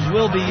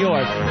 will be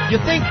yours. You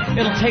think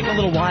it'll take a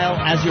little while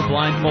as you're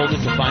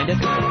blindfolded to find it?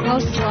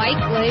 Most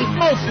likely.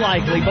 Most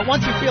likely. But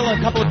once you feel a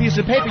couple of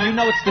pieces of paper, you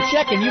know it's the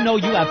check and you know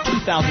you have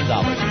 $2,000.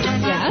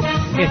 Yes.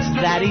 It's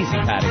that easy,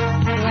 Patty.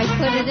 Do I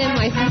put it in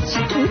my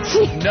hoochie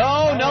coochie?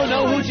 No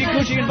hoochie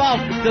coochie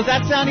involved. Does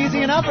that sound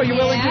easy enough? Are you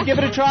willing to give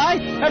it a try?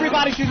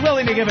 Everybody, she's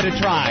willing to give it a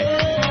try.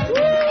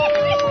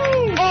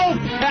 Oh,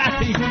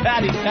 Patty.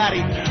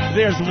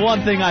 There's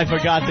one thing I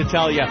forgot to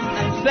tell you.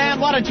 Sam,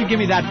 why don't you give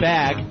me that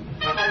bag?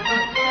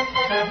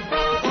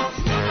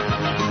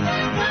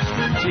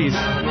 Jeez.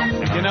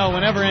 You know,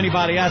 whenever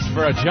anybody asked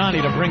for a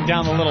Johnny to bring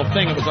down the little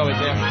thing, it was always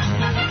there.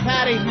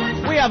 Patty,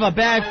 we have a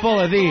bag full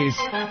of these.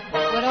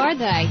 What are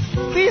they?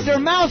 These are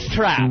mouse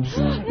traps.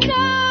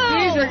 No!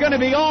 These are going to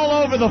be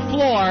all over the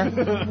floor.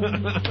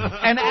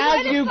 And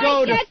as you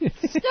go to get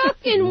stuck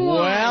in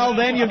one? Well,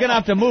 then you're going to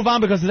have to move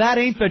on because that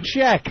ain't the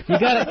check.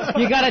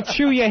 You gotta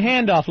chew your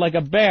hand off like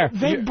a bear.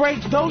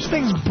 Those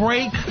things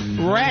break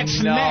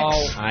rats'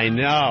 necks. I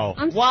know.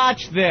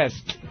 Watch this.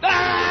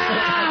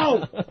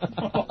 Ow!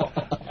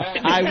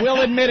 I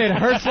will admit it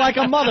hurts like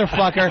a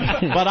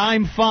motherfucker, but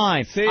I'm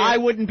fine. I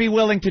wouldn't be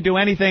willing to do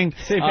anything.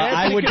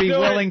 I would be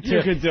willing to.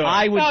 You could do it.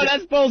 I would. No,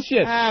 that's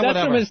bullshit. That's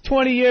whatever. from his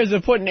 20 years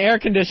of putting air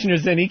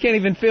conditioners in. He can't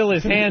even feel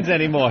his hands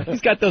anymore.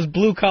 He's got those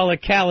blue-collar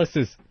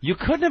calluses. You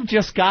couldn't have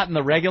just gotten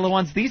the regular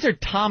ones. These are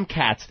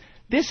Tomcats.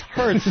 This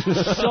hurts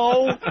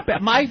so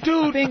bad. My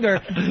finger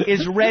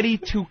is ready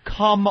to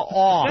come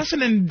off. That's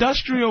an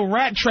industrial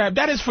rat trap.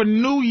 That is for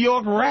New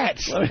York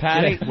rats.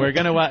 Patty, we're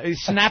going to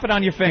snap it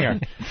on your finger.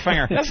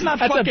 That's not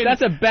fucking...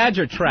 That's a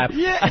badger trap.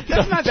 Yeah,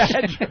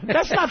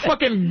 that's not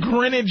fucking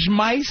Greenwich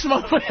mice,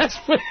 motherfucker.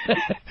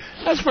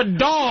 That's for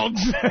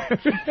dogs.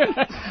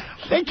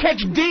 They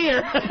catch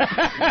deer.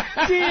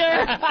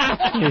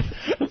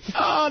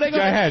 Oh, they're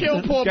going to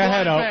kill poor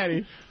Blind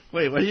Patty.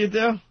 Wait, what do you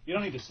do? You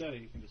don't need to set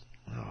it. You can just...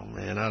 Oh,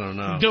 man, I don't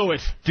know. Do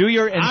it.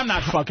 I'm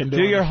not fucking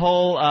doing it. Do your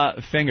whole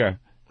finger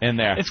in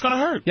there. It's going to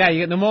hurt. Yeah,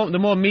 you get the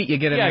more meat you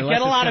get in there, get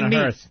a lot of meat.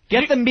 Hurt.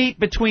 Get the meat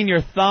between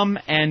your thumb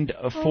and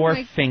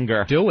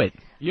forefinger. Do it.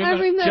 I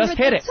remember just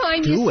hit the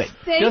time Do you it.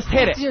 Just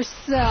hit it.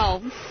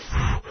 yourself.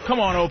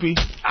 Come on, Opie.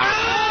 All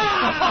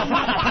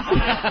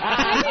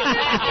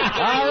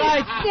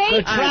right.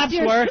 The traps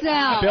work.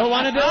 Bill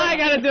want to do it? I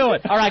got to do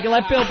it. All right,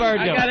 let Bill Bird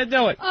do it. I got to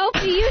do it.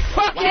 Opie, you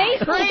fucking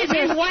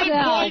crazy white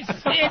boy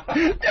shit.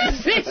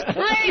 This is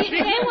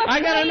crazy.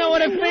 I got to know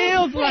what it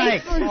feels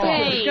like.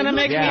 It's going to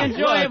make me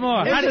enjoy it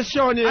more. How do you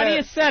set it? How do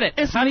you set it?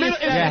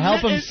 Yeah,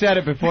 help him set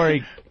it before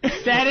he...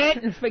 Set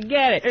it and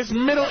forget it. It's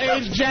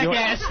middle-aged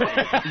jackass.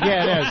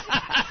 Yeah, it is.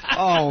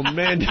 Oh,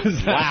 man,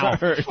 does that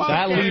hurt.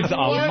 That leaves a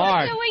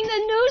mark. You're doing the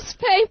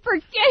newspaper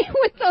game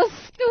with those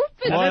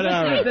stupid...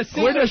 Whatever.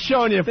 We're just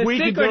showing you if we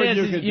can do it,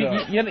 you can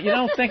do it. You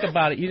don't think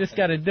about it. You just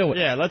got to do it.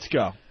 Yeah, let's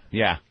go.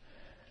 Yeah.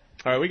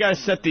 All right, we got to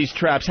set these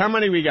traps. How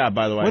many we got,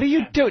 by the way? What do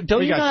you do?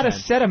 Don't you know how to 10.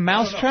 set a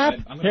mousetrap?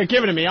 Here,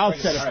 give it to me. I'll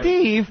set it.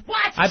 Steve,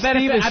 I bet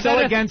Steve is so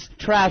against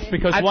traps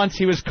because once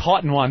he was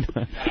caught in one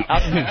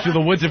out into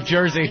the woods of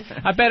Jersey.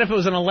 I bet if it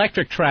was an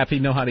electric trap,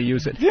 he'd know how to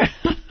use it.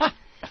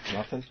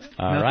 Nothing.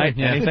 All right.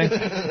 Yeah. Anything?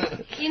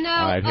 You know,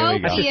 right, here we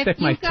go. Opie, if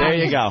you got there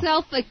you go.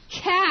 yourself a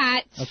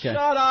cat... Okay.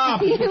 Shut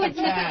up. You would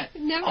never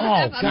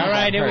have God. All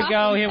right, here we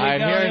go. Here we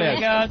go. Here it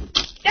is.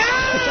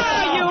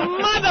 Ah, you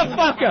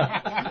motherfucker!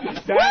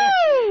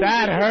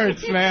 That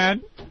hurts,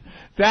 man.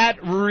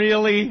 That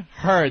really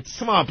hurts.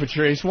 Come on,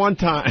 Patrice, one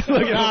time.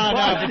 Look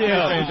at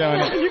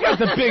you got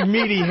the big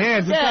meaty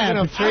hands. It's not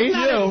going to Patrice.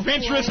 I'm not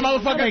adventurous,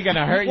 motherfucker. Ain't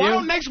gonna hurt you. Why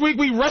don't next week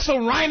we wrestle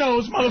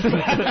rhinos,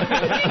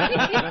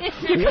 motherfucker?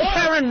 You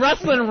comparing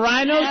wrestling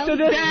rhinos to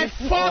this? Dad,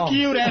 fuck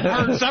you, that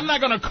hurts. I'm not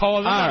going to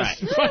call it. All right.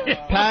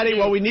 Patty,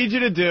 what we need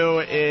you to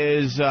do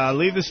is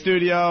leave the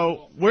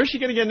studio. Where's she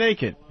going to get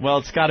naked? Well,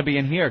 it's got to be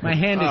in here. My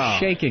hand is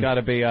shaking. Got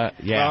to be,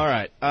 yeah. All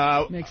right.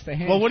 Makes the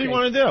hand well, what do you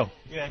want to do?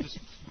 Yeah, just...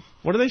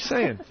 What are they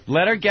saying?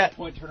 Let her get...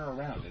 Turn her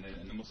around.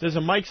 There's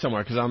a mic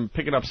somewhere because I'm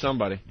picking up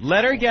somebody.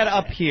 Let her get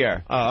up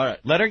here. Oh, all right.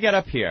 Let her get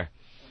up here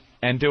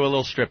and do a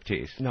little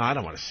striptease. No, I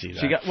don't want to see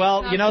that.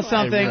 Well, you know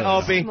something,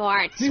 Opie?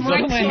 Smart. The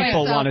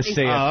people want to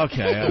see it. Oh,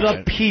 okay.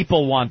 The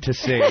people want to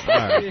see it. All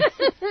right.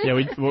 Yeah,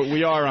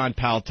 we are on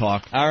Pal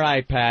Talk. All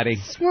right, Patty.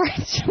 Smart.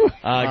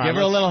 Give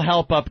her a little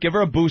help up. Give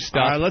her a boost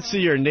up. All right, let's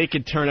see your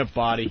naked turnip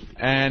body.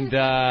 And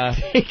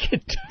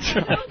naked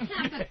turnip. I don't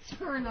have a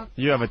turnip.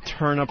 You have a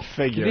turnip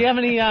figure. Do you have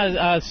any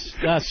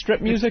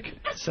strip music?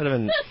 Instead of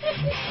an...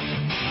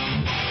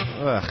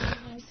 Ugh.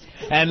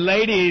 And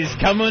ladies,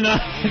 come on,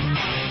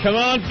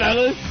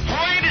 fellas.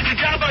 Ladies and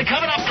gentlemen,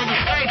 coming up to the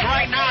stage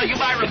right now, you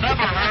might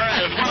remember her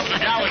as one of the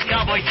Dallas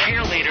Cowboy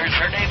cheerleaders.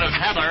 Her name is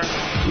Heather.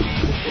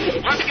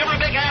 Let's give her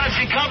a big hand as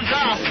she comes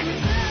up.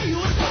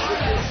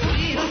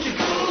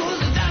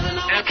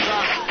 It's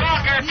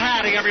Stalker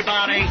Patty,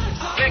 everybody.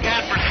 Big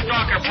hand for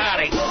Stalker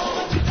Patty.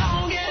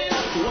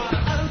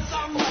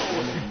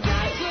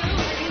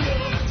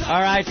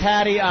 All right,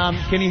 Patty,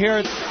 can you hear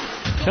it?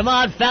 Come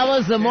on,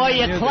 fellas, the more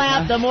you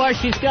clap, the more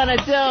she's gonna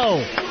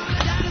do.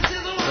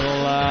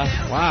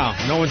 Wow,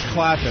 no one's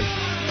clapping.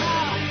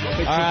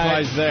 Big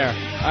surprise there.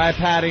 All right,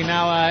 Patty,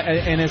 now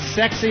in as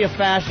sexy a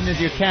fashion as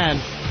you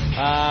can,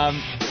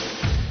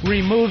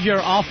 remove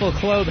your awful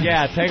clothing.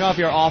 Yeah, take off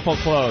your awful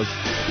clothes.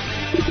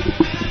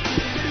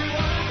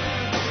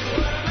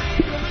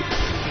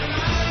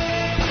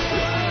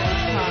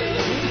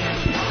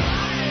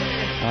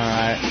 All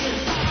right.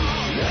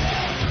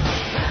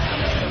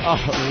 Oh,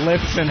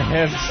 lips and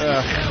hips.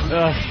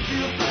 Ugh.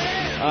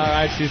 All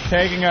right, she's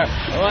taking her.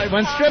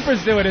 When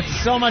strippers do it, it's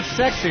so much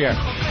sexier.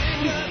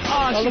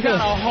 Oh, she got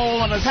a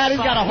hole in her Patty's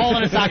got a hole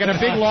in her sock, and a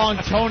big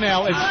long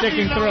toenail is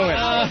sticking through it.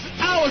 I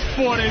was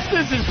for this.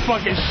 This is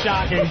fucking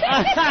shocking.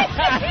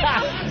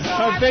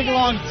 Her big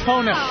long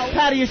toenail.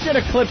 Patty, you should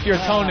have clipped your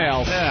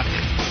toenails. Yeah.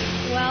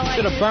 Well,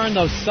 should have burned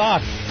those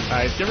socks.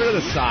 All right, get rid of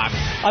the socks.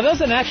 Are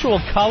those an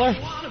actual color?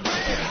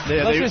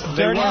 Yeah, those just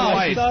dirty.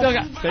 White.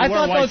 I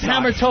thought those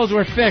hammer toes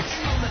were fixed.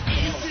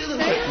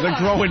 They're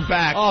growing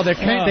back. Oh, they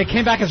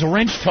came back as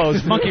wrench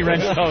toes, monkey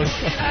wrench toes.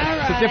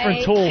 It's a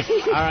different tool.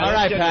 All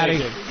right, Patty.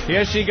 Naked.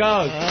 Here she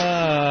goes.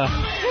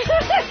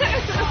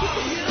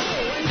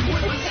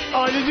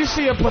 Oh, did you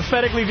see her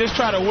pathetically just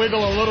try to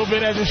wiggle a little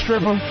bit as a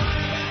stripper?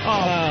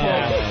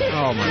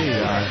 Oh my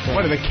God.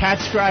 What, did the cat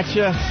scratch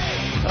you?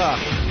 Well,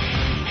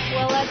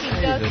 let me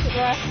go to the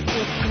rest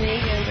with me.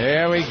 And...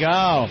 There we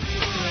go.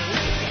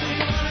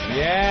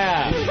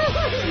 Yeah.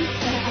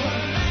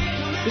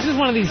 This is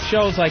one of these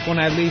shows, like, when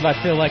I leave, I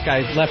feel like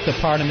I left a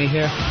part of me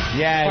here.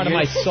 Yeah. Part of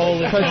my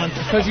soul is gone.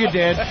 Because you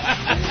did.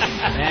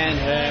 And,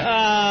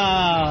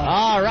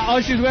 all right.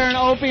 Oh, she's wearing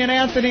Opie and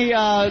Anthony,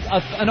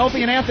 an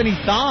Opie and Anthony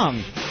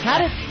thong.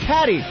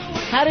 Patty,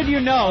 how did you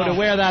know to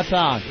wear that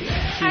thong?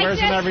 She wears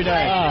them every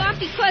day. Not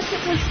because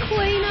it was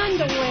clean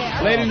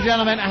underwear. Ladies and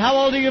gentlemen, how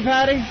old are you,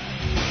 Patty?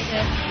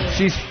 50.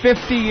 She's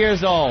 50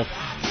 years old.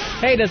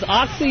 Hey, does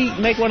Oxy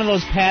make one of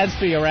those pads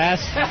for your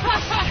ass?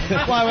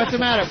 Why, what's the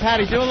matter?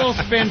 Patty, do a little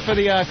spin for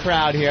the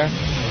crowd here.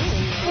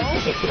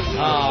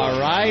 All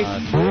right.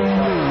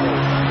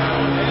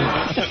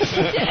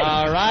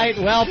 All right.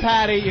 Well,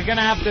 Patty, you're going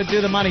to have to do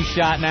the money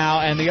shot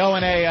now, and the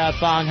O&A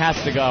thong has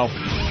to go.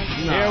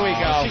 Here we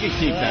go. She can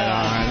keep that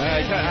on.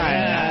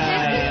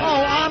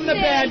 Oh, I'm the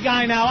bad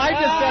guy now. I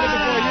just said it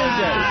before you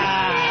did.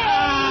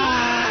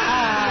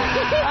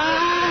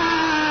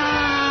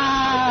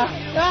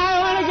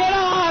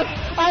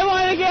 I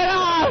want to get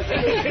off!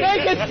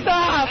 Make it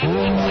stop!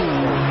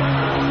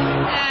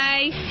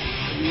 Hey.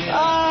 Oh.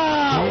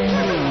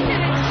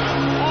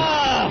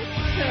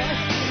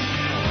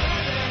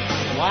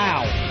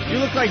 Wow. You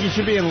look like you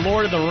should be in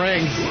Lord of the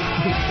Rings.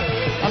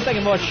 I'm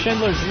thinking more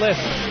Schindler's List.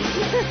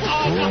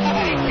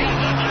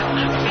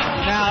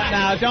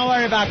 Now, don't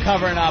worry about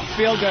covering up.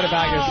 Feel good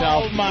about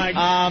yourself. Oh, my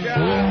God.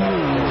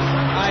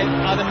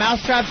 Are the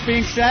mousetraps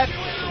being set?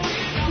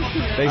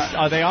 They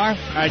are?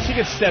 All right, she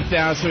can step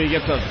down so we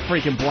get the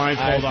freaking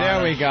blindfold on.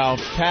 There we go.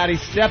 Patty,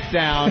 step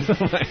down.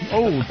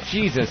 Oh,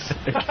 Jesus.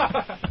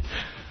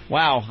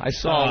 Wow, I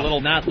saw a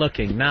little... Not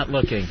looking. I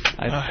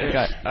think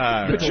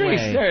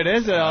Patrice, there it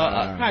is.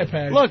 Hi,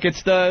 Patty. Look,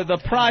 it's the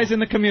prize in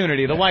the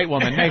community, the white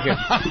woman. Naked.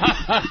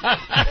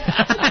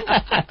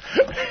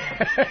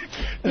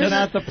 Isn't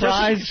that the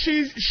prize?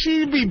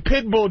 She'd be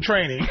pit bull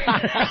training.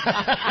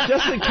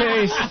 Just in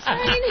case.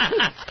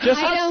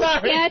 I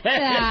don't get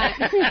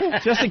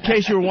that. Just in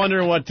case you were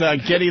wondering what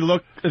Geddy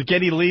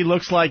Lee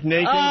looks like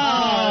naked. Oh,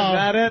 is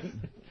that it?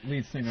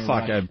 Lead singer.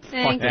 Fuck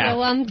Thank you.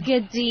 I'm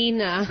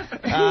Gadina.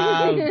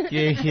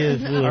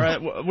 All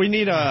right, we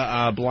need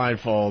a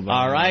blindfold.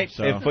 All right,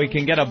 so. if we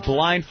can get a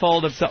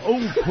blindfold of some... Oh,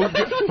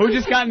 who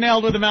just got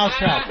nailed with a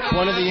mousetrap?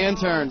 One of the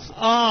interns.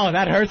 Oh,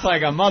 that hurts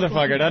like a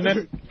motherfucker,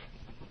 doesn't it?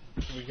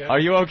 Are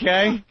you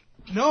okay?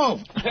 No.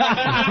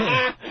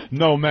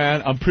 No,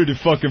 man, I'm pretty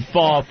fucking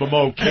far from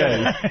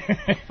okay.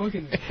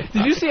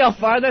 Did you see how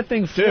far that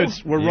thing flew? Dude,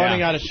 we're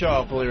running out of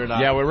show, believe it or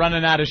not. Yeah, we're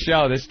running out of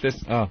show.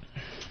 Oh.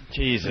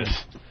 Jesus.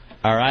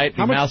 All right,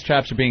 the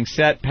mousetraps are being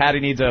set. Patty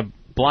needs a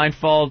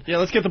blindfold. Yeah,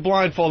 let's get the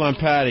blindfold on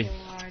Patty.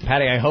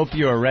 Patty, I hope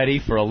you are ready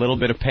for a little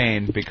bit of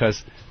pain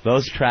because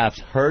those traps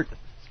hurt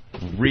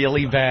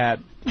really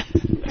bad.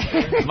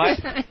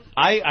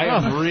 I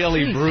am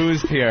really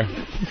bruised here.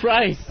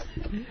 Right.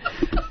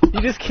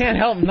 You just can't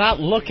help not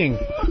looking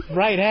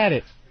right at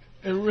it.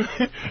 It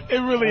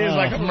really is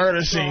like a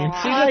murder scene.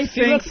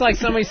 She looks like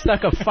somebody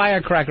stuck a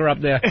firecracker up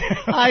there.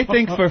 I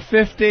think for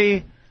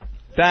 50...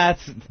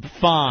 That's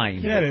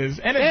fine. Yeah, it is.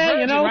 And it's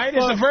virgin, right?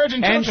 It's a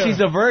virgin And torture.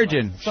 she's a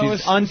virgin. So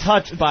she's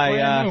untouched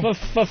by...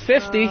 For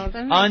 50.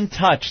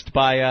 Untouched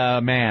by a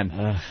man.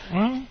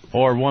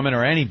 Or woman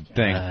or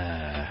anything.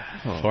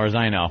 As far as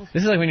I know.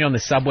 This is like when you're on the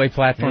subway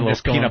platform. A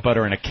little peanut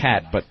butter and a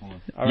cat, but...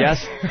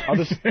 Yes? Are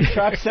the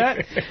traps set?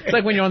 It's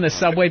like when you're on the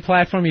subway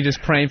platform, you're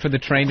just praying for the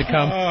train to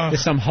come.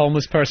 There's some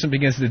homeless person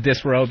begins to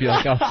disrobe. You're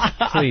like, oh,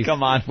 please.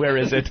 Come on, where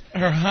is it?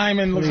 Her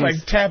hymen looks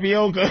like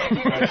tapioca.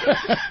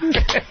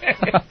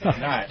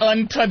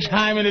 Untouched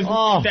hymen is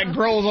that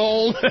grows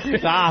old.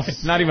 Stop.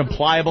 It's not even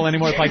pliable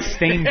anymore. It's like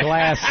stained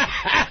glass.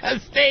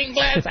 Stained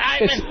glass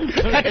hymen.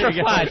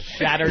 Petrified.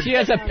 Shattered. She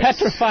has a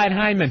petrified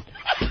hymen.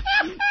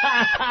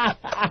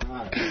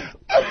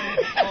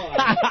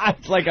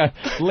 It's like a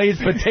Lay's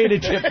potato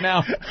chip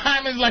now.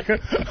 Hymen's like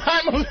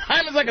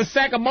a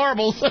sack of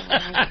marbles.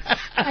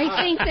 I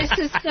think this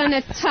is going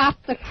to top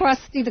the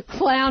Krusty the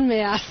Clown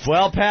mask.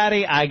 Well,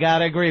 Patty, I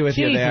gotta agree with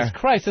you there. Jesus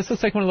Christ, this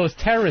looks like one of those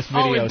terrorist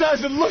videos. Oh, it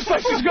does. It looks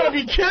like she's going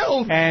to be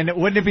killed. And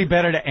wouldn't it be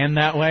better to end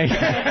that way?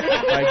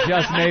 By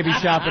just maybe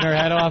chopping her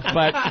head off?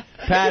 But,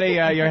 Patty,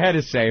 your head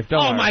is safe. Don't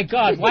worry. My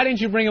God, why didn't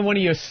you bring in one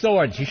of your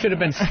swords? You should have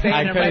been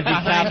standing right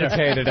behind her. I could have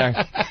decapitated her.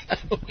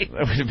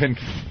 That would have been...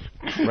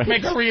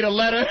 Make her read a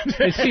letter.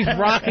 She's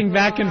rocking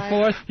back and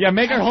forth. Yeah,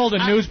 make her hold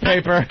a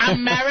newspaper.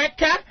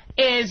 America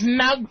is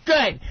no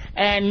good,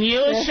 and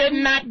you should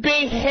not be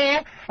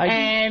here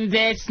and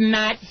it's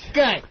not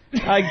good.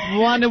 I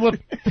want to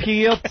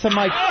appeal to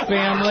my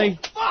family.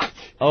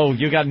 Oh,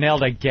 you got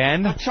nailed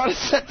again? I'm trying to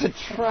set the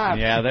trap.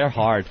 Yeah, they're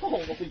hard.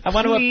 I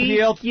want to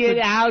appeal to... Get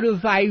out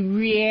of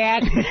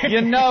Iraq.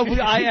 You know,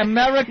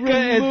 America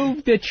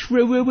Remove the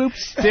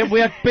troops.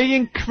 We're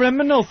being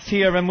criminals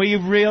here, and we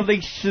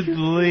really should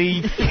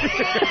leave.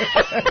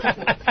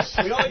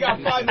 We only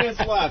got 5 minutes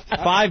left.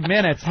 5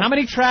 minutes? How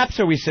many traps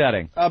are we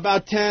setting?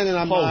 About 10, and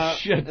I'm...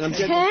 shit. And I'm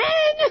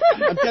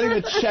getting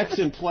the checks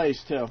in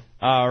place, too.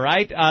 All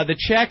right. The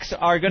checks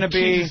are going to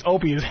be... Jesus,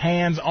 Opie is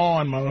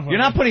hands-on, motherfucker. You're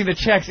not putting the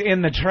checks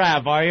in the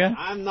trap, are you?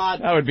 I'm not.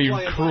 That would be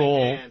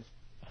cruel.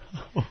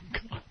 Oh, God.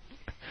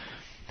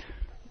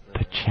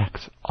 The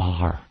checks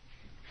are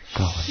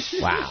going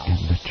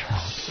in the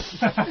trap.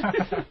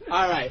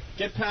 All right.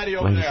 Get Patty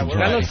over there.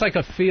 That looks like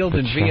a field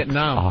in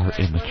Vietnam. Are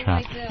in the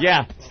trap.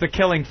 Yeah, it's the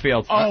killing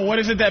field. Oh, what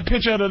is it, that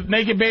picture of the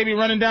naked baby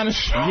running down the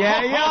street?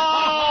 Yeah,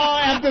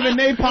 after the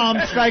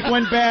napalm strike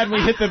went bad, we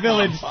hit the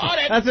village.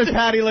 That's what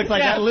Patty looks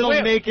like, that little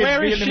naked where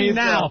Vietnamese is she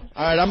now? girl.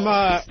 All right,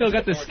 I'm... Still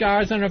got the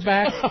scars on her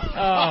back?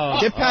 Oh.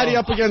 Get Patty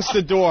up against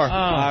the door. All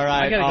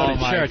right. I gotta go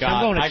to church. God.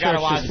 I'm going to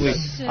church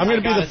this week. I'm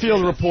going to be the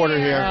field reporter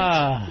here.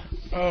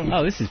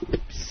 Oh, this is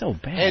so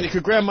bad. And you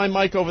could grab my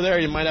mic over there.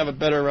 You might have a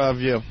better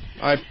view.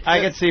 All right, I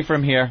can see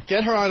from here.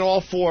 Get her on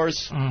all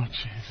fours. Oh,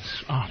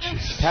 Jesus. Oh,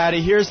 Jesus.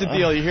 Patty, here's the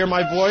deal. You hear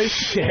my voice?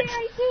 Shit. Yeah,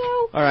 I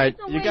do. All right,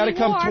 I'm you got to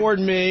come toward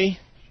me.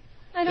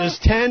 There's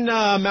 10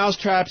 mouse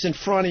traps in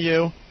front of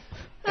you.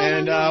 I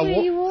don't know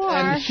where you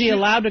are. And she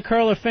allowed to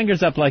curl her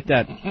fingers up like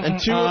that. And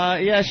 2.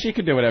 Yeah, she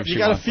could do whatever she You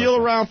wants. got to feel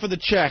around for the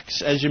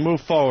checks as you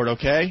move forward,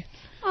 okay?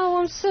 Oh,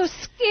 I'm so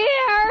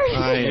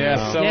scared.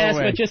 Yes,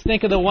 but just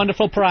think of the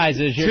wonderful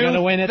prizes you're going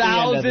to win at the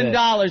end of this.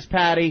 $2,000,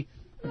 Patty.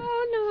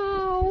 Oh,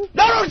 no.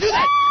 No, don't do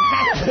that!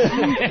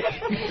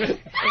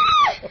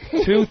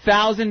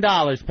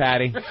 $2,000,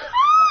 Patty. No.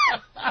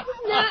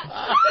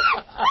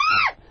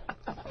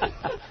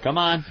 Come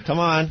on. Come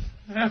on.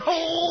 Oh, no.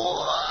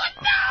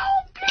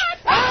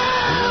 Oh,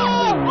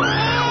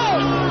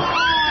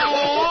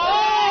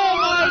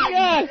 my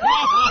God.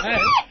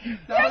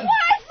 That was it.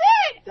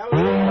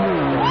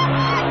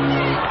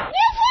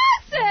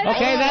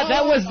 Okay,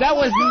 that was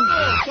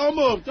Don't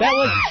move.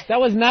 that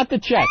was not the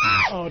check.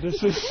 Oh,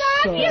 this is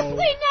Obviously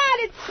not.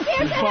 It's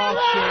scared.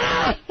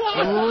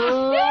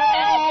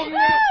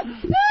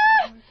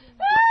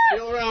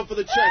 Feel around for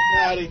the check,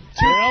 Patty.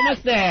 We're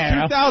almost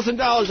there.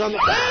 $2,000 on the...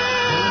 Oh,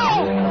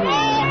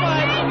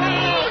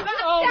 my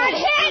God. That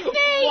hit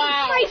me.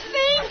 Wow. My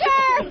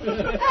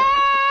finger.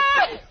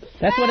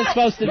 That's what it's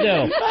supposed to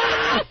do.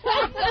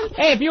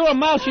 Hey, if you were a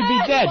mouse, you'd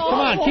be dead. Come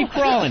on, keep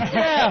crawling.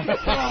 Yeah.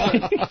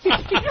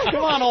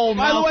 Come on, old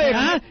mouse. By the way,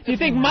 do you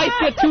think mice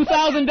get $2,000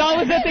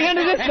 at the end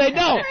of this? They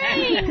don't.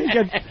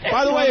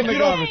 By the way, if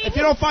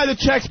you don't find the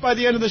checks by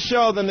the end of the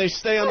show, then they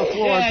stay on the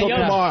floor until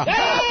tomorrow.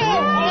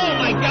 Oh,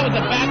 my God, with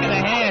the back of the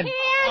hand.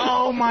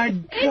 Oh, my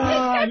It's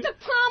God. got the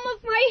palm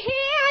of my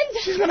hand.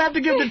 She's going to have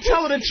to give the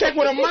teller the check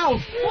with a mouth.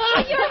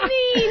 Oh, you're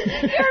mean.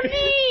 You're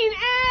mean.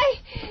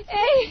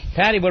 Hey.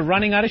 Patty, we're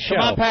running out of show.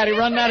 Come on, Patty,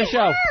 run out of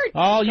show.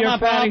 All your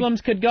problems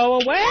could go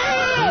away.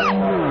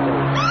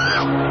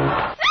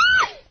 I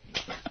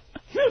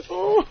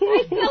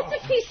felt a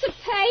piece of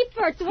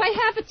paper. Do I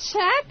have a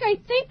check? I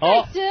think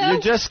I do. You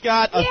just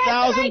got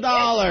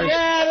 $1,000.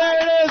 Yeah, there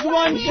it is.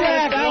 One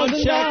check. One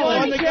check.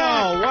 One to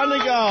go. One to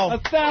go.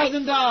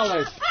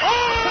 $1,000.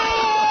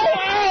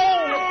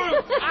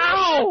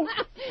 Ow!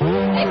 It's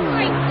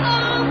my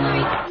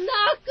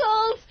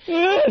knuckles.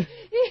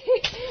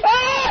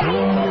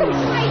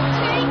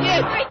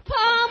 My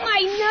palm,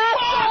 my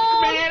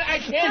knuckles. Man, I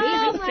can't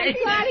even take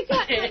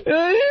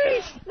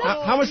it.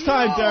 How much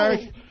time,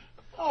 Derek?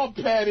 Oh,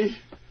 Patty.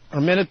 A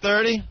minute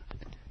 30?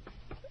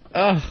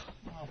 Oh,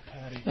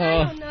 I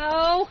don't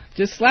know.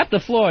 just slap the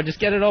floor. Just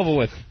get it over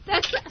with.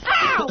 That's...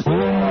 Ow! Did you do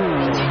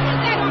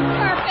that on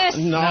purpose?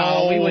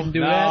 No, we wouldn't do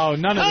that. No,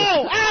 none of this.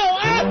 Ow!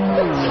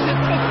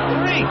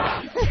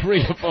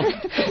 Three of them.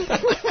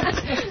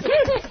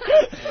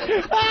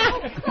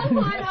 Come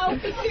on,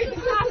 Opie. This is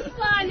not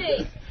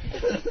funny.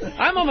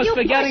 I'm almost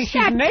forgetting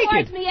she's naked.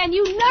 Towards me and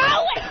you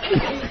know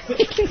it.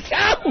 Push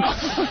that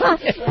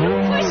towards me.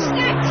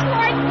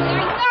 I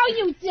know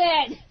you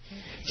did.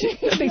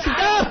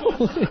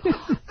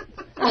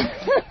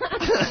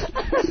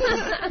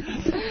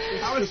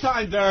 How much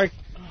time, Derek?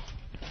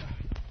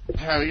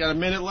 All right, we got a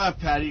minute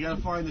left, Patty. You got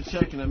to find the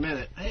check in a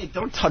minute. Hey,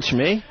 don't touch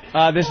me.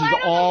 This is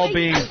all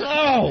being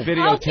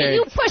videotaped. Okay,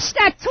 you push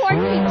that toward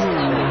me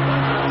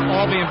too.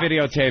 All being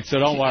videotaped, so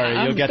don't worry.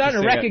 You'll get to see I'm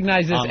starting to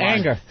recognize this online.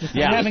 anger.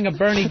 I'm having a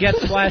Bernie Getz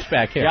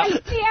flashback here. I feel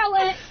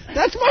it.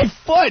 That's my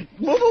foot.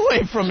 Move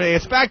away from me.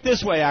 It's back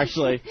this way,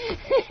 actually.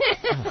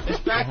 It's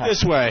back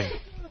this way.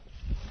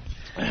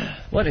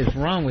 What is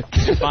wrong with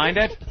you? Find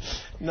it?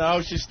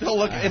 No, she's still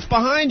looking. It's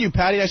behind you,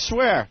 Patty, I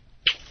swear.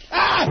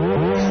 What?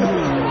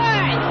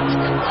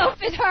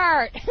 If it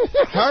hurt.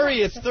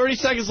 Hurry, it's 30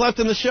 seconds left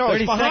in the show.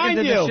 30 it's behind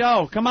seconds you. in the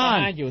show. Come on.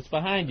 Behind you. It's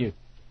behind you.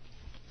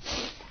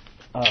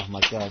 Oh,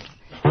 my God.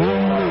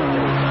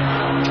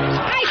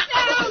 I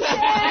found it!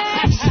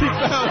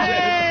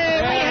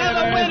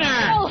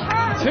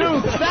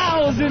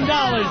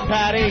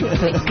 Patty.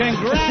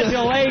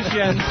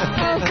 Congratulations.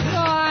 Oh,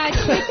 God.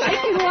 She's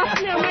taking off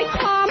now. My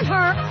palm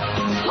hurt.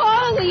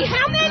 Holy,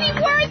 how many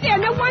were there?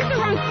 No wonder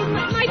I'm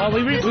my Well,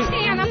 we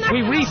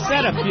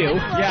reset a few.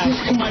 Yeah.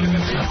 The Mark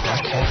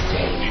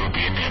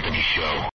Anthony Show.